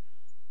Jr.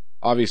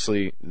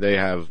 Obviously, they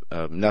have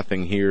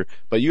nothing here,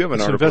 but you have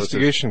an article.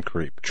 Investigation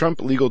creep. Trump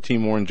legal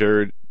team warned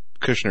Jared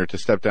Kushner to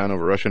step down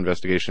over Russia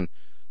investigation.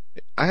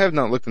 I have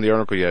not looked in the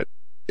article yet.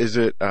 Is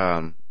there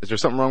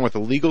something wrong with the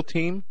legal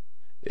team?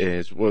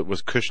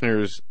 Was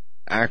Kushner's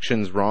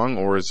actions wrong,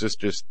 or is this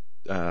just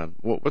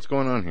what's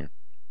going on here?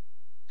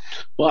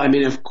 Well, I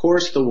mean, of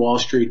course, the Wall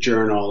Street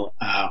Journal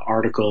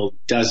article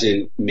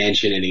doesn't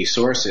mention any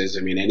sources.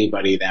 I mean,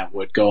 anybody that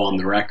would go on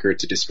the record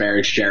to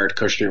disparage Jared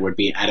Kushner would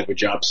be out of a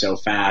job so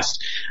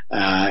fast,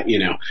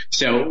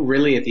 So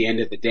really, at the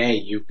end of the day,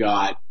 you've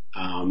got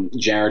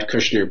Jared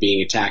Kushner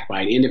being attacked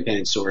by an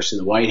independent source in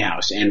the White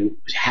House, and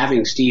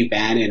having Steve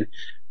Bannon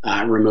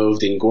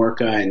removed in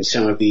Gorka and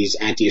some of these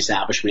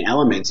anti-establishment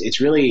elements. It's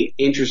really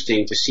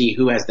interesting to see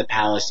who has the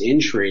palace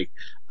intrigue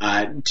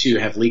to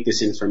have leaked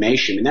this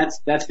information. And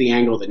that's the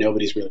angle that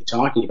nobody's really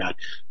talking about.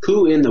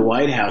 Who in the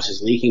White House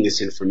is leaking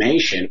this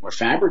information or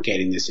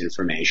fabricating this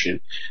information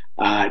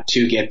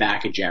to get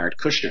back at Jared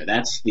Kushner?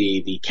 That's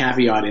the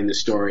caveat in the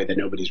story that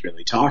nobody's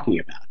really talking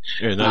about.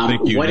 And I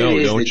think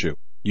don't you?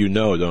 You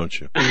know, don't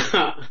you?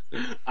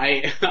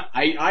 I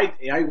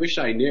wish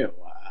I knew.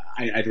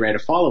 I'd read a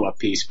follow-up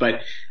piece,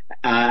 but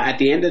at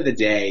the end of the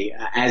day,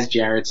 as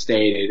Jared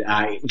stated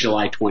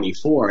July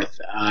 24th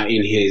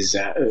in his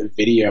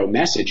video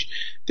message,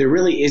 there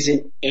really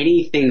isn't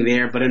anything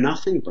there but a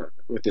nothing burger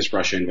with this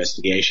Russia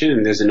investigation.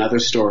 And there's another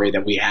story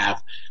that we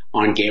have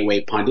on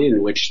Gateway Pundit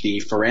in which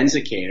the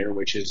forensicator,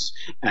 which is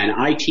an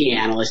IT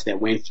analyst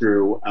that went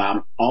through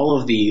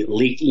all of the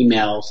leaked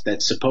emails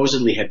that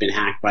supposedly had been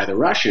hacked by the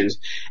Russians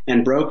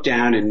and broke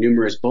down in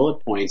numerous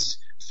bullet points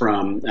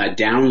from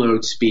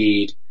download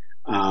speed,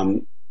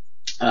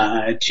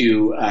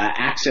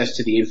 access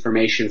to the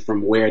information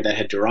from where that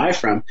had derived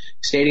from,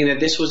 stating that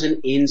this was an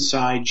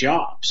inside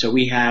job. So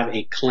we have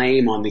a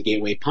claim on the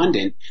Gateway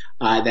Pundit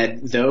that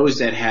those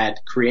that had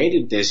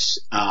created this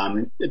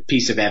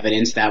piece of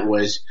evidence that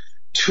was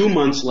 2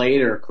 months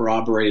later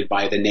corroborated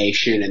by the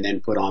Nation and then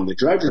put on the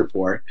Drudge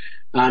Report,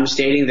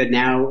 stating that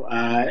now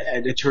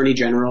Attorney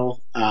General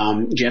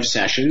Jeff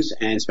Sessions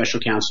and Special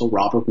Counsel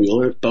Robert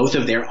Mueller, both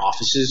of their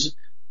offices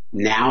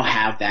now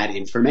have that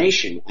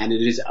information, and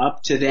it is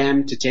up to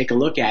them to take a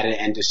look at it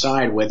and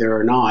decide whether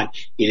or not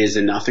it is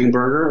a nothing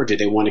burger, or do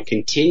they want to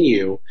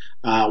continue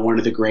one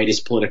of the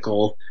greatest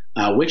political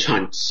witch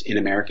hunts in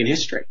American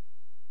history.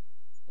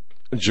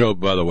 Joe,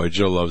 by the way,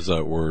 Joe loves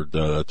that word,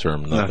 that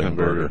term, nothing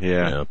burger.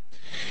 Yeah.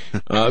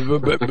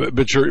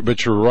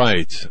 But you're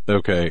right.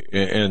 Okay.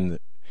 And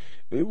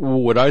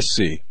what I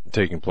see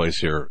taking place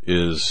here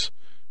is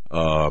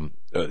an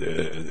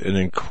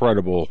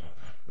incredible,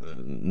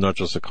 not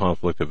just a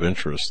conflict of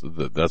interest.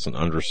 That's an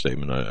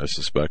understatement, I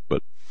suspect,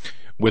 but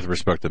with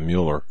respect to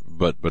Mueller,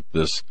 but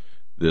this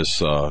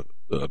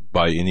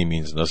by any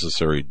means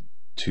necessary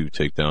to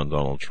take down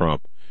Donald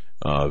Trump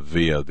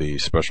via the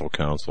special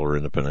counsel or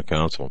independent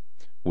counsel,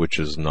 which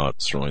is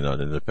certainly not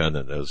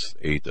independent, as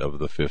 8 of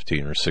the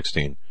 15 or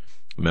 16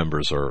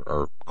 members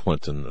are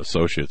Clinton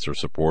associates or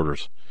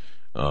supporters,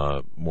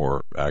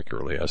 more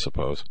accurately, I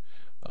suppose.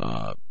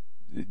 Where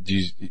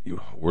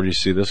do you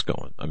see this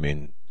going? I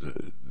mean,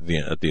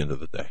 at the end of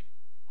the day.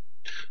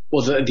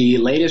 Well, the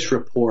latest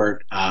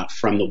report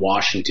from the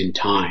Washington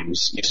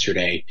Times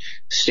yesterday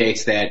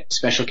states that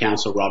Special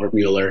Counsel Robert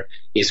Mueller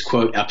is,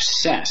 quote,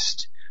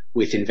 obsessed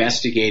with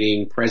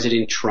investigating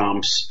President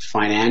Trump's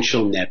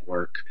financial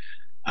network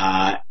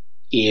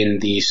in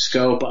the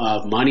scope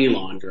of money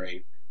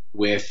laundering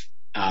with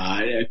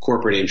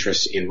corporate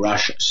interests in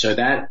Russia. So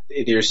that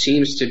there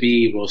seems to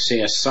be, we'll say,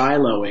 a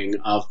siloing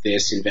of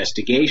this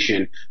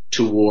investigation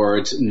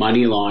towards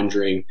money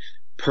laundering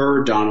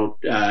per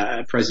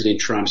President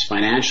Trump's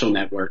financial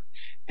network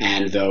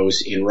and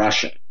those in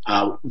Russia.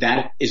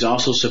 That is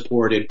also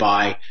supported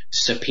by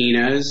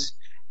subpoenas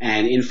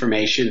and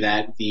information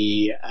that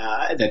the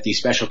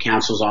special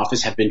counsel's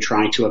office have been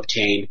trying to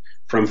obtain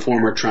from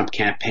former Trump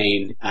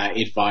campaign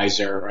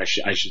advisor, or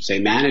I should say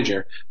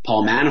manager,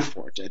 Paul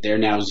Manafort. They're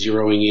now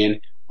zeroing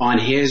in on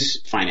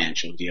his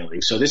financial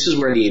dealings. So this is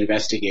where the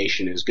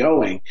investigation is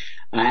going.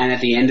 And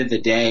at the end of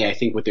the day, I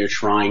think what they're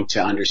trying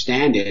to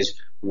understand is,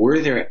 were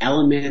there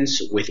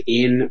elements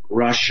within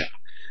Russia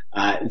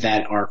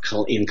that are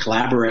in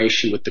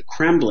collaboration with the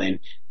Kremlin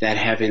that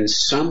have in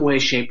some way,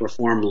 shape, or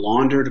form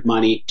laundered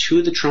money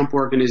to the Trump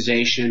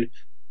organization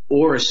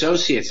or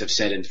associates of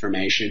said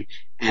information,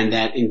 and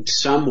that in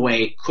some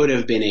way could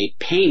have been a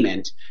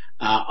payment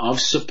of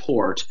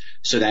support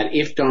so that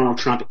if Donald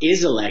Trump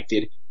is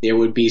elected, there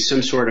would be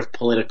some sort of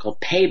political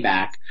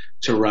payback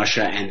to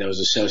Russia and those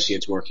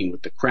associates working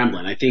with the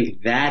Kremlin. I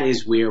think that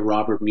is where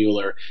Robert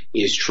Mueller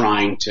is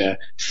trying to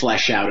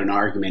flesh out an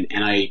argument,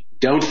 and I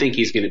don't think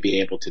he's going to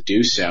be able to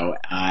do so.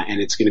 And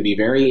it's going to be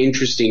very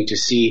interesting to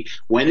see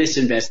when this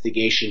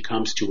investigation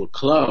comes to a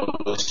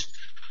close,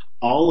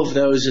 all of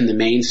those in the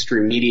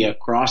mainstream media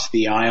across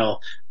the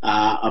aisle,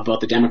 both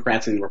the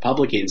Democrats and the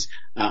Republicans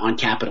on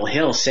Capitol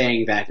Hill,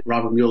 saying that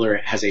Robert Mueller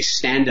has a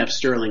stand-up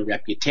sterling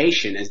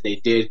reputation, as they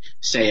did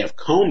say of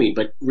Comey,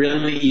 but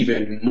really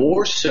even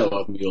more so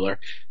of Mueller.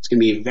 It's going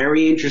to be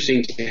very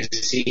interesting to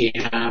see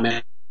how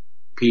many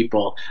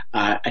people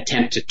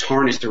attempt to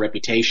tarnish the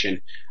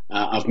reputation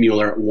of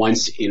Mueller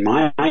once, in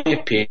my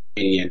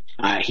opinion,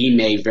 he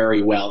may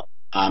very well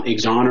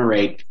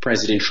exonerate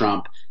President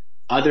Trump,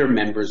 other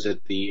members of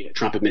the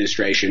Trump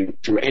administration,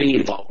 through any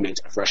involvement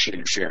of Russian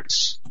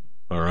interference.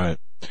 All right.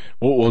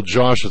 Well,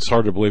 Josh, it's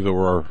hard to believe that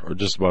we're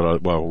just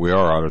about, we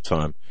are out of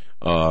time.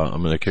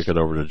 I'm going to kick it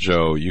over to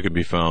Joe. You can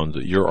be found,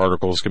 your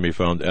articles can be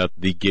found at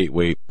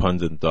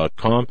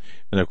thegatewaypundit.com,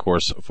 and of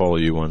course, follow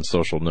you on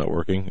social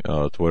networking,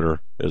 Twitter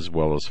as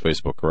well as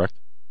Facebook, correct?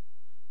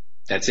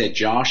 That's it,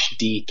 Josh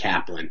D.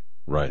 Caplan.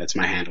 Right. That's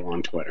my handle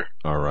on Twitter.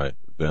 All right.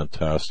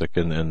 Fantastic.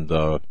 And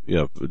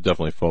yeah,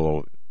 definitely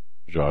follow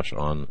Josh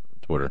on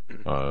Twitter.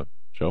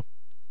 Joe?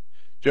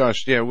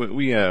 Josh, yeah,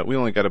 we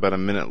only got about a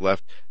minute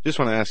left. Just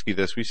want to ask you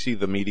this. We see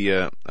the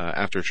media,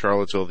 after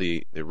Charlottesville,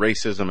 the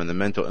racism and the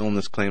mental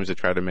illness claims that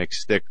try to make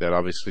stick that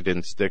obviously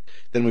didn't stick.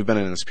 Then we've been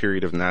in this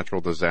period of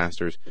natural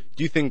disasters.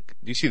 Do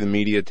you see the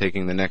media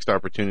taking the next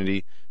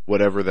opportunity,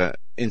 whatever that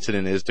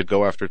incident is, to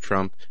go after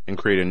Trump and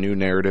create a new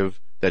narrative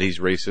that he's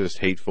racist,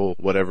 hateful,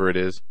 whatever it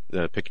is?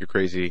 Pick your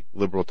crazy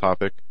liberal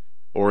topic.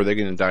 Or are they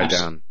going to die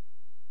down?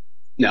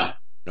 No.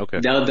 Okay.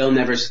 They'll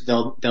never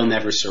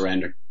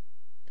surrender.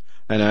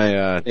 And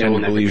I tend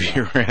to believe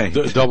you're right.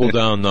 Double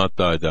down, not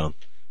die down.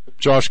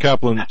 Josh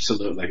Caplan.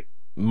 Absolutely.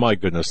 My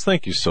goodness,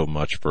 thank you so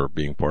much for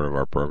being part of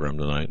our program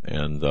tonight,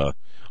 and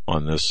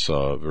on this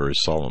very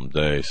solemn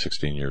day,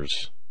 16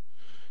 years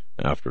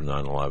after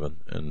 9/11.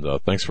 And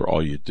thanks for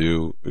all you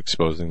do,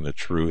 exposing the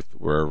truth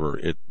wherever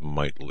it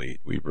might lead.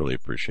 We really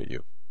appreciate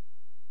you.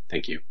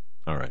 Thank you.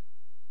 All right.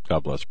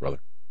 God bless, brother.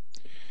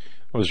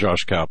 That was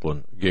Josh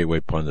Caplan, Gateway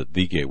Pundit,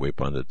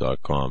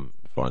 thegatewaypundit.com.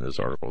 Find his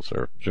articles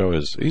there. Joe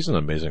he's an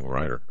amazing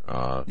writer.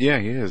 Yeah,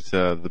 he is.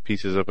 The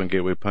pieces up on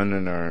Gateway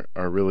Pundit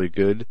are really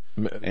good.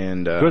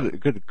 And,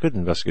 good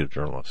investigative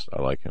journalist.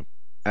 I like him.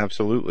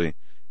 Absolutely.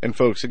 And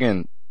folks,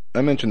 again,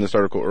 I mentioned this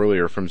article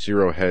earlier from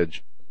Zero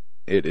Hedge.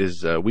 It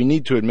is, we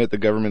need to admit the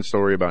government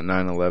story about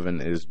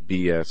 9/11 is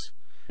BS.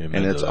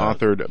 Amen. And it's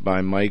authored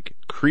by Mike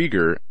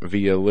Krieger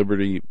via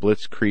Liberty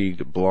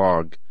Blitzkrieg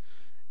blog.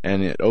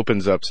 And it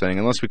opens up saying,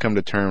 unless we come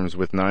to terms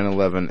with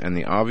 9/11 and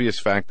the obvious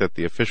fact that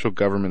the official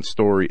government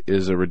story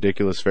is a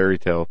ridiculous fairy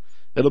tale,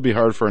 it'll be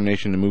hard for our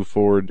nation to move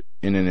forward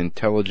in an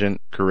intelligent,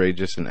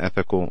 courageous, and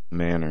ethical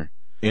manner.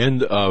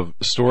 End of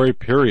story,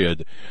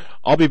 period.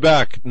 I'll be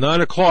back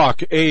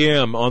 9:00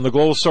 a.m. on the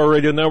Global Star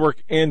Radio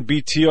Network and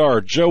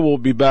BTR. Joe will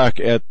be back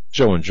at,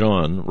 Joe and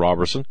John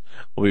Robertson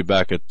will be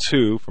back at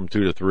 2, from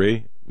 2 to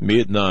 3.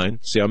 Me at 9.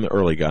 See, I'm the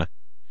early guy.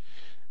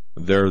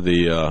 They're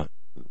the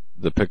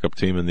pickup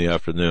team in the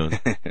afternoon.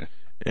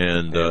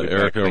 And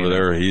Eric over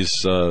there,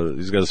 he's got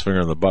his finger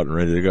on the button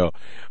ready to go.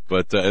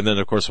 But and then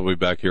of course we'll be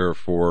back here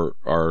for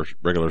our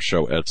regular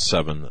show at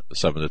 7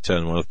 to 10.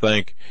 I want to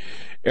thank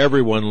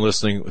everyone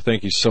listening.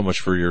 Thank you so much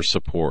for your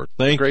support.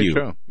 Thank you. Great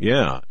show.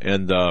 Yeah,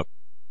 and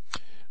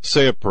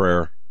say a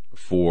prayer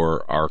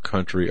for our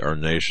country, our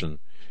nation,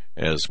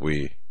 as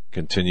we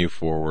continue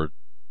forward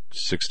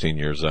 16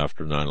 years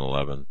after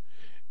 9/11.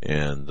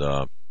 And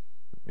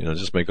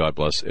just may God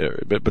bless.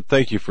 But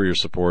thank you for your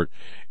support.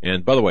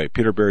 And by the way,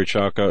 Peter Barry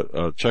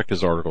Chaka, check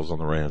his articles on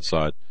the right-hand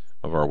side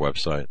of our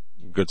website.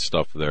 Good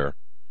stuff there.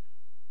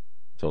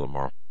 Till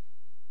tomorrow.